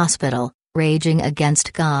in the hospital, raging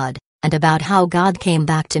against God, and about how God came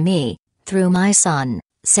back to me, through my son,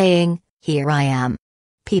 saying, Here I am.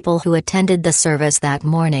 People who attended the service that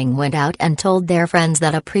morning went out and told their friends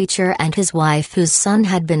that a preacher and his wife whose son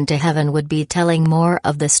had been to heaven would be telling more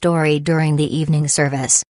of the story during the evening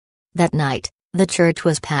service. That night, the church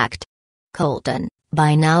was packed. Colton,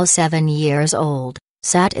 by now 7 years old,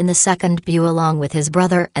 sat in the second pew along with his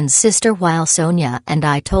brother and sister while Sonia and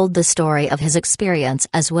I told the story of his experience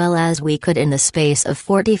as well as we could in the space of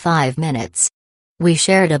 45 minutes. We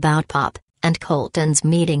shared about Pop and Colton's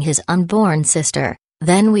meeting his unborn sister.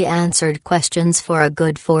 Then we answered questions for a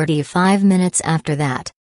good 45 minutes after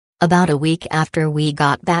that. About a week after we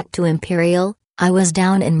got back to Imperial, I was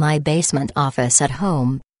down in my basement office at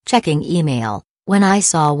home, checking email, when I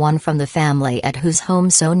saw one from the family at whose home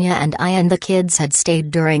Sonia and I and the kids had stayed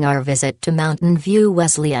during our visit to Mountain View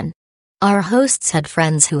Wesleyan. Our hosts had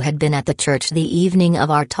friends who had been at the church the evening of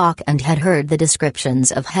our talk and had heard the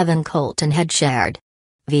descriptions of heaven Colton had shared.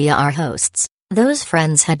 Via our hosts, those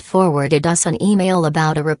friends had forwarded us an email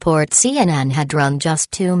about a report CNN had run just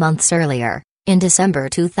 2 months earlier, in December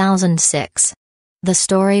 2006. The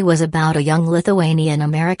story was about a young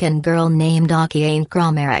Lithuanian-American girl named Okiane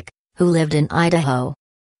Kromerik, who lived in Idaho.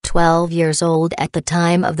 12 years old at the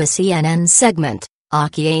time of the CNN segment,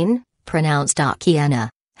 Akiane, pronounced Akiana,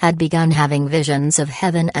 had begun having visions of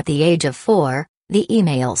heaven at the age of 4, the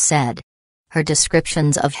email said. Her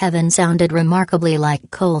descriptions of heaven sounded remarkably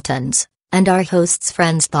like Colton's, and our host's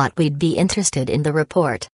friends thought we'd be interested in the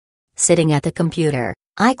report. Sitting at the computer,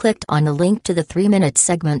 I clicked on the link to the 3-minute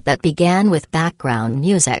segment that began with background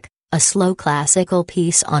music, a slow classical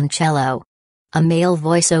piece on cello. A male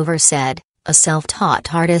voiceover said, a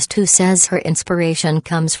self-taught artist who says her inspiration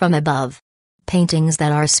comes from above. Paintings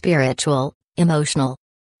that are spiritual, emotional,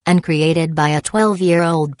 and created by a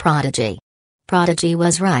 12-year-old prodigy. Prodigy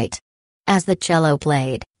was right. As the cello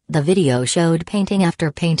played, the video showed painting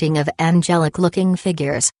after painting of angelic-looking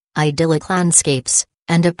figures, idyllic landscapes,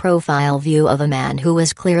 and a profile view of a man who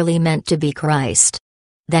was clearly meant to be Christ.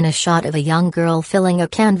 Then a shot of a young girl filling a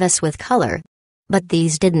canvas with color. But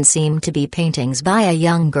these didn't seem to be paintings by a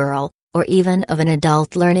young girl, or even of an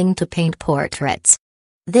adult learning to paint portraits.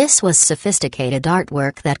 This was sophisticated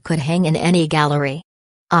artwork that could hang in any gallery.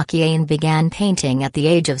 Akiane began painting at the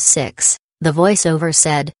age of 6, the voiceover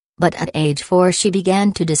said, but at age 4 she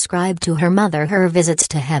began to describe to her mother her visits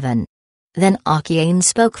to heaven. Then Akiane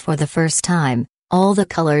spoke for the first time. All the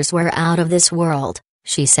colors were out of this world,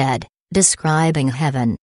 she said, describing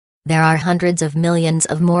heaven. There are hundreds of millions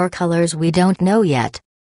of more colors we don't know yet.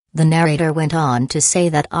 The narrator went on to say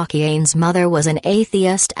that Akiane's mother was an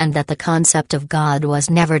atheist and that the concept of God was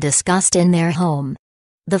never discussed in their home.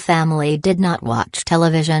 The family did not watch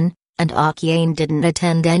television, and Akiane didn't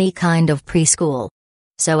attend any kind of preschool.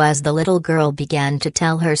 So as the little girl began to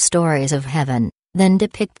tell her stories of heaven, then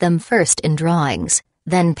depict them first in drawings,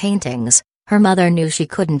 then paintings, her mother knew she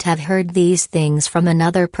couldn't have heard these things from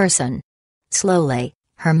another person. Slowly,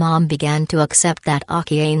 her mom began to accept that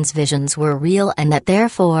Akiane's visions were real and that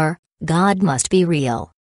therefore, God must be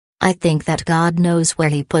real. I think that God knows where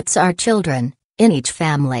He puts our children, in each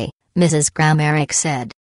family, Mrs. Gramerick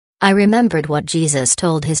said. I remembered what Jesus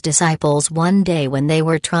told His disciples one day when they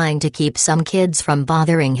were trying to keep some kids from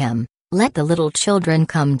bothering Him, let the little children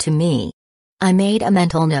come to me. I made a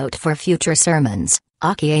mental note for future sermons.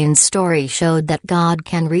 Akiane's story showed that God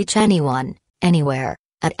can reach anyone, anywhere,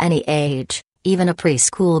 at any age, even a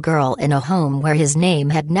preschool girl in a home where His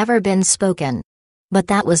name had never been spoken. But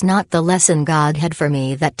that was not the lesson God had for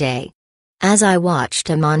me that day. As I watched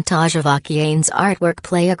a montage of Akiane's artwork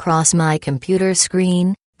play across my computer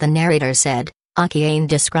screen, the narrator said, Akiane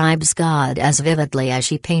describes God as vividly as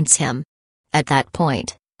she paints Him. At that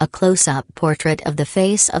point, a close-up portrait of the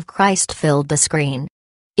face of Christ filled the screen.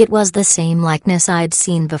 It was the same likeness I'd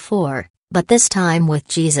seen before, but this time with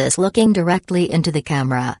Jesus looking directly into the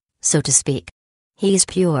camera, so to speak. He's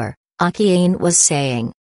pure, Akiane was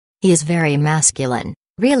saying. He is very masculine,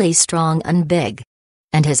 really strong and big.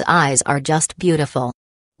 And his eyes are just beautiful.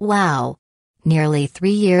 Wow! Nearly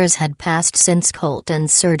 3 years had passed since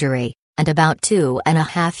Colton's surgery, and about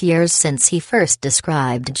 2.5 years since he first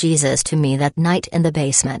described Jesus to me that night in the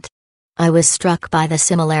basement. I was struck by the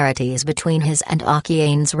similarities between his and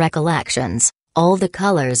Akiane's recollections, all the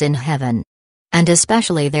colors in heaven. And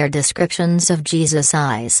especially their descriptions of Jesus'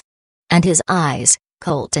 eyes. And his eyes,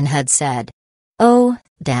 Colton had said. Oh,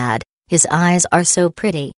 Dad, his eyes are so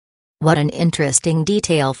pretty. What an interesting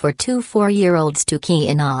detail for 2 4-year-olds to key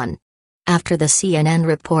in on. After the CNN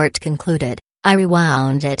report concluded, I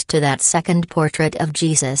rewound it to that second portrait of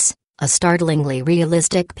Jesus, a startlingly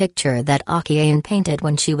realistic picture that Akiane painted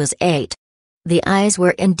when she was 8. The eyes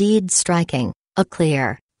were indeed striking, a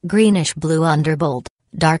clear, greenish-blue underbolt,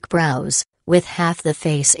 dark brows, with half the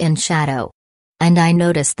face in shadow. And I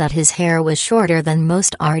noticed that his hair was shorter than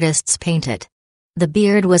most artists paint it. The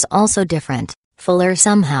beard was also different, fuller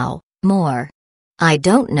somehow, more. I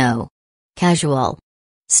don't know. Casual.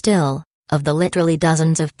 Still, of the literally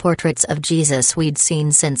dozens of portraits of Jesus we'd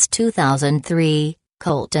seen since 2003,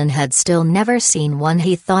 Colton had still never seen one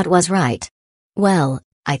he thought was right. Well,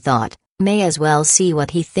 I thought, may as well see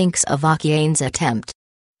what he thinks of Akiane's attempt.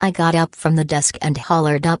 I got up from the desk and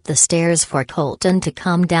hollered up the stairs for Colton to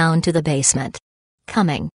come down to the basement.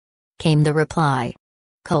 Coming, came the reply.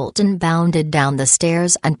 Colton bounded down the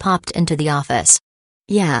stairs and popped into the office.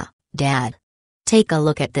 Yeah, Dad. Take a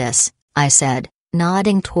look at this, I said,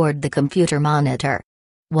 nodding toward the computer monitor.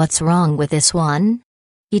 What's wrong with this one?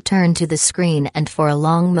 He turned to the screen and for a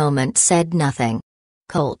long moment said nothing.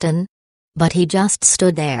 Colton? But he just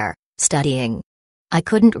stood there, studying. I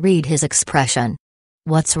couldn't read his expression.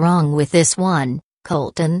 What's wrong with this one,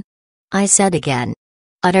 Colton? I said again.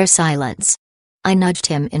 Utter silence. I nudged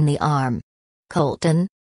him in the arm. Colton?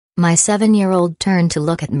 My 7-year-old turned to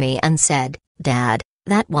look at me and said, Dad,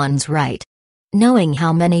 that one's right. Knowing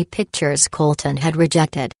how many pictures Colton had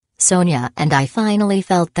rejected, Sonia and I finally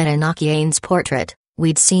felt that in Okiane's portrait,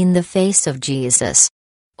 we'd seen the face of Jesus.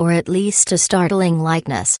 Or at least a startling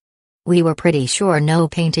likeness. We were pretty sure no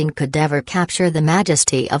painting could ever capture the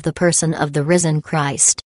majesty of the person of the risen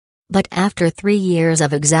Christ. But after 3 years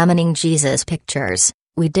of examining Jesus' pictures,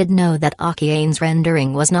 we did know that Okiane's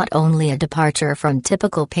rendering was not only a departure from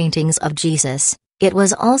typical paintings of Jesus, it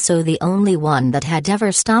was also the only one that had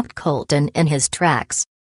ever stopped Colton in his tracks.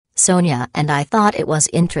 Sonia and I thought it was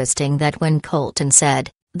interesting that when Colton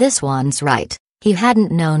said, "This one's right," he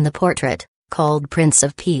hadn't known the portrait, called Prince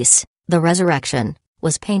of Peace, the Resurrection,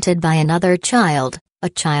 was painted by another child, a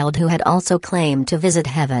child who had also claimed to visit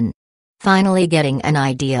heaven. Finally getting an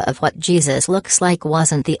idea of what Jesus looks like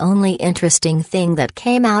wasn't the only interesting thing that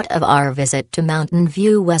came out of our visit to Mountain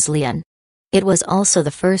View Wesleyan. It was also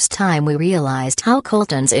the first time we realized how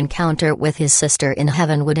Colton's encounter with his sister in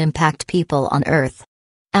heaven would impact people on earth.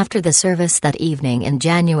 After the service that evening in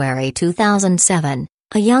January 2007,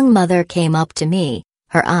 a young mother came up to me,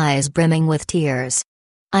 her eyes brimming with tears.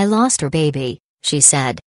 "I lost her baby," she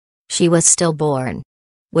said. "She was stillborn.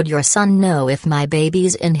 Would your son know if my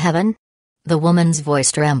baby's in heaven?" The woman's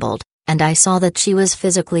voice trembled, and I saw that she was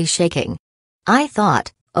physically shaking. I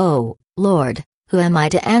thought, "Oh, Lord, who am I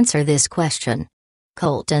to answer this question?"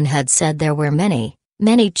 Colton had said there were many,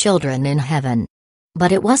 many children in heaven.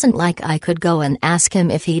 But it wasn't like I could go and ask him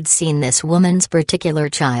if he'd seen this woman's particular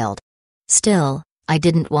child. Still, I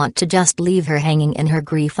didn't want to just leave her hanging in her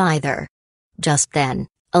grief either. Just then,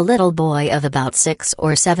 a little boy of about 6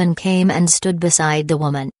 or 7 came and stood beside the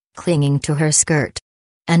woman, clinging to her skirt.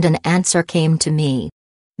 And an answer came to me.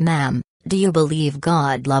 "Ma'am, do you believe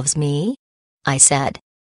God loves me?" I said.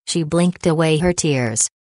 She blinked away her tears.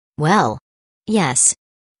 "Well, yes.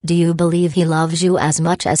 Do you believe He loves you as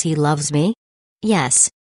much as He loves me?" "Yes.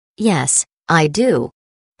 Yes, I do."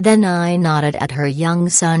 Then I nodded at her young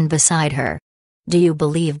son beside her. "Do you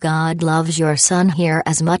believe God loves your son here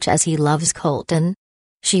as much as He loves Colton?"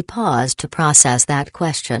 She paused to process that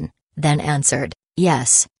question, then answered,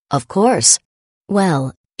 "Yes, of course."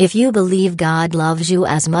 "Well, if you believe God loves you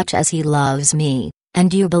as much as He loves me,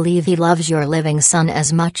 and you believe He loves your living son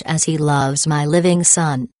as much as He loves my living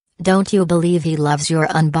son, don't you believe He loves your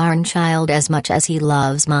unborn child as much as He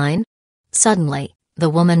loves mine?" Suddenly, the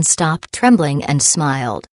woman stopped trembling and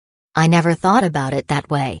smiled. I never thought about it that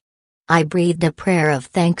way. I breathed a prayer of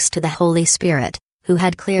thanks to the Holy Spirit, who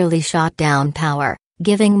had clearly shot down power,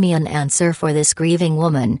 giving me an answer for this grieving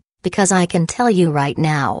woman, because I can tell you right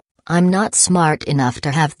now, I'm not smart enough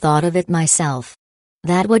to have thought of it myself.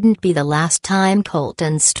 That wouldn't be the last time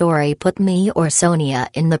Colton's story put me or Sonia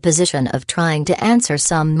in the position of trying to answer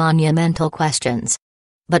some monumental questions.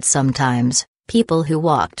 But sometimes, people who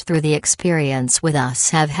walked through the experience with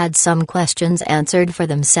us have had some questions answered for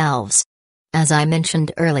themselves. As I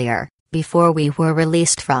mentioned earlier, before we were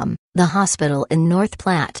released from the hospital in North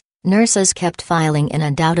Platte, nurses kept filing in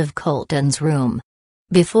and out of Colton's room.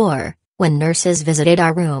 Before, when nurses visited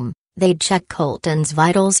our room, they'd check Colton's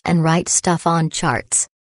vitals and write stuff on charts.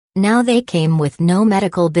 Now they came with no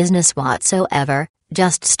medical business whatsoever,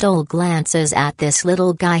 just stole glances at this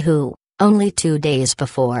little guy who, only 2 days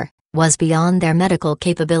before, was beyond their medical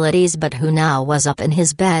capabilities but who now was up in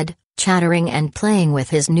his bed, chattering and playing with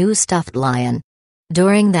his new stuffed lion.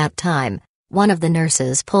 During that time, one of the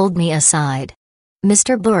nurses pulled me aside.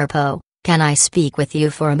 "Mr. Burpo, can I speak with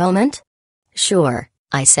you for a moment?" "Sure,"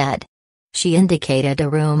 I said. She indicated a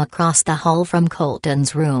room across the hall from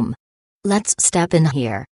Colton's room. "Let's step in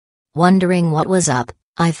here." Wondering what was up,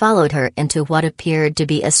 I followed her into what appeared to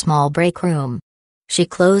be a small break room. She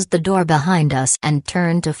closed the door behind us and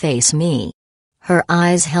turned to face me. Her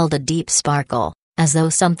eyes held a deep sparkle, as though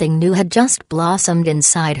something new had just blossomed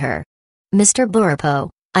inside her. "Mr. Burpo,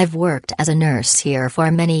 I've worked as a nurse here for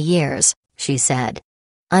many years," she said.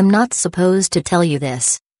 "I'm not supposed to tell you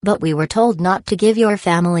this, but we were told not to give your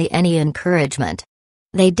family any encouragement.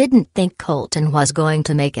 They didn't think Colton was going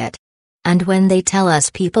to make it. And when they tell us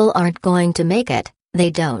people aren't going to make it, they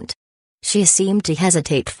don't." She seemed to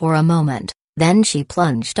hesitate for a moment, then she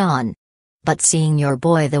plunged on. "But seeing your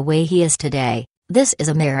boy the way he is today, this is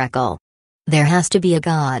a miracle. There has to be a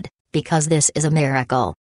God, because this is a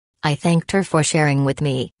miracle." I thanked her for sharing with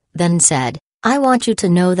me, then said, "I want you to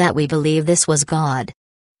know that we believe this was God.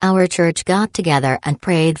 Our church got together and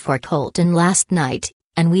prayed for Colton last night,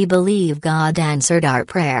 and we believe God answered our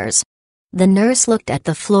prayers." The nurse looked at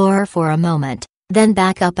the floor for a moment, then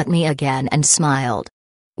back up at me again and smiled.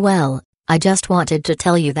 "Well, I just wanted to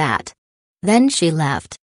tell you that." Then she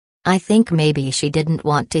left. I think maybe she didn't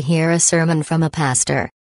want to hear a sermon from a pastor.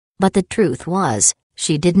 But the truth was,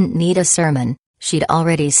 she didn't need a sermon, she'd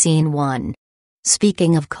already seen one.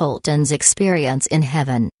 Speaking of Colton's experience in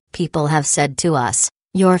heaven, people have said to us,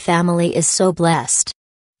 "Your family is so blessed."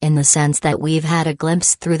 In the sense that we've had a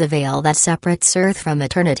glimpse through the veil that separates Earth from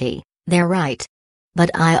eternity, they're right. But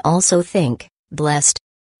I also think, blessed.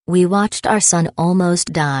 We watched our son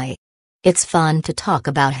almost die. It's fun to talk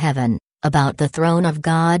about heaven, about the throne of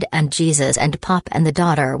God and Jesus and Pop and the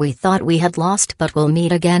daughter we thought we had lost but will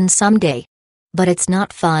meet again someday. But it's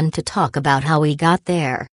not fun to talk about how we got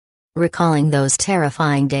there. Recalling those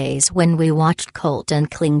terrifying days when we watched Colton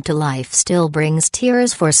cling to life still brings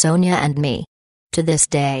tears for Sonia and me. To this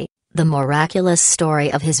day, the miraculous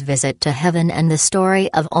story of his visit to heaven and the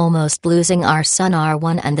story of almost losing our son are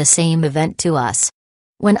one and the same event to us.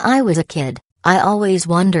 When I was a kid, I always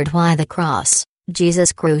wondered why the cross,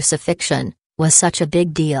 Jesus' crucifixion, was such a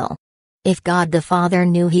big deal. If God the Father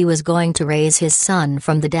knew he was going to raise his son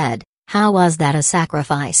from the dead, how was that a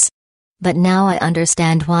sacrifice? But now I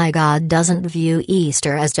understand why God doesn't view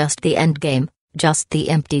Easter as just the endgame, just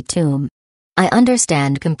the empty tomb. I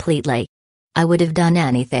understand completely. I would have done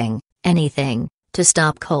anything, to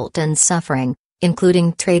stop Colton's suffering,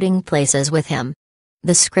 including trading places with him.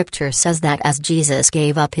 The scripture says that as Jesus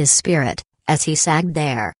gave up his spirit, as he sagged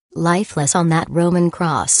there, lifeless on that Roman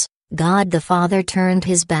cross, God the Father turned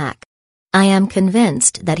his back. I am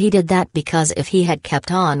convinced that he did that because if he had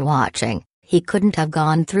kept on watching, he couldn't have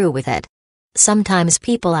gone through with it. Sometimes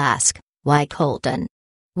people ask, why Colton?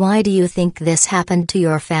 Why do you think this happened to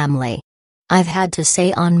your family? I've had to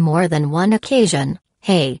say on more than one occasion,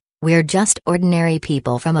 hey, we're just ordinary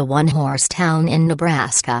people from a one-horse town in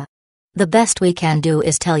Nebraska. The best we can do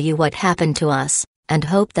is tell you what happened to us, and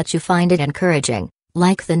hope that you find it encouraging,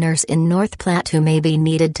 like the nurse in North Platte who maybe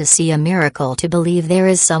needed to see a miracle to believe there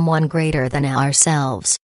is someone greater than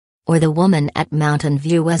ourselves. Or the woman at Mountain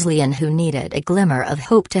View Wesleyan who needed a glimmer of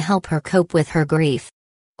hope to help her cope with her grief.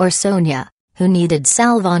 Or Sonia, who needed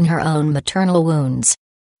salve on her own maternal wounds.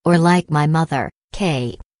 Or like my mother,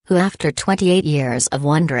 Kay, who after 28 years of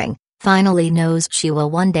wondering, finally knows she will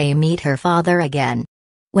one day meet her father again.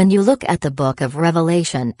 When you look at the book of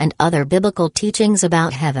Revelation and other biblical teachings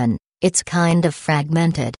about heaven, it's kind of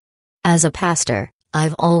fragmented. As a pastor,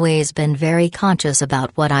 I've always been very conscious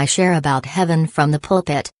about what I share about heaven from the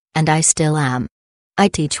pulpit, and I still am. I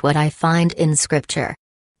teach what I find in Scripture.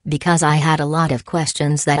 Because I had a lot of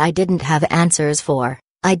questions that I didn't have answers for,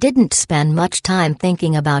 I didn't spend much time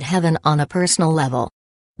thinking about heaven on a personal level.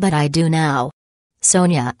 But I do now.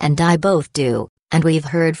 Sonia and I both do, and we've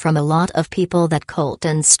heard from a lot of people that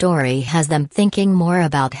Colton's story has them thinking more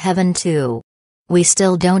about heaven too. We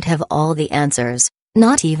still don't have all the answers,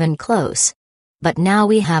 not even close. But now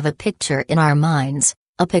we have a picture in our minds,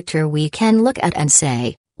 a picture we can look at and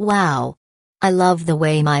say, wow. I love the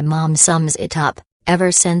way my mom sums it up.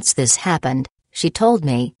 Ever since this happened, she told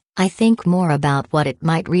me, I think more about what it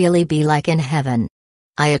might really be like in heaven.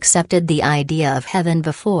 I accepted the idea of heaven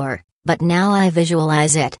before, but now I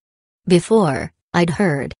visualize it. Before, I'd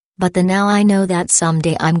heard, but now I know that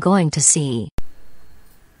someday I'm going to see.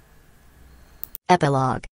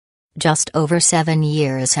 Epilogue. Just over 7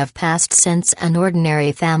 years have passed since an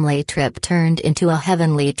ordinary family trip turned into a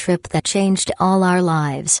heavenly trip that changed all our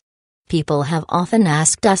lives. People have often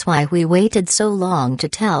asked us why we waited so long to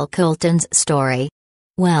tell Colton's story.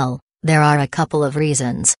 Well, there are a couple of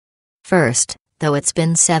reasons. First, though it's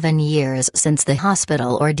been 7 years since the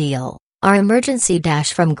hospital ordeal, our emergency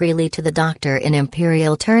dash from Greeley to the doctor in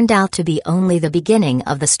Imperial turned out to be only the beginning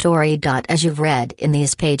of the story. As you've read in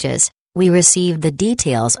these pages, we received the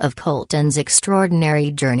details of Colton's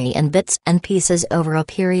extraordinary journey in bits and pieces over a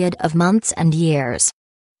period of months and years.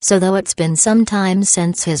 So though it's been some time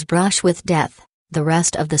since his brush with death, the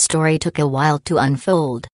rest of the story took a while to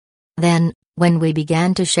unfold. Then, when we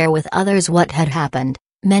began to share with others what had happened,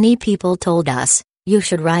 many people told us, you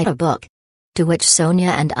should write a book. To which Sonia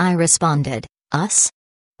and I responded, us?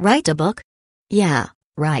 Write a book? Yeah,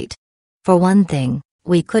 right. For one thing,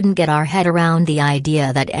 we couldn't get our head around the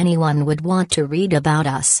idea that anyone would want to read about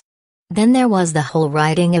us. Then there was the whole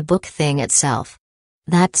writing a book thing itself.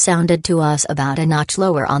 That sounded to us about a notch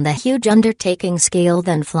lower on the huge undertaking scale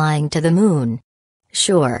than flying to the moon.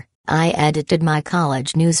 Sure, I edited my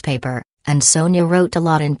college newspaper, and Sonia wrote a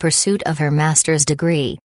lot in pursuit of her master's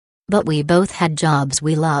degree. But we both had jobs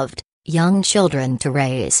we loved, young children to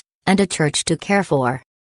raise, and a church to care for.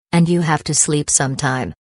 And you have to sleep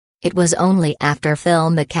sometime. It was only after Phil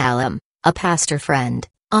McCallum, a pastor friend,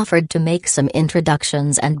 offered to make some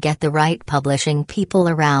introductions and get the right publishing people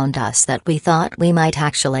around us that we thought we might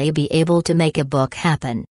actually be able to make a book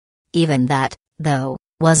happen. Even that, though,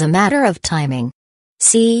 was a matter of timing.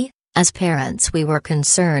 See, as parents we were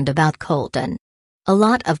concerned about Colton. A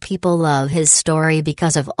lot of people love his story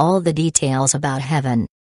because of all the details about heaven.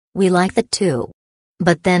 We like that too.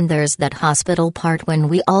 But then there's that hospital part when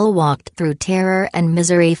we all walked through terror and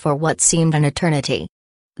misery for what seemed an eternity.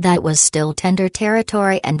 That was still tender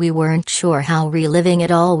territory, and we weren't sure how reliving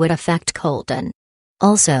it all would affect Colton.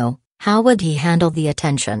 Also, how would he handle the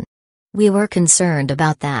attention? We were concerned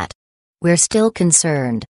about that. We're still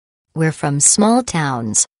concerned. We're from small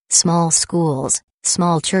towns, small schools,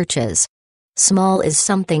 small churches. Small is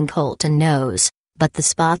something Colton knows, but the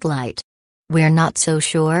spotlight. We're not so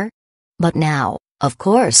sure. But now, of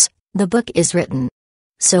course, the book is written.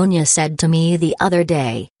 Sonia said to me the other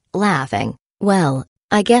day, laughing, "Well,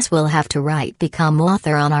 I guess we'll have to become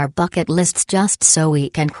author on our bucket lists just so we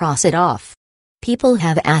can cross it off." People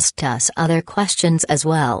have asked us other questions as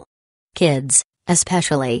well. Kids,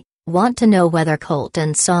 especially, want to know whether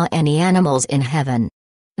Colton saw any animals in heaven.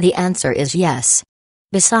 The answer is yes.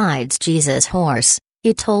 Besides Jesus' horse,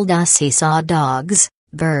 he told us he saw dogs,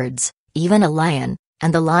 birds, even a lion,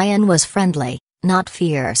 and the lion was friendly, not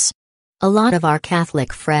fierce. A lot of our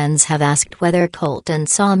Catholic friends have asked whether Colton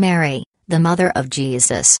saw Mary, the mother of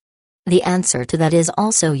Jesus. The answer to that is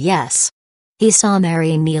also yes. He saw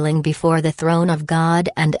Mary kneeling before the throne of God,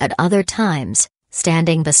 and at other times,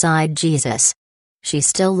 standing beside Jesus. She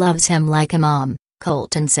still loves him like a mom,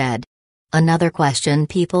 Colton said. Another question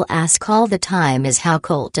people ask all the time is how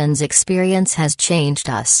Colton's experience has changed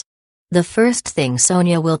us. The first thing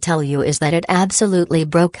Sonia will tell you is that it absolutely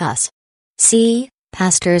broke us. See,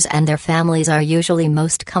 pastors and their families are usually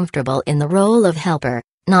most comfortable in the role of helper,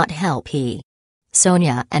 not helpee.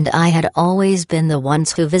 Sonia and I had always been the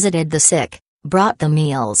ones who visited the sick, brought the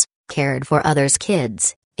meals, cared for others'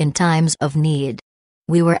 kids, in times of need.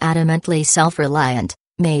 We were adamantly self-reliant,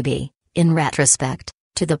 maybe, in retrospect,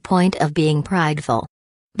 to the point of being prideful.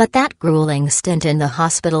 But that grueling stint in the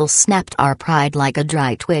hospital snapped our pride like a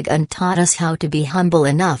dry twig and taught us how to be humble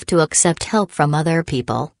enough to accept help from other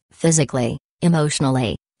people, physically,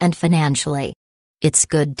 emotionally, and financially. It's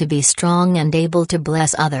good to be strong and able to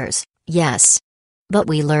bless others, yes. But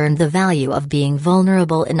we learned the value of being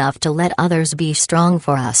vulnerable enough to let others be strong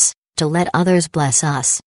for us, to let others bless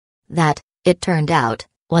us. That, it turned out,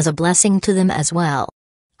 was a blessing to them as well.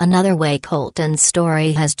 Another way Colton's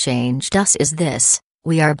story has changed us is this: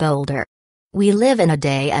 we are bolder. We live in a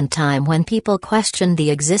day and time when people question the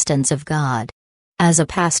existence of God. As a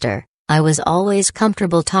pastor, I was always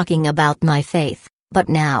comfortable talking about my faith, but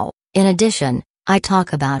now, in addition, I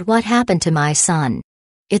talk about what happened to my son.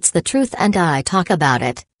 It's the truth and I talk about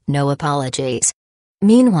it, no apologies.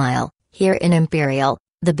 Meanwhile, here in Imperial,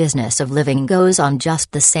 the business of living goes on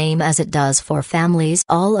just the same as it does for families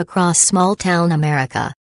all across small-town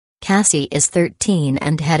America. Cassie is 13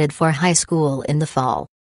 and headed for high school in the fall.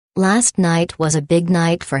 Last night was a big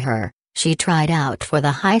night for her. She tried out for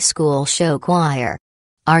the high school show choir.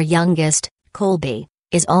 Our youngest, Colby,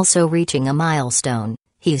 is also reaching a milestone.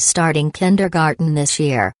 He's starting kindergarten this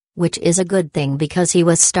year, which is a good thing because he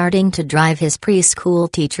was starting to drive his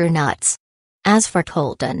preschool teacher nuts. As for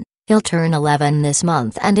Colton, he'll turn 11 this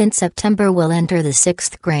month and in September will enter the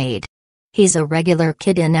 6th grade. He's a regular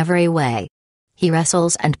kid in every way. He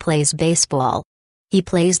wrestles and plays baseball. He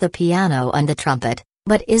plays the piano and the trumpet,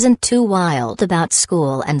 but isn't too wild about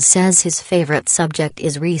school and says his favorite subject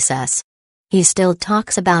is recess. He still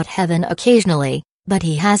talks about heaven occasionally, but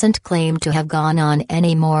he hasn't claimed to have gone on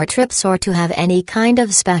any more trips or to have any kind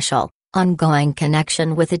of special, ongoing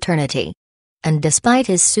connection with eternity. And despite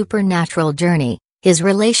his supernatural journey, his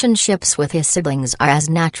relationships with his siblings are as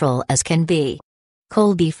natural as can be.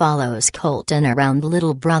 Colby follows Colton around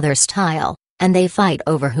little brother style, and they fight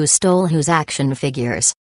over who stole whose action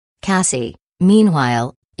figures. Cassie,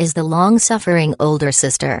 meanwhile, is the long-suffering older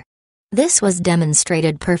sister. This was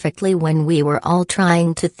demonstrated perfectly when we were all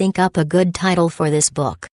trying to think up a good title for this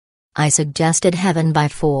book. I suggested Heaven by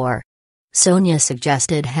 4. Sonia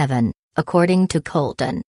suggested Heaven, according to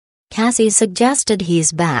Colton. Cassie suggested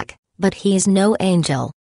He's Back, but he's no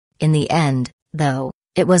angel. In the end, though,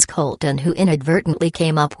 it was Colton who inadvertently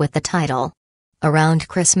came up with the title. Around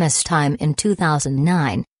Christmas time in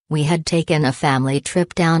 2009, we had taken a family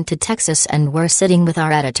trip down to Texas and were sitting with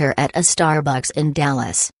our editor at a Starbucks in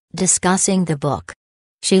Dallas, discussing the book.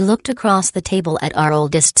 She looked across the table at our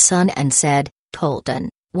oldest son and said, "Colton,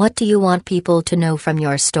 what do you want people to know from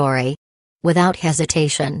your story?" Without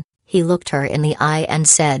hesitation, he looked her in the eye and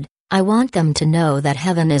said, "I want them to know that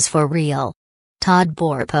heaven is for real." Todd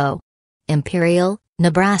Burpo. Imperial,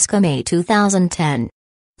 Nebraska, May 2010.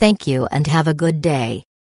 Thank you and have a good day.